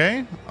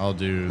Okay, I'll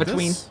do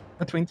between this.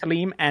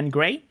 Taleem and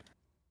Gray.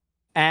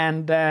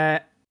 And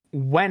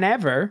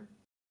whenever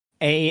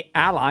a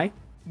ally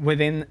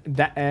within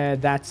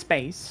that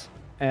space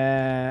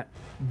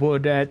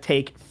would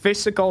take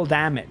physical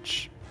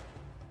damage,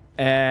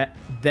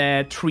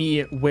 the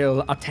tree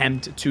will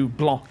attempt to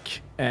block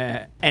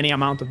any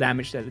amount of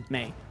damage that it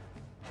may.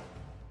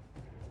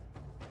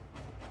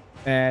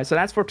 So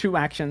that's for 2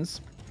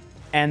 actions.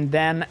 And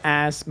then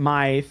as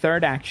my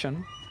third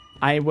action,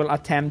 I will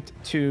attempt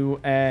to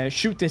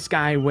shoot this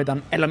guy with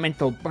an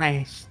elemental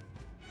blast.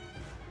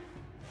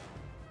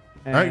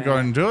 All right, go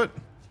ahead and do it.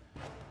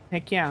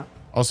 Heck yeah.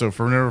 Also,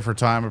 for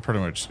time, pretty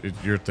much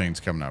your thing's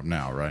coming up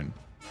now, right?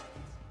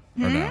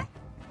 Or no?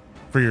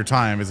 For your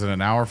time, is it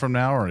an hour from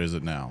now or is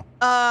it now?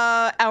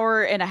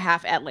 Hour and a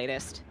half at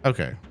latest.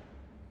 Okay.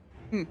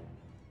 I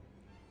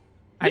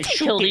We can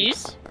shoot kill it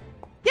these.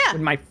 Yeah.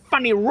 with my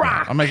funny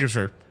rock. I'm making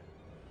sure.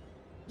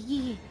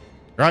 Yeah.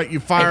 All right, you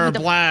fire a with the-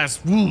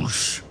 blast.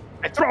 Whoosh.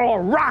 I throw a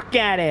rock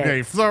at it.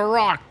 Okay, throw a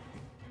rock.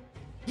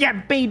 Yeah,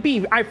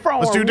 baby. I throw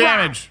Let's a do rock.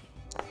 damage.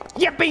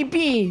 Yeah,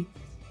 baby.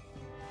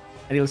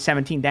 I deal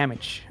 17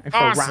 damage. I throw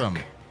a Awesome.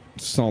 rock.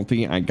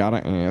 Salty, I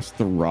gotta ask,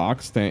 the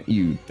rocks that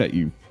you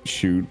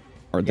shoot,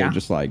 are they Yeah.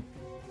 just like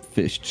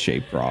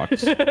fist-shaped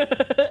rocks?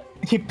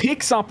 He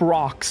picks up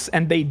rocks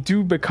and they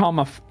do become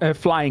a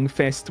flying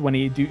fist when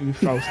he throws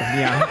them.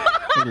 Yeah.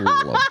 I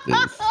love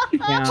this.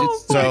 Yeah.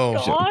 So,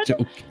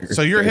 God.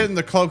 so you're hitting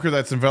the cloaker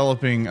that's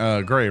enveloping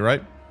Gray,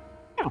 right?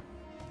 Yeah.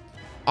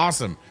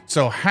 Awesome.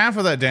 So half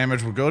of that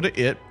damage will go to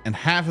it, and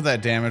half of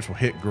that damage will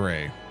hit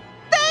Gray.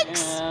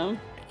 Um,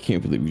 I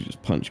can't believe we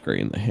just punched Gray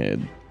in the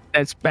head.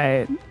 That's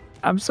bad.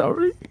 I'm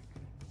sorry.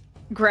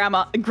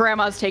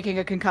 Grandma's taking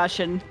a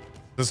concussion.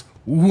 Just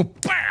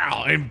whoop,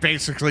 pow, and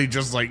basically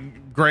just like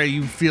Gray,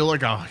 you feel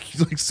like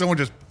someone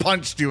just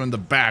punched you in the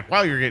back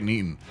while you're getting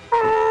eaten.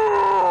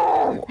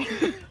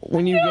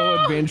 When you go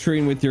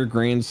adventuring with your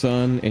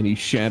grandson and he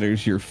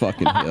shatters your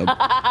fucking hip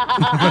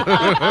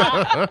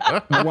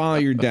while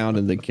you're down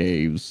in the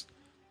caves.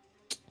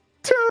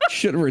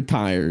 Should have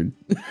retired.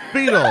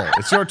 Beetle,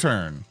 it's your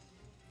turn.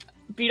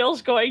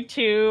 Beetle's going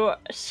to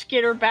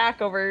skitter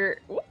back over.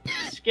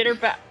 Skitter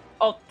back.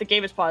 Oh, the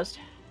game is paused.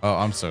 Oh,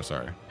 I'm so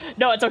sorry.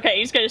 No, it's okay.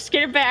 He's going to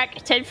skitter back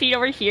 10 feet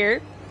over here.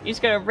 He's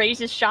going to raise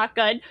his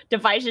shotgun,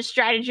 devise his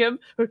stratagem.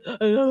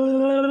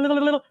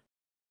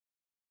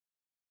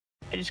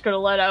 And he's going to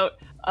let out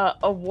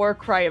a war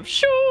cry of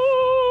shoom.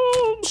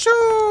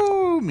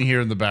 Shoo! Me here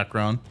in the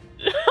background.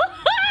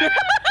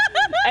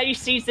 And he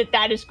sees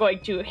that is going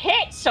to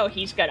hit, so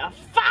he's going to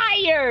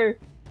fire.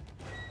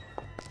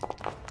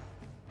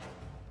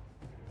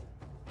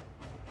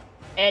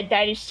 And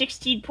that is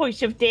 16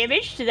 points of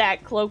damage to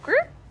that cloaker.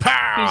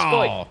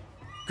 Pow!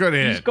 Good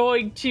He's hit.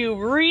 going to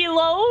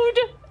reload,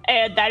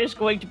 and that is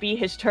going to be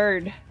his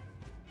turn.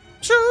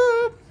 Shoo!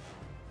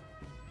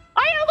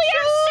 I only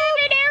have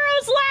 7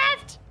 arrows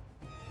left.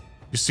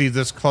 You see,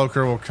 this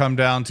cloaker will come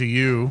down to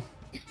you,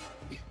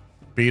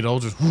 Beetle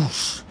just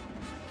whoosh.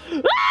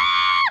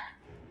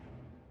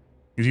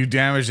 You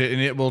damage it,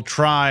 and it will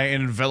try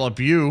and envelop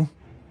you.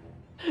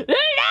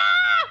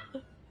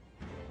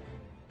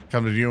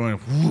 Come to you and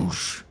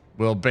whoosh.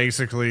 Will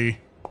basically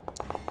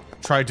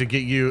try to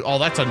get you. Oh,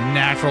 that's a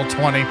natural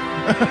 20.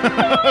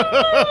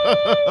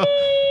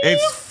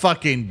 It's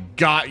fucking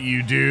got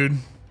you, dude.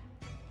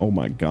 Oh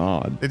my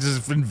god. It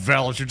just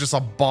envelops. You're just a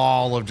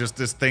ball of just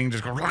this thing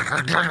just going in the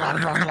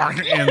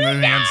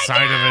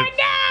inside of it.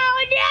 No.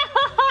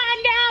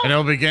 And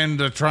it'll begin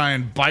to try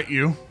and bite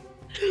you.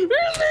 I'm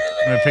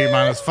gonna pay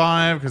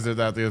 -5 because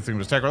the other thing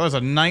was tech. Well, that's a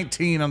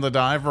 19 on the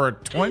die for a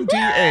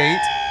 28.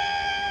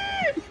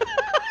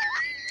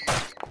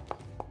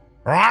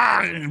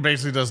 It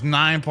basically does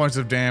 9 points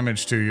of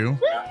damage to you.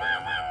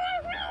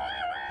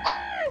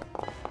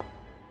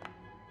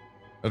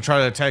 I'll try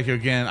to attack you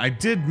again. I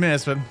did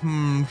miss, but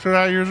should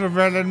I use a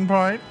villain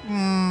point?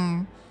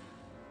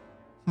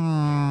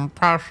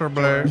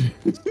 Possibly.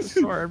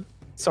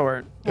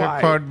 Sword. It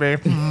Why? could be.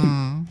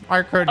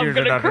 I could I'm use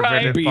gonna another cry.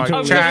 villain Beetle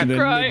point. is Chat. an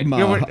Cry.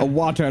 enigma, a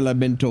water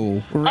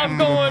elemental. I'm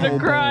going to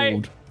cry.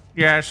 Kobold,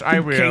 Yes, I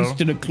will.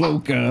 Encased in a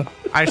cloaker.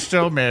 I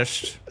still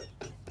missed.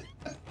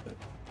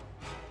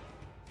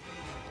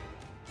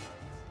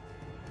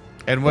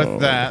 And with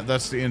that,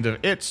 that's the end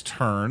of its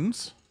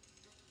turns.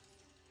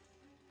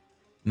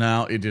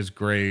 Now it is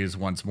Gray's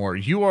once more.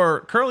 You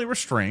are currently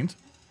restrained.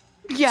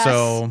 Yes.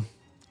 So,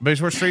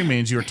 basically, restrained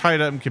means you are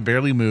tied up and can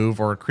barely move,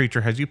 or a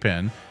creature has you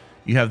pinned.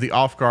 You have the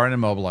off guard and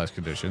immobilized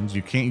conditions.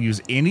 You can't use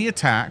any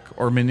attack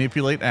or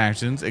manipulate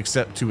actions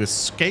except to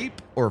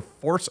escape or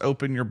force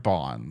open your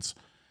bonds.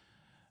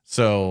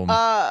 So,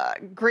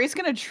 Gray's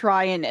gonna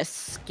try and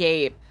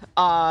escape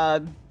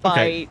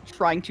by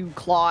trying to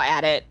claw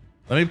at it.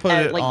 let me put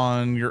it like-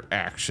 on your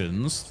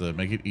actions to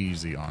make it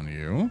easy on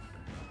you.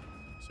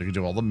 So you can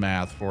do all the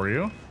math for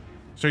you.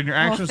 So in your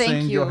actions thank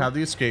thing, you'll you. have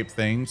the escape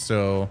thing.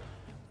 So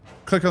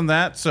click on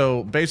that.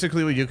 So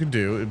basically what you can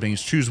do, it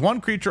means choose one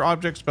creature,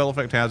 object, spell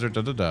effect, hazard,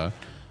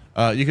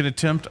 you can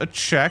attempt a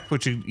check,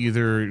 which you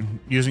either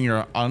using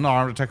your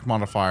unarmed attack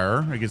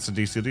modifier against the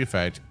DC of the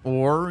effect,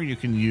 or you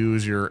can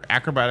use your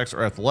acrobatics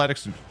or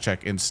athletics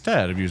check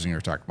instead of using your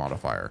attack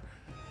modifier.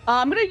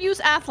 I'm gonna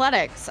use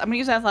athletics.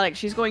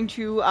 She's going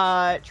to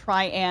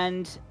try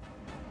and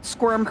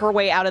squirm her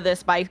way out of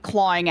this by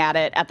clawing at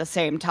it at the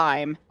same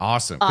time.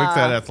 Awesome. Click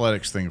that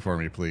athletics thing for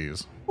me,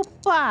 please.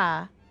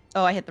 Whoopah.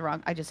 Oh, I hit the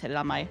wrong. I just hit it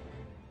on my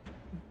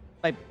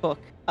book.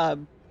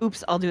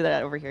 Oops, I'll do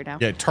that over here now.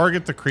 Yeah,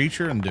 target the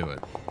creature and do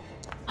it.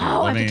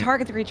 Oh, I have to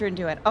target the creature and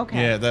do it.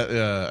 Okay. Yeah,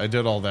 that I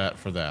did all that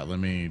for that. Let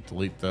me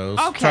delete those.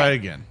 Okay. Try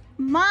again.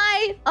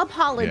 My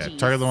apologies. Yeah,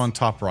 target the one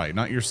top right,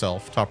 not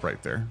yourself. Top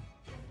right there.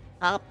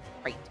 Up,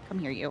 right. Come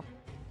here, you.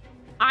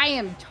 I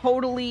am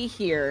totally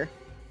here.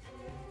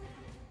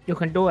 You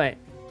can do it.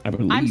 I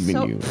believe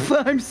in you.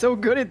 I'm so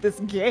good at this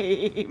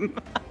game.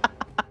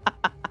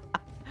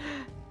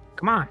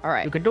 Come on. All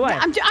right. You can do it.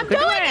 I'm doing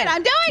it.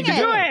 I'm doing You can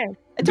do it.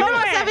 A total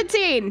of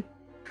 17.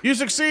 You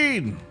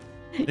succeed.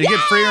 You get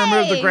free to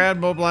remove the grab,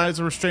 mobilize,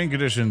 or restrain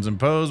conditions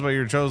imposed by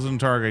your chosen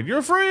target.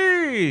 You're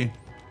free.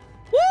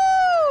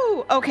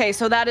 Woo! Okay,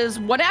 so that is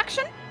one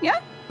action?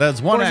 Yeah?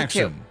 That's one Or is it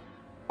action.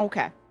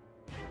 Okay.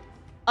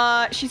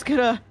 She's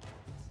gonna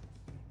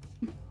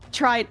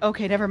try.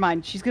 Okay, never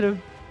mind. She's gonna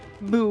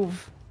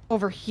move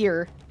over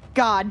here.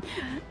 God.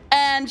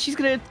 And she's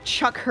gonna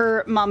chuck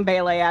her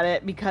Mambele at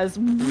it because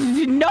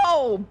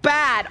no,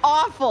 bad,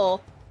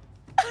 awful.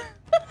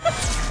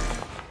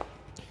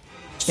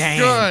 Dang.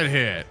 Good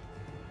hit.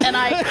 And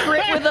I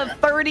crit with a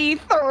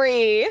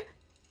 33.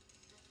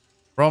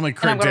 Roll me And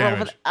crit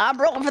damage.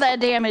 I'm rolling for that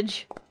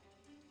damage.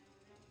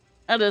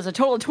 That is a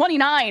total of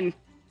 29.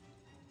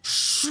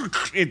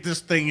 This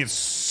thing is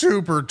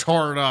super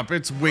torn up.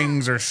 Its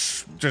wings are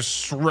just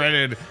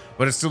shredded,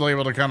 but it's still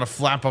able to kind of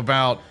flap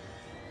about.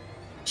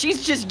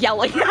 She's just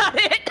yelling at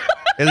it.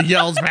 It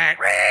yells back.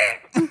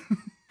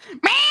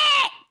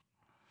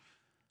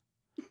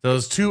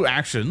 Those two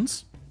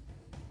actions.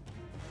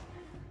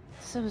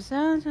 Yeah,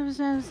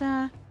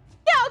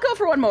 I'll go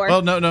for one more.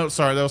 Well, no,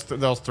 sorry. That was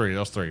three. That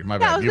was three. My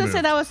bad. Yeah, I was You gonna say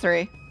moved. that was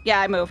 3.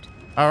 Yeah, I moved.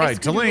 All right, It's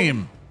gonna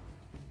Tellem.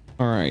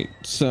 All right.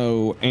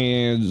 So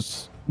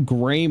as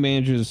Gray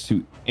manages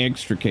to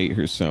extricate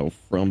herself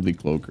from the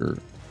cloaker,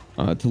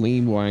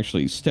 Tellem will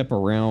actually step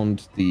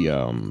around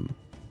the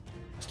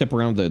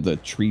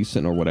tree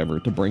center or whatever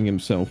to bring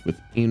himself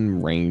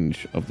within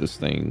range of this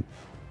thing,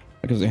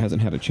 because it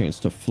hasn't had a chance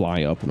to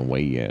fly up and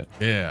away yet.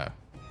 Yeah.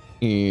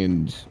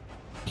 And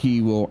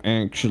he will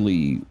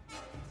actually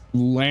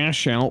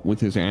lash out with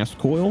his ass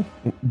coil,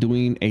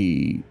 doing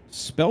a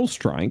spell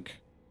strike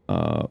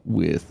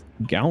with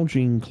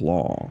Gouging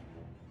Claw.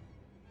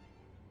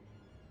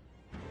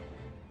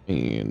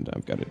 And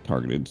I've got it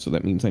targeted, so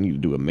that means I need to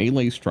do a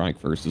melee strike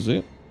versus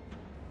it,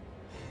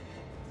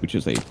 which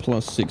is a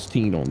plus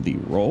 16 on the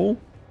roll.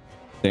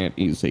 That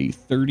is a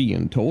 30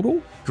 in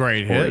total.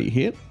 Great For a hit.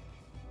 hit.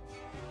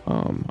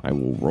 I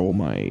will roll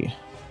my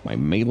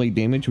melee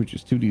damage, which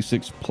is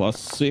 2d6 plus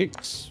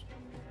 6,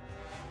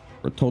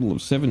 for a total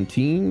of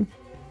 17.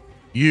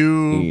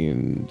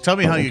 Tell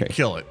me how you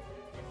kill it.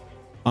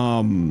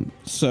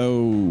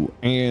 So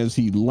as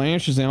he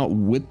lashes out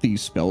with the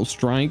spell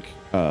strike,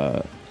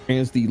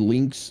 as the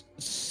links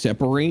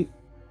separate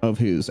of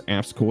his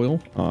aft's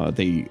coil,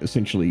 they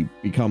essentially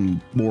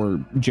become more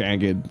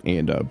jagged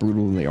and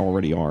brutal than they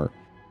already are,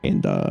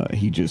 and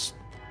he just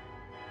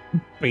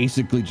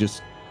basically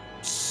just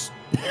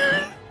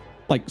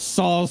like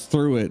saws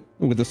through it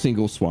with a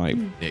single swipe.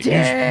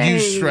 Yeah, you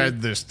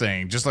shred this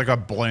thing just like a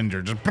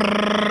blender, just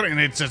and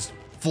it just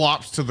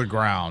flops to the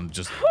ground,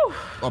 just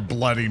a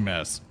bloody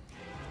mess.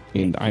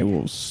 And I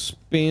will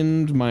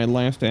spend my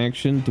last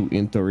action to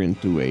enter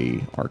into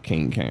a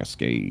arcane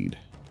cascade.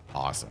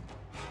 Awesome.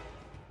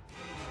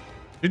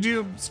 Did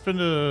you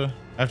spend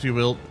after you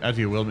willed? Did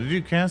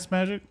you cast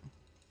magic?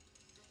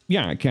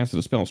 Yeah, I casted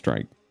a spell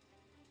strike.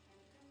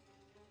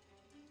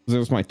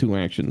 Those my 2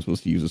 actions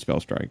was to use a spell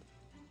strike.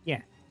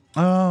 Yeah.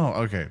 Oh,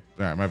 okay.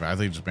 All right, my bad. I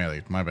think just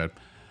melee. My bad.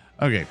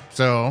 Okay,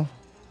 so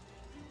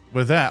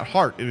with that,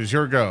 Heart, it is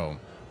your go.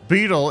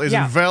 Beetle is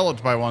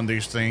enveloped by one of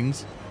these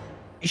things.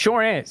 It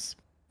sure is.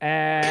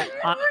 I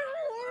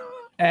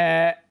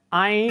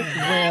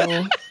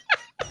will,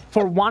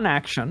 for one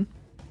action,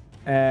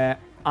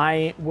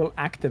 I will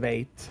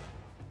activate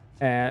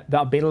the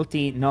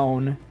ability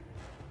known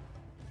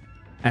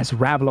as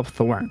Ravel of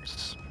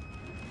Thorns.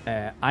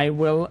 I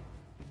will,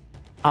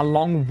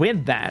 along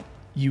with that,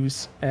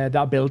 use the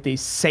ability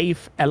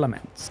Safe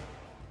Elements.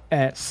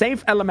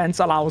 Safe Elements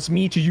allows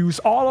me to use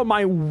all of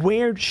my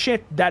weird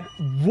shit that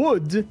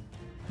would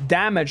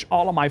damage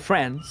all of my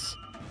friends.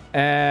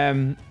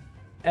 I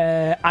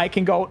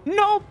can go,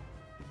 nope,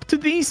 to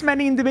these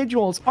many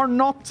individuals are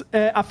not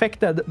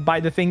affected by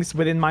the things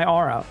within my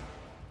aura.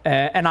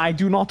 And I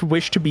do not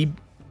wish to be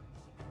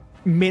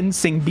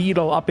mincing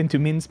Beetle up into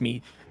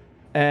mincemeat.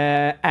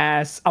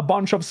 As a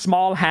bunch of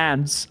small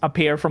hands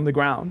appear from the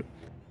ground.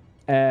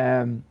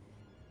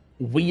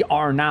 We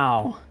are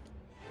now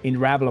in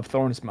Ravel of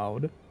Thorns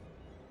mode.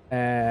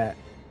 And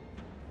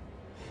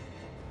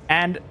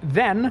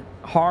then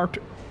Heart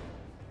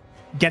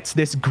gets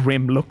this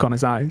grim look on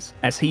his eyes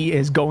as he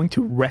is going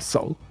to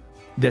wrestle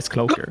this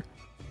cloaker.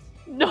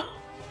 No.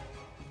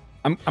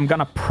 I'm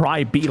gonna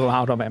pry Beetle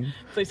out of him.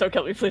 Please don't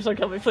kill me. Please don't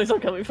kill me. Please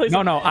don't kill me. Please. No,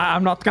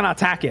 I'm not gonna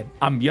attack it.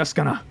 I'm just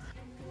gonna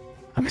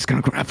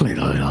grapple it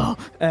a little.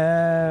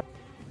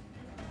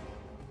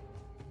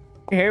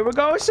 Here we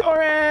go,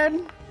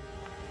 Soren.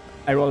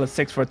 I rolled a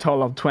 6 for a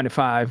total of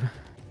 25.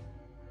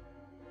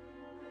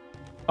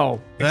 Oh,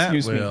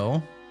 excuse me.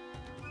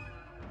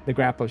 The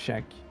grapple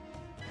check.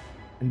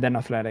 And then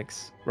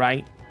athletics,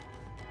 right?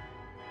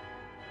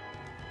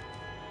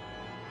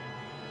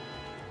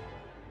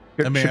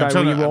 I mean, I'm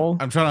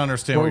trying to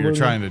understand what you're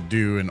trying to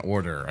do in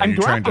order. I'm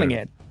grappling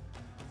it.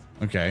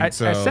 Okay, I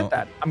said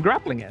that. I'm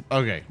grappling it.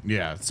 Okay,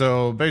 yeah.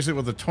 So basically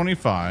with the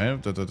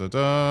 25,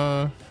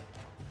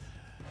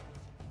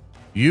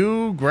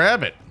 you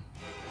grab it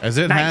as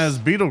it has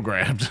Beetle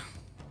grabbed.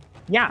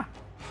 Yeah.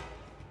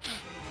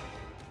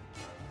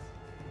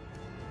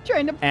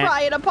 Trying to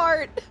pry it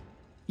apart.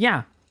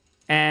 Yeah.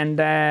 And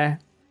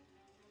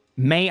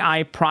may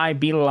I pry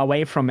Beetle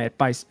away from it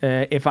by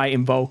if I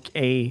invoke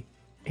a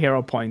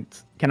hero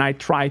point? Can I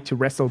try to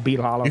wrestle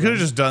Beetle out of it? You could have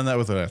just done that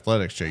with an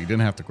athletics check. You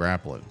didn't have to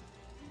grapple it.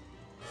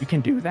 You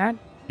can do that?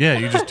 Yeah,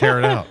 you just tear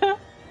it out.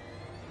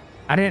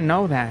 I didn't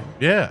know that.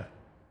 Yeah.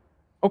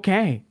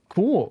 Okay,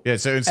 cool. Yeah,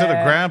 so instead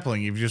of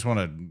grappling, you just want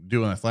to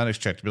do an athletics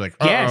check to be like,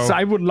 yes,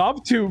 I would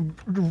love to.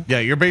 Yeah,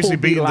 you're basically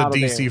beating the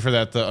DC for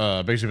that.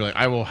 Basically be like,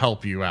 I will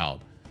help you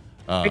out.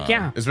 Heck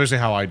yeah. Especially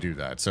how I do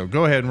that. So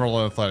go ahead and roll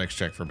an athletics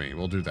check for me.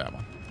 We'll do that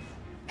one.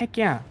 Heck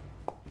yeah.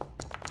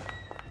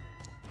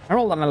 I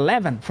rolled an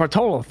 11 for a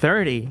total of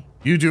 30.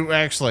 You do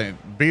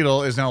excellent.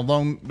 Beetle is now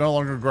no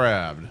longer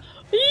grabbed.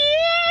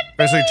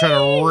 Basically try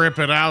to rip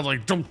it out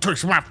like, don't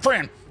touch my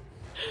friend.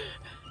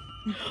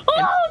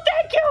 Oh,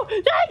 thank you.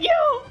 Thank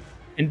you.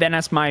 And then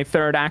as my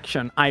third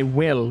action, I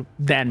will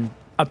then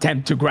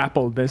attempt to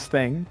grapple this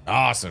thing.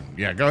 Awesome.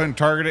 Yeah, go ahead and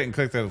target it and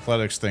click that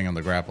athletics thing on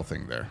the grapple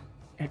thing there.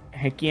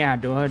 Heck yeah,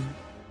 dude.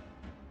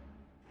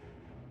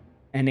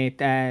 And it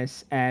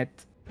is at,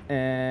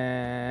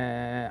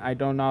 I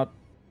do not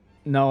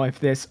know if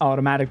this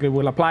automatically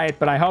will apply it,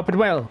 but I hope it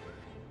will.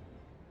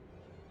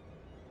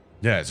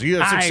 Yeah, so you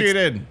have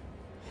succeeded.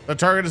 The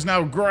target is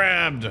now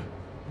grabbed.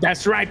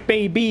 That's right,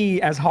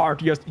 baby. As Heart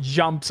just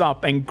jumps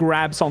up and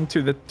grabs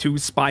onto the 2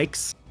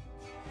 spikes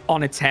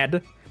on its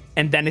head,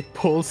 and then it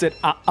pulls it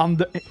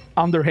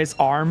under his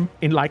arm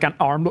in like an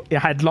arm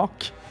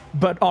headlock,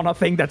 but on a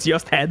thing that's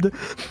just head.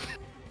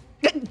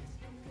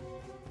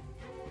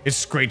 It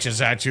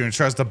screeches at you and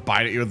tries to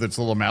bite at you with its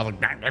little mouth.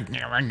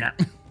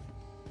 Like,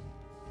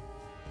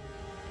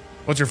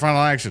 what's your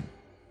final action?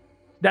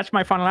 That's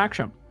my final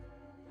action.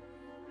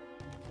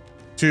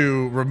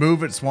 To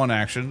remove its one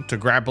action, to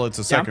grapple it's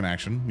a second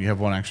action. You have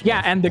one action.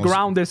 Yeah, and the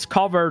ground is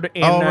covered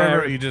in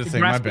you did a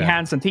thing. My bad.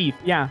 Hands and teeth.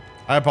 Yeah.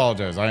 I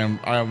apologize.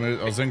 I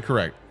was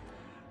incorrect.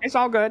 It's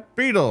all good.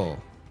 Beetle.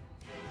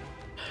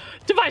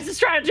 Devise a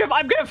stratagem.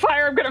 I'm gonna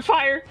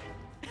fire.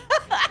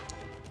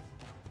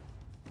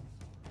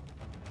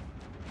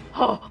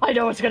 Oh, I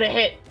know it's gonna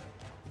hit.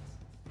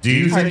 Do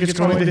you think it's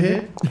going to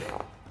hit?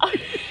 Can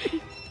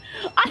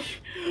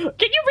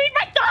you read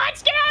my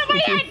thoughts? Get out of my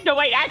head! No,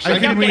 wait, actually, I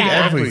can no, read get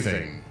out.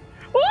 everything.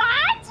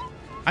 What?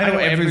 I know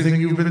everything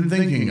you've been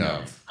thinking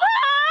of.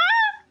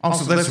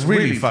 Also, that's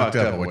really fucked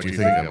up what you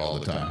think of all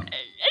the time. No,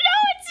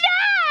 it's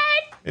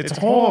not! It's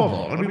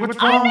horrible. I mean,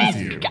 what's wrong with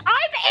you? I'm in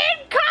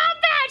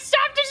combat!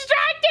 Stop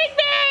distracting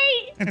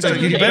me! And so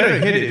you better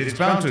hit it. It's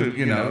bound to,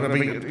 you know, I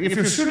mean, if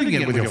you're shooting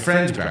it with your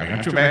friends, Barry,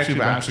 aren't you actually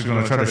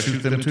going to try to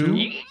shoot them too?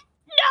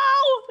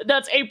 No!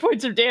 That's 8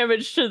 points of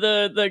damage to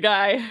the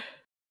guy.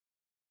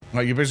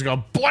 Well, you basically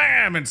go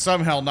blam and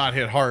somehow not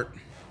hit heart.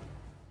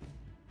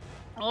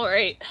 All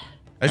right.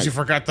 As you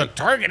forgot to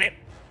target it.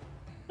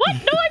 What?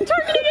 No, I'm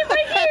targeting it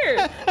right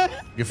here.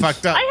 You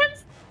fucked up. I have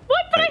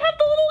what? But I have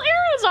the little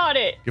arrows on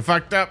it. You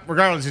fucked up.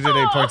 Regardless, you did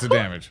 8 points of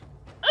damage.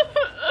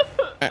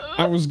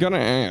 I was gonna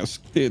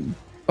ask, did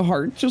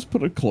Hart just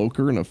put a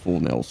cloaker in a full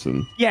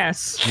Nelson?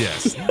 Yes.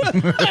 Yes.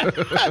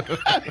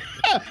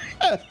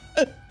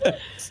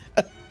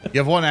 You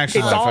have one action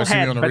It's left. all I assume you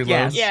head, want to but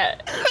reload.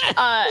 yes.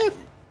 Yeah.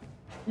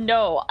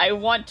 No, I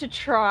want to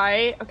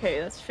try. Okay,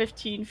 that's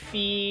 15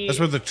 feet. That's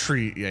where the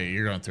tree. Yeah,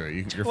 you're going through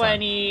it. You're fine.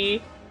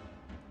 20,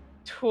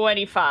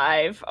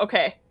 25.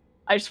 Okay.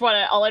 I just want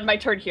to. I'll end my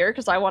turn here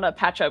because I want to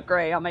patch up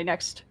Gray on my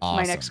next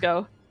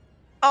go.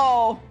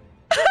 Oh.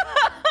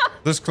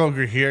 This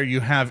cloaker here, you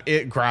have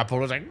it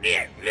grappled. It's like,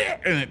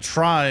 and it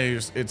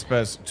tries its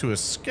best to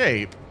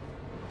escape.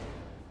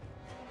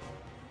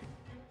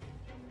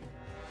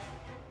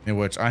 In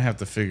which I have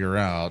to figure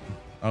out.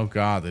 Oh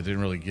God, they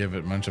didn't really give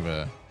it much of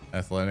a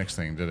athletics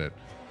thing, did it?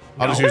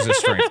 I'll just use the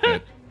strength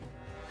bit.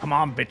 Come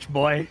on, bitch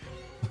boy.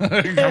 Come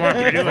on, get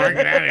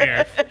out of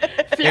here.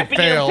 Flipping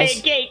fails. your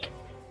pancake.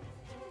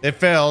 It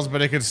fails,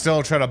 but it can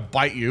still try to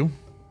bite you.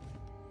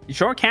 You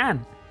sure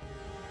can.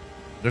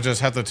 You'll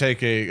just have to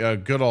take a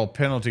good old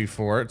penalty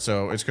for it.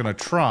 So it's gonna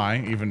try,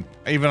 even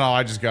though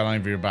I just got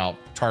on you about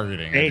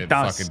targeting. I It didn't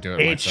does. fucking do it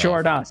It myself.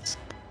 sure does.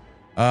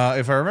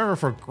 If I remember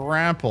for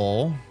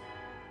grapple,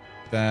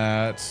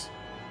 that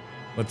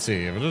let's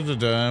see if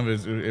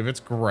it's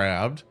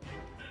grabbed,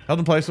 held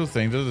in place with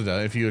thing.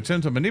 If you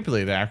attempt to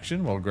manipulate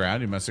action while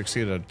grabbed, you must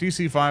succeed a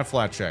DC 5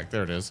 flat check.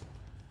 There it is.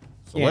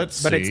 So Yeah,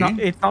 let's but see.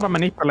 it's not a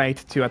manipulate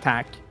to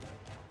attack.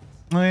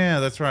 Oh yeah,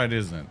 that's right,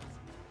 isn't it?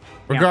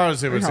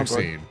 Regardless, it would it's not good.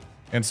 succeed,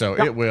 and so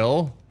it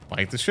will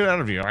bite the shit out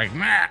of you. Like,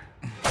 nah.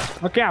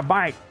 Okay,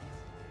 bite.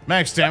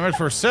 Max damage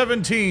for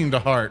 17 to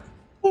heart.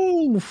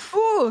 Oof.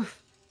 Oof.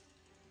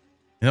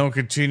 He'll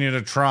continue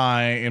to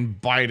try and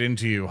bite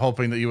into you,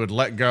 hoping that you would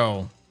let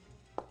go.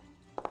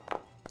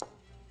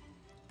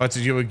 Bites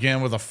at you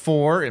again with a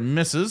 4. It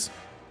misses.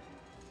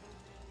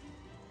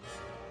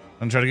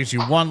 I'm trying to get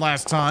you one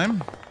last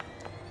time.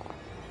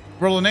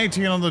 Roll an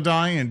 18 on the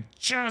die and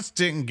just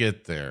didn't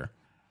get there.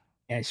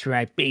 That's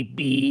right,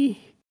 baby.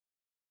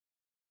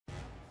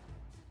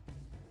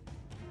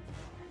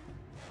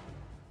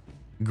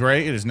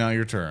 Gray, it is now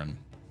your turn.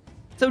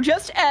 So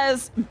just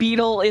as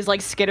Beetle is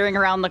like skittering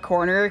around the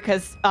corner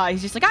because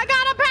he's just like, I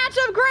got a patch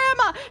of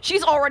grandma.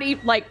 She's already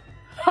like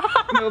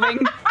moving.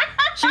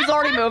 She's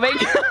already moving.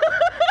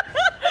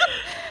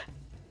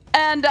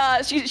 And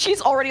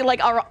she's already like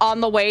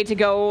on the way to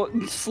go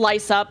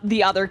slice up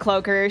the other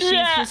cloaker. She's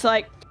just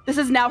like, this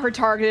is now her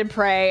targeted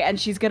prey, and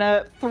she's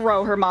gonna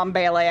throw her mom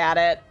Bailey at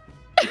it.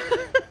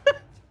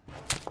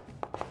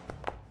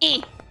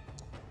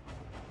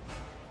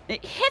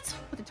 It hits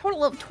with a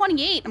total of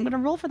 28. I'm gonna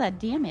roll for that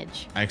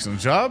damage. Excellent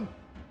job.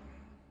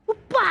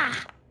 Bah!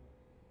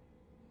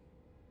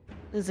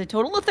 This is a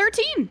total of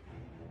 13.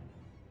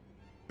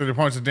 30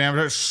 points of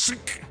damage.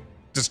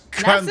 Just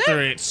cutting That's through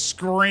it.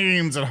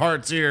 Screams at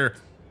Heart's ear.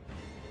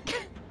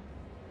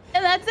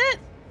 And that's it.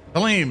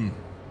 Halim.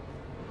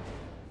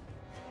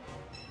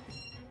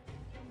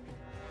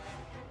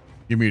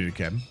 You're muted,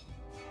 Kevin.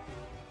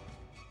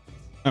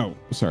 Oh,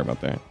 sorry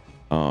about that.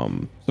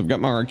 So I've got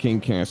my arcane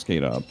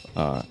cascade up.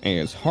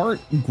 As Hart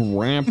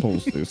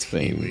grapples this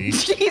thing.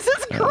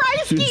 Jesus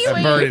Christ, she's-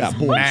 Kiwi! bird is That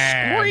boy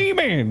mad.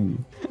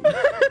 screaming.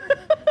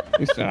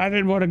 He said, I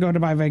didn't want to go to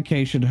my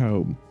vacation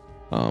home.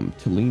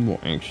 Tellem will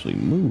actually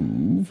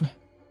move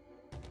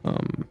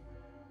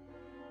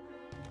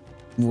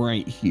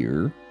right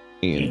here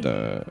and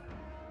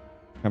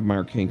have my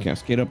arcane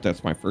cascade up.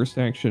 That's my first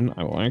action.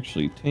 I will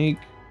actually take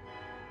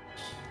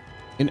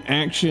an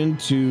action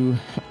to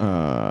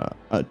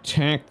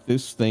attack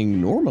this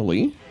thing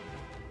normally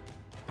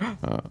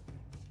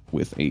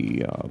with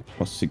a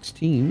plus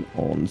 16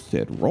 on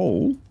said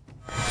roll.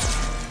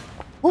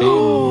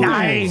 Ooh,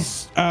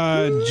 Nice.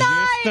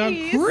 Just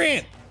a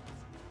crit.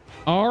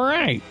 All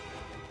right.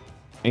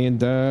 And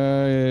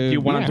Do you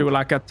want to do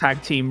like a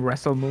tag team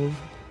wrestle move?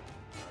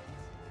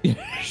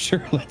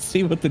 sure, let's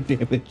see what the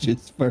damage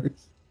is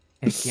first.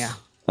 Heck yeah.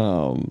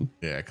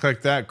 Yeah,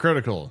 click that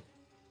critical.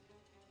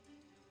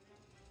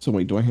 So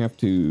wait, do I have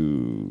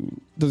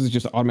to? Does it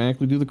just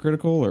automatically do the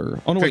critical, or?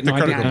 Oh no, Click wait, no, the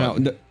I didn't. critical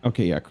button.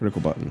 Okay, yeah,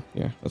 critical button.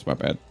 Yeah, that's my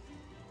bad.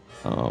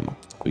 But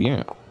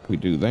yeah, we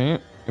do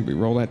that, And we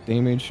roll that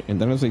damage,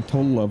 and that is a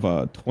total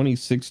of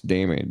 26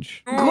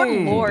 damage. Good to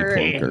the lord.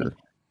 cloaker.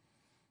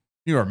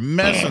 You are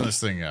messing this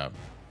thing up.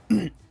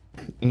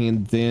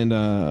 And then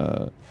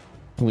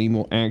Kaleem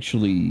will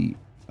actually,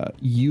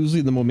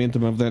 using the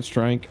momentum of that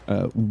strike,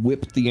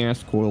 whip the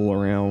ass coil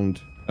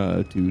around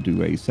to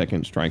do a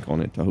second strike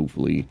on it to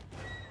hopefully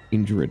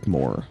injure it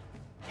more.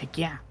 Heck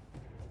yeah.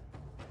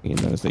 And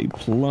that is a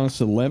plus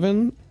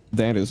 11.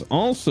 That is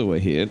also a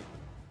hit.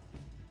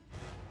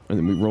 And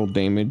then we roll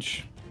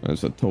damage.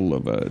 That's a total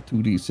of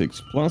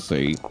 2d6 plus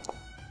 8.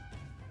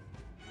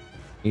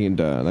 And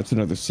that's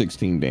another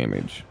 16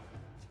 damage.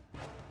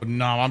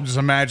 No, I'm just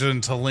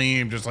imagining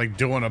Tellem just like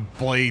doing a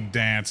blade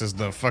dance as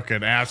the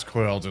fucking ass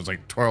coil just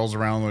like twirls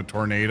around the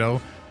tornado.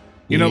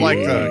 You know, like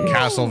the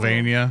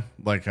Castlevania,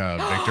 like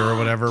Victor or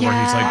whatever,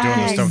 where he's like doing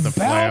the stuff with the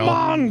flail.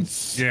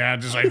 Yeah,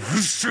 just like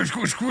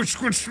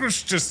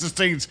just this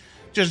thing's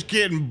just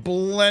getting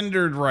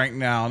blendered right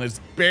now, and it's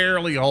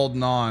barely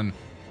holding on.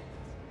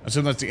 I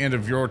assume that's the end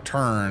of your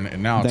turn,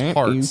 and now it's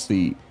hearts. That is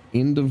the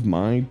end of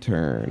my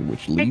turn,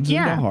 which leads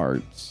into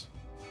hearts.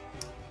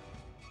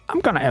 I'm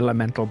gonna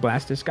elemental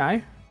blast this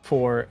guy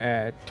for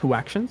 2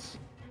 actions.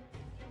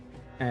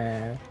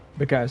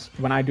 Because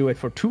when I do it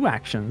for 2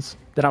 actions,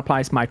 that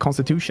applies my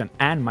constitution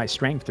and my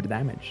strength to the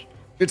damage.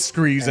 It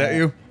screams at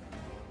you.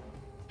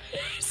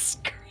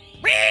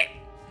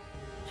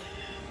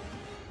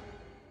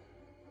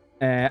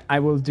 I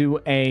will do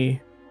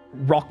a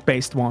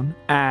rock-based one,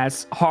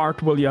 as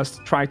Heart will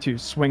just try to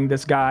swing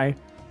this guy.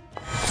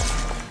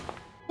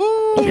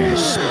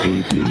 Yes,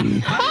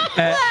 baby.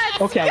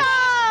 Okay.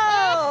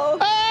 Go!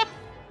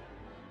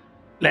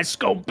 Let's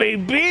go,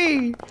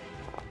 baby!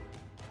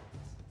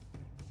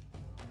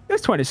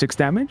 That's 26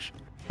 damage.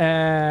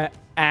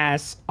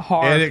 As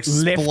Heart It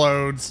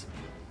explodes.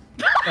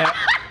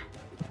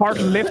 Heart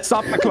lifts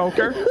up the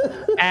cloaker,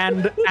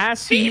 and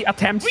as he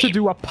attempts to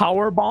do a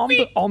power bomb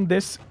on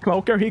this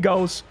cloaker, he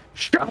goes,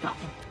 "Shut up!"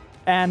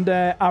 And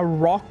a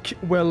rock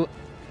will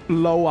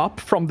blow up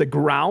from the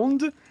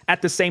ground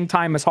at the same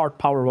time as Heart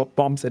power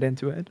bombs it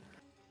into it.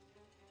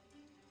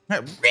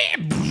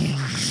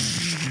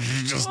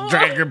 Just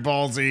Dragon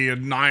Ball Z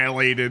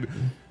annihilated.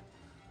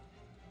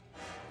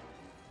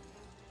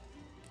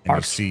 And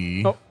you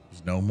see,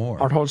 there's no more.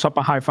 Heart holds up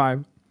a high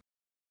five.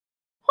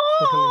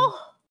 Oh,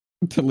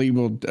 Tellem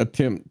will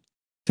attempt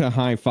to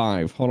high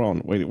five. Hold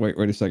on, wait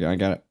a second. I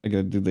gotta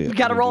do this. You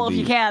gotta roll if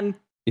you can.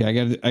 Yeah,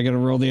 I gotta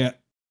roll the.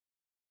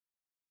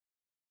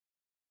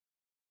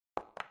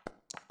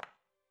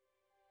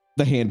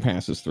 The hand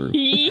passes through.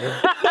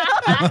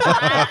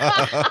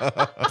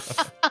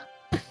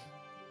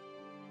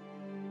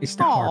 It's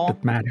the heart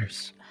that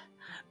matters.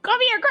 come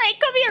here, Gray.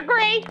 Come here,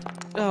 Gray.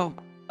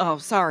 Oh,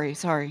 sorry.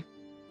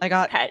 I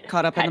got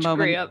caught up in the moment.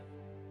 Gray up.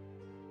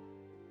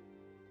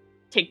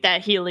 Take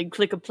that healing.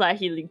 Click apply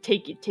healing.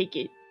 Take it.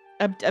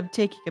 I'm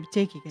taking it.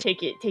 Take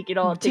it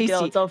all. Take it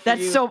all. It's all for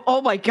That's you. so.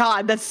 Oh my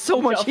god, that's so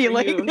It's much all for you.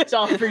 healing. It's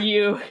all for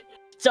you.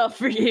 It's all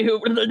for you.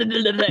 It's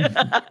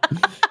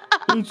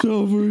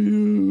all for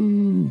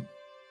you.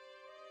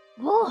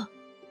 Oh,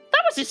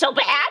 that wasn't so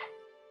bad.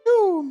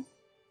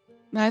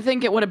 I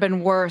think it would have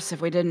been worse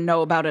if we didn't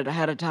know about it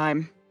ahead of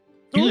time.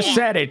 You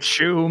said it,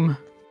 Shoom.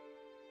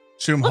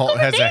 Shoom Look over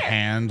has there. a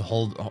hand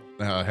held up.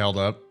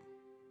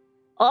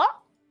 Oh,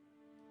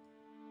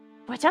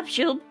 what's up,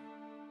 Shub?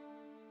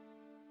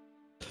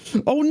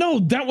 Oh no,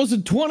 that was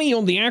a 20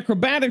 on the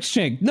acrobatics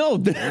check. No,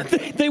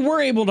 they were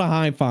able to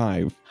high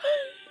five.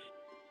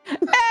 Hey!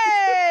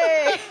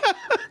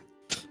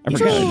 I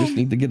forgot. I just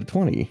need to get a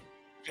 20.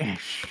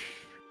 Yes.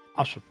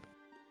 Awesome.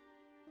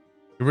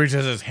 He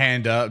reaches his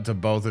hand up to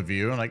both of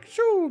you and like,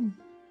 Shoom.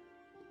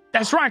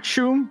 That's right,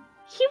 Shoom.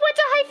 He wants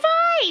a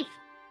high five.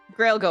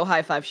 Grail, go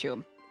high five,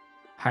 Shoom.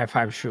 High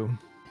five, Shoom.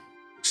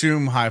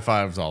 Shoom high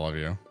fives all of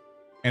you.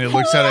 And it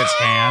looks at its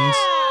hands.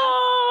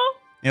 Oh.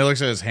 And it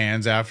looks at his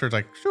hands after. It's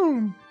like,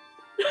 Shoom.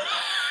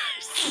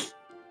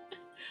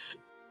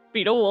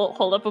 Beetle will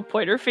hold up a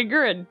pointer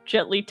finger and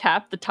gently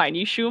tap the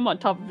tiny Shoom on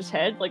top of his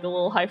head like a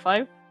little high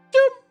five.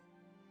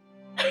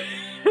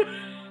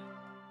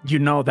 You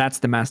know that's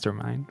the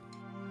mastermind.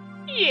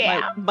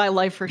 Yeah. My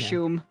life for Yeah.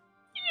 Shoom.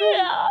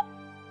 Yeah.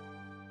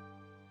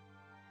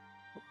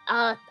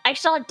 I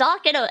saw a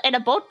dock and a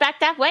boat back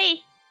that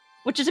way,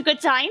 which is a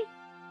good sign.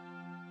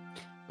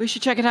 We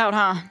should check it out,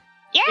 huh?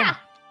 Yeah.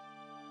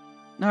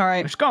 All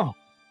right. Let's go.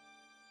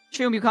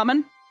 Shoom, you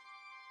coming?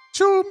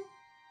 Shoom.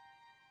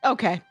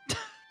 Okay.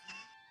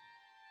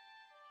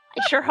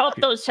 I sure hope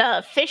those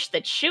fish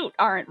that shoot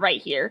aren't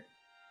right here.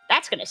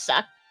 That's gonna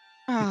suck.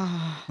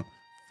 Oh,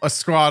 A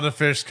squad of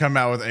fish come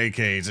out with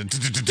AKs. And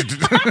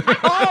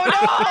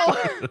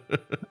oh no!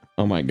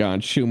 Oh my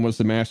god, Shoom was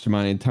the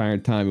mastermind the entire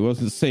time. He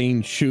wasn't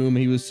saying Shoom,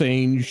 he was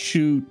saying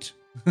shoot.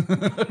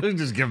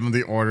 Just give them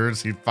the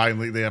orders.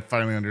 They have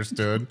finally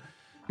understood.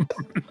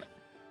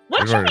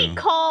 What should we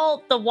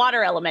call the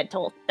water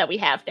elemental that we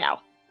have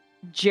now?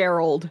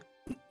 Gerald.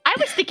 I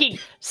was thinking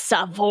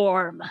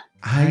Savorm.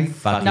 I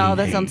fucking No,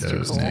 that hate sounds too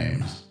those cool.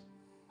 names.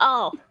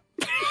 Oh,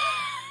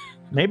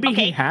 Maybe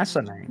Okay. he has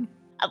a name.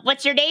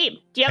 What's your name?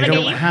 Do you I have a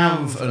don't name?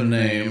 have a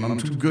name. I'm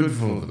too good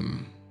for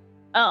them.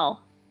 Oh,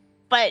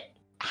 but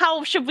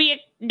how should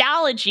we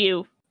acknowledge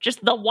you?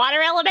 Just the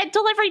water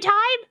elemental every time?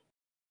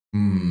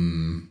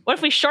 What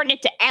if we shorten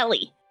it to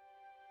Ellie?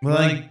 Well,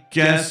 I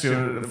guess,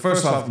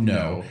 first off,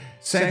 no.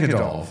 Second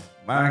off,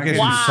 I guess you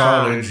Wow.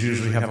 solids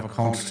usually have a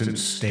constant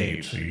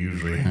state, so you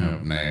usually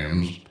have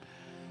names.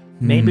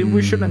 Maybe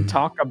we shouldn't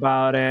talk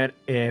about it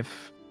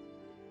if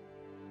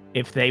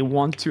they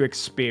want to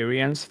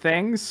experience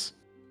things,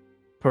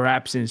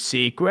 perhaps in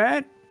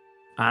secret.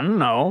 I don't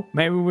know.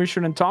 Maybe we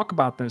shouldn't talk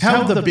about this.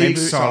 Tell the big Maybe-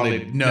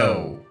 solid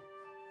no.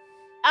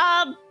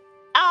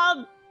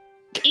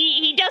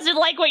 He doesn't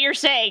like what you're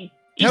saying.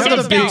 He Tell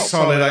says the big no.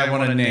 solid I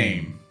want a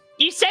name.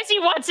 He says he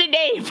wants a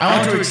name. I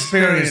want to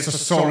experience the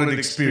solid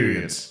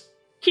experience.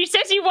 He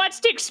says he wants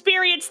to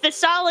experience the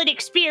solid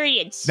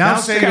experience. Now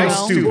say Okay. you're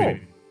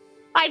stupid.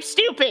 I'm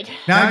stupid.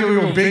 Now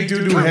you're a big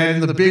doo-doo head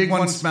and the big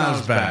one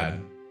smells bad.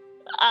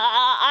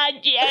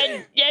 And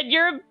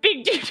you're a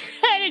big dude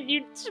and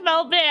you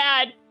smell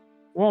bad.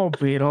 Whoa,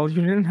 Beetle,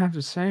 you didn't have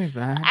to say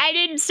that. I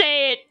didn't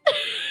say it.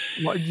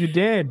 Well, you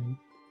did.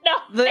 No.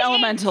 The I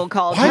elemental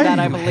called Why you do that,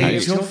 I you hate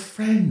believe. your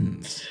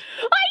friends?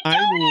 I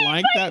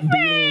like that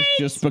Beetle's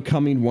just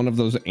becoming one of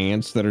those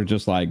ants that are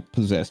just like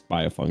possessed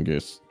by a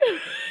fungus.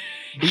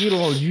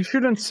 Beetle, you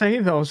shouldn't say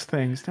those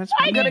things. That's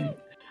I'm mean. gonna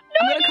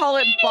call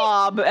it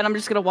Bob, and I'm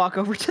just gonna walk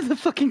over to the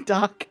fucking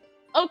dock.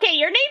 Okay,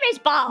 your name is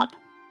Bob.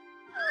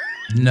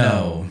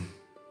 No.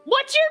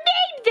 What's your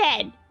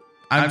name then?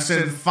 I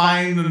said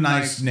find a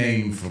nice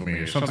name for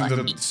me. Something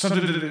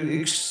that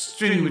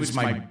extinguishes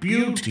my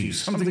beauty.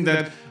 Something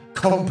that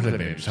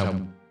compliments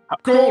how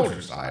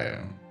gorgeous I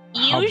am.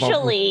 How about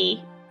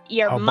Usually,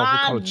 your how about we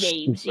call mom it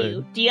names you.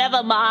 stupid? Do you have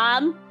a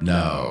mom?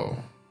 No.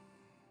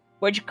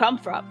 Where'd you come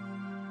from?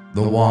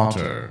 The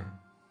water.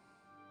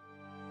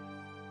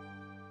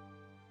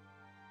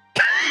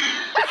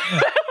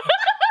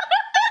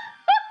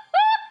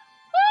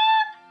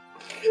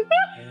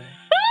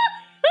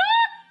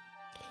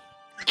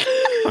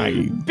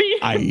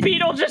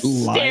 Beetle just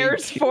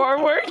stares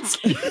forwards.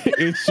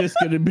 It's just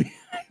gonna be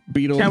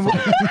Beetle. Can we-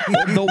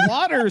 The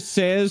water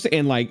says,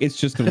 and like it's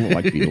just gonna look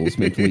like Beetle's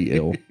mentally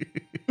ill.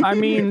 I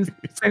mean, since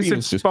it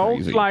Beetle's just spoke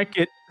crazy.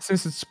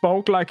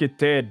 like it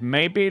did,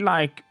 maybe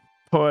like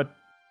put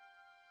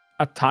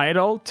a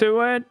title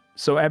to it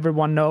so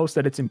everyone knows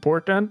that it's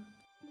important.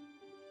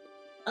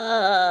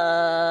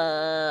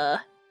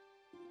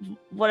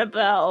 What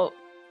about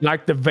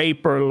Like the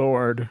Vapor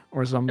Lord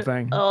or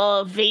something.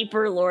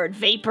 Vapor Lord,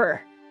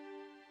 Vapor.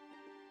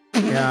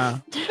 Yeah.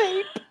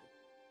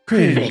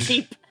 Cringe.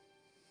 Vape.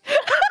 I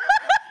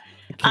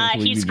can't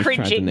believe He's you just tried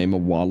to cringing. name a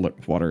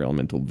water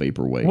elemental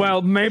vaporwave.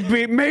 Well,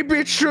 maybe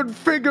it should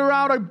figure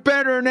out a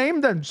better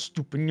name than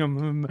stupid.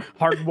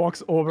 Hard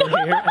walks over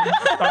here and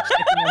starts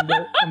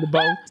sitting on the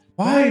boat.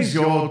 Why is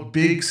your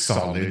big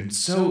solid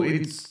so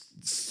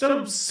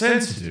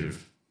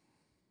sensitive?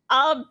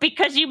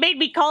 Because you made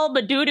me call him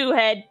a doo-doo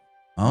head.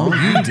 Oh,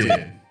 you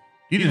did.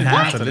 You didn't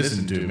have to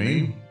listen to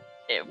me. What?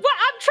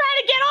 I'm trying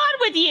to get on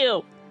with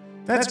you.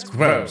 That's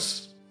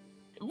gross.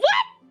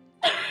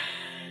 What?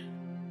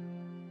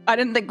 I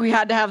didn't think we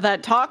had to have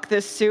that talk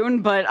this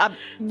soon, but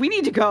we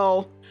need to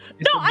go.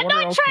 Is No, the I'm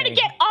water not trying to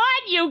okay? get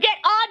on you. Get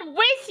on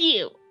with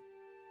you.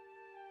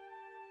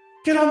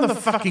 Get on the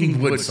fucking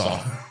wood saw.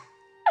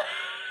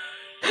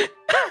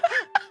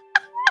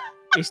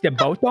 Is the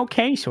boat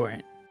okay,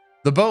 Soren?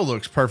 The boat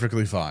looks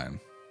perfectly fine.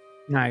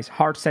 Nice.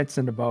 Hard sets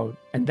in the boat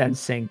and then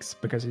sinks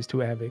because he's too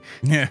heavy.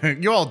 Yeah,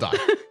 you all die.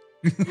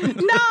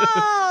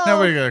 No!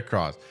 Nobody got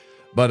across.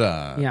 But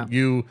Yeah.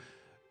 you,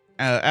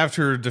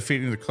 after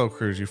defeating the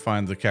cloakers, you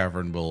find the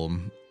cavern will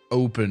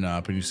open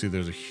up, and you see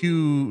there's a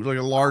huge, like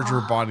a larger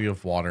body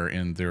of water,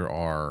 and there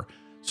are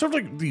sort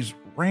of like these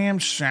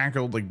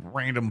ramshackled, like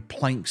random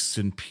planks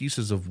and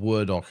pieces of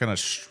wood all kind of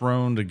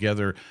strewn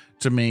together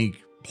to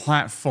make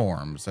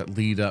platforms that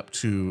lead up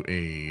to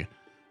a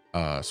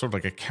sort of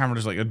like a cavern,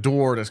 just like a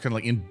door that's kind of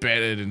like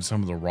embedded in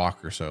some of the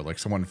rock or so. Like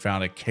someone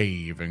found a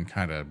cave and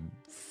kind of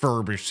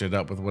furbished it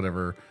up with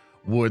whatever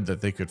wood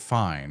that they could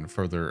find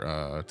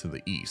further to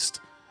the east.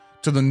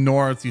 To the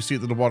north, you see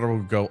that the water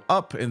will go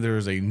up, and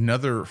there's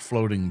another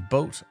floating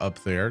boat up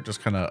there, just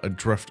kind of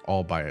adrift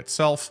all by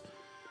itself.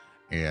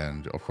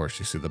 And of course,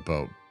 you see the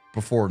boat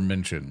before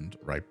mentioned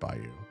right by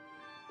you.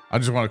 I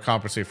just want to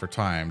compensate for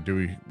time.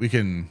 We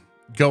can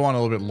go on a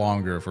little bit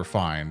longer if we're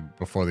fine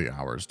before the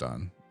hour's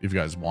done, if you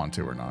guys want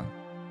to or not.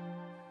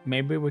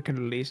 Maybe we can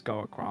at least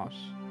go across.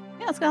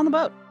 Yeah, let's get on the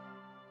boat.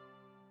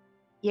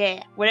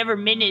 Yeah, whatever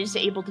Min is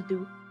able to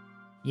do.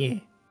 Yeah.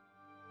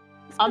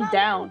 I'm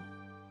down.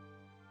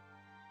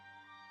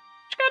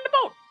 Let's get on the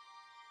boat.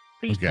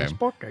 Please, Okay.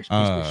 transport us,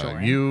 please,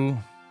 Soren.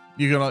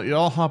 You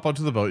all hop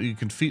onto the boat. You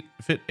can fit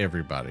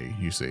everybody.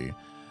 You see,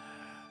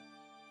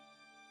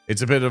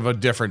 it's a bit of a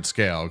different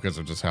scale because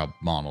of just how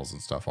models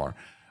and stuff are,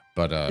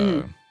 but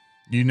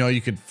you know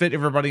you can fit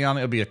everybody on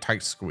it. It'll be a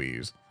tight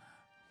squeeze.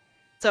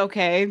 It's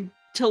okay.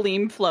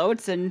 Tellem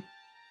floats, and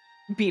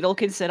Beetle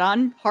can sit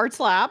on Heart's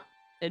lap.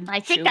 And I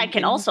think Shum I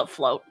can also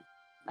float.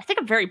 I think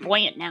I'm very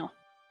buoyant now.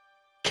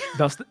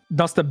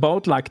 Does the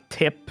boat like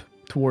tip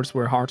towards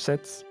where Hart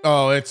sits?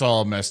 Oh, it's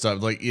all messed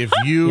up. Like if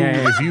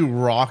you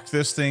rock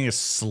this thing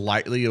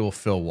slightly, it will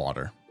fill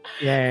water.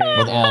 Yeah.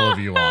 With all of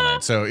you on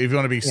it. So if you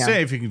want to be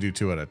safe, you can do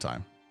 2 at a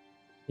time.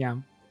 Yeah.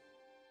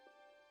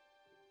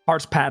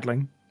 Hart's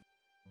paddling.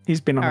 He's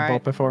been on a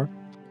boat before.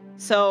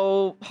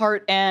 So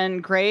Hart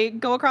and Gray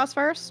go across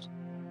first?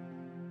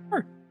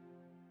 Sure.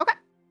 Okay.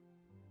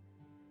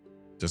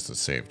 Just to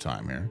save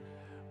time here,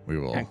 we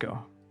will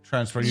go.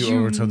 transfer you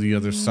over to the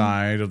other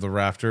side of the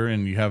rafter,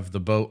 and you have the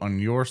boat on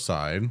your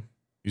side.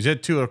 You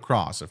said 2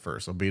 across at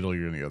first, so Beetle,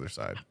 you're on the other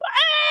side.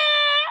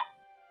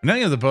 Now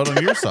you have the boat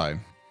on your side.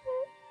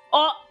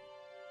 Oh,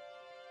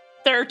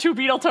 there are 2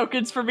 beetle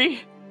tokens for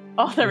me.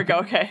 Oh, there we go.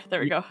 Okay, there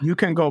we go. You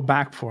can go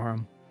back for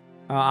him.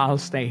 I'll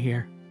stay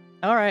here.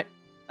 All right,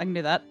 I can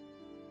do that.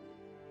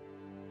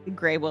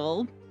 Gray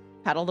will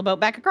paddle the boat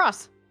back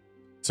across.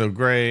 So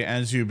Gray,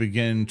 as you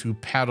begin to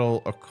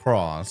paddle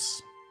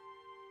across,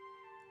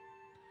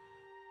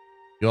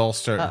 you all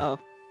start. Uh-oh.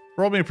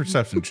 Roll me a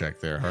perception check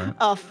there, Hart.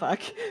 Oh, fuck.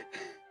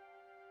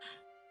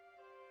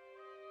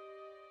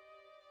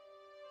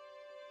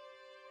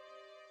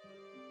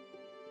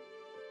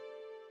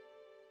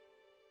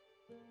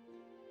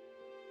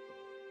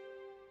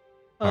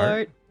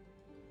 Hart.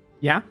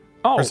 Yeah?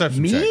 Oh,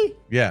 Perception me? check.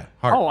 Yeah,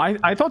 Hart. Oh,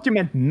 I thought you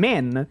meant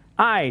men.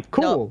 Aye,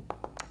 cool. No.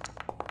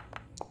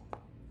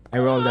 I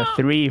rolled a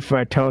 3 for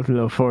a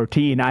total of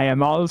 14. I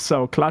am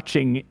also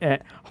clutching.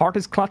 Hart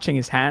is clutching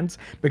his hands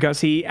because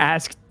he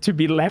asked to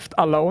be left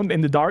alone in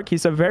the dark.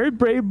 He's a very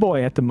brave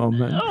boy at the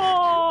moment.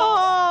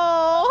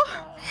 Oh.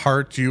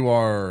 Hart,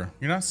 you're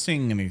not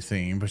seeing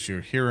anything, but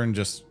you're hearing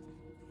just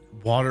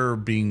water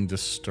being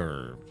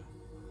disturbed.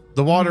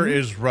 The water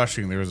is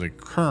rushing. There is a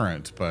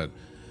current, but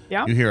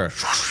you hear a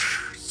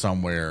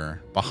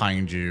somewhere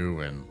behind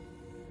you, and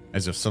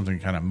as if something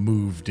kind of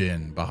moved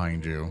in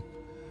behind you.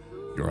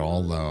 You're all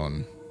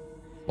alone,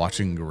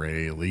 watching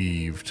Gray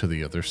leave to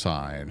the other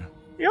side.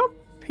 Yep,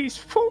 he's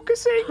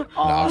focusing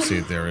on. Now see,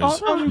 there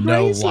is on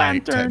no Gray's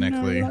light lantern.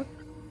 technically.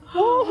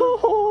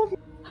 Oh.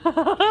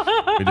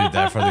 We did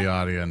that for the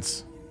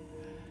audience,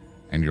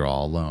 and you're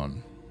all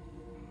alone.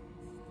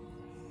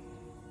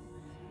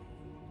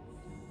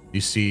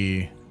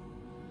 You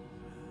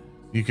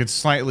could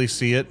slightly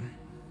see it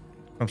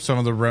from some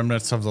of the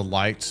remnants of the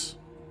lights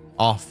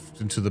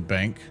off into the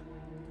bank.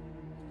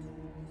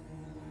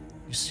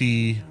 You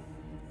see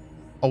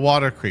a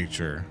water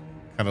creature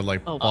kind of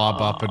like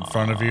bob up in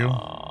front of you.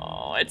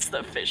 Oh, it's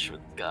the fish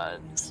with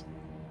guns.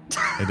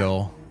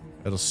 It'll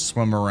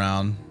swim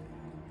around.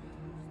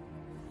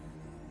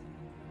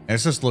 And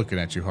it's just looking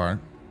at you, Hart.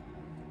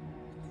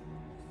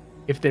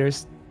 If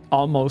there's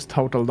almost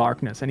total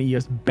darkness and he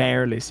just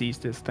barely sees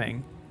this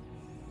thing,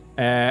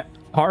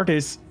 Hart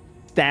is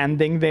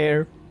standing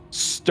there,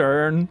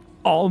 stern,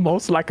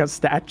 almost like a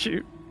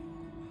statue.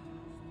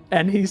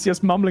 And he's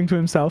just mumbling to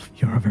himself,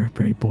 "You're a very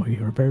brave boy.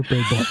 You're a very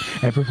brave boy.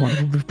 Everyone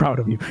will be proud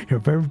of you. You're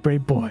a very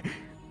brave boy."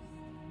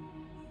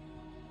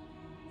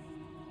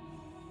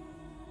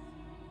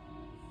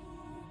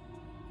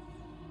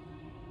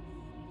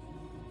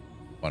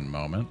 One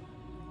moment.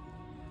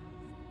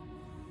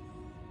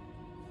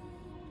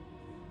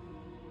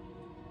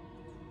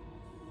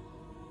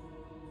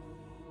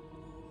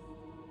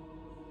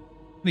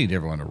 I need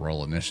everyone to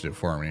roll initiative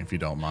for me, if you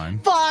don't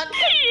mind. Fuck.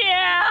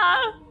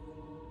 Yeah,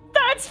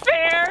 that's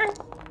fair.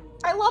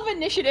 I love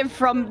initiative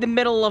from the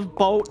middle of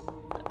boat.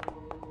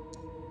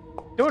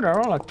 Dude, I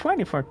rolled a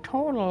 20 for a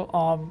total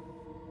of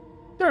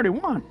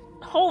 31.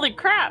 Holy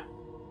crap.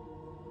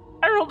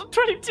 I rolled a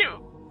 22.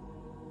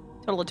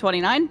 Total of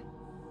 29.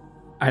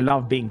 I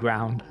love being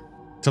ground.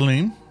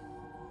 Tellem?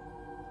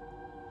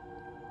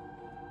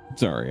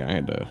 Sorry, I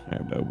had to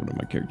open up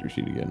my character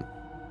sheet again.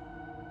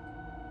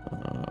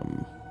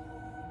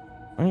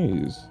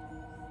 Nice.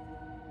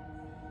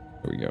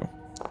 There we go.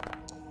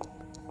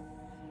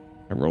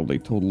 I rolled a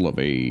total of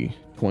a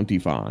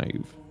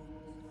 25.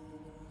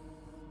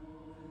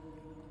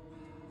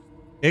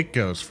 It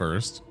goes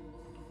first.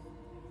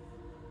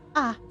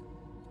 Ah.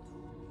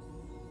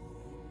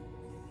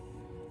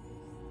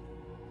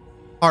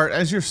 Hart,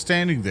 as you're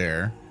standing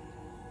there,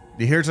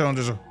 you hear someone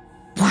just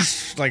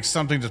whoosh, like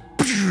something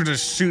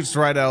just shoots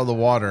right out of the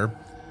water.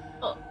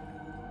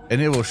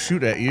 And it will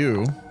shoot at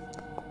you.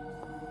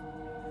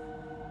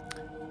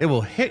 It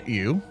will hit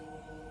you.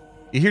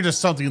 You hear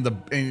just something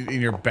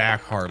in your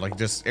back, Hart, like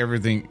just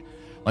everything,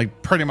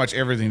 like pretty much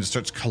everything just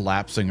starts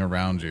collapsing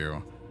around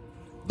you.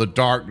 The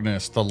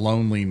darkness, the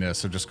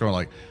loneliness of just going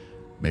like,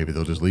 maybe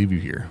they'll just leave you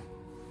here.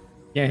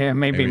 Yeah,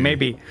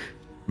 maybe.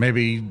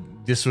 Maybe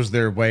this was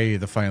their way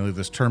to finally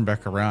just turn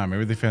back around.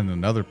 Maybe they found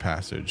another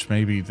passage.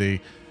 Maybe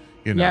they,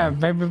 Yeah,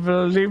 maybe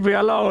they'll leave me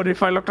alone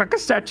if I look like a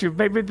statue.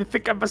 Maybe they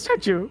think I'm a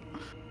statue.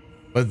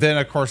 But then,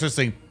 of course, this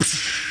thing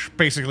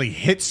basically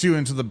hits you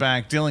into the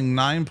back, dealing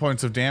 9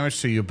 points of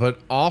damage to you, but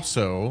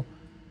also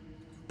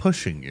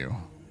pushing you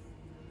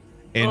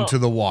into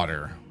the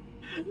water.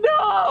 No!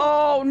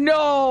 Oh,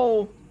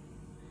 no!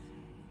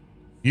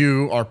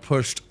 You are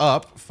pushed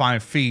up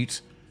 5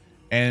 feet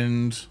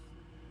and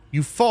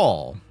you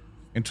fall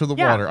into the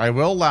water. I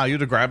will allow you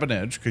to grab an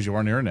edge because you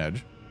are near an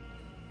edge.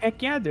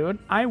 Heck yeah, dude.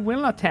 I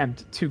will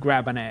attempt to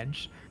grab an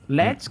edge.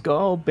 Let's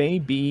go,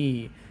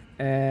 baby.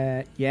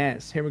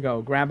 Yes, here we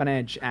go. Grab an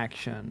edge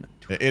action.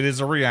 It is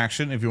a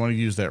reaction. If you want to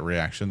use that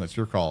reaction, that's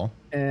your call.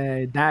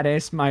 That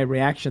is my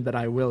reaction that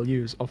I will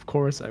use. Of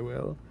course I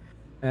will.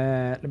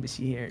 Let me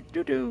see here.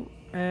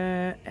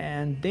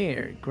 And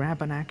there.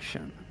 Grab an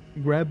action.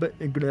 Grab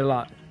a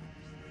lot.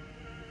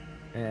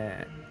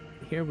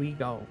 Here we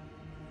go.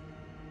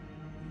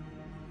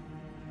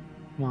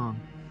 Come on.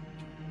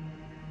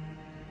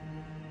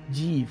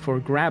 G for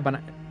grab an...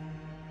 What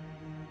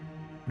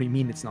do you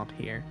mean it's not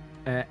here?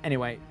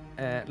 Anyway,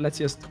 let's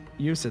just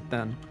use it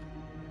then.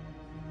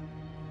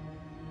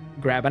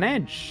 Grab an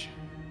edge.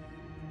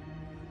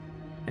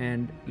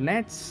 And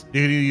let's...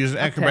 You can use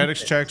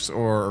acrobatics checks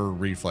or a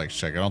reflex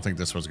check. I don't think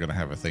this was going to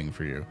have a thing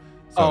for you.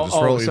 So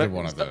just roll either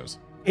one of those.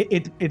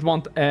 It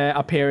won't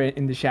appear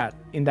in the chat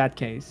in that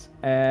case.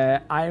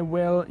 I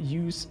will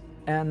use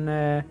an...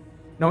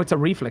 no, it's a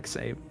reflex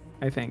save,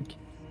 I think.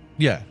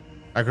 Yeah.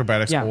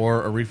 Acrobatics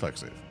or a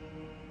reflex save.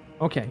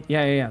 Okay,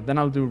 yeah. Then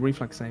I'll do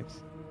reflex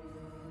saves.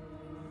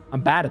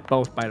 I'm bad at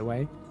both, by the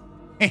way.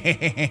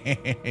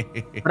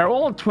 But I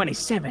rolled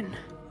 27.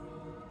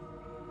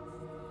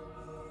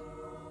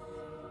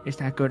 Is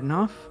that good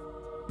enough?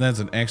 That's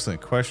an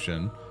excellent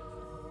question.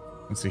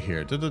 Let's see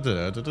here.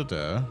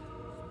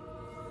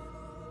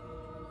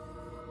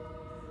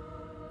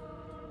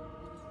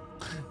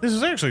 This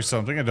is actually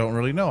something I don't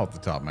really know off the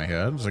top of my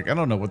head. It's like, I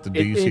don't know what the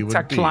DC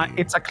would be.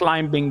 It's a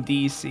climbing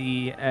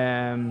DC.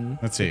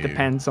 Let's see. It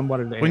depends on what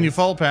it is. When you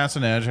fall past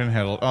an edge and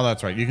handle... Oh,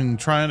 that's right. You can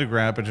try to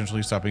grab,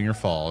 potentially stopping your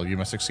fall. You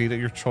must succeed at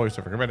your choice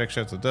of acrobatic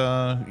checks.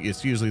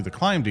 It's usually the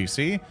climb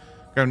DC.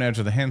 Grab an edge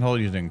of the handhold,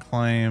 you then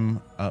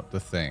climb up the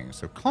thing.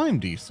 So climb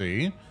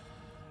DC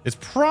is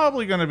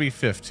probably going to be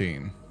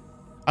 15.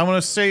 I'm going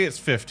to say it's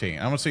 15.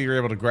 I'm going to say you're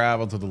able to grab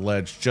onto the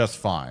ledge just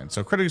fine.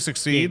 So critically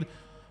succeed.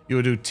 You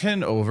would do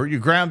 10 over. You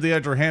grab the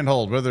edge or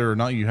handhold, whether or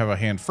not you have a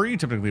hand free,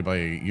 typically by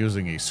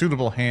using a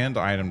suitable hand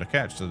item to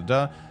catch to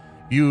the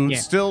You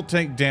still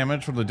take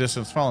damage from the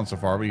distance fallen so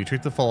far, but you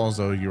treat the fall as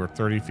though you are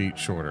 30 feet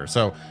shorter.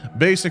 So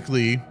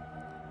basically,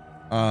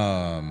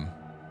 grab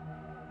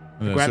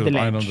the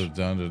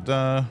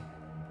ledge.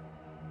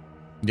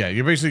 Yeah,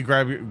 you basically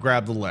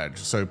grab the ledge.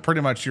 So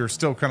pretty much you're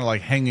still kind of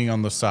like hanging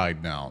on the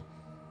side now.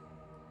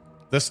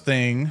 This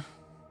thing,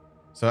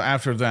 so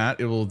after that,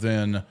 it will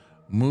then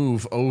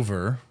move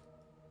over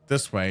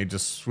this way,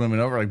 just swimming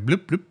over like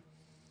bloop, bloop.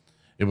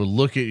 It will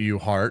look at you,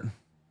 Hart,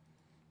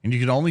 and you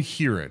can only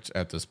hear it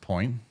at this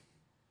point.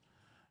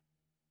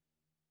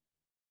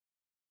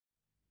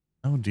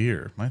 Oh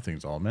dear, my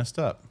thing's all messed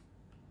up.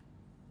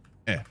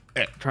 Boundary!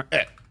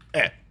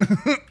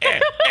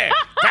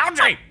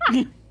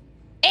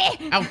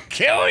 I'll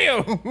kill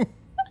you!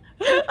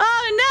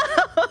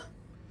 Oh no!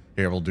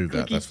 Here, we'll do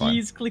that. Clicky That's fine.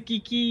 keys,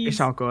 clicky keys. It's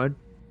all good.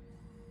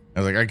 I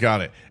was like, I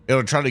got it.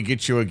 It'll try to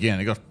get you again.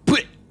 It goes,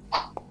 Bleh!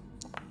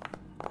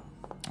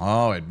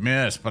 Oh, it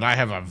missed, but I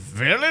have a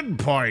villain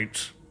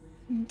point.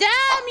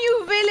 Damn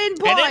you, villain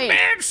point! And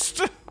it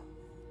missed!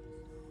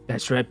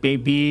 That's right,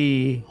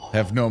 baby.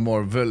 Have no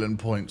more villain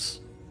points.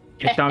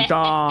 It's all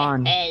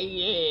done.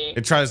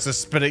 It tries to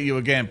spit at you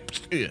again.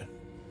 It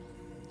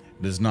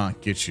does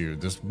not get you.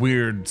 This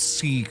weird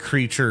sea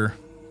creature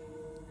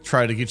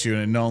tried to get you,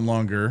 and it's no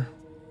longer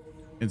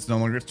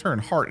its turn.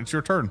 Hart, it's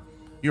your turn.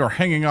 You are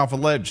hanging off a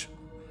ledge.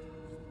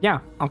 Yeah,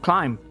 I'll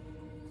climb.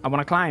 I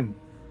want to climb.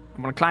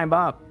 I want to climb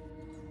up.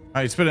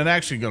 All right, spin an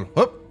action. Go,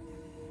 whoop.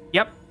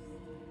 Yep.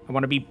 I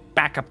want to be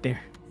back up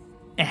there.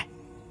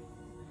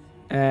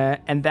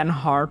 And then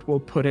Hart will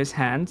put his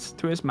hands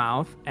to his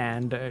mouth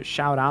and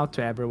shout out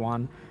to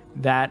everyone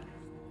that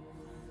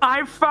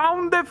I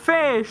found the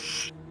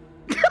fish.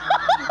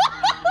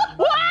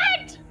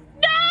 What?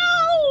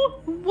 No!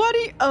 What do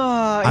you...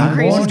 I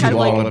warned you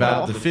all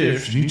about the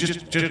fish. You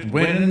just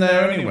went in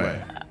there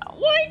anyway.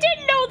 Well, I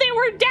didn't know they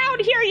were down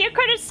here. You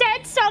could have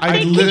said something.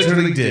 I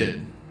literally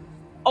did.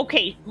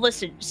 Okay,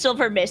 listen,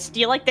 Silver Mist. Do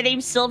you like the name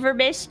Silver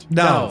Mist?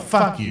 No,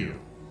 fuck you.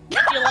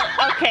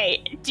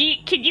 Okay,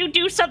 can you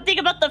do something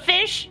about the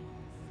fish?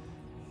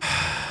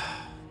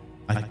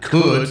 I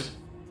could.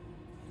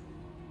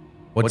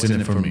 What's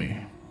in it for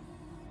me?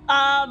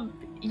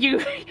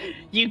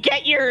 You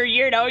get your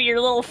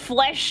little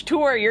flesh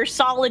tour, your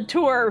solid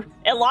tour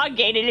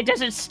elongated. It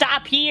doesn't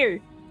stop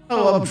here.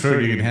 Oh, I'm sure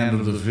you can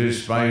handle the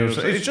fish by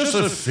yourself. It's just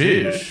a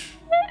fish.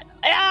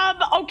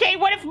 Okay,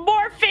 what if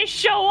more fish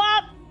show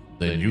up?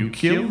 Then you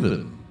kill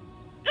them.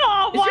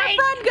 Oh, Is your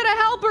friend gonna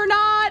help or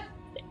not?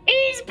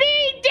 He's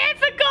being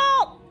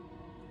difficult!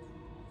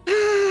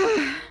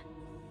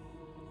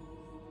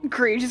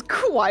 Green just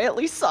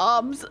quietly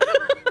sobs.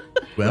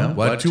 Well,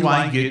 what do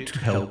I get to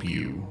help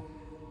you?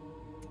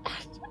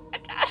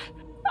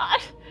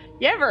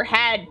 You ever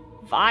had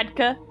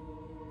vodka?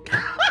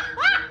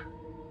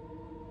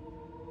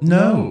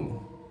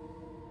 No.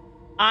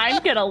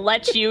 I'm gonna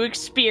let you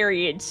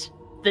experience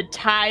the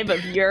time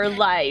of your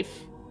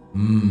life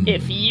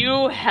if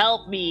you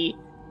help me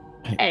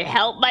and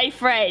help my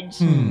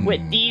friends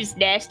with these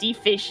nasty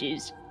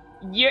fishes.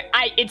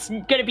 It's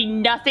gonna be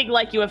nothing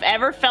like you have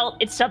ever felt.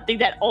 It's something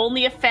that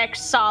only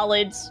affects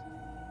solids,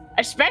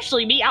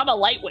 especially me. I'm a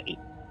lightweight.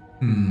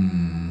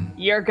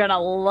 You're gonna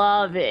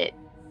love it.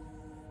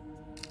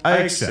 I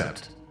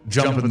accept.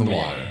 Jump in the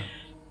water.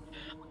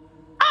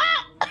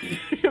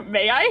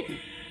 May I?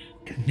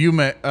 You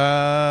may.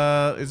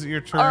 Is it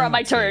your turn? Or on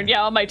my turn?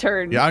 Yeah, on my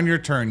turn. Yeah, on your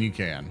turn you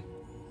can.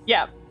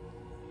 Yeah.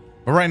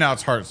 But right now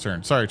it's Heart's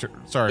turn. Sorry,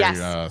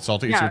 Yes.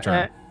 Salty, it's your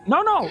turn.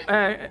 No,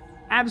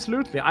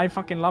 absolutely. I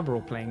fucking love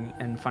role playing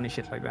and funny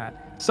shit like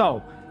that.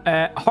 So,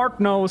 Heart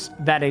knows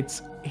that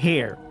it's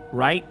here,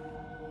 right?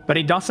 But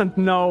he doesn't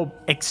know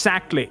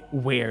exactly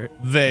where.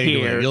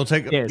 Vaguely. Here You'll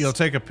take is.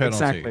 a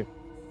penalty.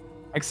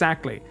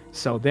 Exactly.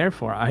 So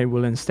therefore, I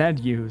will instead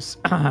use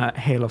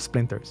Hail of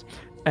Splinters,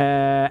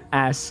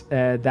 as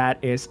that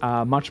is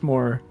a much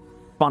more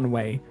fun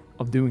way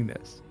of doing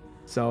this.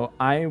 So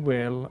I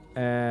will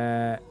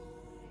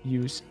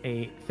use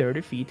a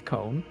 30 feet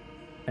cone.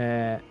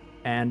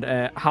 And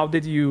how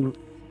did you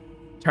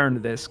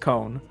turn this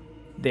cone?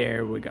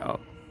 There we go.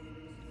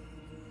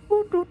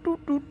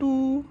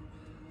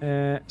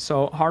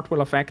 So Heart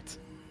will affect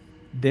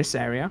this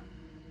area.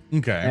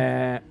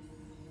 Okay.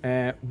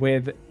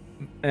 With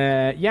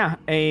a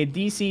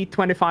DC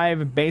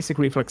 25 basic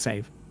reflex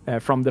save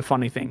from the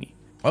funny thingy.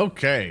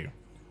 Okay.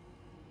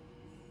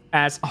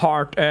 As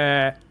Heart,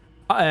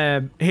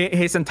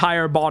 his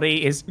entire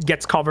body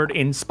gets covered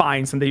in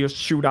spines and they just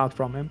shoot out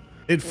from him.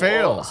 It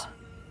fails.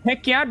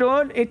 Heck yeah,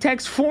 dude! It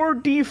takes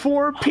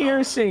 4d4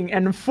 piercing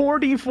and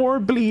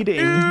 4d4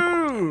 bleeding.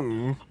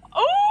 Ooh.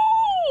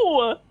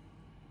 Ooh!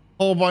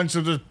 Whole bunch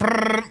of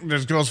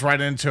just goes right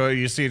into it.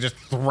 You see it just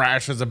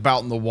thrashes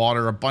about in the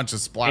water. A bunch of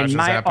splashes And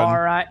my happen.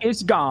 aura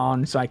is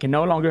gone, so I can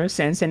no longer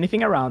sense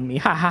anything around me.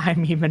 Haha,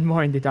 I'm even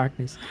more in the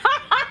darkness.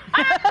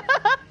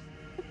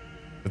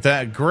 With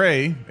that,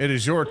 Gray, it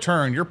is your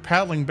turn. You're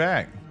paddling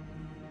back.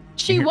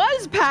 She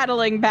was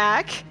paddling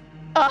back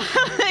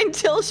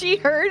until she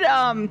heard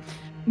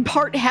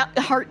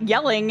Heart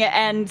yelling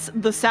and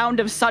the sound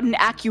of sudden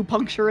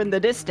acupuncture in the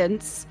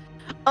distance.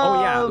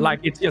 Oh yeah, like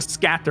it just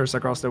scatters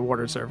across the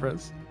water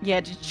surface.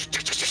 Yeah. So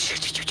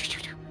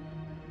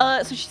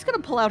she's gonna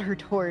pull out her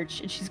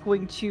torch and she's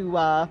going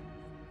to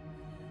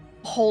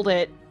hold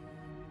it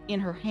in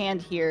her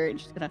hand here,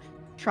 and she's gonna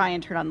try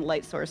and turn on the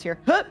light source here.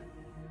 Huh!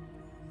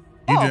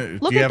 Do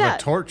you have a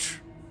torch?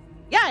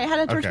 Yeah, I had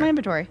a torch in my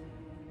inventory.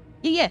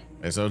 Yeah.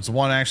 Okay, so it's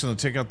one action to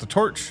take out the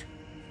torch.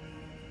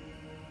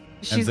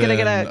 She's and gonna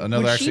get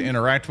another action to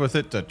interact with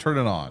it to turn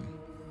it on.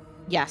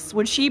 Yes.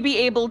 Would she be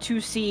able to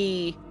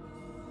see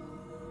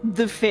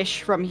the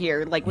fish from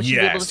here? Like, would she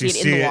be able to see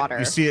it in the water?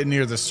 You see it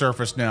near the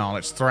surface now, and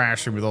it's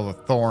thrashing with all the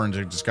thorns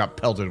it just got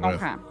pelted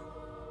with.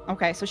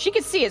 Okay, so she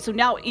can see it. So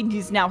now it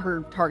is now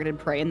her targeted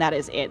prey, and that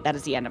is it. That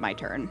is the end of my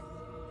turn.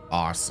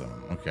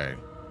 Awesome. Okay.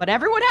 But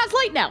everyone has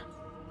light now.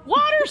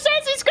 Water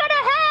says he's gonna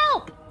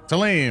help!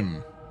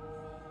 Tellem.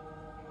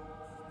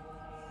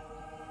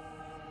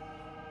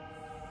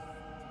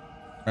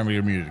 Remember,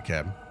 you're muted,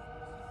 Cab.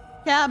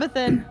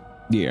 Cabathan.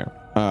 Yeah.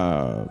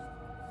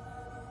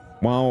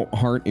 While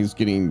Heart is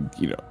getting,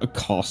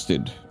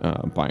 accosted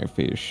by a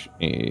fish,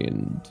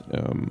 and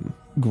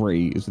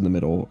Gray is in the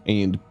middle,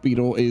 and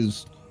Beetle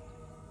is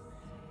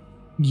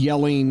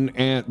yelling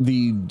at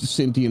the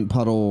sentient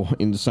puddle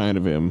inside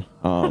of him,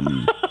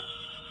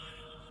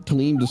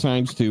 Tellem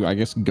decides to, I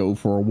guess, go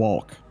for a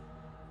walk.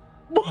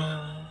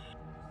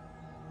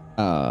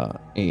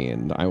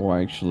 And I will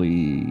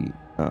actually...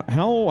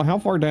 how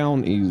far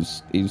down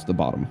is the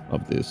bottom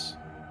of this?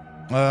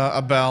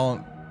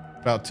 About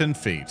 10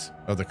 feet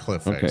of the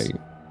cliff face. Okay.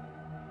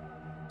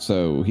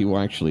 So he will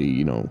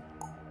actually,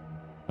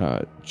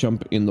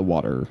 jump in the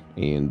water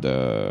and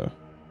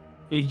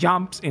He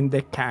jumps in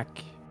the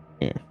cack.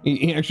 yeah,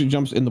 he actually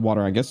jumps in the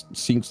water. I guess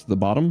sinks to the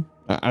bottom.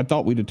 I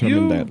thought we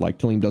determined that like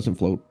Tellem doesn't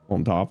float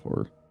on top,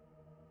 or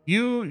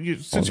you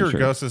since you're a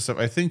ghost and stuff,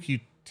 I think you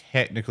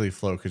technically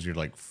float because you're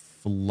like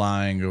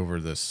flying over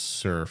the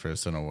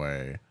surface in a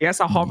way. He has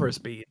a hover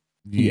speed.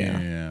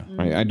 Yeah.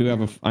 I do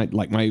have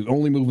like my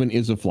only movement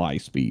is a fly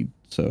speed,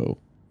 so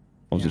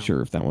I wasn't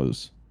sure if that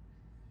was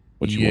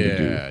what you want to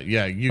do.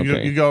 Yeah,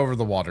 you go over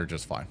the water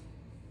just fine.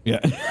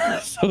 Yeah.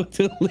 So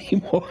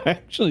Tellem will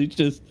actually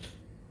just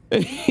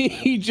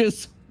he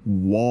just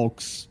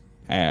walks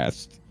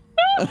past.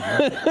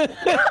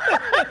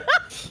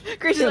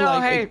 Grace is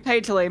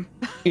hey Tellem.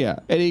 Yeah,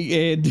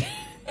 and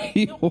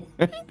he will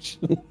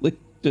actually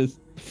just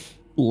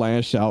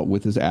lash out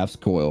with his axe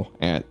coil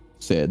at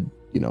said,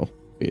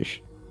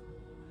 fish.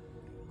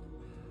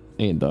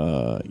 And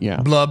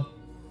yeah. Blub.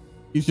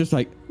 He's just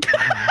like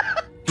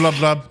blub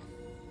blub.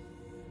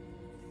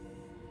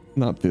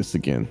 Not this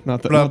again.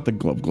 Not the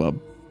glub glub.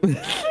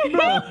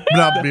 Blub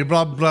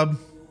blub blub.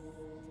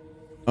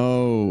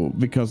 Oh,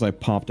 because I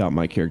popped out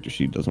my character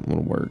sheet doesn't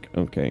want to work.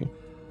 Okay.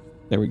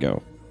 There we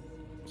go.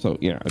 So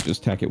yeah, I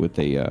just attack it with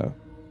a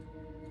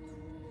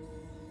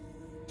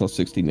plus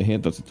 16 to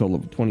hit. That's a total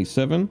of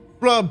 27.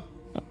 Blub.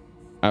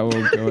 I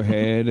will go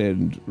ahead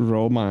and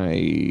roll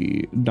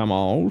my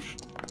damage.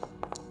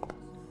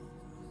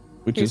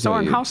 Which Hey, is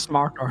Soren, how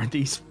smart are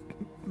these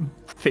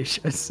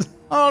fishes?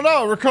 Oh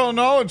no, recall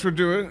knowledge would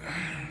do it.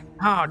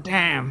 Oh,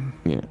 damn.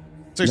 yeah.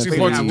 60 That's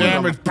points a- of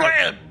damage.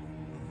 Blam!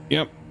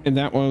 Yep. And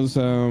that was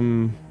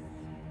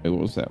what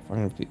was that?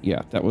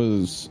 Yeah, that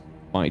was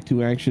my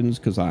 2 actions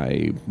because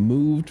I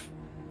moved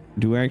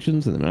 2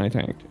 actions and then I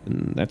attacked.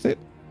 And that's it.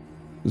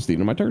 It's the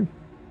end of my turn.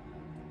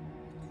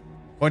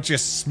 Once you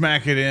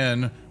smack it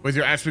in with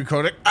your Aspen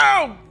Codex.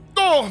 Oh!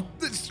 Oh!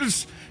 This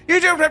is, you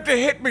don't have to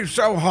hit me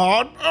so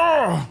hard.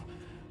 Oh!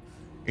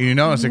 And you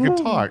notice it can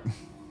talk.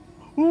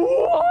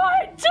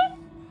 What?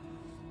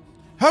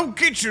 How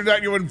get you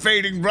that, you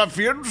invading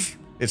ruffians?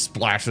 It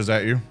splashes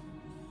at you.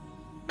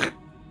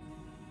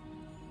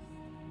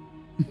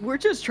 We're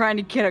just trying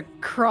to get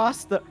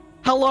across the.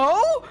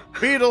 Hello?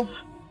 Beetle.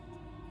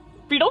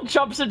 Beetle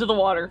jumps into the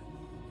water.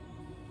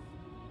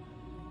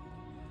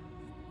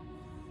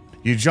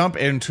 You jump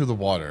into the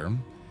water,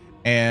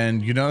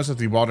 and you notice that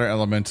the water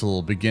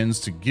elemental begins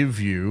to give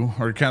you,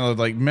 or kind of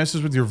like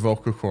messes with your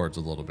vocal cords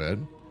a little bit.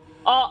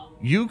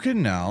 You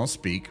can now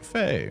speak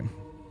Fae.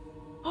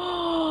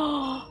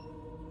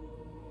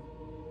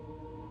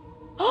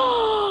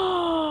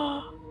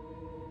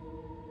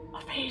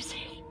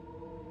 Amazing.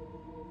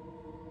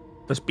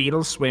 Does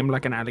Beetle swim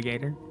like an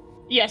alligator?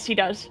 Yes, he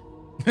does.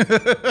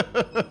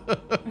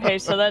 Okay,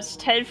 so that's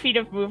 10 feet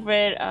of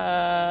movement,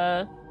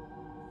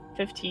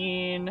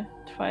 15,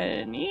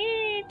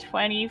 20,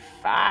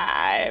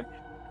 25.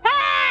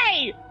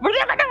 Hey! One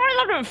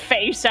of them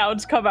face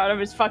sounds come out of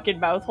his fucking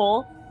mouth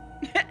hole.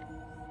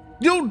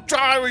 You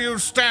die where you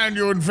stand,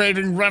 you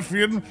invading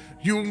ruffian!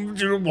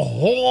 You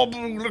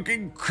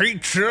horrible-looking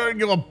creature!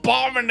 You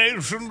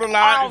abomination to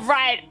life!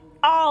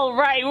 All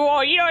right.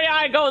 Well, you don't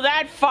gotta go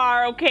that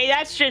far, okay?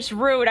 That's just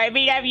rude. I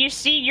mean, have you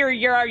seen your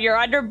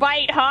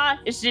underbite, huh?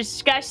 It's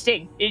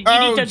disgusting. You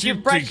need to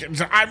brush.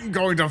 I'm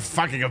going to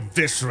fucking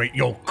eviscerate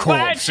your Why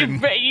corpse.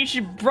 don't you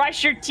should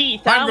brush your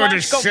teeth. I'm going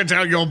to shit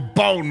out your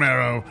bone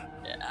marrow.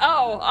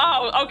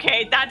 Oh,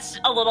 okay. That's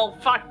a little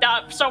fucked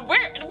up. So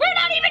we're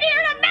not even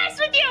here to mess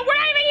with you. We're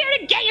not even here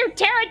to get your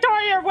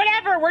territory or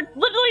whatever. We're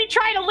literally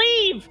trying to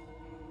leave.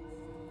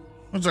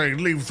 I say,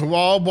 leave through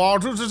all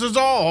waters. This is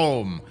our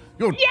home.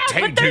 You're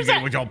tainting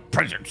it with your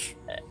presence.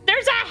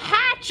 There's a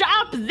hatch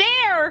up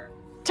there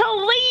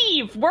to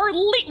leave.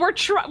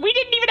 We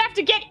didn't even have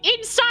to get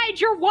inside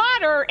your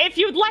water. If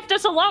you'd left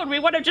us alone, we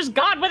would have just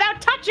gone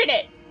without touching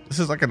it. This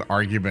is like an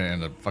argument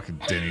in a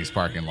fucking Denny's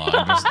parking lot.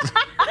 Just,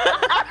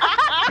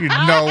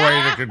 no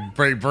way they could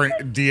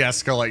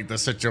de-escalate the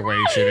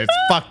situation. It's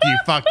fuck you,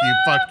 fuck you,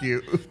 fuck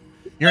you.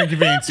 You're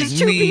inconveniencing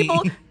Just me.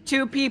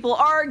 two people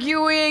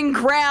arguing.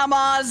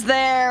 Grandma's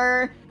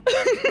there.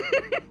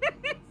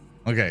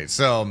 Okay,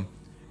 so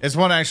it's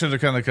one action to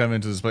kind of come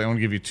into this play. I'm going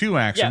to give you 2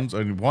 actions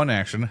and 1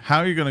 action. How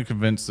are you going to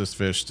convince this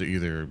fish to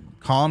either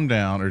calm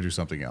down or do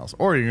something else?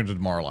 Or you're going to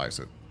demoralize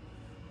it?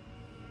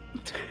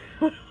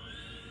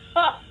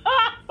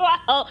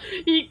 Well,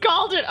 he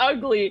called it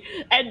ugly,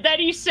 and then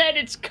he said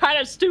it's kind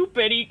of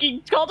stupid.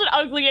 He called it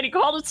ugly and he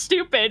called it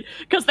stupid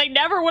because they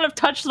never would have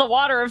touched the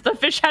water if the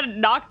fish hadn't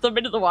knocked them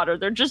into the water.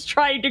 They're just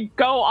trying to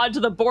go onto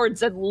the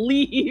boards and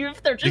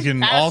leave. They're just You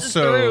can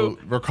also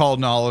recall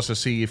knowledge to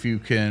see if you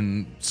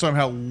can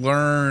somehow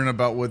learn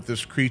about what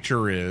this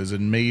creature is,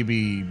 and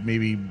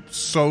maybe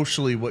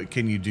socially what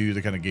can you do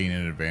to kind of gain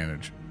an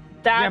advantage.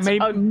 That's a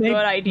good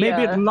idea.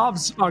 Maybe it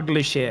loves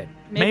ugly shit.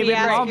 Maybe it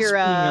ask loves your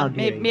being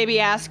ugly. maybe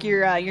ask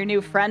your new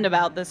friend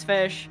about this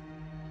fish.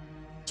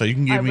 So you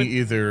can give me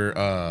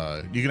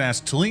either you can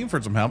ask Tellem for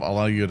some help. I'll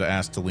allow you to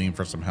ask Tellem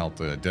for some help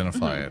to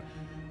identify it,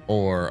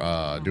 or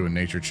do a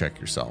nature check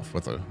yourself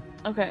with a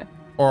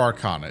or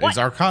Arcana. What? Is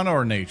Arcana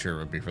or nature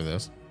would be for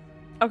this?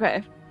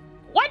 Okay.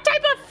 What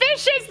type of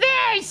fish is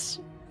this?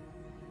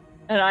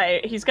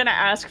 And he's gonna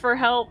ask for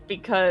help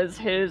because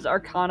his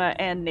Arcana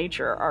and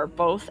nature are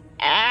both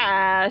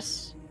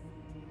ass.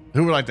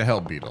 Who would like to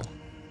help Beetle?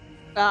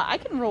 I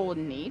can roll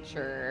in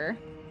nature.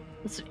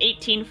 It's an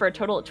 18 for a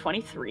total of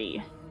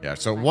 23. Yeah,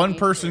 so one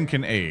person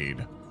can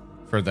aid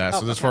for that.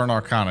 So this is okay. for an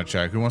Arcana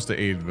check. Who wants to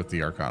aid with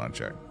the Arcana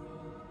check?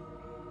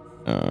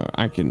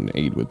 I can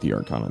aid with the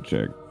Arcana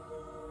check.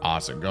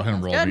 Awesome. Go ahead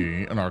and roll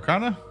me an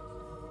Arcana.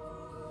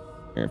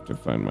 I have to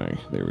find my.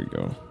 There we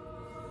go.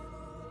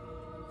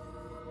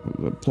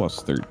 The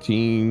plus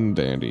 13.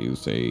 That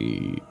is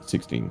a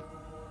 16.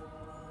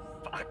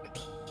 Fuck.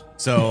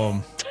 So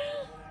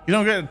you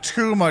don't get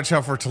too much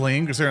help for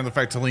Tellem, considering the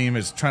fact Tellem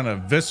is trying to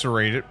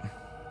eviscerate it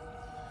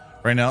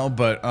right now.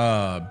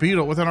 But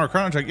Beetle, with an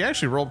Arcana check, you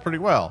actually rolled pretty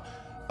well.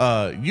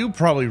 You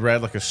probably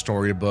read like a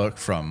storybook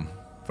from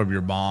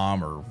your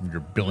mom or your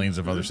billions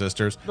of other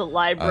sisters. The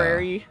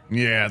library.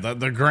 Yeah,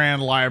 the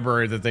grand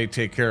library that they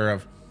take care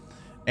of.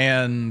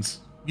 And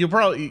you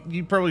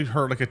probably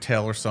heard like a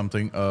tale or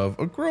something of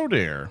a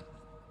Grodare.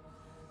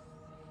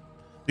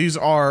 These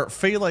are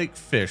fey-like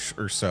fish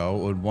or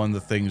so, and one of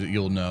the things that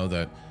you'll know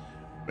that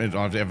it's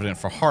evident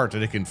for Heart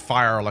that it can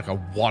fire like a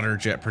water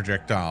jet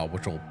projectile,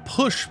 which will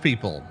push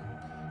people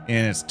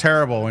and it's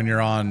terrible when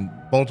you're on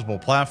multiple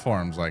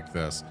platforms like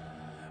this.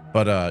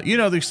 But you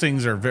know, these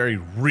things are very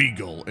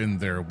regal in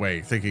their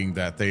way, thinking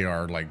that they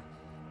are like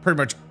pretty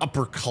much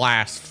upper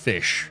class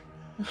fish,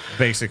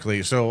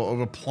 basically.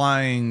 So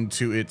applying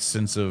to its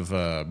sense of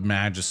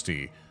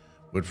majesty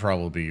would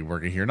probably be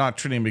working here. Not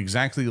treating them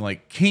exactly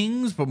like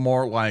kings, but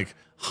more like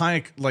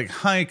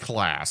high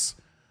class.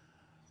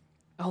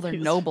 Oh, they're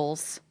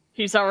nobles.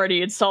 He's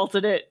already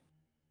insulted it.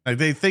 Like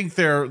they think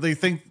they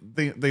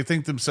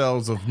think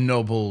themselves of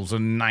nobles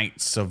and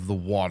knights of the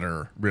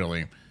water,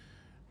 really,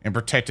 and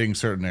protecting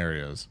certain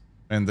areas.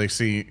 And they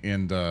see,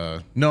 and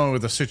knowing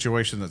with the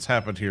situation that's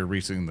happened here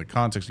recently, in the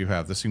context you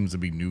have, this seems to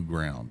be new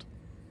ground.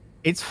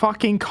 It's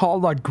fucking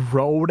called a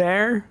grow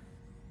there.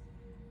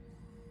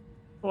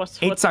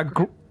 It's a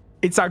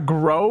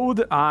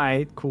growed.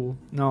 Alright, cool.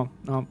 No,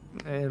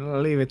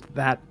 leave it at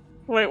that.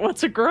 Wait,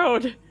 what's a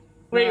growed?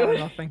 Wait, No, what?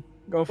 nothing.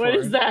 Go for it. What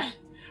is that?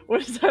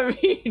 What does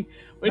that mean?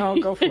 No,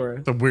 go for it.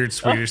 It's a weird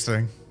Swedish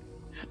thing.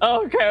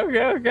 Oh,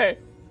 okay.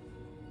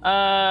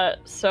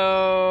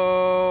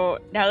 So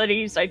now that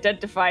he's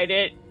identified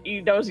it,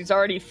 he knows he's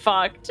already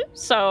fucked.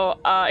 So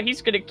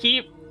he's gonna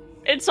keep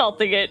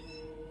insulting it.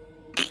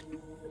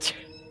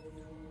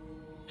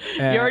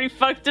 You already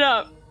fucked it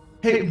up.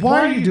 Hey,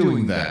 why are you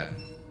doing that?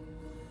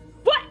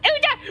 What?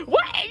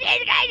 What?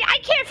 I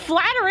can't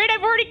flatter it.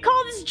 I've already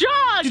called his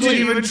jaw. You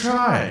didn't even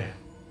try.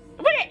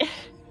 What?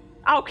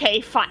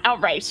 Okay, fine. All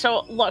right.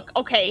 So, look.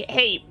 Okay.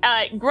 Hey,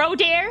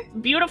 Grodare,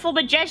 beautiful,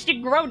 majestic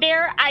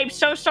Grodare. I'm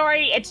so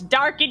sorry. It's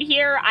dark in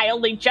here. I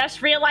only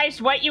just realized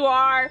what you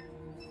are.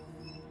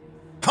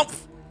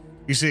 Humph!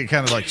 You see it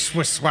kind of like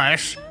swish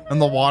splash in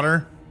the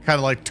water, kind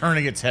of like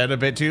turning its head a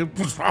bit too.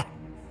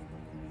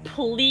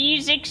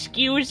 Please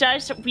excuse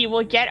us. We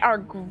will get our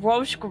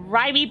gross,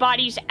 grimy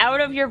bodies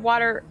out of your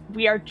water.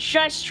 We are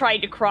just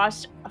trying to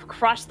cross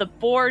the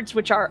boards,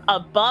 which are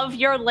above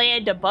your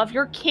land, above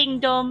your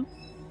kingdom.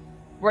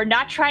 We're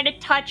not trying to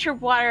touch your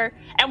water,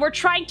 and we're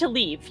trying to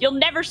leave. You'll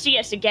never see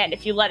us again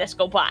if you let us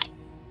go by.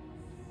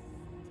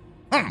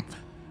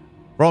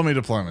 Roll me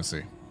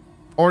diplomacy.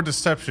 Or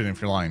deception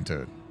if you're lying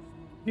to it.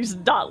 He's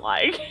not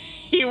lying.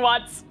 He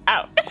wants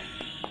out.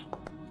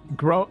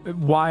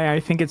 Why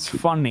I think it's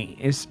funny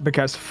is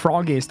because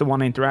Froggy is the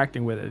one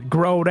interacting with it.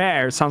 Grow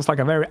there sounds like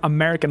a very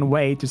American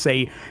way to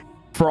say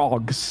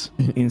frogs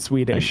in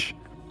Swedish.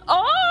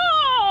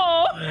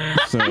 Oh!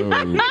 So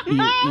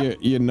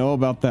you know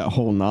about that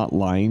whole not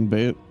lying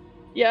bit?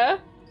 Yeah?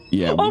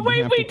 Yeah. Oh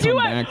wait, we do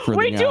have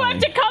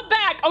to come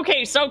back.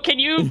 Okay, so can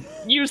you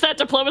use that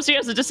diplomacy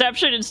as a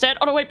deception instead?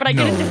 Oh no, wait, but I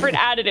get a different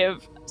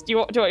additive. Do you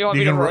want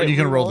me to roll? You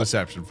can roll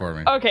deception for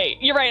me. Okay,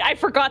 you're right. I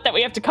forgot that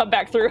we have to come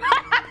back through.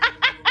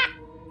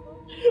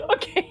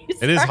 Okay.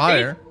 It is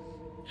higher.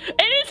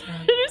 It is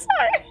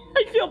higher.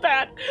 I feel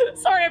bad.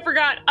 Sorry, I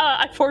forgot.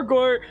 I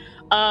forgot.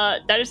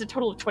 That is a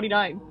total of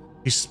 29.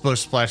 He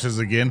splashes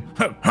again.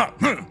 Please,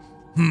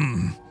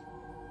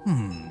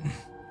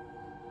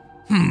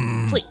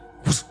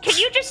 can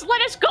you just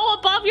let us go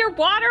above your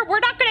water? We're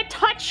not going to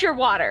touch your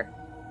water.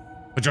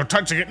 But you're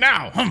touching it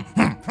now.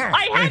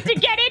 I had to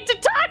get in to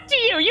talk to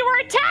you. You were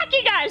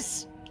attacking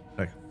us.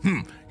 Like,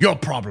 your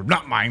problem,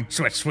 not mine.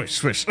 Swish, swish,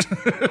 swish.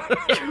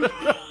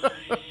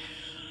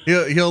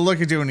 He'll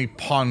look at you and he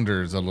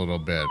ponders a little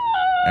bit,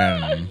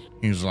 and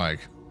he's like,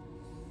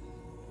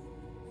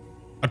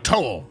 "A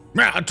toll,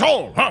 yeah, a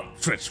toll, huh?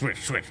 Switch,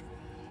 switch, switch.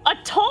 A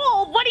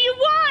toll? What do you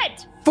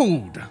want?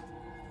 Food.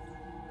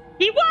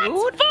 He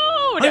wants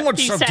food. I want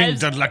he something says.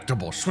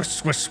 delectable. Swish,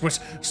 swish, swish.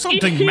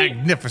 Something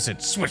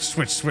magnificent. Swish,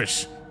 swish,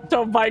 swish."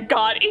 Oh my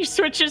god, he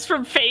switches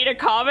from Fey to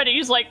common.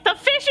 He's like, the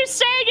fish is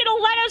saying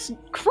it'll let us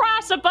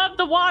cross above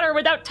the water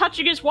without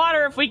touching his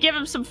water if we give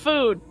him some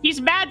food. He's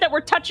mad that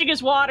we're touching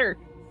his water.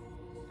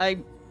 I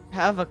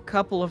have a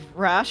couple of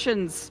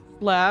rations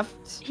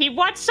left. He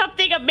wants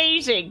something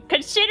amazing.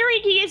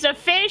 Considering he is a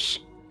fish,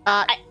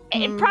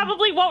 it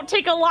probably won't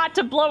take a lot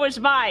to blow his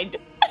mind.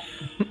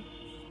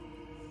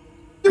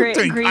 You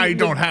think I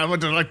don't have a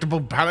delectable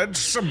palate?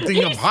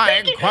 Something of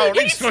high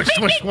quality? Swish,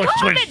 swish, swish,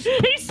 swish.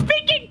 He's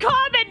speaking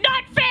common,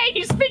 not Fey.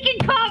 He's speaking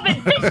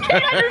common. Fish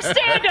can't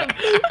understand him.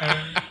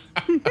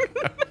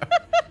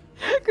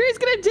 Gray's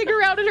gonna dig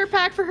around in her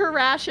pack for her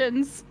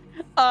rations.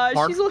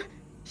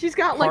 She's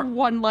got like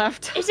one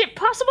left. Is it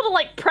possible to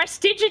like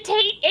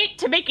prestidigitate it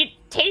to make it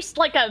taste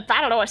like a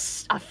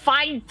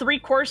fine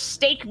 3-course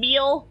steak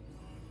meal?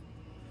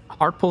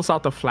 Hart pulls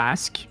out the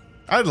flask.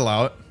 I'd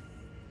allow it.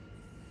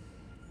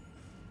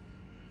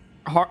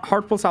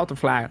 Hart pulls out the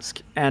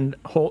flask and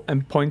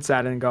points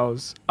at it and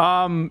goes,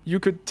 you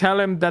could tell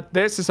him that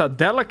this is a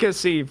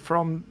delicacy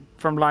from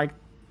like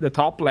the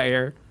top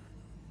layer.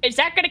 Is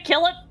that gonna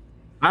kill it?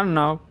 I don't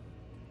know.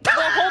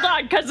 Well, hold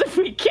on, because if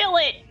we kill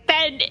it,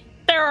 then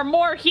there are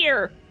more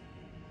here.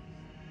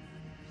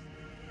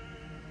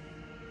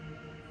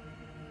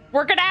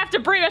 We're gonna have to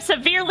bring a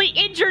severely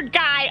injured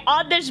guy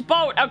on this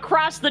boat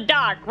across the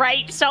dock,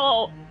 right?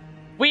 So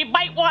we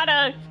might want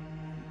to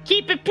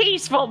keep it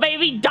peaceful.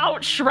 Maybe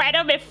don't shred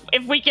him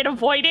if we can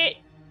avoid it.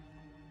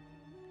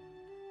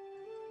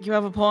 You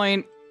have a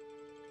point.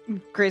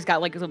 Gray's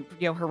got like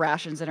her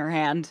rations in her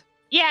hand.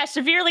 Yeah,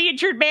 severely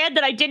injured man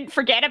that I didn't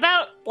forget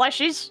about.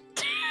 Blushes.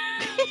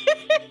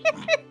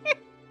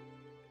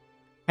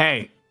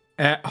 Hey,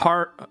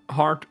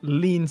 Hart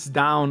leans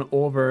down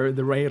over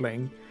the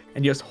railing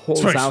and just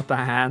holds Swish. out the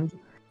hand,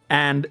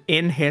 and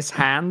in his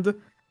hand,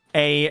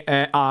 a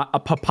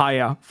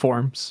papaya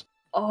forms.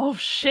 Oh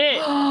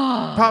shit.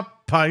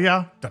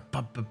 Papaya.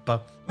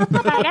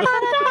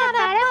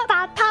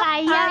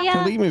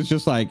 Tellem is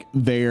just like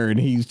there, and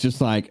he's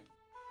just like,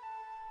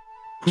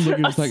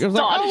 looking just like, I was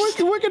like,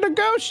 oh, we're gonna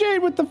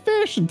negotiate with the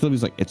fish, and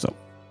Tellem's like, it's a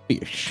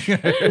fish. Like,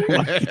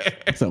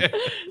 it's a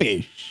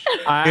fish.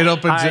 It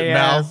opens its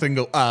mouth and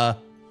go,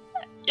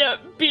 Yeah,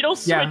 Beetle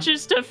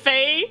switches to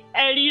Faye,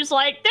 and he's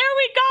like, there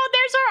we go,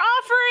 there's our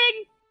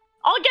offering.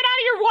 I'll get out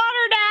of your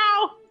water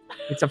now.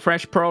 It's a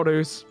fresh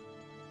produce.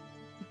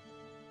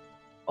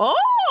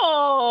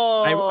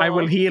 Oh. I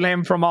will heal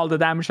him from all the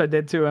damage I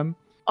did to him.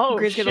 Oh,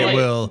 Gray's shit.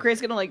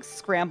 Gray's gonna like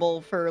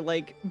scramble for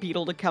like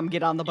Beetle to come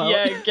get on the boat.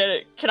 Yeah, get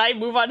it. Can I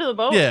move onto the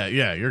boat?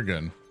 yeah, you're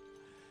good.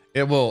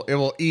 It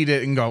will eat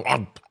it and go,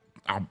 I've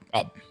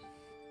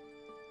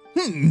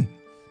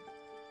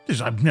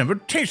never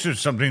tasted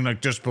something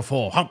like this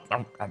before.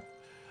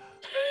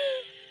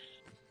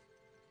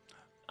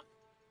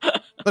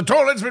 The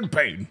toll has been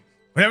paid.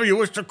 Whenever you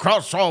wish to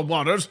cross all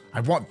waters, I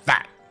want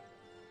that.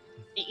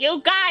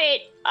 You got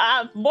it.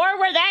 More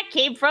where that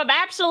came from.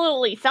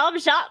 Absolutely.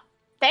 Thumbs up.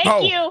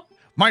 Thank you.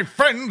 My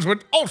friends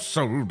would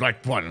also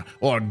like one,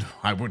 or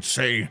I would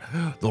say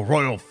the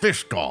royal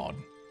fish god.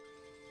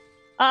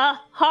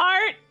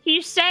 Hart,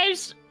 he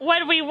says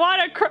when we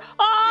want to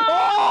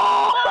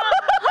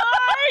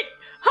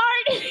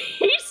Hart,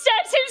 he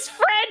says his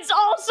friends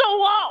also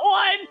want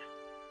one.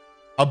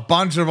 A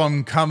bunch of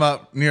them come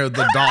up near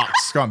the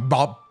docks, going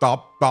bop,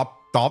 bop, bop,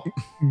 bop.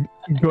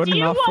 Good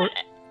enough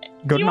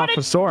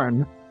for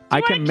Soren. I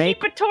can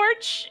make keep a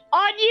torch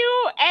on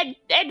you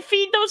and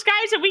feed those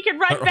guys, and we can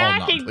run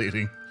back and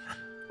bleeding.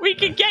 we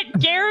can get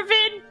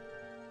Garavan.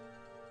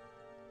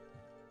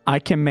 I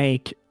can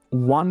make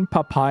 1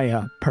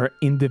 papaya per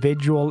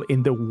individual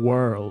in the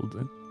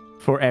world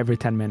for every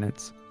 10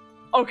 minutes.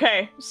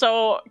 Okay,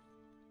 so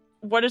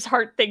what does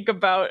Hart think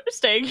about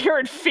staying here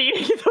and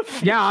feeding the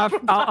fish? Yeah,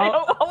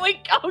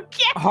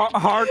 okay.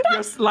 Hart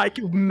just like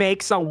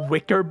makes a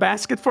wicker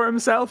basket for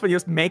himself and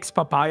just makes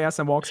papayas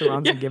and walks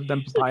around and give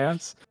them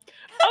papayas.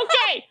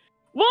 Okay,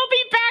 we'll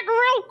be back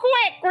real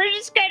quick. We're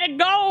just gonna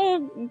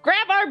go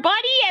grab our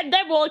buddy, and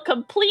then we'll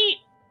complete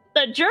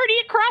the journey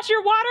across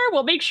your water.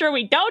 We'll make sure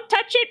we don't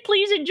touch it.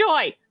 Please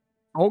enjoy.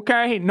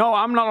 Okay, no,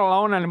 I'm not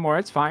alone anymore.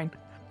 It's fine.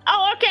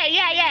 Oh, okay,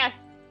 yeah.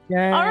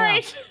 All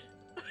right.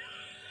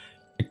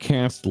 I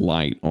cast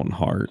light on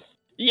Hart,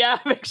 Yeah,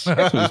 make sure.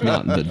 so he's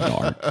not in the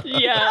dark.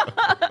 Yeah.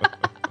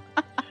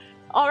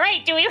 All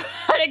right, do we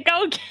want to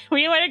go?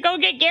 We want to go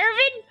get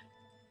Garavan?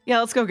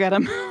 Yeah, let's go get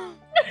him.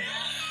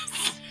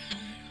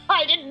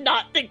 I did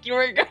not think you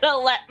were gonna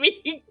let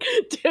me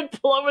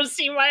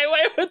diplomacy my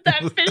way with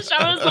that fish.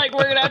 I was like,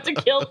 we're gonna have to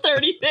kill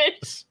 30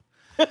 fish.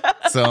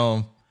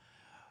 So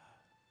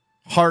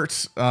Hart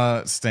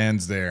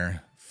stands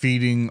there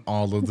feeding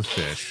all of the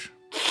fish.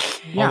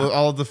 Yeah.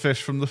 All of the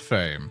fish from the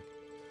fame.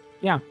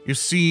 Yeah. You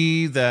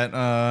see that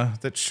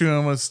that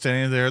Shun was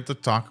standing there at the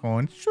dock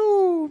going,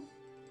 shoo.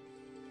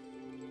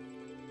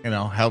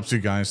 Helps you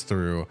guys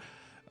through.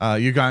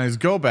 You guys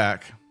go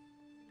back,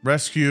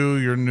 rescue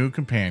your new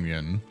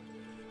companion,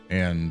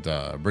 and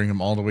bring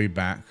him all the way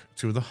back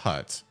to the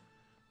hut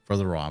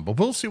further on. But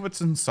we'll see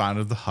what's inside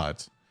of the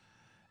hut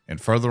and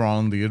further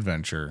on the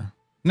adventure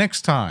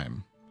next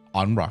time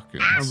on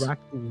Rotgoons.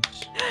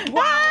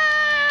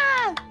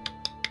 Ah!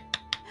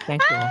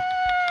 Thank you.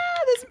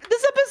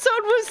 This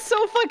episode was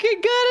so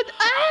fucking good.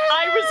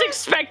 I was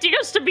expecting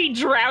us to be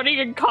drowning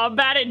in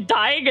combat and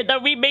dying, and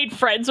then we made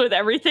friends with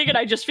everything, and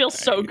I just feel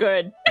so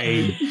good.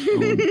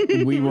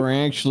 We were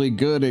actually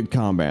good at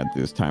combat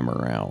this time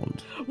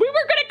around. We were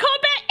good at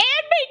combat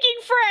and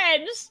making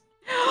friends!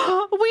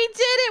 We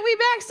did it. We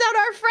maxed out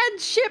our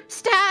friendship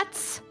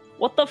stats.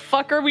 What the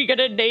fuck are we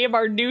gonna name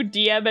our new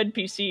DM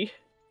NPC?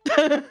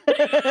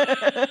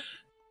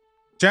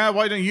 Chad,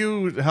 why don't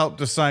you help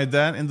decide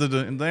that in the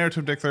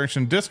narrative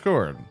declaration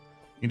Discord?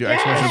 You can do Yeah.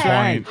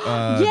 exclamation point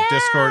Yeah.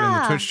 Discord in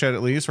the Twitch chat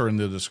at least, or in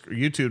the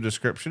YouTube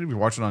description if you're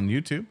watching on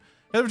YouTube.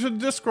 Head over to the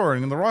Discord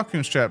and in the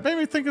Rotgoons chat.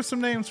 Maybe think of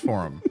some names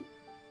for them.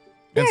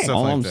 And stuff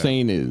All like I'm that.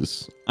 saying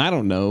is, I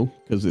don't know,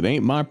 because it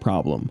ain't my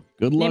problem.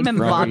 Good luck, Name him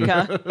Froggy.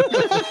 vodka.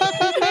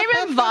 Name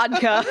him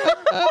vodka.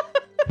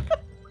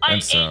 I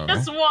And so- ate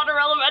this water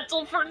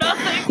elemental for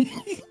nothing.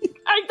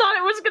 I thought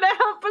it was gonna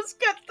help us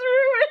get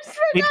through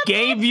it. It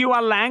gave you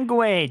a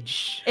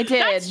language. It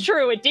did. That's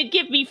true. It did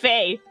give me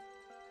Faye.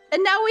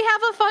 And now we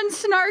have a fun,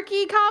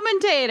 snarky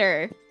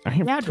commentator. I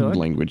have Yeah, 2 dude.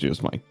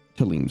 languages my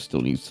Tellem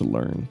still needs to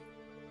learn.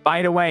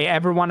 By the way,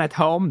 everyone at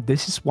home,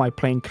 this is why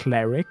playing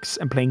clerics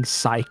and playing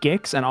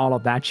psychics and all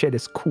of that shit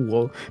is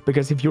cool.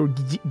 Because if your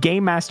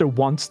game master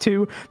wants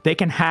to, they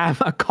can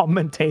have a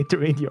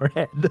commentator in your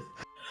head.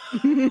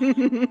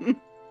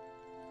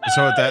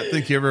 So with that,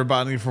 thank you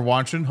everybody for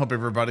watching. Hope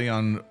everybody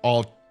on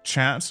all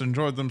chats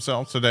enjoyed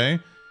themselves today.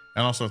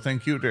 And also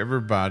thank you to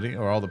everybody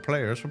or all the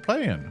players for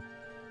playing.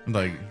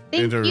 Like,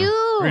 Thank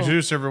you.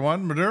 Introduce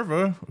everyone.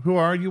 Minerva, who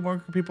are you? Where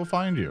can people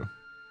find you?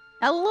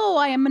 Hello,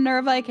 I am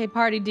Minerva, aka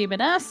Party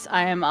Demoness.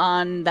 I am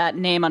on that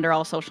name under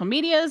all social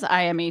medias.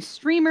 I am a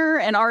streamer,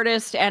 an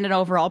artist, and an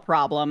overall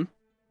problem.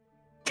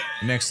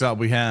 Next up,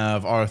 we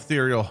have our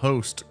ethereal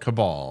host,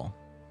 Cabal.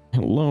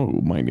 Hello,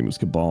 my name is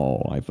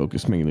Cabal. I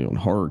focus mainly on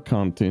horror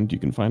content. You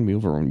can find me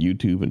over on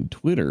YouTube and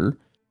Twitter.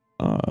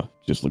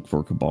 Just look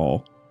for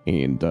Cabal.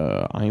 And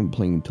I am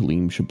playing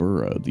Tellem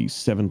Shabura, the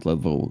 7th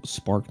level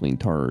Sparkling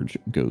Targe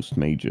Ghost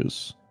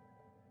Magus.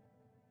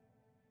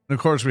 And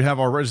of course, we have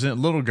our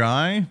resident little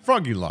guy,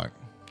 Froggy Lock.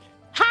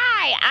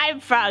 Hi, I'm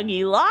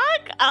Froggy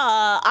Lock.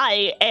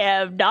 I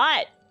am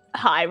not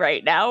high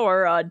right now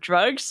or on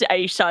drugs.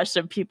 I saw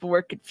some people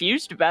were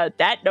confused about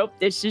that. Nope,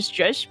 this is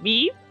just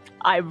me.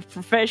 I'm a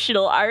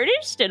professional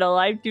artist and a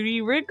live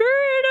duty rigger and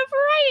a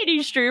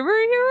variety streamer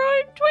here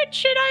on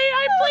Twitch, and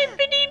I play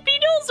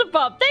Beetle.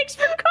 Thanks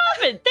for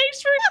coming. Thank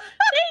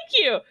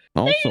you.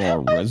 Also a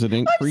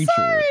resident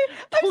creature.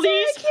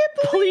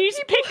 Please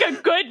pick a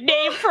good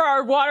name for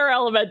our water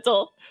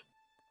elemental.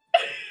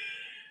 Is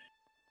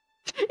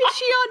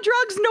she on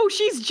drugs? No,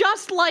 she's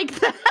just like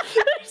that.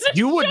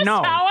 You would just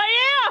know. How I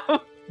am.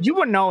 You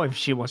would know if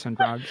she was on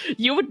drugs.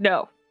 You would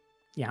know.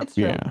 Yeah. It's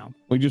true. Yeah.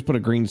 We just put a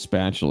green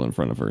spatula in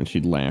front of her and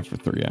she'd laugh for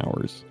 3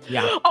 hours.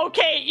 Yeah.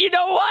 Okay, you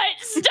know what?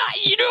 Stop.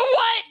 You know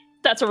what?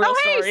 That's a real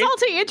story. Hey,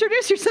 Salty,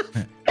 introduce yourself.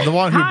 The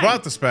one who Hi.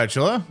 brought the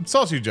spatula,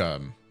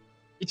 SaltyJub.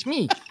 It's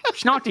me,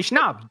 Snotty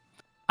Snub.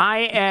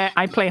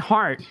 I play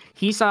Hart.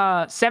 He's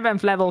a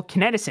 7th level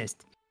kineticist,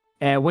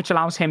 which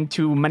allows him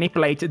to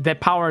manipulate the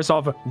powers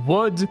of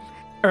wood,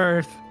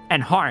 earth,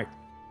 and heart.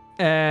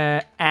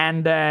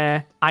 And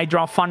I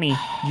draw funny.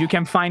 You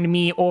can find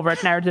me over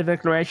at Narrative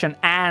Declaration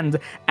and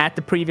at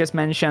the previous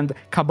mentioned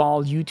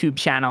Cabal YouTube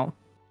channel.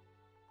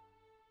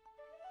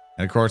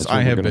 And of course, That's where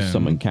I we're have gonna been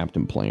summon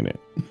Captain Planet.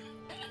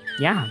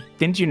 Yeah,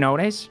 didn't you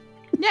notice?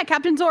 Yeah,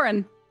 Captain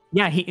Zoran.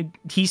 Yeah,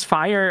 he's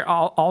fire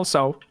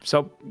also.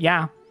 So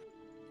yeah,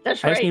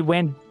 That's I just right. need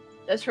wind.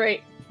 That's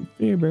right.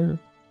 Yeah, bear.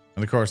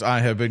 And of course, I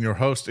have been your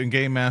host and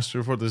game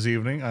master for this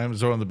evening. I am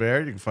Zoran the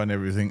Bear. You can find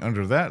everything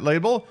under that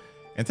label.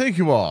 And thank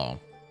you all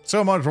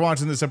so much for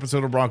watching this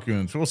episode of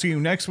Rotgoons. We'll see you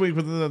next week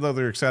with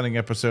another exciting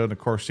episode. And of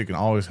course, you can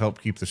always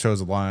help keep the shows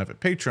alive at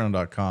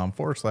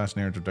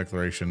patreon.com/narrative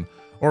declaration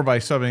or by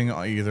subbing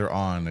either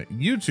on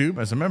YouTube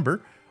as a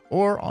member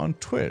or on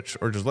Twitch,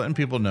 or just letting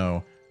people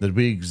know that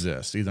we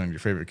exist, either on your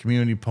favorite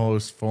community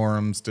posts,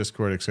 forums,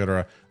 Discord,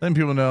 etc. Letting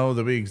people know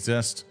that we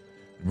exist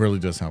really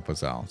does help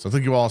us out. So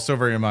thank you all so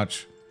very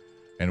much.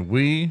 And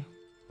we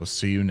will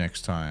see you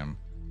next time.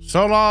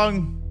 So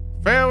long,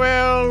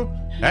 farewell,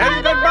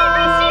 and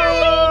goodbye.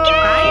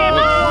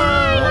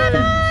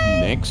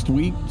 Next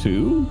week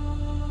too?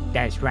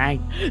 That's right.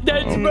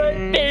 That's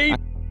right.